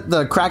wish that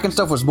the Kraken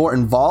stuff was more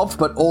involved,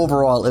 but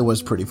overall, it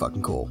was pretty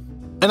fucking cool.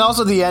 And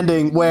also the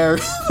ending where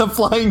the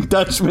Flying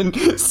Dutchman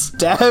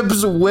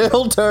stabs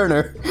Will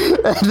Turner,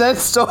 and then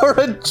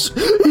Sora,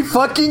 he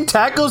fucking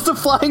tackles the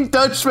Flying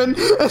Dutchman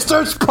and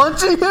starts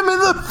punching him in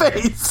the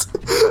face.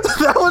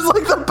 That was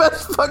like the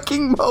best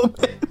fucking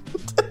moment.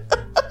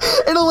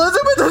 And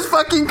Elizabeth is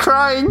fucking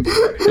crying.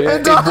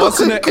 It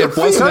wasn't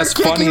as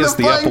funny as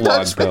the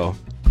epilogue, though.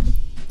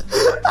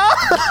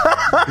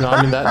 No,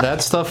 I mean,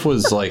 that stuff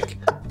was like,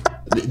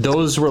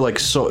 those were like,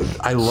 so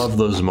I love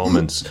those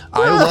moments.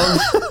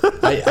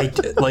 I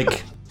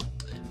like,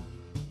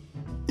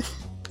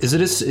 is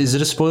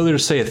it a spoiler to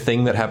say a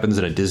thing that happens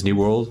in a Disney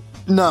World?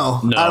 No,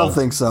 I don't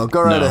think so.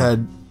 Go right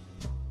ahead.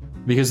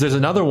 Because there's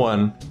another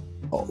one,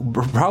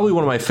 probably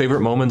one of my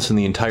favorite moments in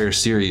the entire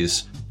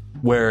series,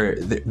 where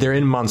they're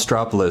in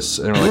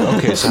Monstropolis and we're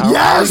like, okay, so how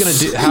are we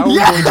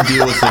going to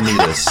deal with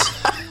Vanitas?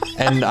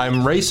 And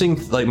I'm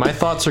racing, like, my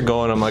thoughts are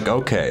going, I'm like,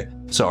 okay,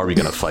 so are we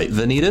going to fight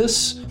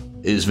Vanitas?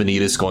 Is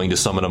Vanitas going to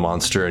summon a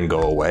monster and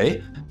go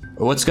away?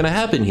 What's going to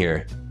happen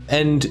here?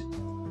 And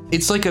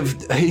it's like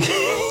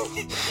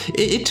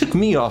it took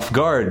me off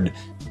guard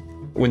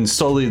when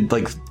Sully,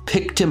 like,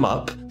 picked him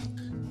up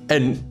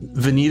and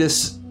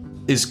Vanitas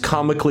is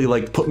comically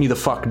like, put me the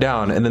fuck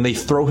down, and then they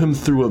throw him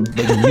through a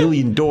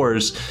million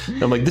doors.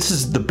 And I'm like, this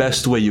is the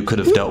best way you could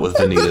have dealt with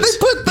Vanitas. They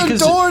put the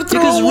door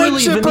through a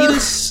wood chipper.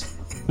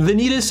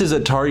 Vanitas is a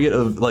target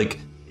of, like,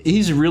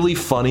 he's really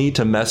funny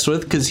to mess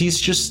with because he's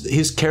just,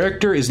 his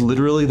character is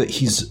literally that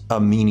he's a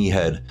meanie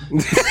head.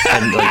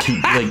 And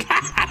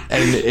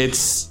and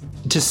it's,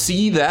 to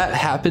see that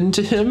happen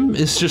to him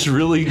is just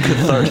really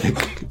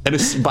cathartic. And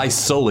it's by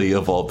Sully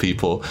of all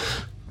people.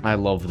 I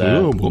love that.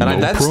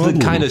 And that's the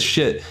kind of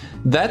shit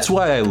That's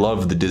why I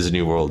love the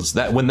Disney worlds.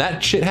 That when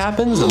that shit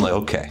happens, I'm like,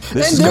 okay, this And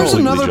is there's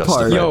completely another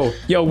part.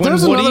 justified. Yo,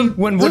 There's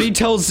when Woody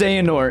tells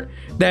Xehanort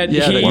that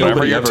Yeah, he that Whatever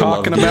Nobody you're ever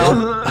talking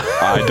loved about,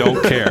 I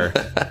don't care.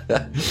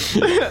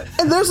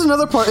 And there's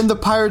another part in the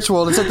Pirates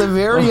world. It's at the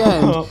very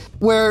end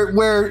where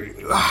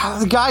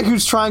the guy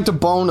who's trying to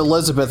bone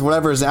Elizabeth,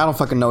 whatever his, I don't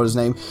fucking know his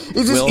name.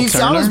 He's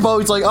on his boat.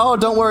 He's like, "Oh,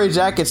 don't worry,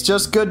 Jack. It's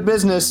just good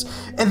business."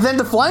 And then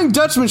the Flying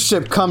Dutchman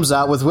ship comes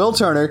out with Will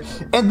Turner,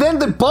 and then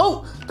the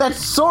boat that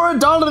Sora,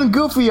 Donald, and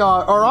Goofy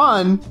are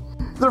on,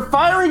 they're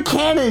firing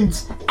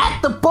cannons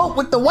at the boat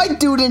with the white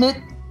dude in it,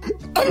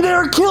 and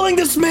they're killing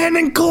this man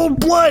in cold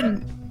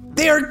blood.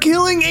 They are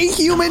killing a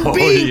human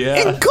being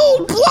in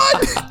cold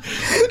blood.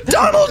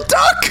 Donald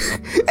Duck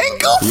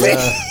and Goofy.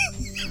 Yeah.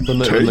 When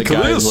the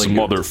guy's this, like,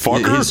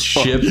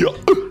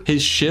 motherfucker.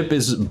 his ship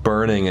is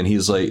burning, and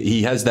he's like,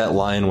 he has that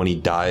line when he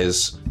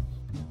dies.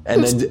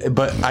 And then,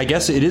 but I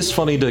guess it is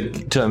funny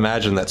to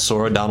imagine that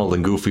Sora, Donald,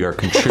 and Goofy are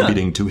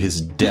contributing to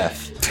his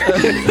death.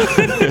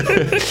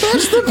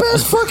 That's the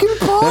best fucking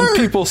part. And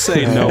people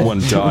say no one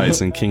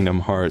dies in Kingdom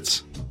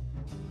Hearts.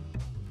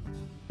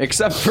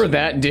 except for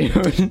that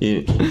dude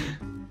Yeah.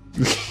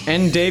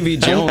 and Davy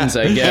Jones,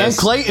 I guess. And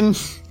Clayton.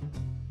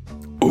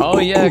 Oh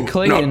yeah,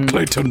 Clayton. Not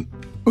Clayton.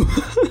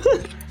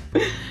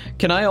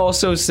 Can I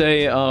also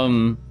say,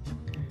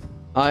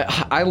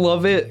 I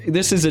love it.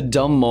 This is a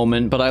dumb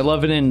moment, but I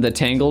love it in the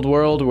Tangled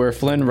world where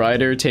Flynn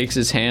Rider takes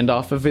his hand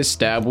off of his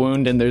stab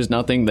wound and there's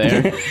nothing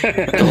there.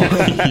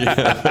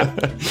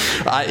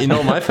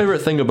 My favorite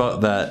thing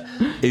about that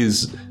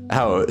is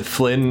how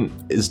Flynn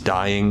is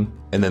dying,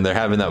 and then they're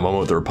having that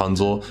moment with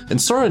Rapunzel,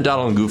 and Sora and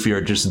Donald and Goofy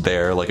are just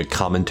there like a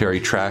commentary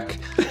track.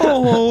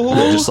 Oh,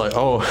 they're just like,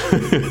 oh.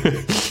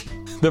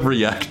 They're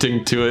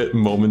reacting to it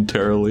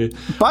momentarily.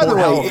 By the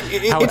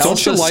way, how it's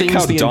Elsa like sings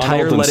how the Donald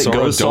entire and Let It Sora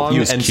Go don't song,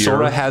 use and Cure.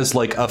 Sora has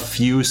like a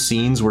few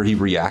scenes where he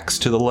reacts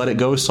to the Let It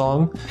Go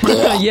song.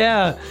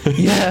 yeah.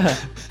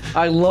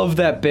 I love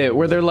that bit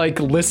where they're like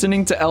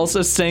listening to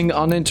Elsa sing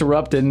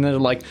uninterrupted and they're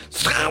like,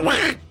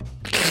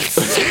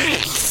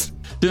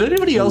 Did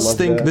anybody else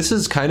think, this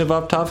is kind of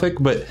off topic,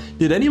 but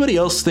did anybody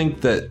else think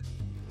that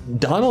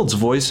Donald's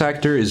voice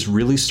actor is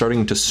really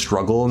starting to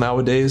struggle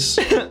nowadays?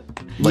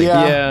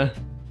 yeah.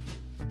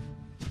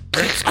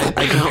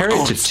 I compare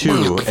it to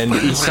 2, and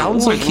it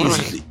sounds like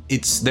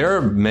there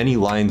are many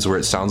lines where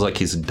it sounds like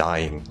he's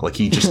dying, like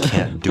he just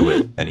can't do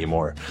it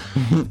anymore.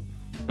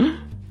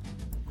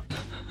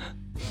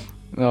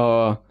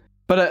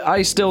 But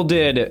I still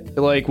did,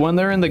 like, when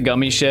they're in the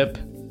gummy ship,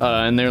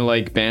 and they're,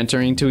 like,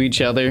 bantering to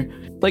each other,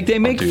 like, they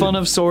make fun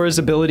of Sora's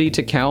ability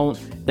to count,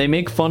 they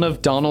make fun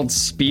of Donald's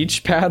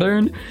speech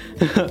pattern.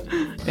 Yeah,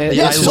 I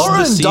love Sora the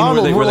and scene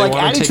Donald where were they like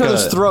wanna at each take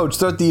other's throats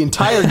throughout the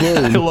entire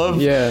game. I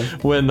love Yeah.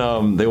 when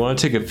they want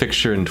to take a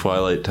picture in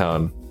Twilight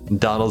Town.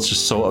 Donald's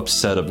just so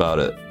upset about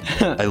it.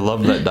 I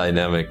love that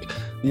dynamic.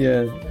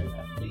 Yeah.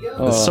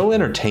 It's so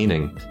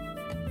entertaining.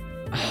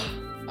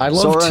 I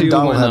love, Sora too, and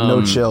Donald when, have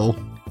no chill.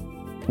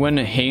 when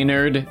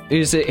Haynard,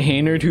 is it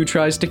Haynard who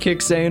tries to kick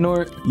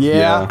Xehanort?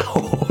 Yeah.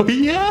 Oh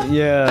yeah.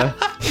 Yeah.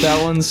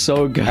 That one's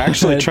so good.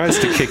 Actually tries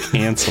to kick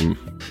Ansem.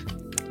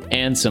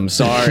 Ansem,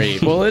 sorry.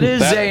 Well, it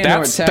is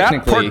Xehanort That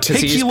technically,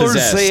 because he's particular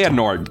possessed.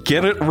 Xehanort.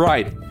 Get it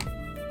right.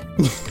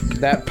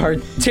 That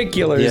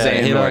particular Yeah,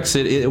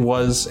 Xehanort. it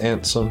was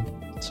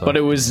Ansem. So. But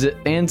it was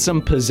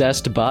Ansem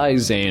possessed by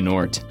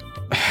Xehanort.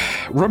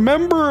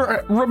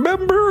 Remember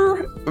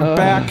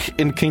back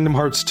in Kingdom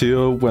Hearts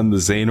 2 when the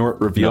Xehanort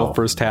reveal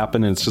first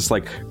happened, and it's just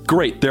like,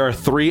 great, there are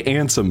 3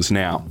 Ansems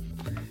now.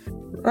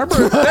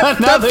 Remember, Now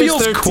that there's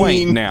feels 13.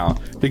 quaint now,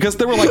 because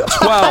there were like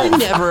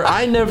 12.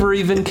 I never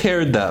even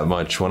cared that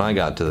much when I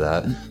got to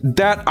that.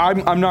 That,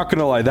 I'm not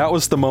gonna lie, that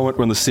was the moment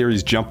when the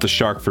series jumped the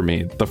shark for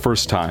me, the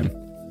first time.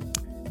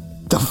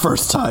 The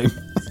first time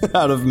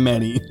out of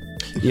many.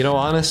 You know,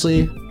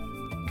 honestly,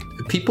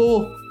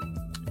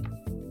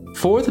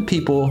 for the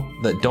people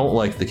that don't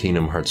like the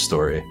Kingdom Hearts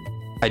story,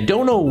 I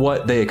don't know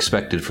what they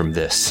expected from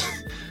this.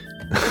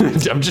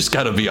 I'm just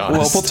gotta be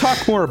honest. Well, we'll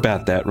talk more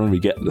about that when we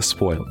get into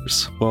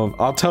spoilers. Well,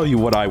 I'll tell you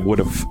what I would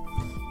have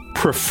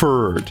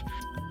preferred.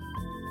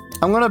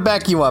 I'm gonna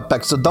back you up,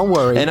 Beck, so don't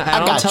worry. and I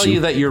I'll got tell you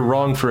that you're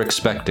wrong for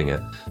expecting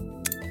it.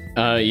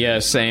 Yeah,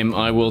 same.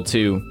 I will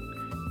too.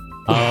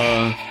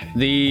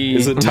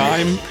 Is it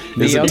time?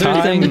 Is The it other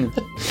time?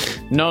 thing...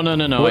 No.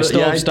 I What- still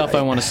yeah, have stuff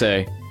I want to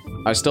say.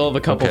 I still have a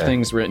couple Okay.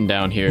 things written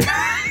down here.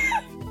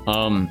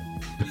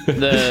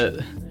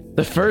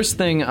 The first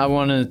thing I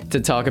wanted to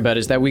talk about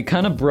is that we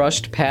kind of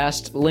brushed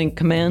past link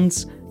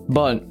commands,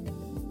 but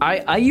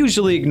I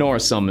usually ignore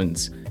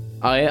summons.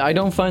 I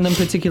don't find them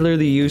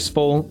particularly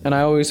useful, and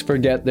I always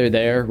forget they're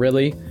there,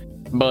 really.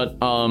 But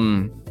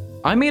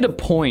I made a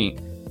point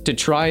to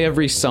try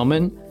every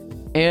summon,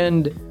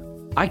 and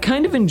I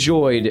kind of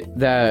enjoyed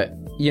that,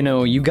 you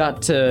know, you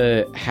got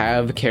to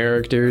have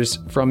characters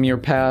from your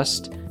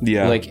past.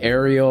 Yeah. Like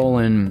Ariel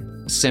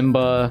and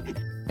Simba,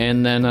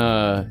 and then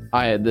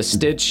the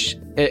Stitch.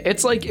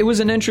 It's like, it was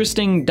an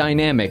interesting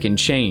dynamic and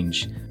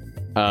change.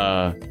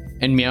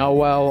 And Meow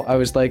Wow, I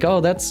was like,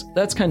 oh, that's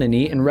kind of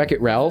neat. And Wreck-It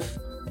Ralph.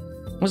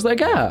 was like,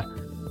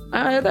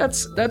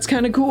 that's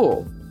kind of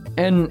cool.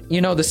 And,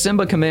 you know, the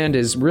Simba command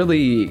is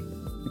really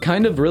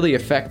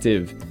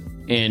effective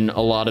in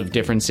a lot of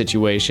different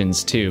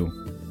situations, too.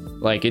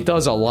 Like, it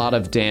does a lot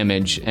of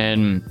damage,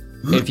 and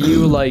if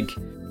you, like,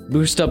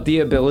 boost up the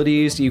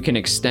abilities, you can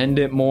extend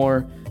it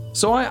more.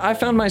 So I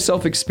found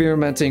myself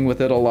experimenting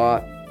with it a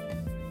lot,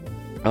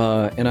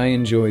 and I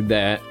enjoyed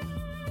that.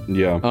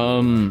 Yeah.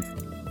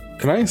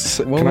 Can I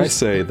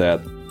say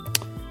that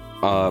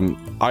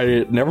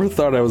I never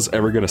thought I was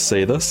ever going to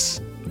say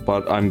this,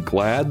 but I'm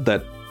glad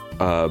that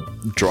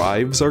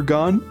drives are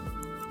gone.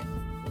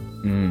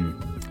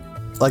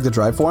 Like the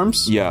drive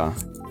forms? Yeah,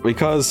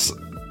 because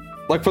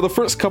like for the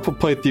first couple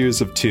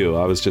playthroughs of 2,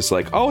 I was just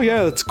like, oh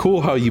yeah, it's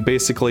cool how you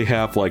basically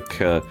have like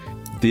the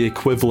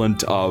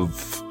equivalent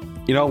of,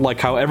 you know, like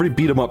how every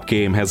beat 'em up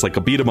game has like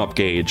a beat 'em up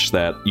gauge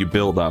that you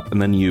build up,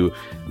 and then you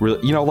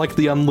like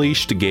the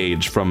Unleashed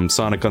gauge from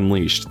Sonic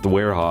Unleashed, the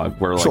Werehog,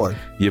 where like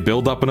you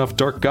build up enough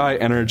Dark Guy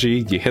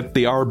energy, you hit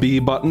the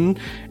RB button,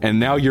 and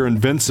now you're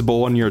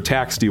invincible and your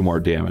attacks do more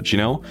damage, you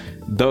know?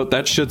 Though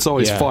that shit's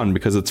always fun,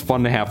 because it's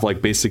fun to have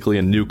like basically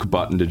a nuke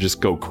button to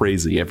just go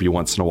crazy every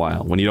once in a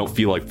while when you don't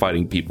feel like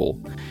fighting people.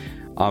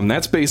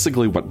 That's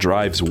basically what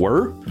drives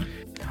were.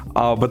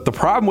 But the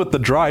problem with the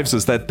drives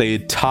is that they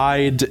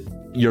tied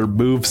your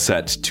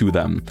moveset to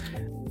them.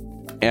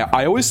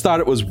 I always thought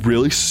it was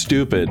really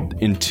stupid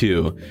in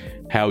 2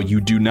 how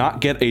you do not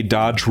get a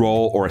dodge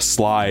roll or a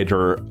slide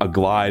or a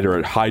glide or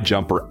a high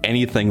jump or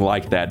anything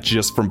like that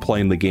just from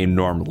playing the game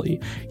normally.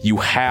 You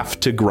have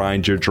to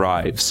grind your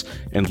drives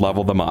and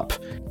level them up.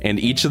 And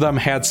each of them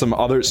had some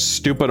other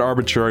stupid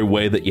arbitrary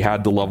way that you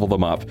had to level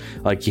them up.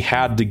 Like you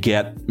had to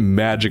get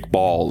magic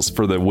balls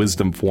for the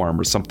wisdom form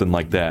or something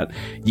like that.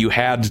 You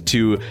had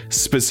to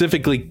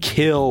specifically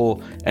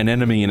kill an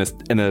enemy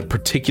in a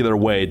particular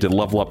way to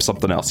level up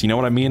something else. You know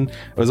what I mean?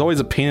 It was always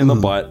a pain in the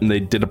butt, and they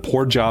did a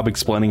poor job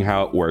explaining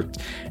how it worked.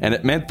 And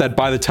it meant that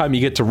by the time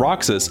you get to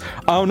Roxas,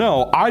 oh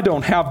no, I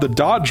don't have the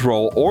dodge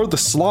roll or the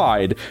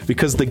slide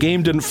because the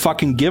game didn't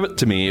fucking give it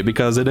to me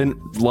because it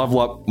didn't level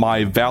up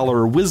my Valor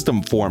or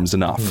Wisdom forms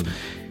enough.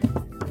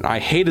 I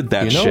hated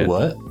that shit. You know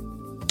what?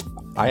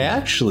 I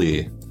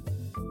actually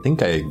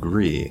think I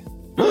agree.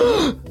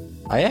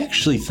 I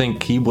actually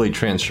think Keyblade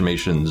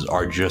transformations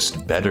are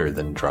just better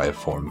than drive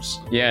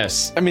forms.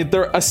 Yes. I mean,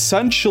 they're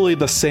essentially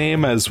the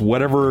same as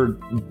whatever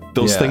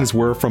those things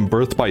were from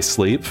Birth by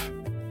Sleep,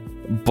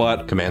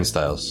 but command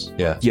styles.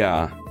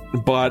 Yeah.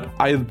 But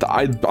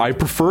I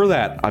prefer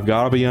that. I've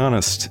got to be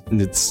honest.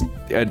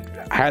 It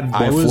had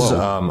more I was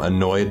flow.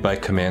 Annoyed by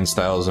command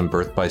styles in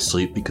Birth by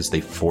Sleep because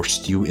they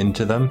forced you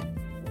into them.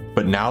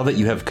 But now that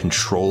you have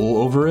control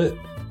over it,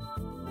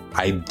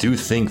 I do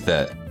think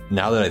that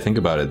now that I think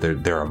about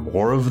it, there are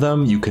more of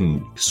them. You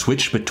can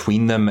switch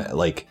between them,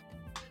 like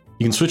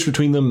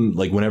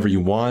whenever you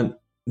want.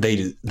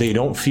 They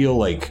don't feel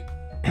like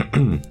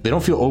they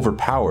don't feel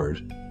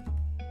overpowered,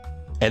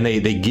 and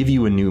they give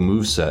you a new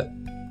moveset.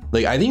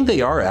 Like, I think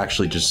they are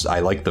actually just, I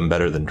like them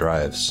better than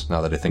drives,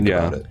 now that I think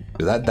about it.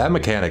 That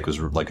mechanic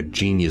was like a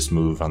genius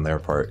move on their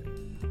part.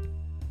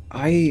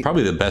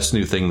 Probably the best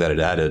new thing that it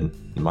added,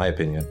 in my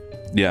opinion.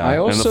 Yeah,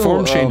 and the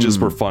form changes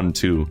were fun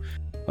too.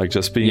 Like,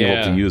 just being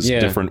able to use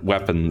different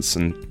weapons,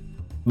 and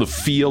the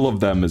feel of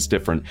them is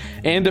different.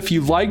 And if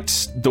you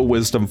liked the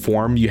Wisdom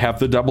form, you have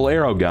the double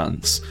arrow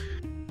guns.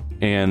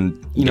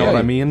 And, you know what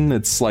I mean?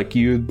 It's like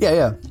you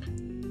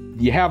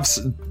have...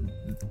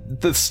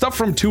 The stuff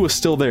from 2 is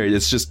still there.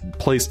 It's just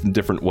placed in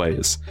different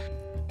ways.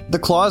 The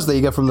claws that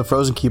you get from the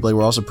Frozen Keyblade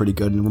were also pretty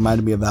good and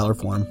reminded me of Valor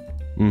form.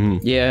 Mm-hmm.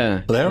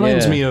 Yeah. Well, that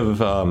reminds me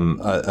of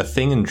a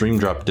thing in Dream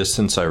Drop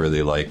Distance I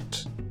really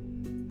liked,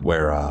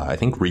 where I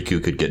think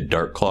Riku could get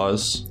Dark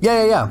Claws.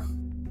 Yeah.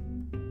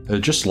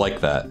 Just like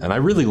that. And I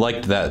really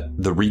liked the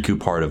Riku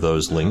part of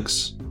those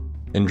links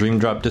in Dream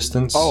Drop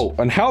Distance. Oh,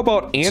 and how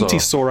about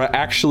Anti-Sora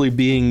actually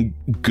being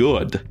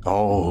good?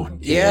 Oh,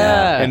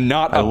 yeah. And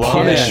not a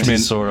punishment.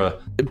 Anti-Sora.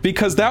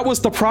 Because that was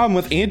the problem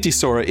with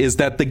Anti-Sora, is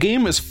that the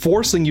game is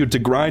forcing you to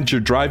grind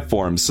your drive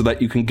forms so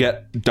that you can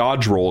get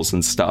dodge rolls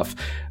and stuff.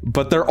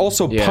 But they're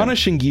also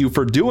punishing you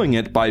for doing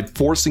it by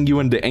forcing you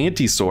into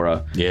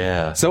Anti-Sora.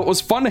 Yeah. So it was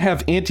fun to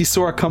have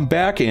Anti-Sora come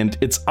back, and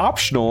it's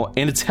optional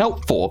and it's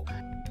helpful.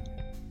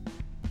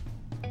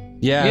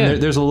 Yeah,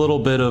 and there's a little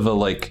bit of a,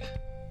 like,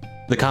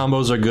 the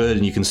combos are good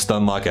and you can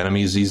stun lock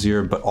enemies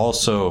easier, but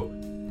also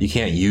you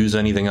can't use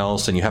anything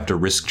else and you have to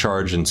risk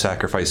charge and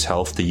sacrifice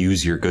health to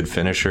use your good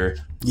finisher.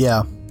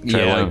 Yeah. Which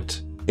I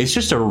liked. It's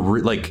just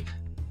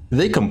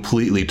they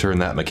completely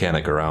turned that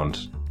mechanic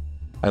around.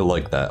 I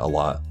like that a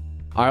lot.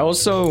 I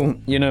also,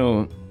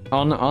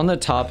 on the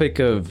topic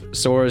of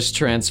Sora's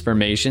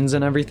transformations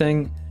and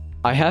everything,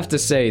 I have to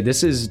say,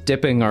 this is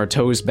dipping our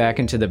toes back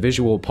into the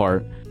visual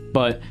part,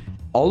 but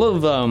all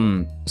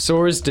of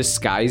Sora's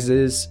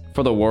disguises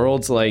for the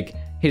worlds, like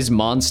his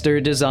monster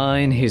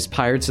design, his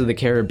Pirates of the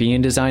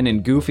Caribbean design,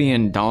 and Goofy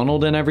and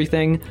Donald and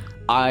everything,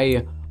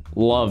 I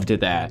loved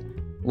that.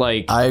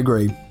 Like, I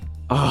agree.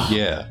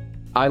 Yeah.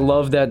 I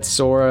love that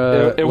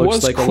Sora It looks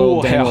was like a cool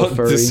little Daniel how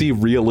furry. to see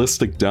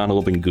realistic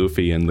Donald and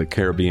Goofy in the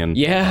Caribbean.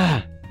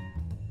 Yeah.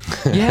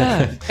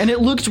 Yeah. And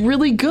it looked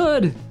really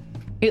good.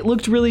 It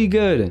looked really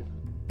good.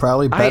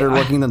 Probably better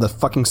looking than the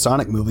fucking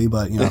Sonic movie,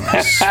 but you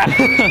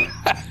know.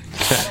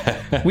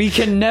 We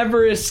can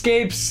never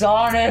escape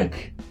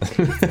Sonic.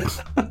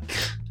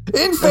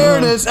 In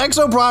fairness,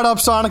 Exo brought up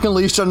Sonic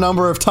Unleashed a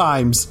number of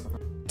times.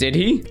 Did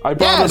he? I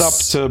brought it up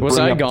Yes! to Was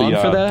bring I up gone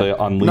for that?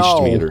 the Unleashed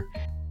No. meter.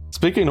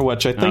 Speaking of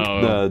which, I think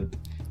Oh.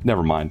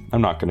 never mind.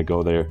 I'm not going to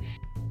go there.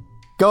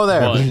 Go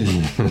there. What?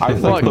 I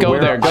think Go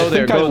there, go I there,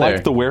 think go I like there.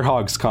 the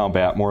Werehog's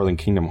combat more than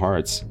Kingdom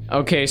Hearts.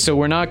 Okay, so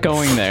we're not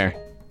going there.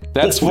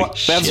 That's why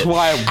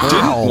I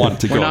didn't want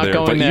to We're go not there,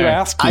 going but you there.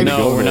 asked me to No,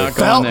 go we're there. not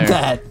going Felt there.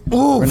 that.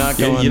 Ooh. We're not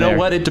going You know there.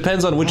 what? It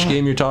depends on which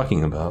game you're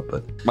talking about,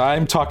 but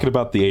I'm talking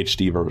about the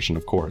HD version,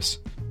 of course.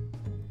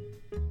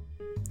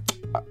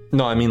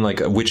 no, I mean like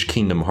which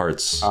Kingdom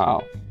Hearts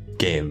Oh,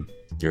 game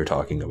you're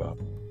talking about.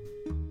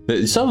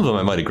 Some of them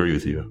I might agree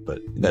with you, but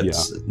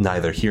that's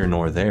neither here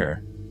nor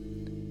there.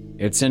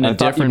 It's in I a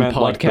thought you different meant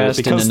like podcast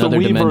in because the another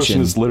Wii dimension.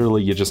 version is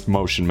literally you just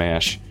motion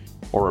mash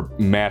or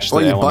mash the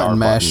Or you L and R button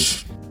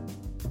buttons. mash.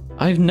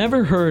 I've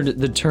never heard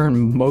the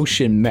term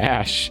motion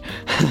mash,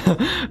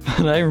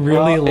 but I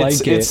really Well,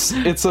 like it.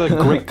 It's a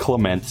Great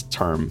Clement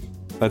term.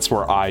 That's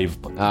where I've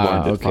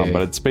learned it from. okay.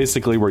 But it's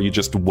basically where you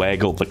just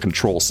waggle the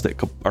control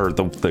stick or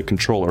the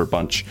controller a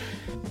bunch.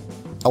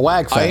 A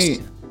wag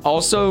fest.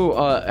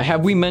 Also,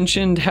 have we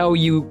mentioned how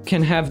you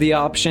can have the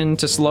option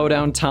to slow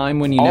down time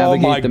when you Oh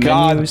navigate my the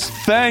god! menus?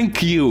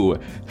 Thank you,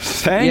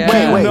 thank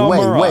Yeah. you, Wait,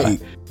 Nomura.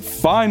 wait.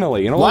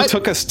 Finally, it only What?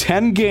 took us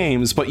 10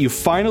 games, but you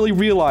finally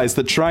realized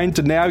that trying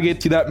to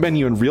navigate through that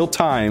menu in real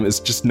time is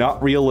just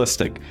not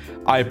realistic.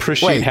 I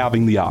appreciate Wait.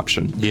 having the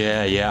option.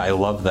 Yeah, I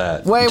love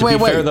that. Wait, To be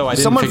wait. fair, though, I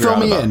didn't Someone figure fill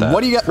out me about in.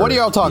 that What are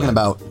y'all talking yeah.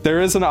 about? There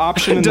is an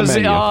option in the Does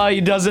menu.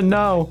 he doesn't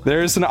know.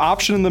 There is an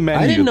option in the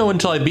menu. I didn't know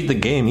until I beat the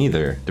game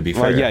either, to be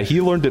fair. Well, yeah,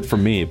 he learned it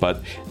from me,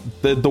 but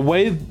the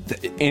way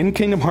in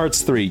Kingdom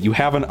Hearts 3, you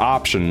have an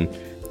option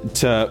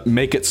to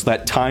make it so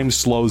that time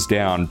slows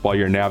down while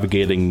you're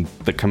navigating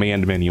the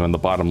command menu on the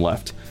bottom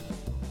left.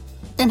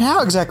 And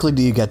how exactly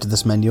do you get to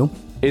this menu?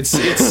 It's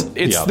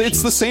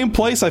options. the same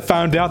place I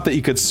found out that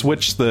you could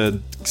switch the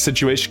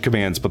situation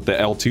commands, but the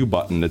L2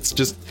 button. It's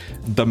just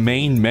the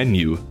main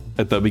menu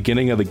at the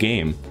beginning of the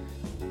game.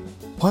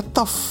 What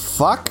the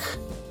fuck?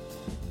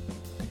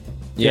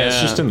 Yeah,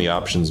 it's just in the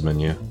options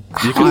menu.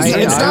 You can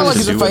It's not like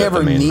as do if it I at ever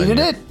the main needed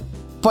menu. it,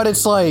 but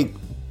it's like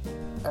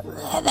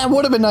that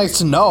would have been nice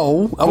to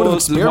know. I would have why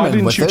experimented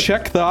didn't with you it.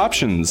 check the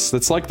options?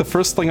 That's like the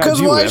first thing I 'Cause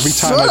do why every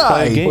time should I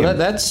play I? a game. Well,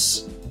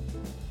 that's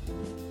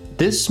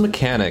this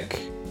mechanic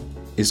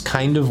is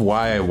kind of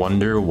why I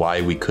wonder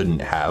why we couldn't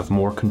have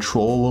more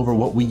control over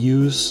what we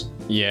use.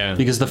 Yeah.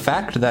 Because the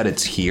fact that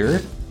it's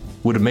here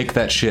would make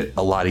that shit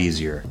a lot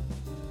easier.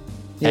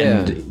 Yeah.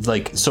 And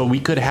like, so we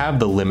could have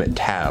the limit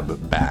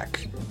tab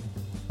back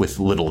with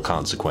little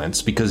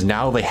consequence because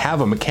now they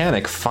have a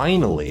mechanic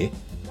finally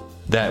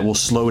that will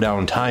slow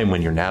down time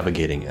when you're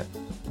navigating it.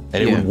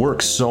 And it Yeah. would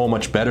work so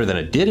much better than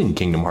it did in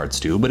Kingdom Hearts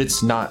 2, but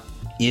it's not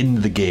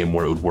in the game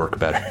where it would work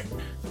better.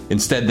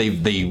 Instead,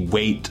 they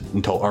wait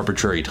until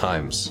arbitrary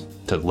times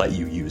to let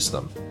you use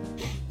them.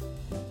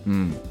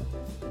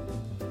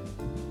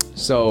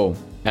 So,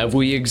 have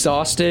we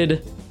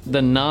exhausted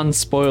the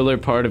non-spoiler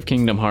part of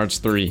Kingdom Hearts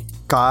 3?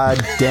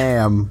 God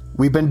damn.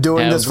 We've been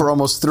doing this Have- for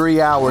almost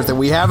 3 hours and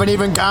we haven't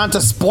even gone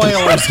to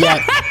spoilers yet.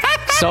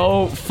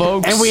 So,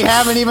 folks, And we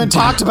haven't even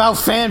talked about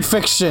fan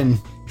fiction.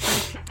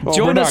 Well, we're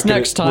join not us gonna-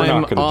 next we're not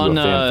time gonna do on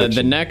a fan the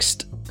fiction.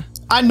 next.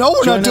 I know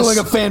we're not Join doing us-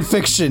 a fan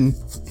fiction.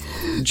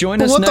 Join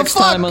But us what the next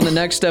time fuck? on the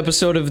next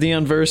episode of the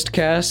Unversed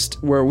Cast,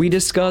 where we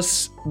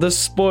discuss the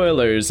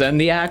spoilers and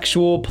the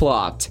actual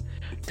plot,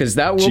 because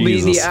that will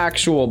be the Jesus.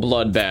 actual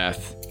bloodbath.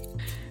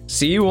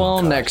 See you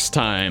all next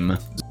time.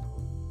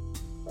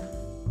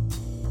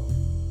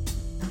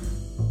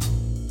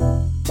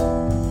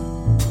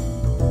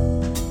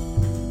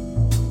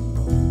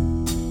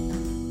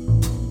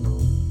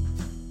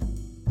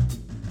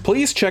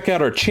 Please check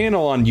out our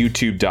channel on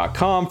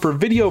youtube.com for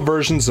video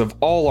versions of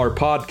all our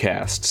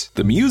podcasts.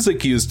 The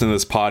music used in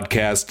this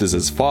podcast is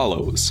as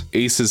follows: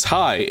 Aces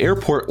High,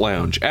 Airport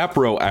Lounge,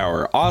 Apro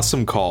Hour,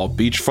 Awesome Call,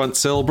 Beachfront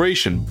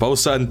Celebration,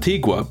 Bossa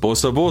Antigua,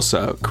 Bossa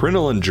Bossa,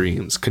 Crinoline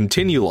Dreams,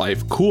 Continue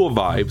Life, Cool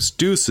Vibes,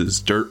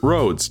 Deuces, Dirt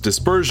Roads,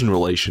 Dispersion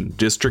Relation,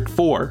 District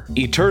 4,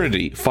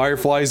 Eternity,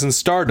 Fireflies and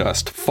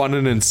Stardust,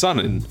 Funnin' and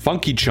Sunnin',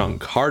 Funky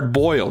Chunk, Hard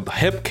Boiled,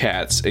 Hip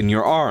Cats, In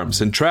Your Arms,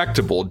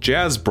 Intractable,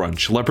 Jazz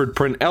Brunch, Leopard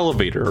Print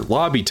Elevator,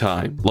 Lobby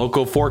Time,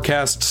 Local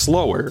Forecast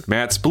Slower,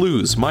 Matt's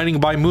Blues,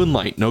 Mining by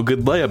Moonlight, No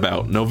Good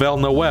Layabout, Novelle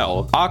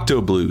Noel, Octo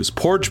Blues,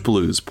 Porch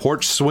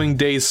Swing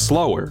Days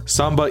Slower,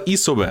 Samba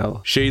Isobel,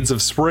 Shades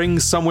of Spring,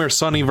 Somewhere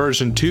Sunny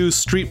version 2,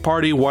 Street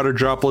Party, Water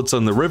Droplets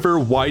on the River,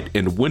 White,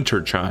 and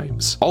Winter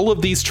Chimes. All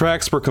of these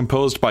tracks were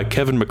composed by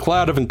Kevin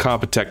MacLeod of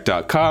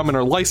Incompetech.com and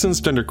are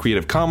licensed under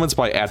Creative Commons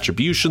by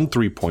Attribution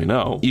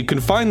 3.0. You can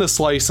find this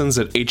license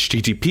at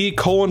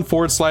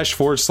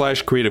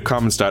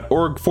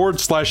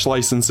http://creativecommons.org/license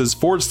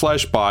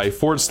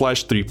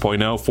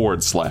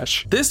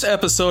 /licenses/by/3.0/. This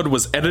episode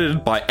was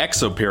edited by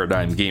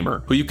Exoparadigm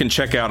Gamer, who you can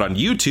check out on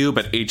YouTube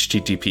at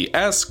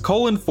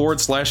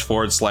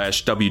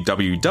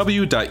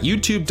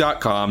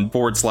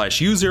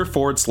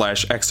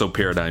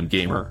https://www.youtube.com/user/exoparadigm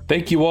gamer.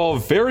 Thank you all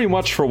very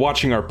much for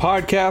watching our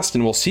podcast,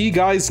 and we'll see you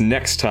guys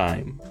next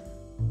time.